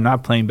 if I'm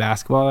not playing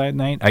basketball at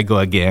night, I go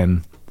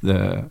again,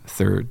 the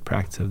third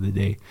practice of the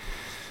day.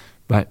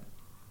 But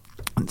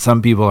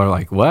some people are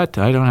like, what?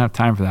 I don't have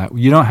time for that.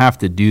 You don't have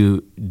to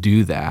do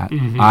that.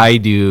 I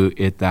do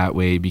it that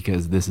way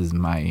because this is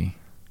my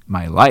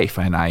life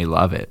and I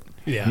love it.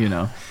 Yeah. You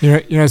know,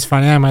 it's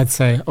funny. I might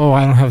say, oh,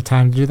 I don't have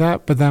time to do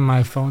that. But then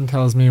my phone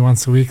tells me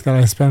once a week that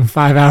I spend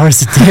 5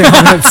 hours a day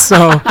on it.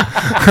 So,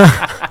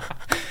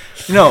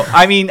 no,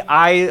 I mean,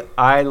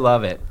 I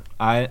love it.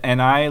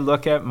 I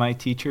look at my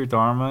teacher,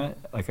 Dharma,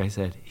 like I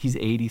said, he's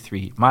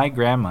 83. My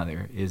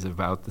grandmother is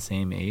about the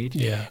same age.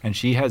 Yeah. And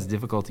she has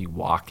difficulty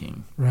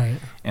walking. Right.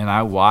 And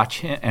I watch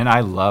him, and I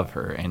love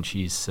her, and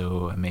she's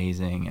so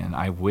amazing. And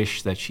I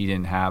wish that she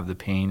didn't have the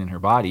pain in her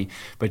body,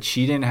 but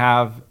she didn't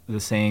have the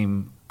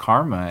same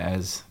karma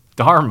as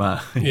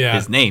Dharma. Yeah.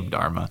 His name,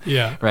 Dharma.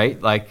 Yeah.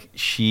 Right? Like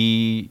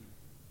she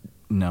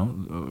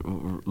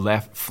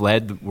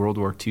fled World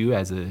War II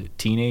as a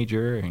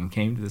teenager and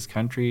came to this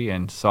country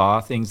and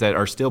saw things that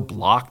are still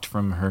blocked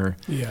from her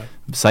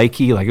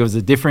psyche. Like it was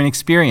a different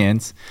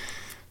experience.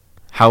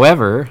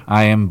 However,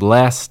 I am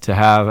blessed to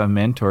have a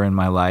mentor in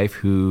my life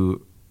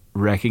who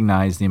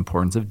recognized the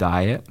importance of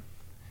diet,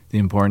 the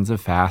importance of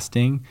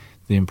fasting,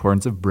 the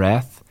importance of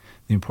breath,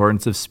 the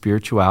importance of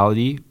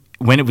spirituality.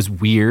 When it was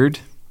weird,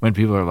 when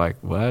people are like,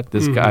 what?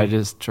 This guy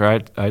just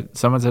tried,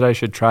 someone said I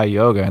should try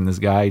yoga, and this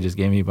guy just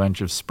gave me a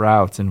bunch of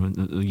sprouts and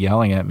was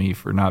yelling at me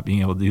for not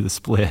being able to do the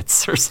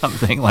splits or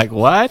something. Like,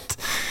 what?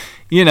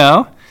 You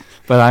know?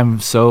 But I'm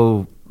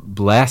so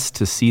blessed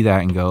to see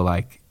that and go,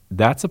 like,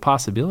 that's a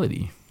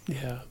possibility.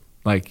 Yeah.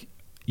 Like,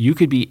 you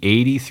could be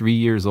 83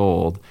 years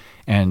old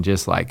and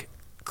just, like,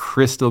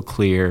 crystal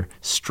clear,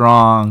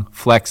 strong,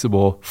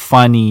 flexible,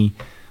 funny.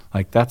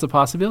 Like, that's a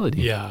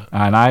possibility. Yeah.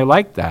 And I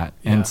like that.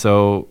 Yeah. And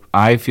so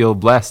I feel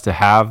blessed to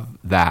have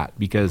that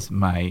because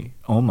my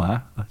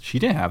Oma, she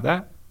didn't have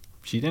that.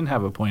 She didn't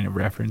have a point of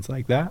reference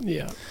like that.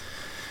 Yeah.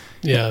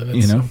 Yeah,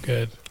 that's so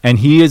good. And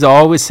he is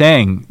always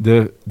saying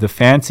the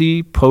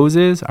fancy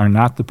poses are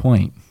not the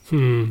point.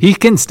 He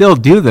can still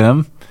do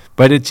them,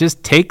 but it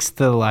just takes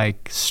the,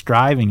 like,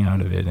 striving out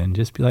of it and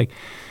just be like,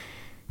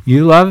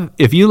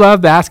 if you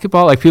love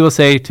basketball, like people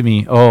say to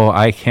me, oh,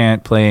 I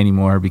can't play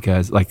anymore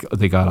because, like,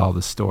 they got all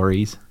the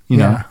stories, you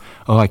know,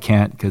 oh, I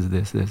can't because of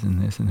this,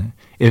 and this, and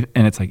that.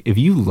 And it's like, if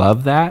you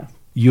love that,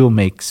 you'll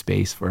make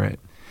space for it.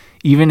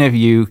 Even if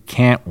you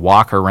can't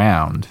walk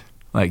around,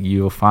 like,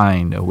 you'll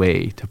find a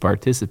way to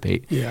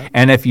participate. Yeah.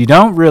 And if you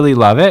don't really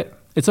love it,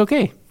 it's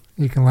okay.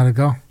 You can let it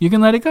go. You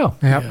can let it go.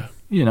 Yep. Yeah.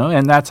 You know,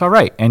 and that's all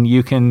right. And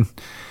you can,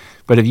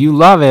 but if you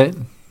love it,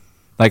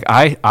 like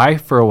I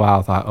for a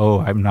while thought,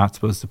 oh, I'm not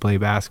supposed to play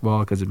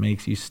basketball because it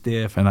makes you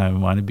stiff, and I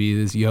want to be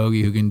this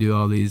yogi who can do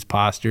all these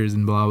postures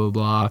and blah, blah,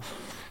 blah.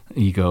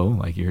 Ego,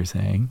 like you're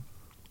saying.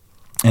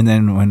 And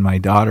then when my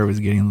daughter was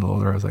getting a little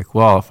older, I was like,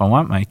 well, if I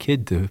want my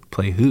kid to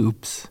play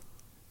hoops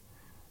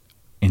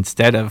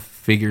instead of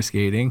figure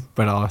skating,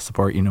 but I'll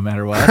support you no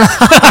matter what,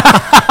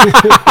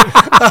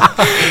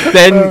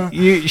 then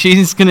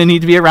she's going to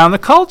need to be around the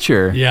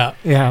culture. Yeah.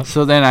 Yeah.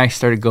 So then I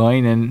started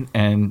going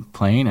and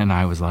playing, and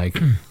I was like,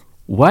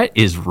 what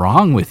is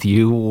wrong with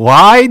you?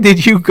 Why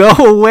did you go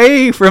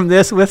away from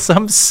this with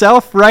some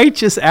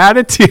self-righteous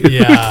attitude?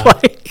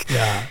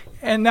 Yeah.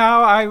 And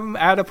now I'm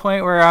at a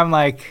point where I'm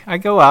like, I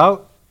go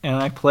out and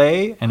I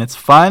play, and it's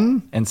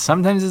fun, and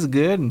sometimes it's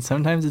good, and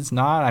sometimes it's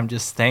not. I'm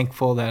just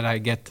thankful that I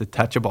get to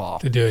touch a ball.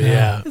 To do it,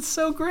 yeah. It's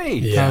so great.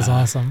 That was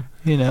awesome.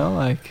 You know,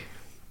 like,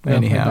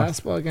 anyhow. Play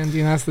basketball again,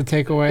 Dean. That's the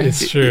takeaway.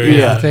 It's true,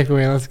 yeah. The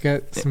takeaway. Let's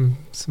get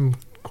some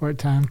court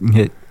time.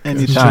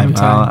 Anytime.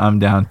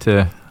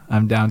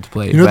 I'm down to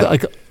play. You know,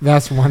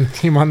 that's one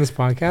team on this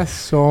podcast.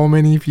 So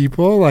many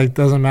people, like,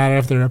 doesn't matter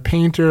if they're a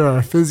painter or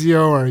a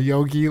physio or a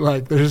yogi.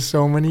 Like, there's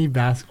so many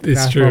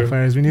basketball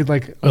players. We need,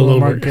 like, a little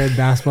more good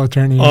basketball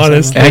attorneys.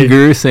 Honestly. And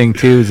Guru Singh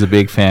too is a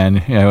big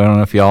fan. Yeah, I don't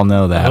know if y'all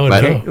know that,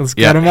 but let's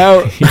get him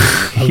out.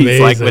 He's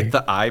like with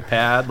the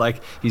iPad.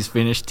 Like, he's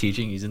finished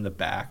teaching. He's in the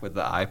back with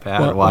the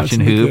iPad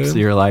watching hoops.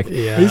 You're like,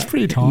 he's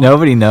pretty tall.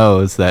 Nobody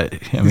knows that.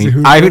 I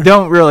mean, I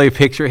don't really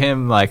picture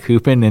him like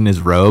hooping in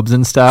his robes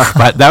and stuff,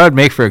 but that would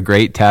make for a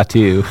great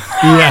tattoo.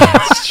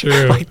 Yeah, it's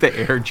true. Like the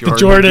Air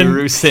Jordan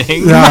Guru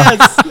Singh. Yeah.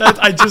 Yes,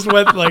 I just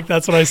went, like,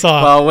 that's what I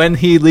saw. Well, when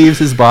he leaves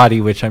his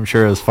body, which I'm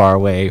sure is far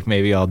away,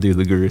 maybe I'll do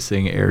the Guru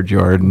Singh Air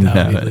Jordan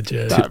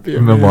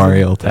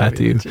memorial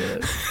tattoo. There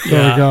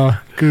we go.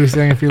 Guru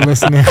Singh, if you're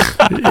listening.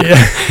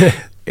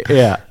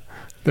 Yeah.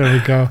 There we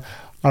go.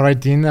 All right,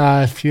 Dean,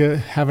 if you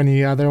have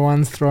any other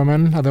ones, throw them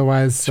in.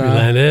 Otherwise,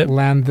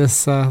 land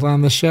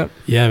the ship.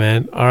 Yeah,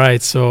 man. All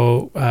right,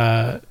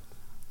 so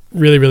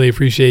really, really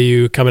appreciate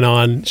you coming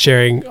on,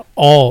 sharing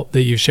all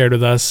that you've shared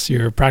with us,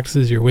 your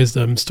practices, your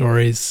wisdom,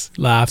 stories,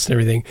 laughs, and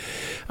everything.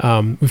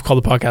 We've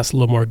called the podcast A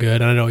Little More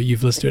Good. And I know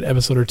you've listened to an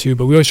episode or two,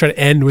 but we always try to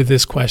end with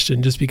this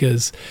question just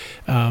because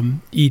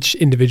each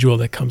individual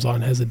that comes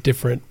on has a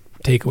different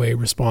takeaway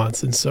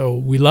response. And so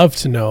we love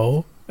to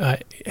know,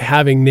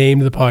 having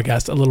named the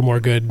podcast A Little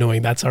More Good,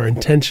 knowing that's our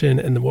intention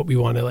and what we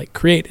want to, like,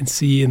 create and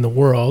see in the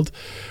world,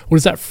 what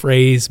does that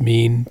phrase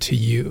mean to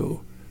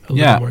you?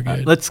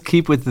 Let's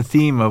keep with the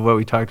theme of what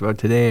we talked about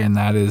today, and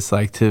that is,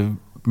 like, to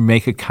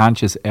make a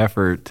conscious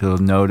effort to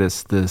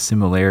notice the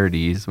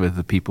similarities with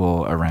the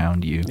people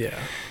around you. Yeah.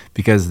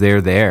 Because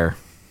they're there,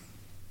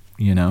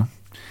 you know?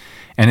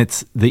 And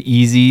it's the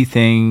easy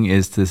thing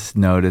is to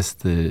notice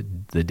the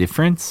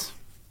difference.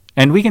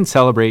 And we can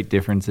celebrate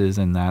differences,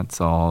 and that's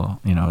all.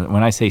 You know,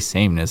 when I say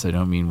sameness, I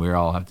don't mean we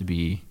all have to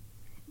be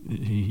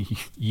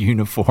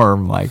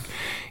uniform, like,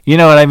 you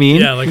know what I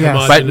mean? Yeah, like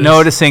But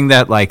noticing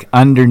that, like,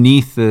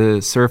 underneath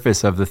the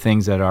surface of the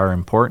things that are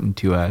important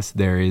to us,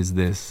 there is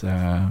this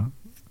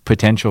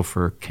potential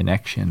for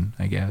connection,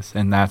 I guess.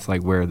 And that's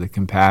like where the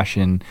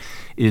compassion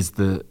is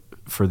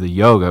for the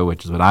yoga,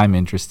 which is what I'm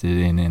interested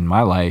in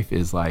my life,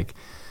 is like,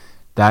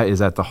 that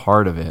is at the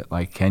heart of it.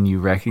 Like, can you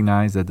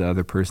recognize that the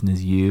other person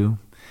is you?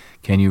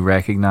 Can you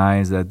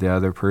recognize that the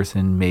other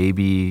person may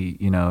be,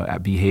 you know,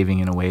 behaving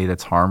in a way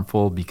that's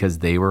harmful because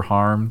they were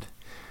harmed?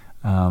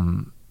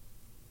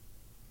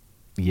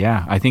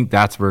 Yeah, I think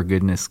that's where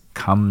goodness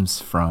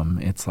comes from.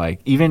 It's like,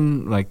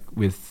 even like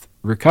with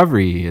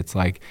recovery, it's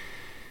like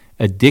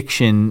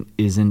addiction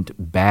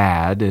isn't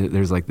bad.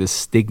 There's like this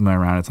stigma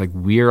around it. It's like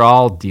we're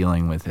all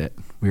dealing with it.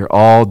 We're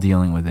all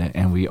dealing with it.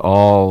 And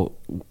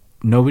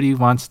nobody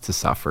wants to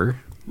suffer.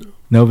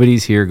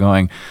 Nobody's here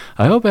going,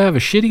 I hope I have a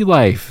shitty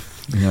life.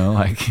 You know,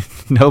 like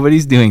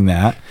nobody's doing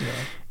that. Yeah.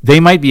 They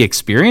might be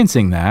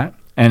experiencing that,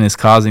 and it's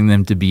causing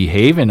them to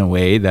behave in a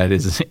way that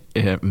is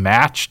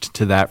matched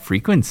to that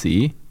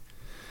frequency.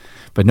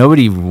 But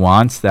nobody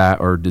wants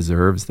that or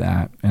deserves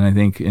that. And I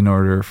think in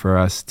order for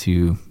us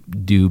to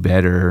do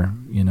better,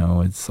 you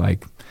know, it's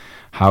like,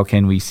 how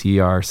can we see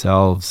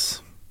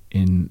ourselves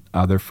in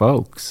other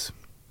folks?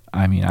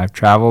 I mean, I've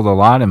traveled a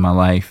lot in my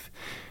life,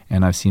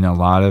 and I've seen a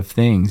lot of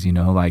things, you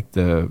know, like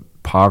the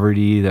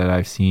poverty that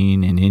I've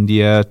seen in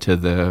India to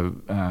the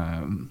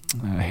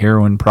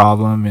heroin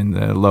problem in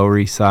the Lower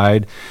East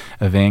Side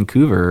of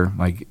Vancouver.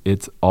 Like,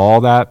 it's all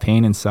that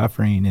pain and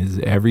suffering is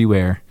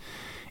everywhere.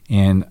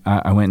 And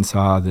I went and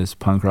saw this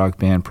punk rock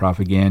band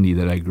Propaganda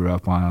that I grew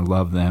up on. I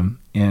love them.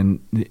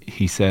 And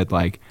he said,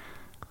 like,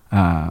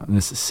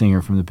 this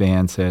singer from the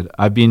band said,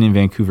 I've been in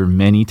Vancouver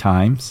many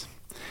times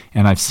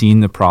and I've seen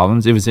the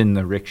problems. It was in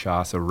the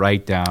rickshaw, so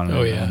right down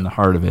in the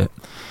heart of it.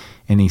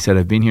 And he said,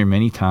 I've been here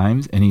many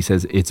times. And he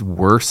says, it's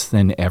worse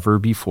than ever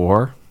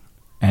before.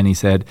 And he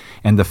said,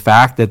 and the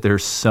fact that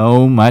there's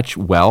so much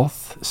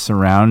wealth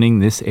surrounding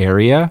this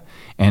area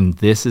and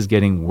this is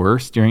getting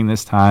worse during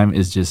this time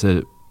is just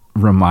a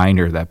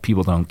reminder that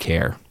people don't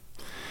care.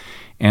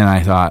 And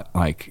I thought,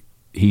 like,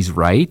 he's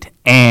right.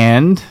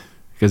 And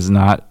because it's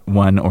not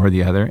one or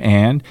the other.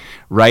 And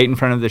right in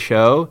front of the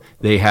show,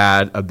 they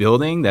had a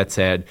building that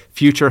said,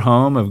 future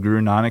home of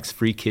Guru Nanak's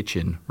free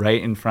kitchen,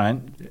 right in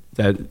front.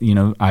 That, you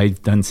know,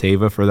 I've done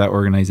seva for that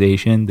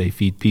organization. They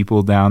feed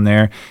people down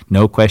there,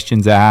 no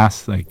questions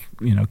asked, like,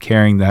 you know,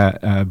 carrying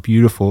that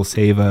beautiful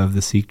seva of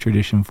the Sikh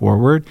tradition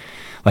forward.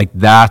 Like,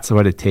 that's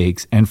what it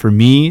takes. And for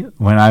me,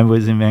 when I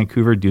was in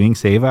Vancouver doing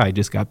seva, I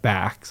just got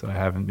back, so I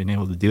haven't been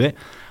able to do it.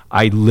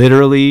 I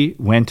literally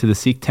went to the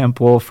Sikh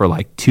temple for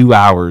like 2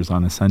 hours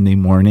on a Sunday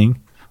morning.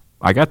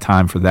 I got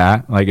time for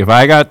that. Like, if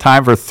I got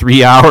time for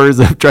 3 hours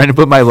of trying to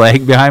put my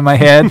leg behind my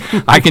head,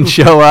 I can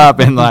show up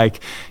and, like,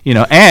 you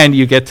know, and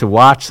you get to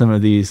watch some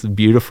of these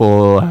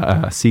beautiful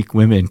Sikh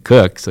women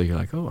cook. So you're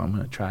like, oh, I'm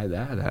going to try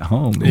that at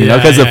home, you know,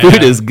 because the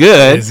food is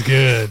good. It's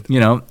good.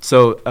 You know,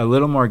 so a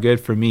little more good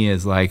for me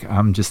is like,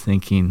 I'm just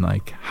thinking,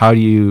 like, how do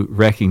you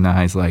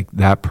recognize, like,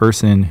 that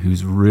person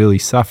who's really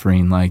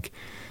suffering, like,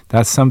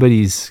 that's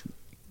somebody's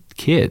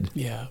kid,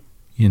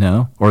 you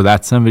know, or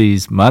that's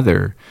somebody's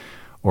mother,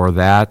 or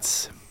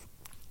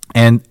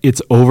and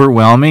it's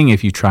overwhelming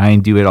if you try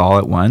and do it all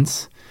at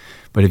once.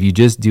 But if you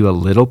just do a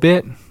little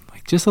bit,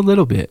 like just a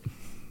little bit,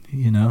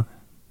 you know,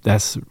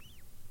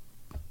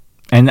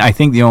 and I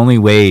think the only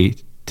way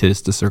to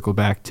circle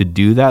back to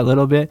do that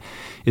little bit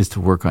is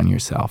to work on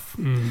yourself.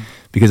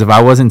 Because if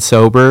I wasn't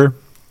sober,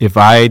 if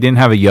I didn't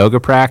have a yoga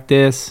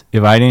practice,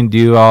 if I didn't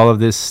do all of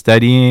this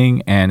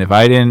studying, and if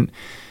I didn't,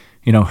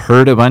 you know,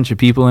 hurt a bunch of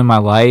people in my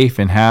life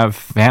and have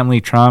family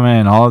trauma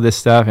and all of this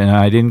stuff, and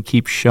I didn't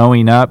keep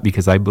showing up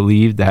because I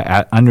believed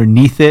that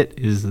underneath it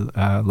is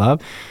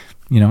love,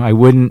 you know, I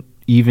wouldn't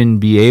even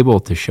be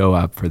able to show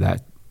up for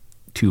that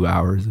 2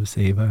 hours of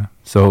seva.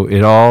 So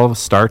it all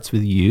starts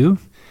with you,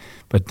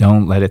 but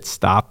don't let it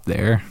stop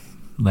there.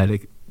 Let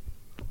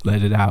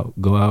it out.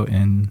 Go out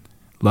and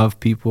love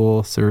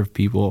people, serve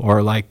people.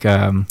 Or like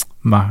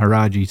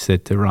Maharaji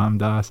said to Ram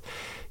Dass,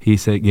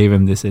 gave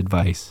him this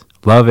advice: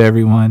 love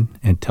everyone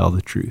and tell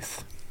the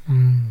truth.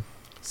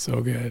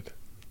 So good.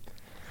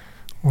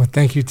 Well,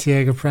 thank you,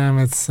 Tiaga Prem.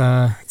 It's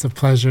a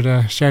pleasure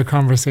to share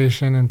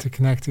conversation and to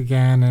connect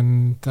again.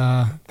 And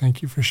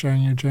thank you for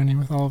sharing your journey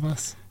with all of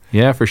us.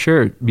 Yeah, for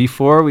sure.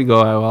 Before we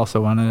go, I also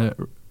want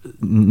to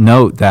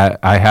note that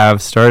I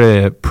have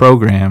started a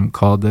program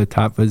called the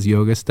Tattva's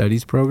Yoga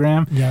Studies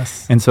Program.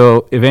 Yes. And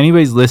so if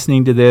anybody's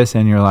listening to this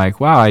and you're like,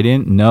 wow, I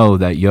didn't know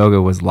that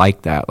yoga was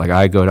like that. Like,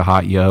 I go to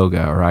hot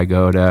yoga, or I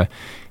go to,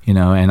 you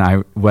know,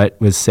 and what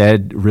was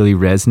said really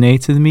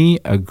resonates with me.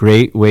 A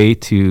great way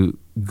to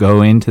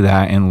go into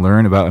that and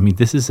learn about, I mean,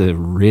 this is a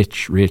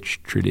rich,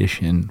 rich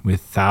tradition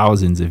with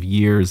thousands of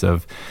years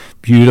of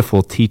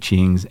beautiful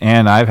teachings.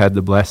 And I've had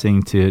the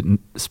blessing to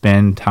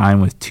spend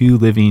time with 2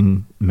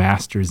 living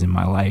masters in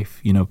my life,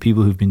 you know,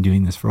 people who've been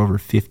doing this for over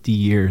 50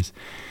 years.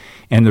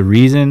 And the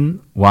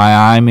reason why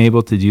I'm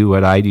able to do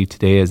what I do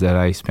today is that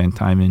I spent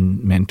time in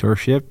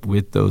mentorship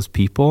with those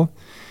people.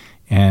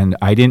 And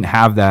I didn't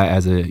have that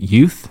as a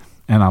youth,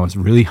 and I was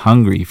really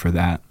hungry for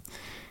that.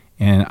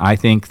 And I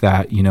think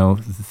that, you know,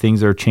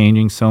 things are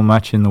changing so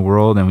much in the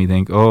world, and we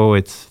think, oh,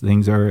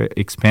 things are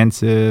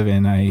expensive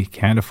and I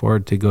can't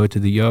afford to go to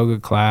the yoga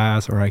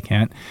class, or I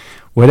can't,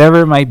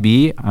 whatever it might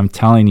be. I'm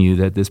telling you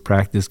that this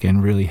practice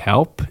can really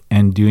help,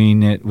 and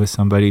doing it with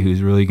somebody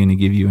who's really going to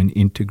give you an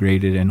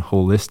integrated and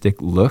holistic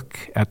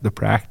look at the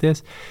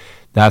practice.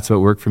 That's what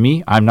worked for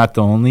me. I'm not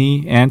the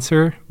only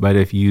answer, but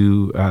if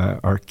you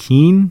are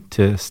keen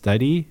to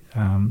study,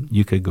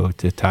 you could go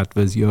to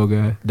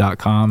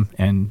tattvasyoga.com,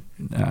 and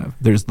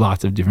there's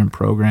lots of different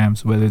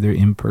programs, whether they're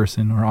in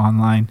person or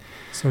online.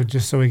 So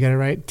just so we get it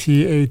right,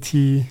 TATTVAS.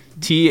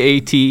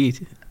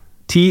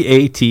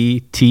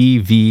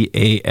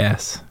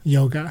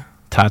 Yoga.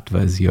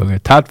 Tattvas yoga.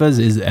 Tattvas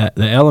is the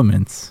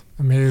elements.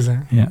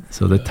 Amazing. Yeah.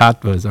 So the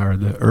tattvas are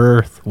the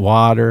earth,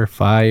 water,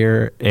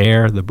 fire,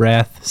 air, the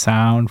breath,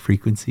 sound,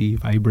 frequency,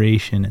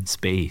 vibration, and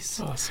space.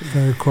 Awesome.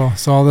 Very cool.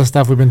 So all this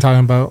stuff we've been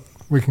talking about,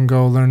 we can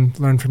go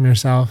learn from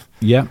yourself.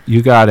 Yeah,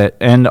 you got it.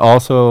 And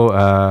also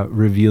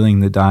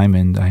Revealing the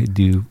Diamond. I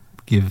do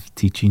give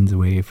teachings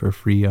away for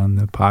free on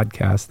the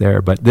podcast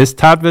there. But this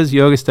Tattvas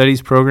Yoga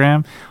Studies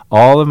program,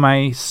 all of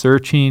my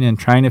searching and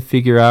trying to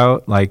figure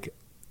out, like,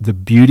 the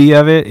beauty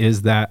of it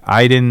is that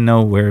I didn't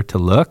know where to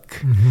look.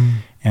 Mm-hmm.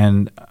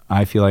 And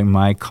I feel like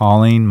my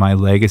calling, my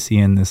legacy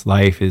in this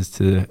life is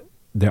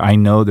I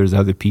know there's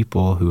other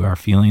people who are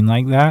feeling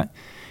like that.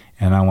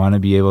 And I want to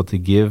be able to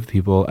give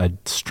people a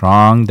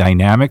strong,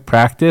 dynamic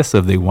practice. So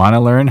if they want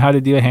to learn how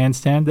to do a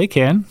handstand, they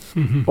can,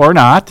 or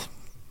not.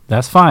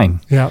 That's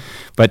fine. Yeah.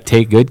 But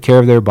take good care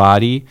of their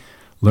body.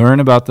 Learn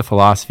about the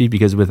philosophy,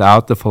 because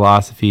without the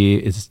philosophy,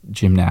 it's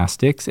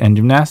gymnastics. And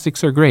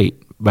gymnastics are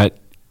great. But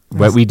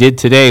what we did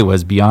today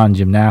was beyond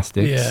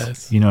gymnastics.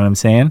 Yes. You know what I'm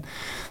saying?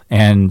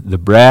 And the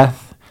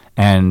breath,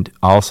 and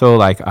also,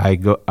 like,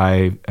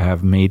 I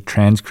have made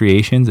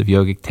transcreations of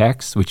yogic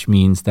texts, which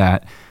means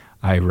that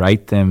I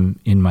write them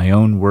in my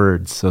own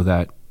words so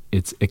that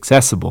it's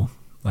accessible.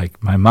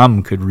 Like, my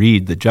mom could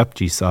read the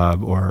Japji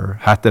Sahib or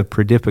Hatha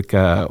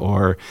Pradipika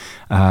or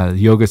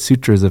Yoga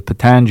Sutras of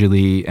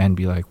Patanjali and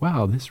be like,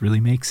 wow, this really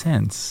makes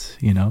sense,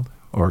 you know,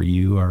 or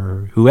you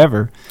or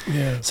whoever.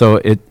 Yeah. So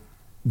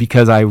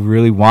because I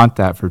really want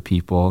that for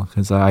people,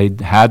 because I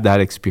had that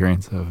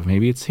experience of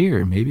maybe it's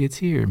here, maybe it's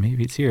here,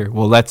 maybe it's here.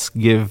 Well, let's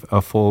give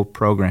a full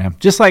program,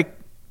 just like,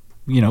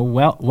 you know,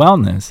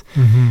 wellness.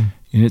 Mm-hmm.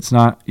 And it's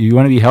not, you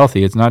want to be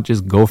healthy. It's not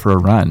just go for a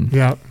run.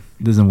 Yeah.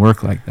 It doesn't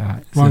work like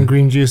that. One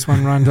green juice,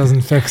 one run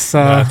doesn't fix.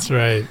 That's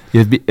right.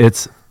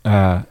 This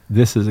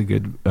is a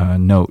good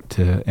note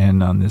to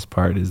end on this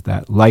part, is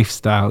that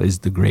lifestyle is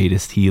the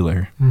greatest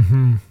healer.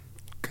 Mm-hmm.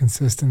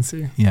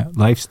 Consistency. Yeah.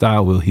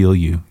 Lifestyle will heal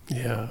you.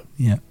 Yeah.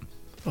 Yeah.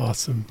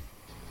 Awesome.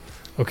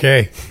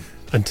 Okay.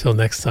 Until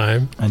next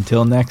time.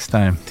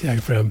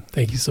 Tiaga, Prem,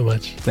 thank you so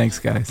much. Thanks,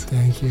 guys.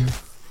 Thank you.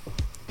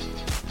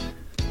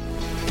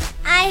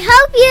 I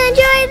hope you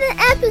enjoyed the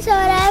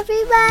episode,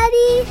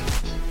 everybody.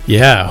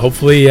 Yeah,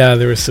 hopefully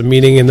there was some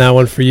meaning in that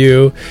one for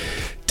you.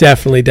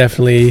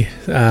 Definitely.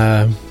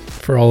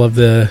 For all of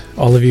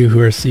you who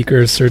are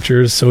seekers,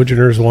 searchers,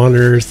 sojourners,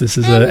 wanderers, this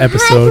is an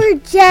episode.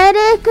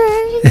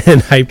 Hypergeticers.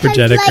 And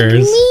hypergeticers.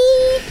 Like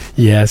me.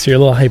 Yes, you're a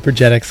little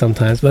hypergetic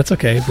sometimes, but that's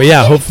okay. But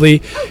yeah,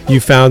 hopefully you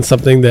found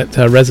something that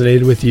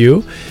resonated with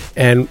you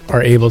and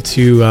are able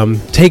to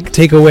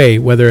take away,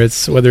 whether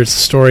it's a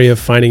story of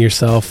finding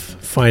yourself,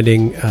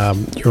 finding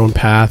your own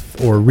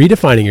path, or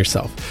redefining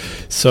yourself.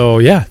 So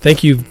yeah,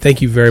 thank you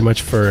very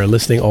much for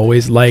listening.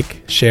 Always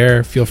like,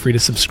 share, feel free to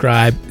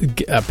subscribe,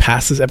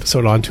 pass this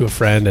episode on to a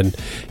friend, and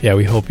yeah,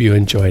 we hope you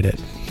enjoyed it.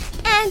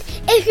 And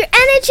if you're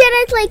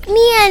energetic like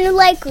me and you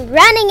like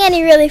running and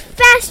you're really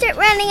fast at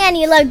running and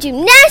you love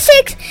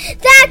gymnastics,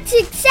 that's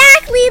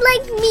exactly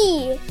like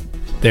me.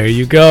 There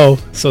you go.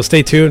 So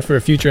stay tuned for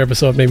a future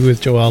episode, maybe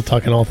with Joelle,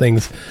 talking all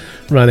things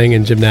running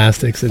and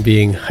gymnastics and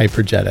being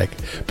hypergetic.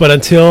 But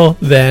until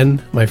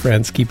then, my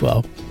friends, keep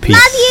well. Peace.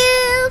 Love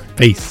you.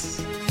 Peace.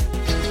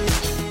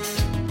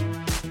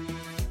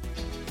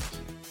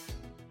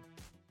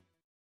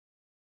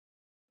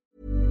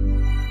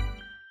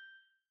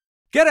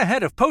 Get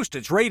ahead of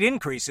postage rate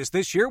increases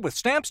this year with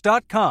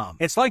Stamps.com.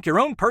 It's like your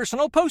own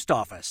personal post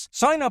office.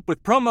 Sign up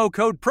with promo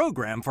code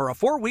PROGRAM for a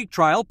 4-week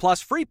trial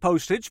plus free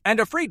postage and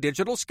a free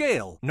digital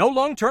scale. No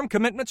long-term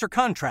commitments or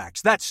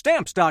contracts. That's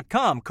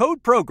Stamps.com,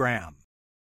 code PROGRAM.